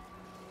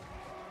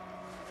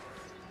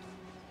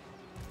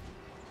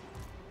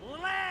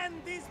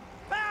 Land is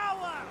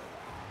power!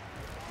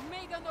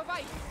 Mega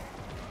Novite.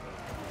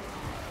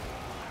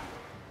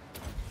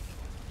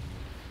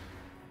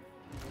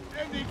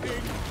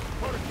 Anything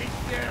for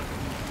Kislev!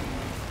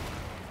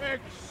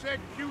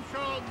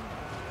 Execution!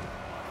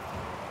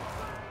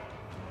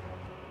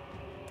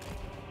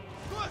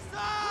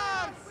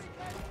 Cossacks!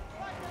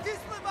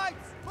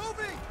 Kislevites,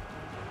 moving!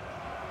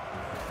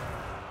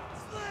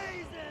 Slay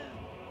them!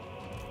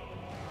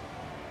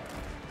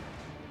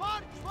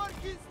 March for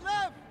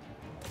Kislev!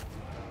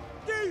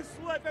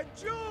 Kislev and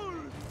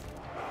Jules!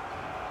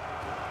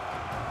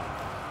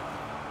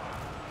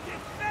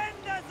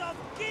 Defenders of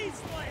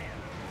Kislev!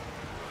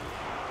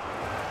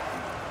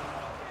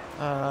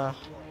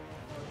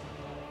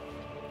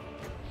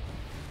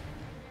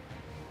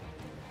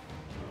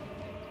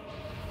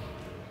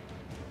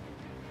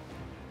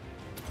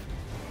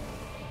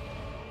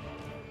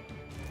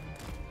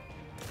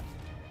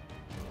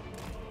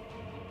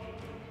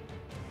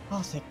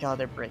 Oh, thank God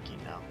they're breaking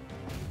now.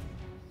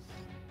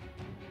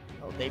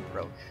 Oh, they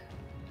broke.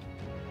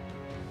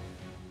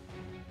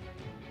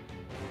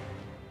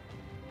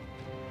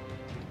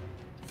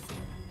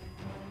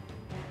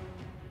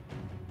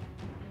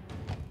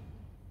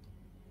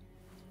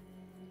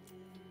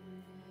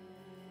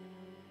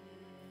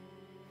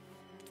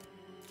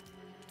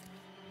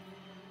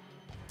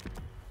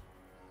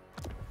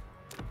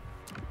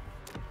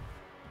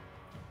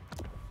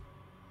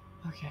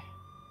 Okay.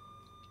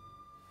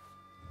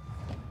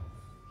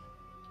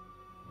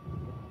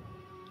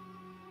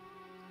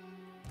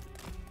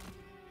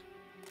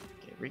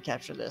 Okay,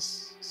 recapture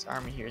this. This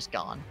army here is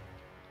gone.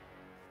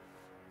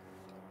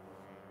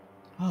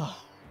 Oh.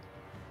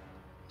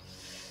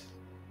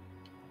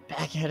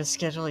 Back ahead of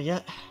schedule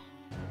yet.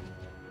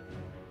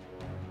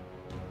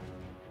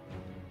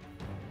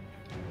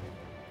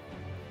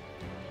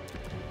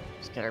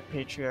 Let's get our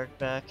patriarch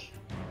back.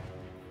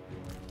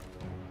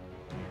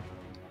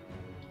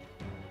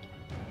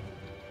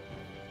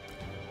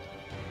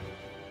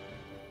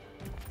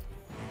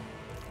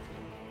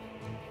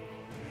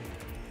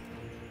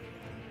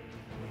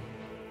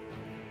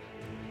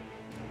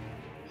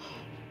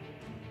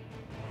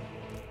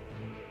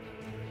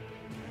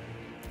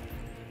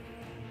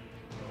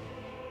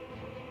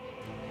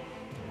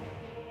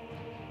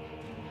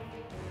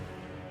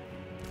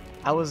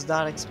 I was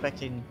not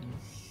expecting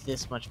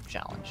this much of a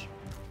challenge.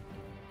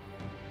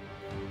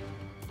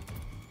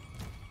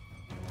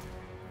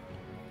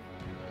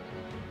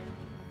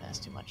 That's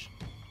too much.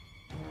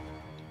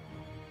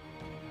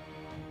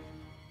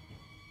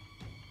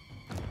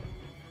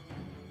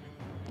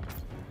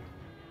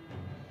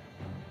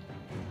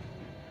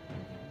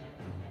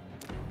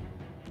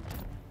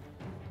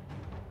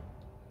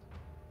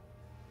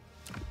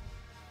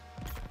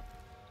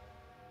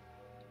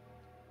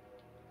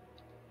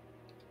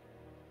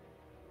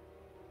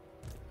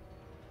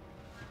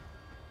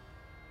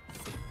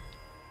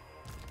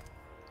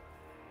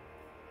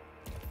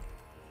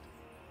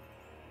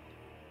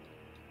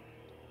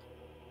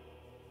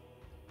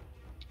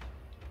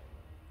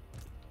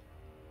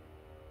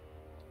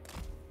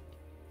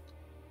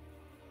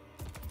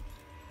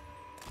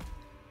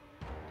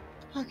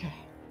 Okay.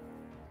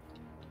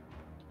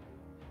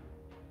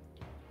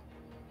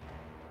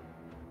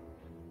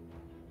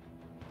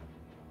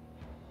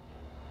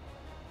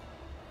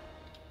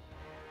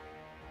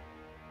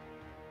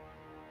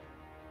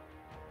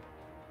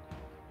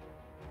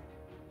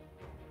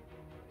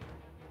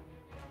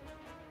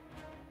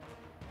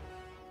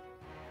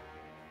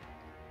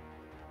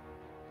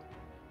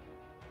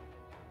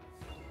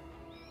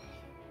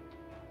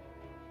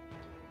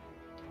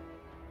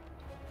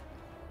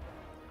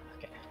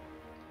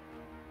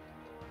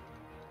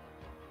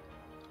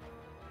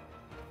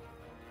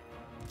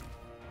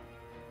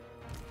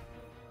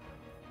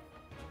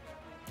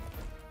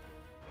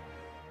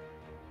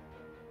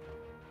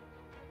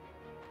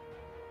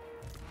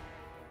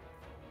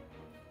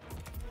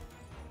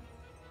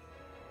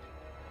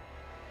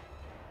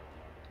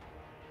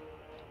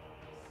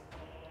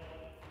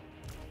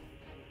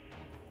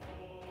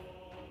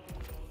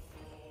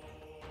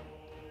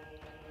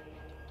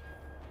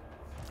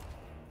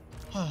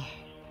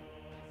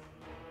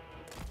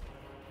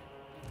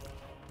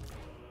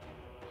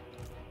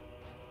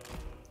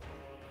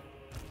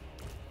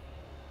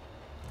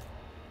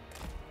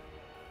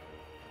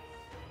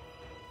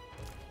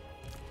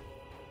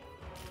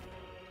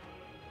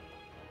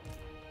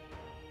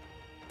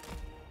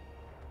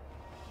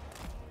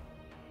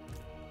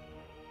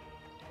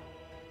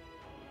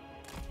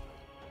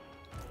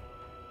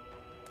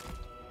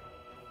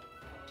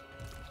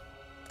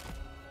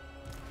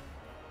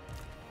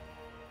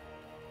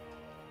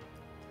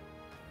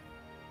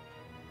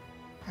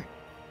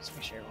 Let's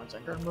make sure everyone's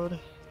on guard mode.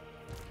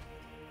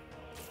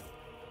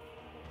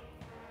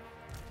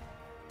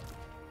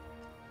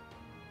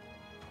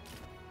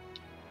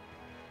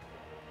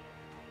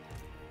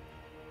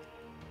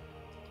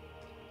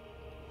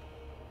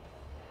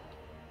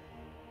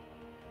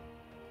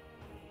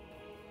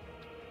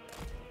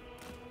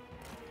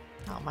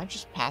 Oh, am I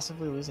just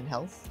passively losing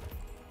health?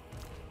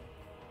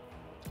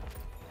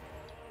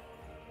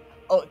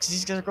 Oh, because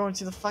these guys are going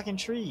through the fucking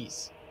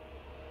trees.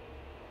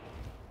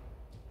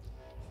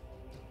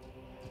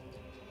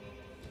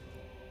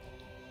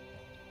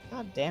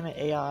 God damn it,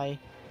 AI.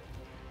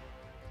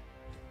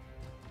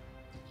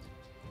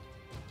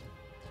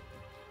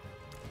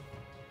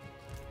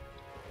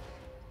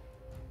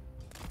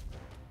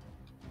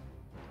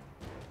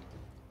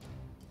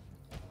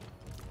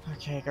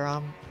 Okay,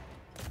 Grom.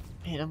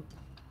 Hit him.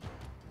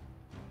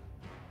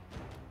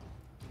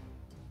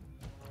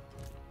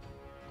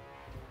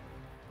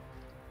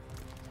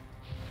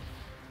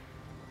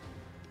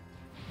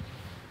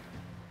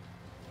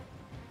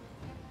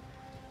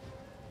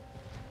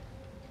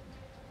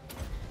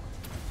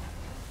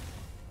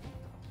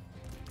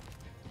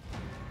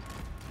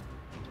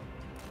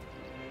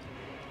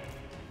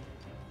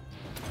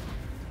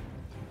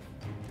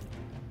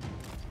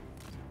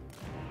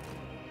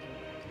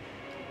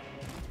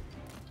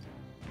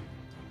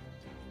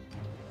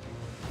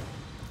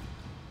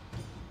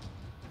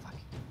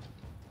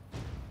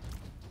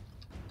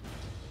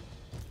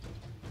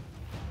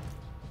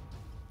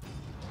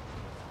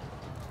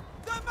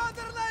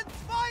 Motherland's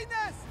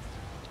finest!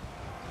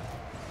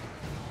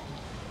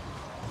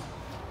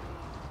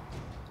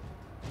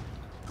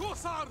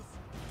 Corsairs!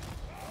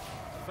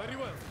 Very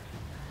well.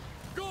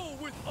 Go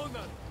with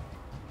honor.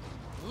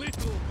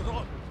 Little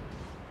Grom.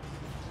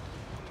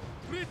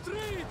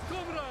 Retreat,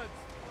 comrades!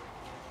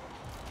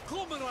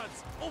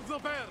 Comrades of the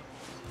bear!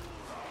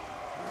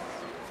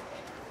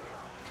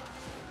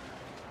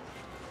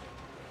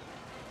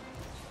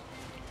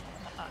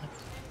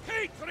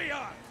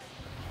 Patriarch!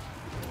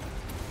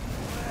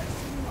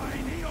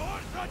 Mighty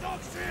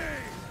orthodoxy!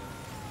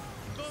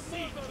 The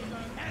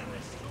motherland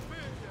is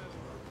superior!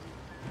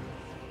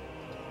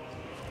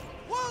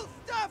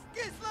 Wolfstaff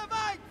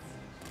Kislevites!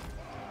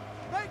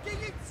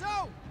 Making it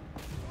so!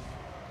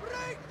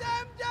 Bring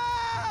them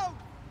down!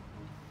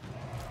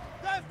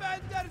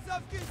 Defenders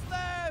of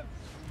Kislev!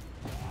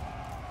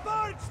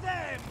 Purge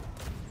them!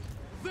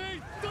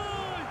 They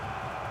die!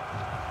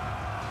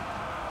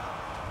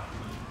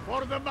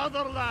 For the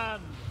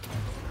motherland!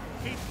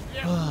 His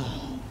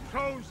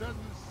chosen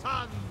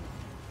son!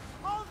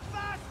 Hold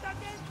fast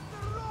against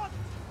the rot!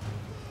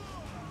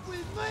 We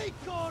make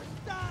our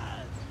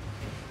stand!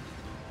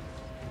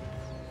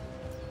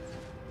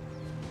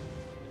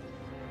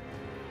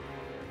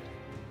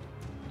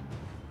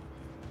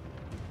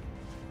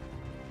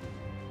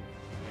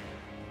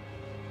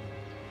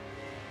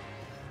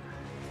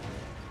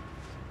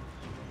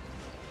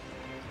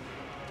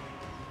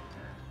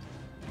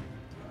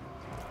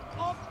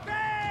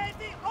 Obey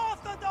the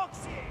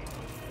orthodoxy!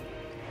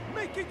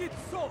 Making it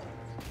so!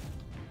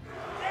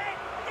 They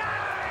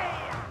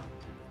die!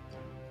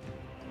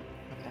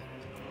 Okay.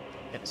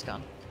 Get this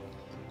gun.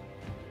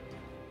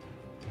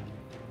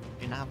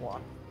 Do not have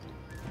one.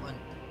 One.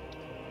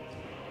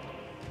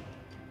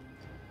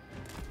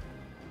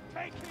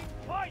 Taking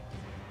point!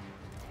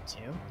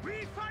 Two.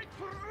 We fight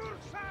for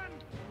Ursan!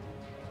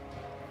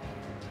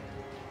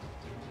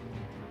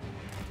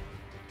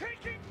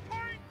 Taking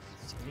point!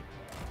 Three.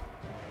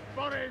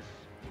 Boris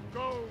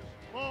goes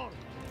forth!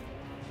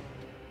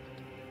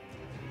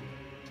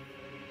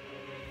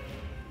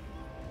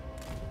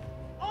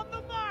 On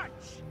the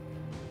march!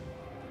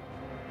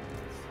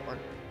 Four.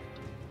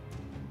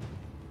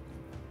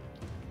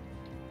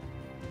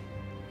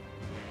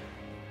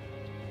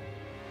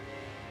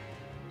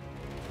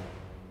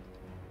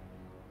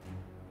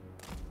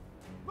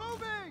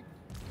 Moving!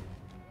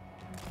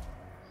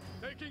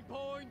 Taking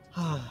point!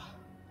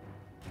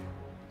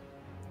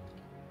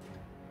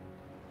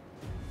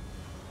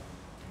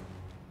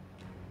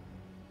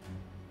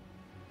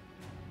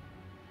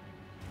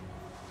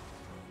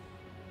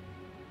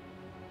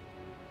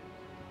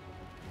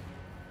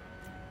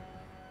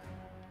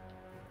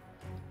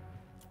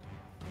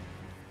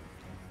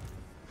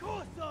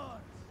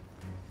 Corsairs!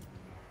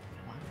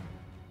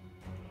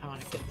 I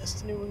want to get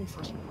this new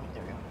reinforcement point.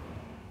 There we go.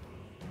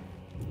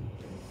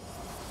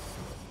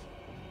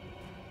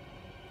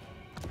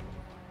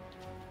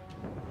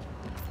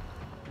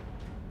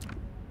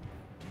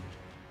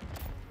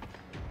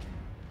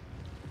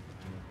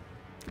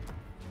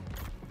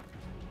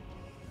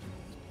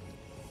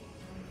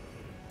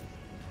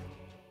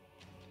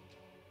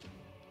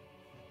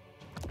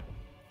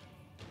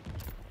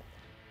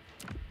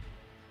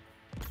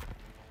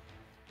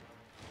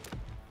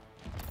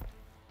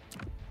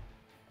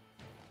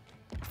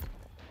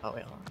 Oh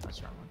wait, hold on, that's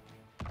the wrong one.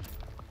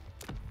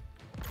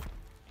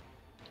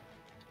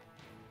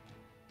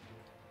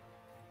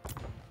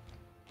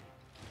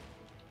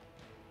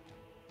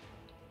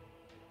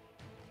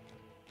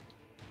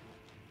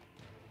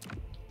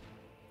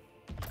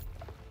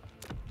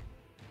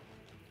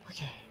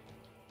 Okay.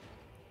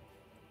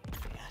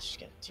 Yeah, let's just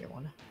get tier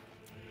 1.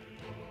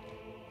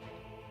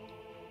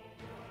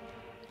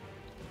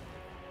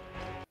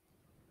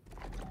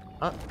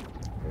 Oh.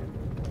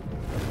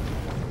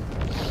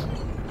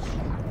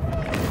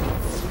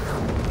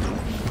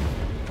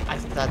 I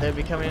thought they'd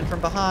be coming in from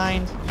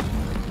behind.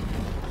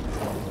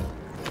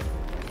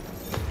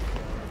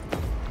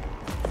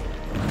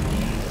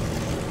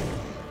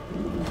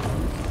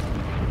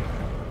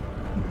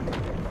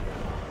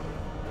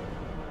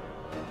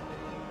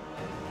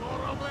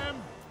 More of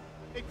them?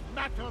 It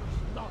matters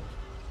not.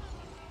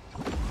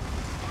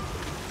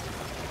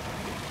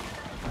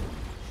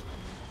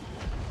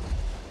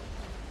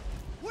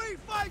 We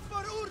fight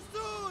for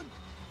Ursun!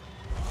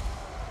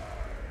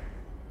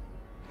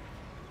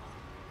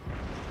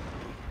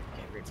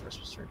 Okay,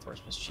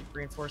 reinforcements, cheap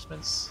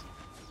reinforcements.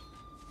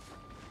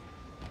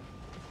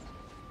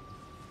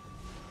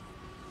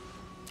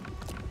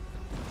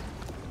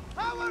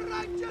 Our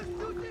righteous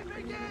duty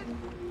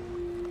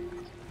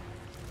begins!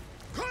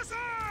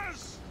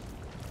 Hussars!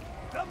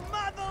 The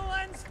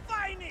motherland's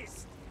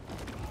finest!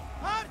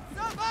 Hearts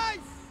of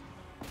ice!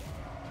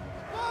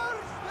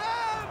 Force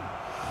them!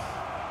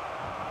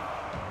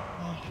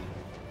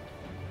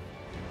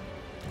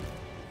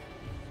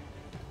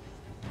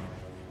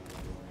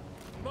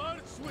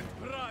 March with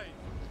pride.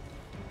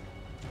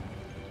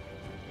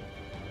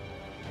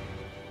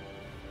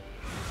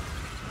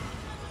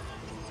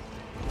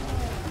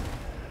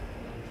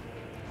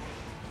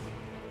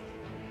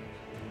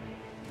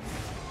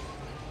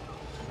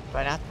 Do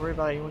I not have to worry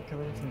about anyone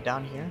coming in from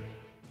down here?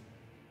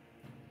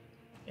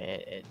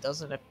 It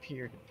doesn't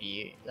appear to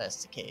be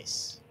that's the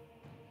case.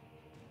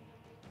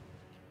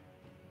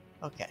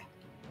 Okay.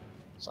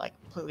 So I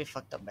completely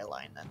fucked up my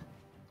line then.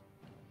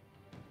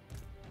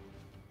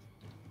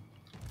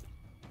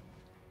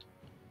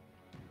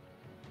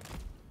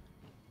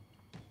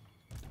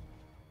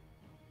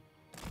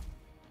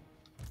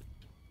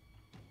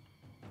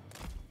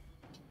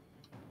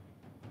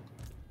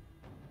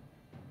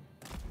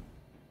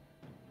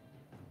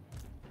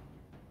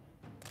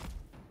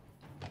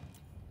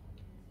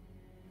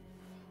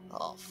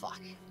 Oh, fuck.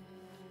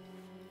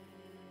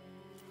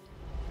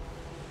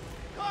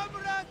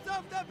 Comrades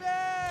of the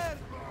bear!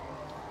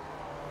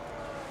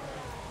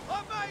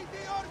 Obey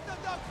the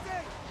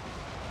orthodoxy!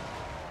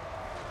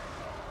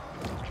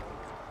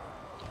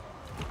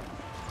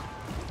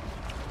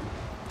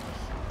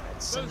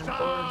 Let's send them Tsar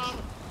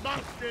forward.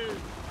 marches!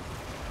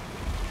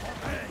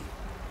 Obey!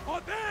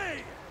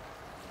 Obey!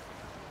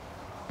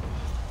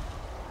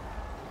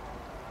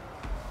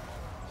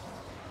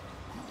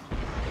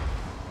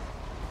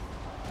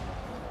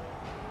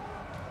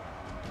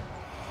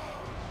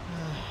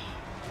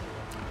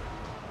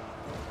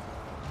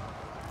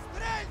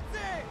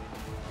 Streltsy!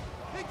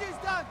 It is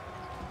done!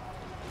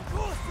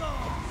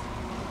 Cossacks!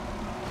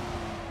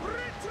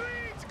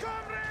 Retreat,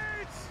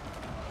 comrades!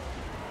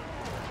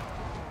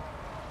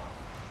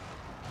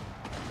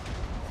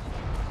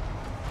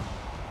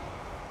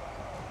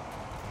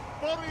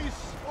 Boris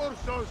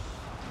Ursus!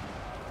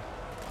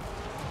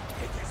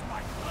 It is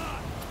my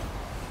blood!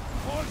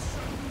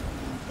 Olsen!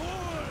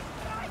 Bull!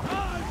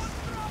 Hush!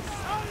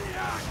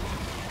 Salyak!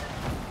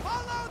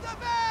 Follow the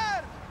bear!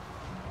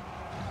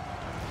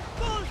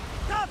 Full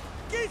tough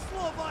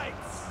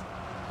Kislovites!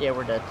 Yeah,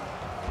 we're dead.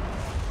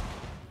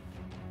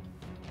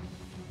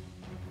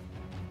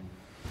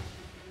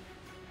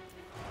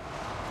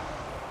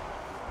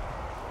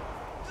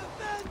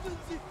 Abandon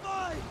the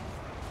fight!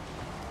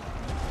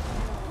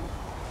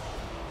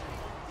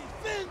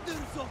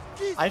 Defenders of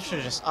Kislev! I should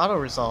have just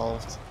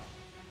auto-resolved.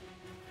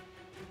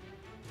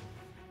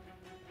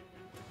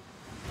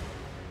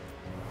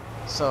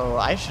 So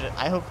I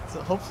hope,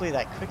 hopefully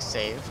that quick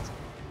saved.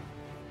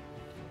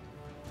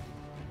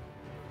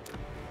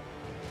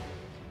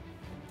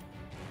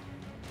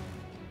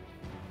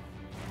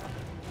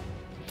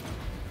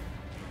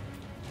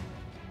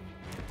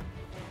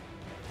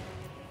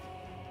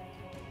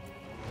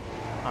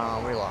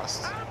 Oh, we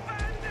lost.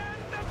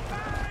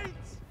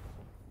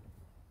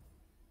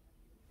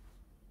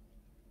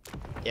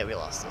 Yeah, we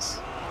lost this.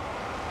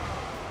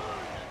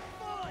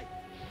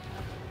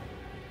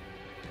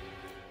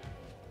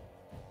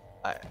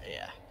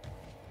 Yeah.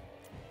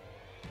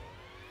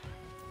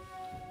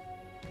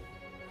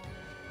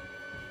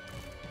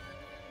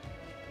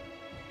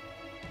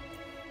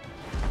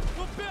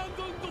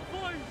 Abandon the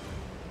fight!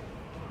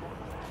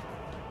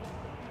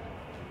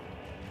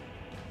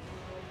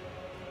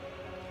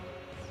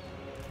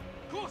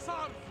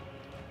 Cossacks!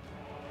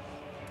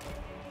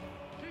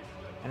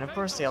 And of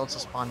course they also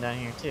spawn down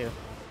here too.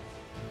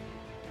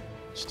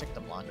 Just took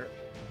them longer.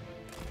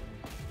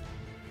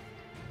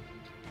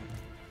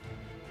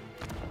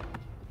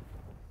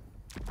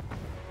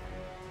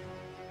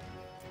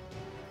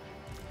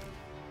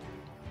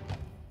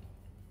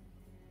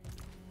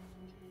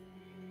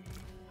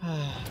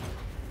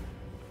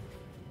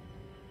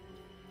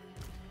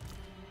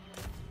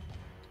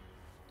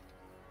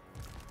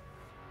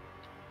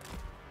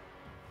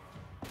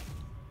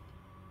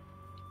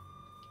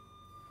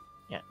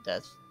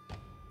 death.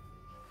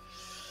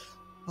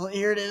 Well,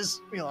 here it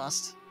is. We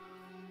lost.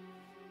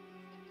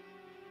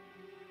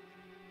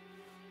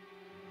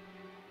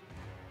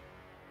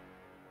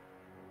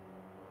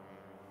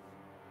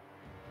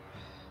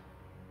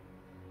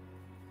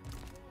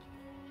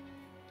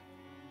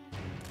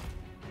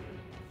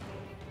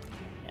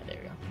 Yeah, there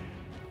we go.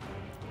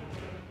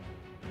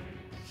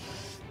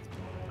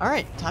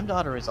 Alright, time to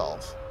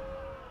auto-resolve.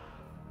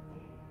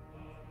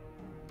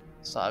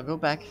 So I'll go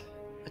back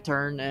a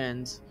turn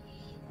and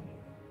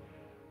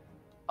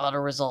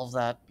auto-resolve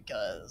that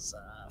because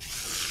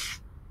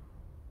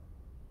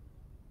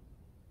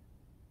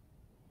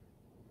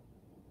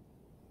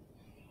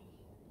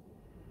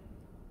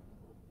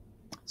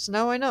so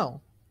now I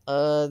know.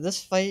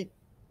 This fight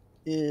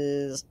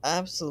is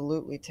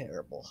absolutely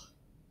terrible.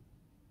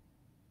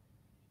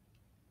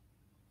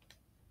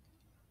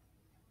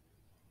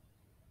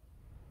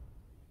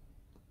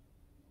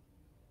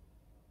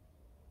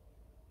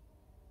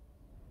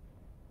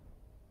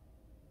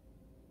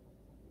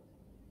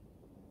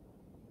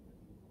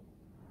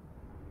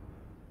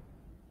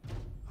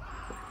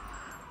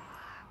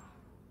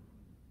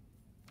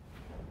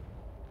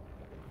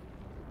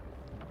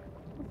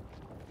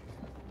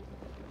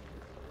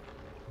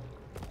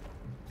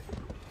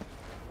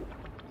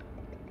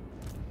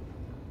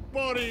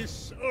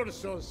 Boris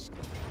Ursus.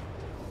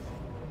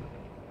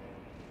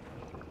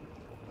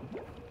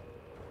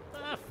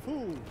 Ah,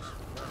 fools.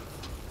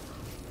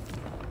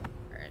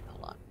 Alright,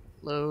 hold on.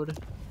 Load.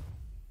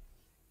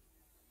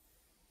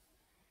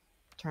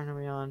 Turn are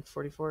we on?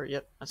 44?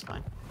 Yep, that's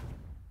fine.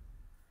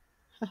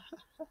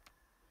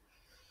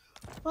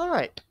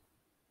 Alright.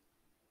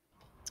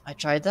 I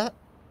tried that.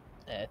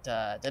 It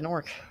didn't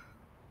work.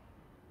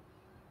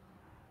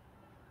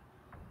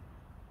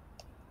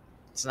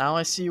 So now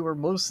I see where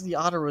most of the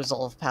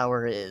auto-resolve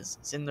power is.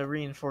 It's in the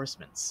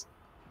reinforcements.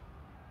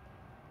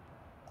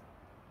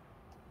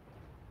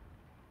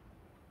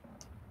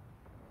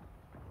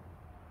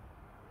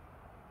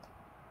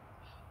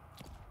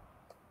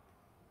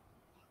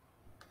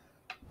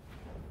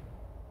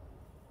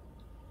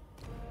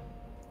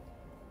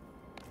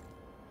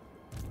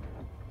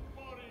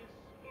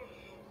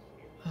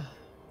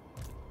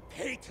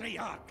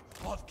 Patriarch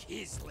of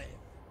Kislev.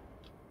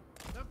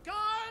 The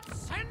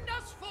gods send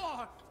us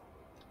forth!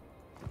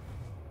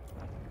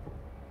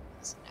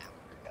 It's an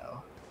hour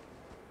ago.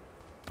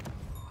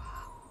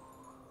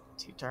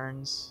 2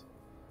 turns.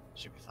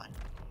 Should be fine.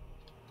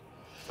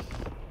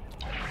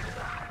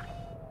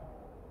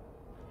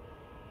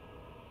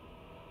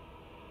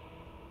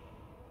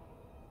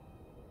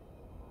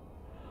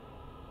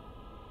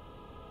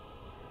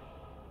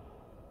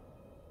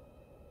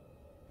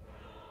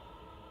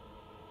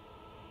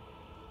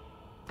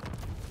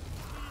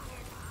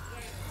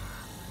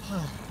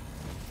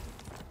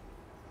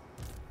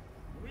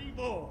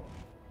 Reborn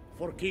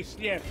for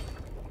Kislev.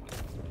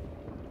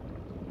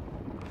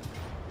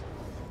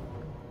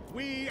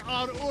 We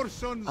are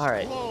Ursun's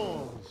Alright.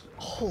 claws.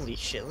 Holy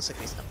shit, looks like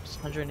these numbers.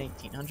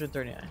 118,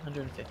 139,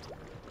 150.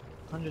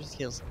 100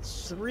 skills.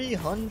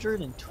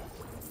 320.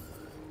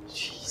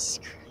 Jesus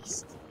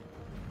Christ.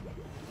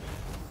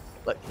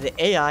 Look, the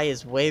AI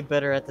is way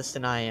better at this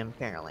than I am,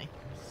 apparently.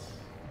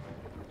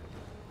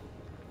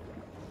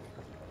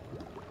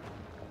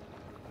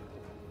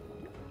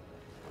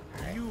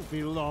 You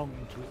belong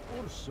to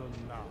Ursun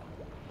now.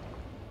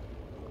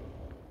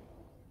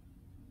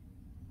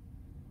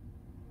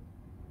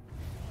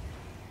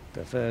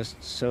 The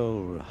first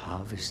soul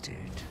harvested.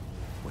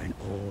 When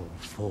all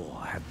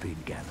 4 have been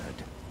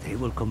gathered, they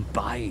will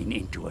combine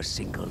into a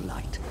single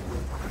light,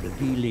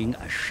 revealing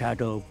a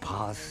shadow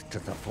path to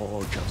the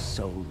Forge of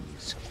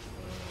Souls.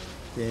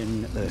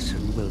 Then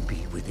Ursun will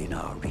be within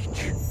our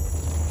reach.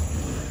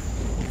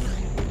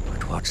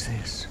 But what's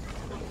this?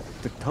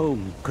 The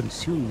tome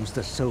consumes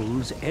the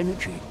soul's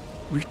energy,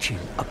 reaching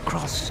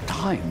across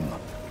time,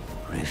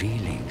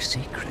 revealing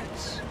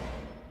secrets.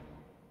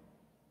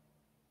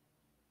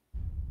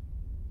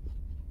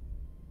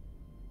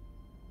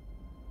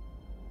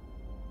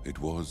 It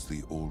was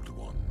the Old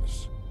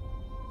Ones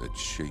that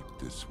shaped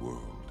this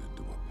world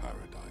into a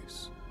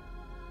paradise.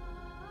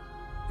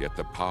 Yet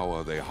the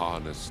power they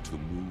harnessed to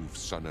move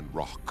sun and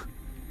rock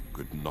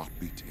could not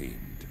be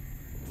tamed.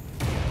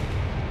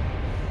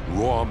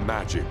 Raw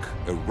magic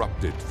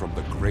erupted from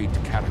the great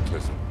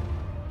cataclysm,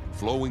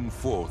 flowing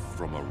forth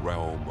from a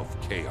realm of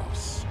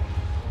chaos.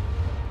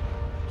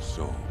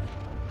 So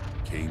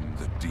came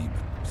the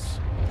demons.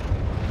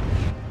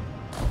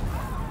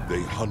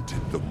 They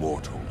hunted the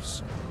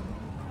mortals,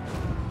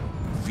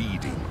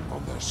 feeding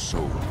on their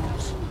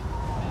souls.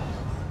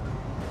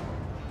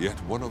 Yet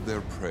one of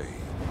their prey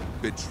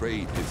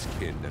betrayed his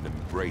kin and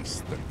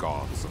embraced the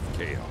gods of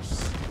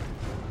chaos.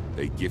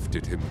 They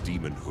gifted him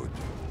demonhood,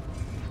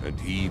 and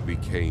he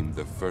became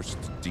the first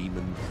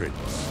demon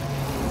prince.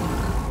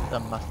 The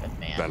Muffin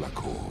Man.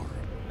 Be'lakor.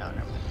 No,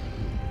 never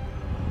mind.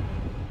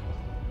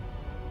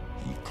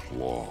 He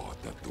clawed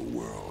at the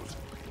world,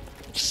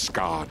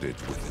 scarred it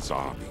with his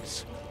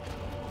armies,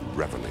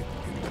 reveling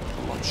in the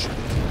bloodshed.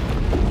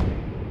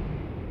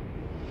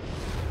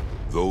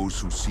 Those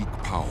who seek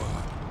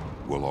power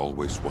will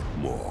always want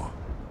more,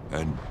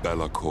 and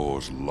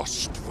Be'lakor's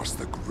lust was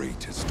the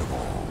greatest of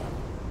all.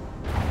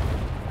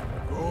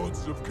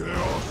 Gods of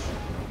Chaos,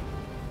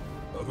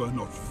 have I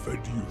not fed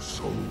you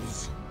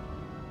souls?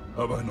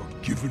 Have I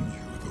not given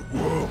you the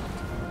world?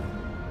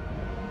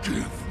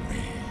 Give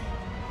me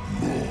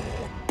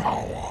more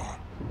power.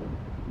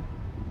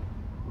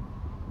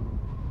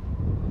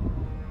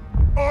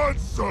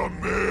 Answer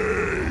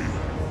me!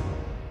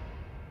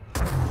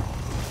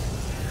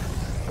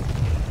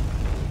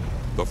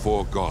 The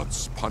four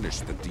gods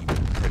punished the demon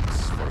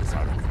prince for his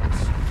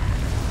arrogance.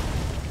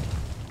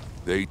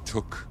 They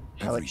took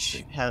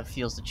everything. How it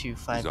feels to chew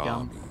 5 his gum.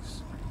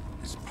 armies,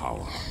 his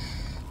power,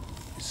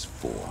 his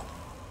form.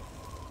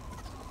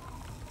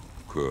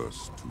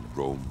 Cursed to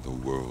roam the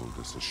world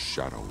as a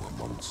shadow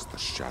amongst the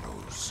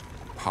shadows,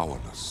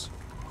 powerless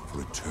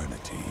for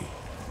eternity.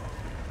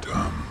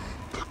 Damn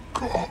the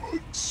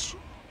gods!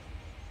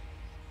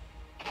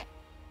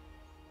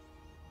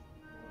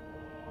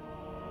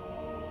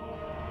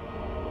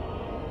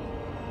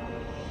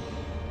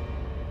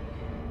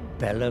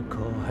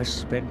 Be'lakor has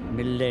spent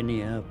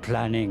millennia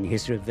planning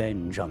his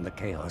revenge on the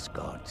Chaos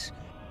Gods.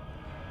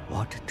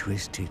 What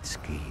twisted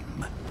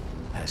scheme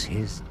has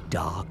his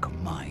dark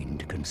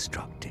mind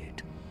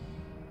constructed?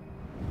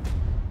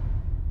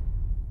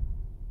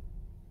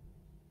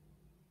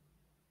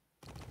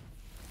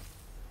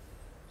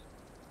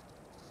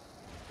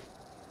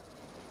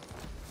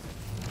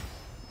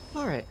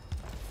 Alright.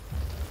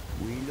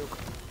 We look...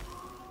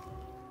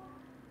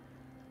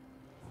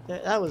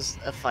 That was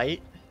a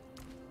fight.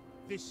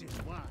 This is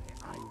why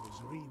I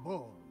was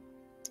reborn.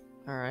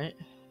 Alright.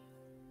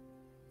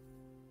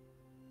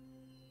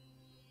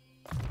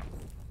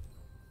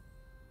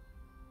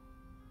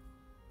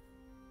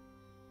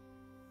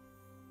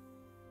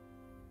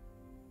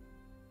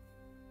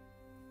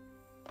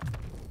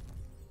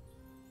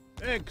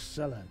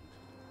 Excellent.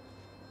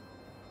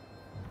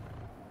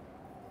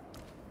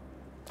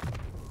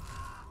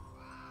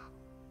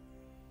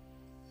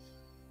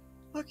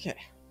 Okay.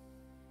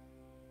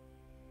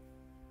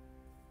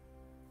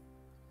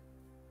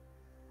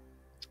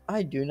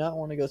 I do not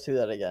want to go through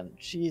that again.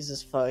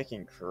 Jesus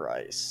fucking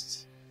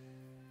Christ.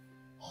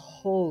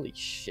 Holy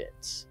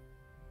shit.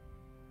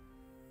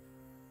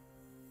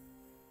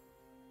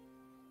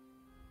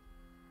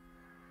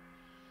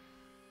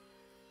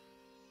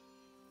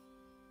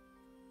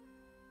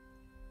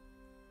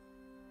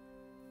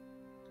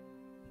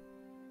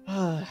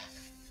 Ah,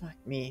 fuck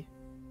me.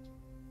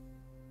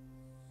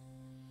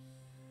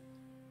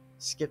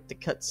 Skip the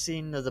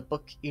cutscene of the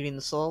book eating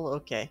the soul?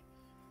 Okay.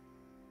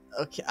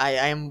 Okay,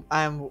 I'm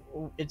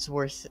it's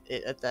worth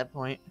it at that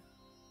point.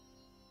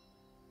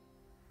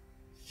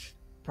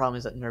 Problem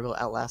is that Nurgle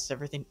outlasts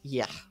everything?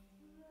 Yeah.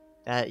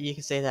 You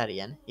can say that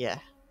again, yeah.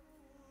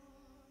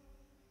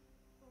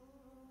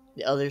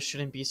 The others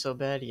shouldn't be so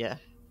bad, yeah.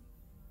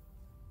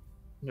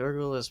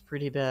 Nurgle is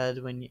pretty bad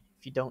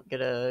if you don't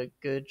get a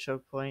good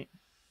choke point.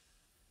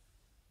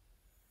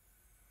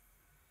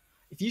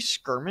 If you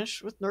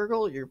skirmish with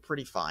Nurgle, you're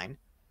pretty fine.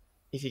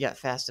 If you got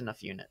fast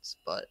enough units,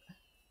 but...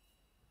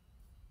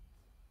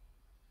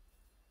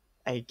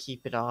 I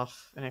keep it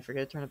off and I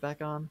forget to turn it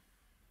back on.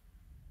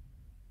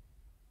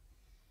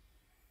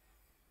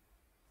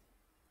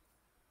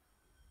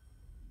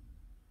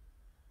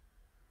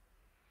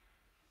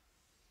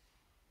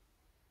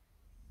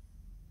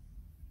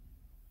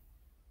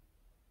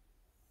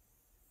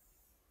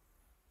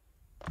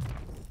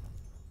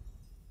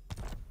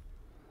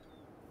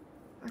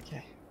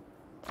 Okay.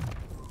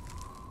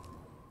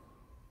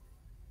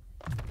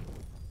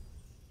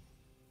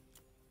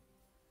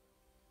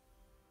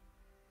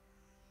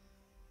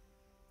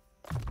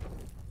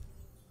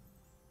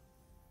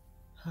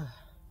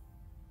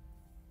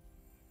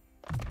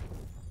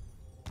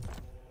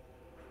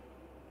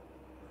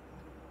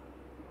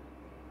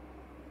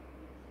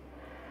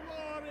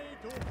 Glory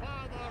to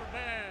Father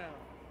Bear!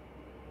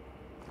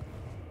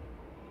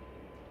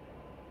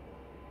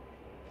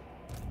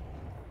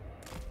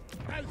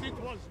 As it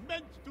was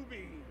meant to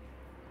be!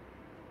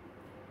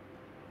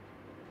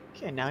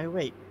 Okay, now you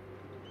wait.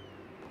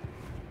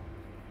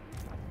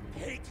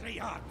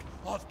 Patriarch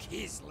of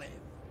Kislev.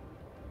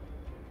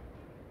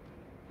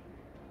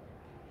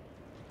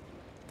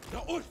 The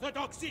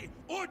Orthodoxy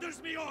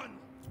orders me on!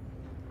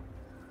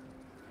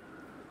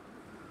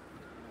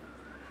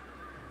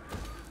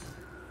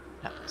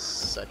 That was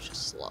such a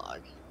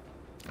slog.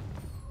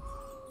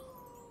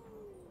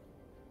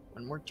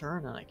 One more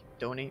turn and I can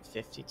donate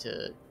 50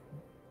 to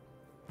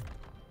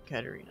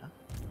Katarina.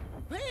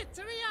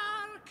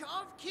 Patriarch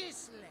of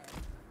Kislev.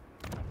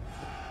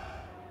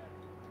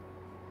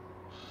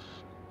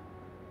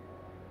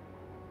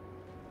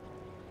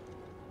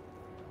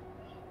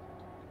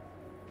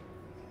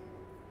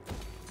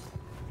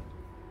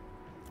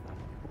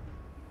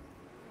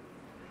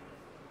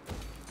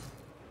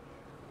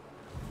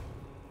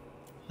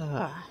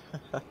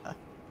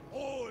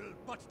 All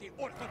but the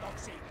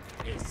Orthodoxy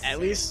is At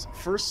least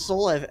first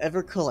soul I've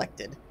ever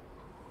collected.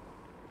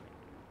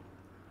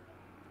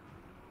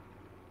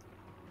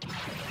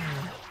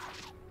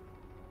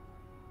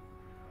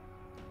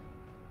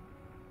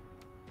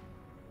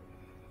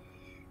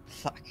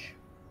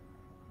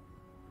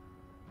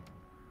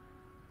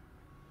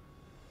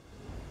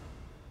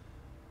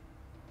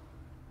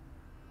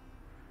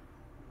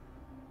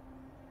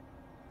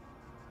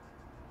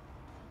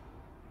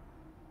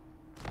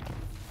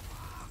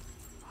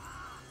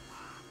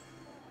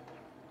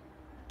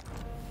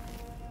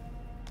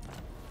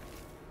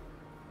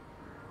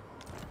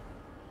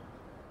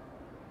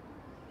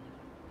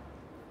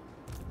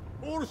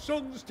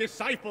 Ursun's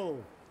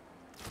disciple.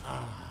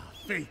 Ah,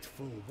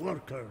 faithful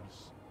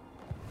workers.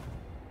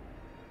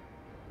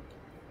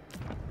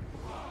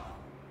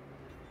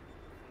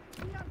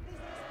 We are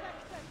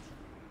disrespected.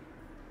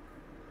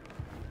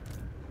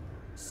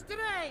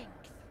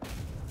 Strength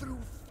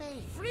through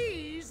faith.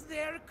 Freeze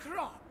their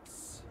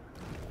crops.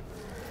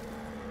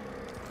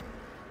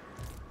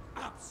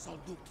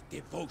 Absolute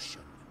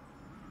devotion.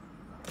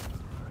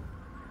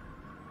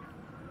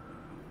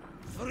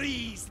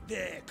 Freeze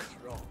their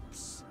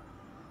crops.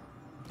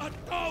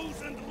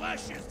 1,000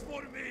 lashes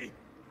for me.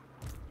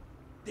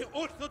 The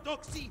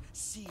orthodoxy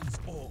sees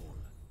all.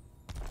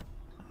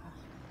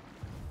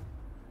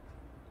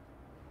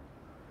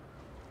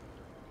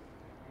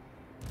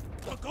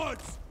 The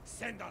gods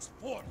send us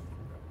forth.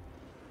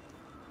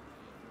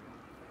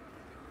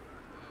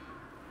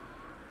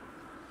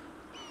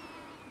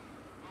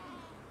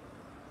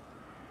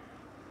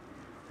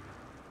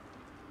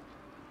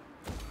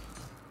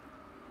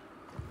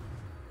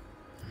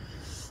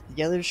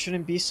 The others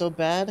shouldn't be so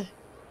bad.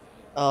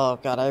 Oh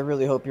god, I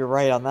really hope you're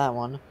right on that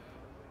one.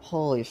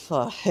 Holy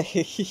fuck.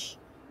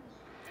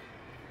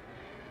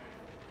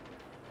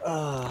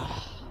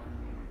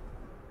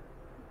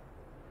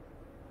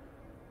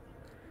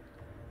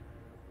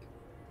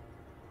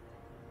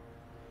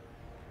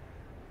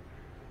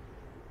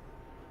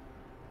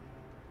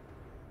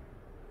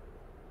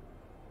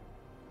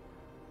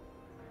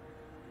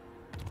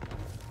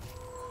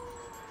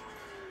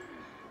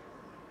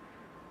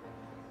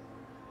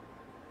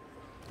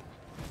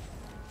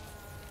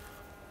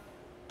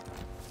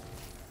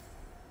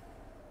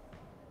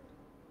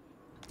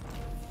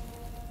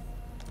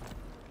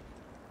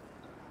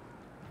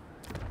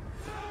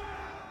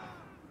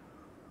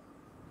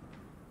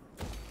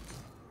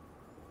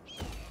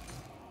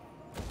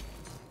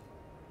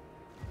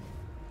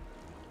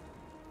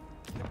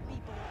 Your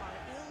people are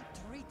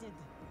ill-treated.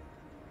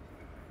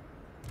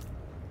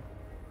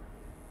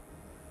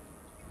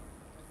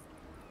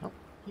 Oh,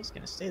 he's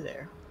gonna stay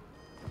there.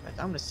 In fact,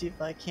 I'm gonna see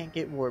if I can't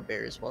get war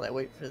bears while I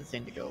wait for the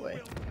thing to go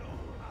away.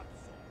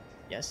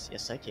 Yes,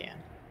 yes I can.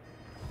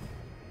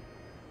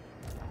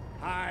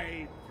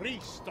 High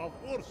Priest of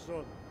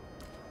Ursun.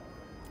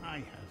 I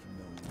have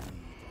no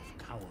need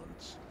of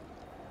cowards.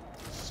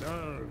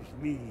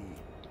 Serve me.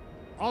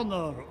 Honor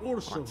I want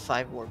Ursun.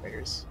 5 war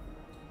bears.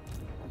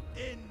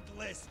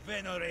 Endless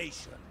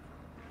veneration.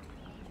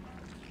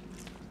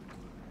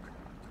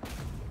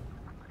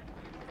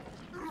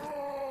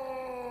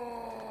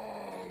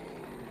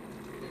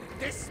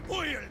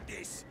 Despoil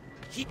this.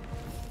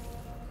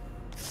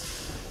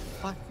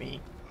 Fuck me.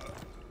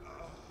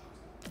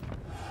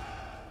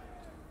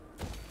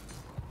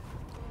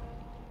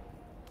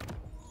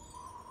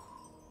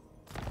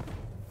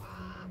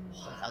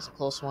 Oh, that was a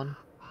close one.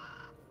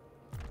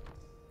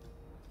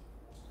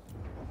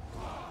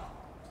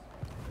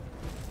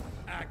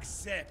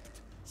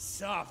 Accept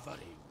suffering.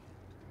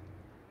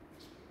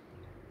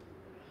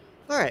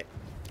 Alright.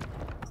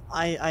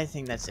 I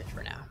think that's it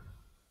for now.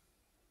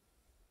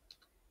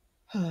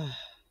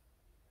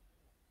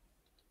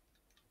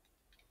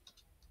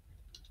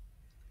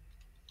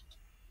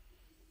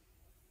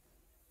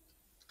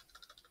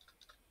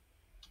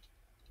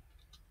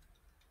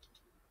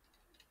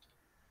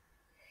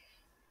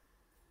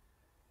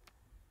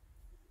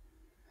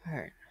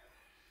 Alright.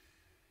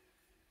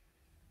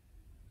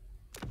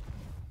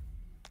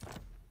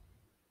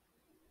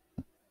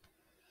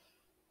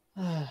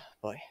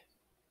 Boy.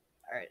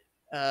 Alright.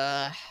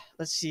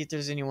 Let's see if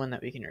there's anyone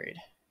that we can read.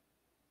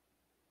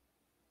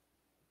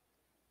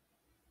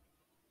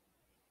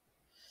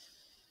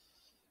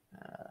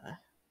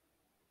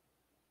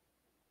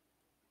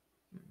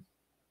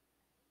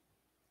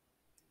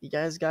 You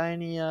guys got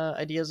any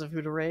ideas of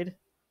who to raid?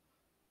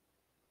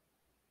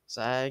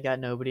 So I got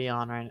nobody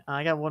on right now.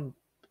 I got one.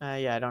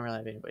 Yeah, I don't really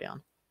have anybody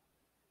on.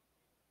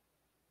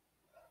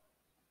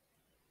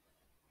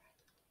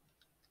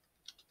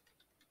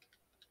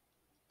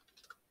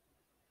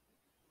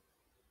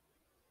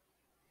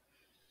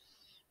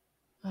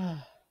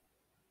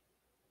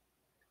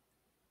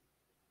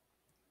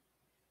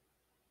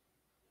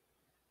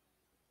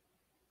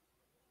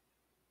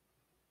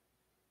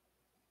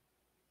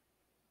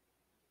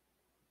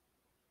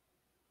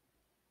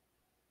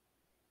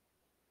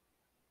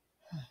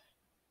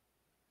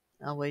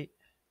 I'll wait.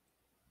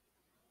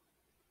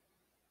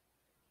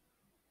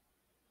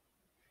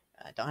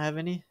 I don't have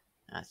any.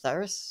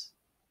 Tharis?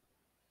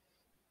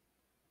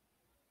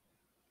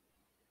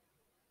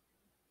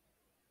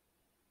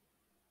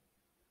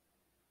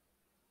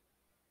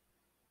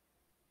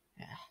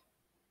 Yeah.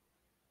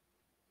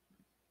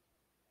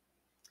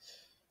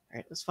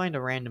 Alright, let's find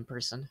a random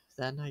person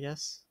then, I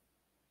guess.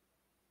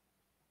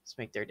 Let's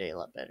make their day a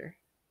lot better.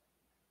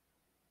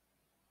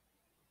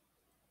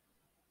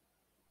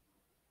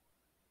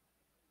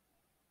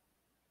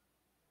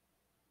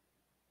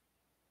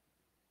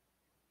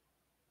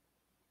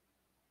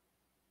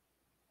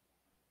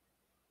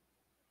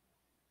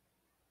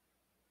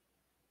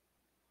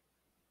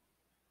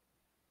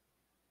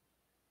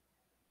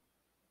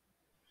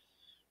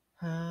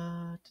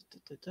 Da, da,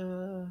 da,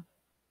 da.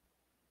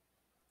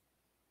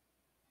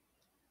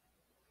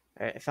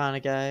 Alright, I found a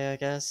guy, I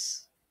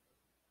guess.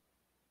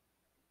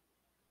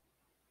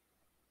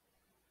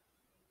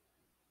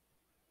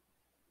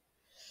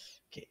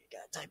 Okay,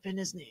 gotta type in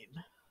his name.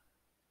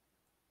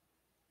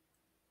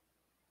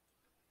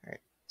 Alright,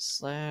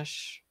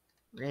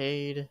 /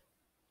 raid.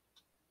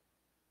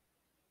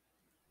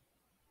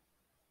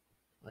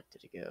 What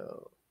did it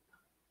go?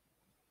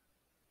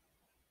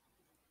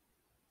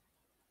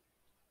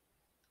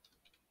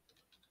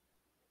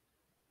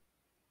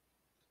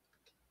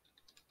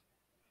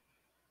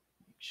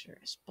 Make sure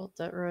I spelled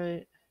that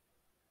right.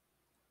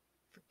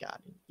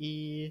 Forgotten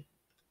E.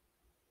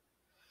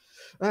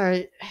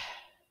 Alright.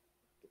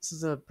 This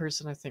is a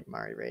person I think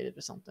Mari raided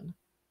or something.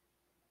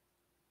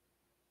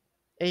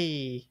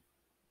 Hey.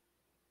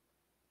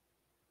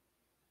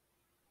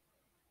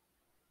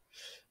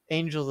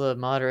 Angel, the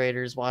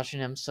moderator, is watching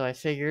him, so I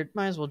figured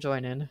might as well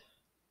join in.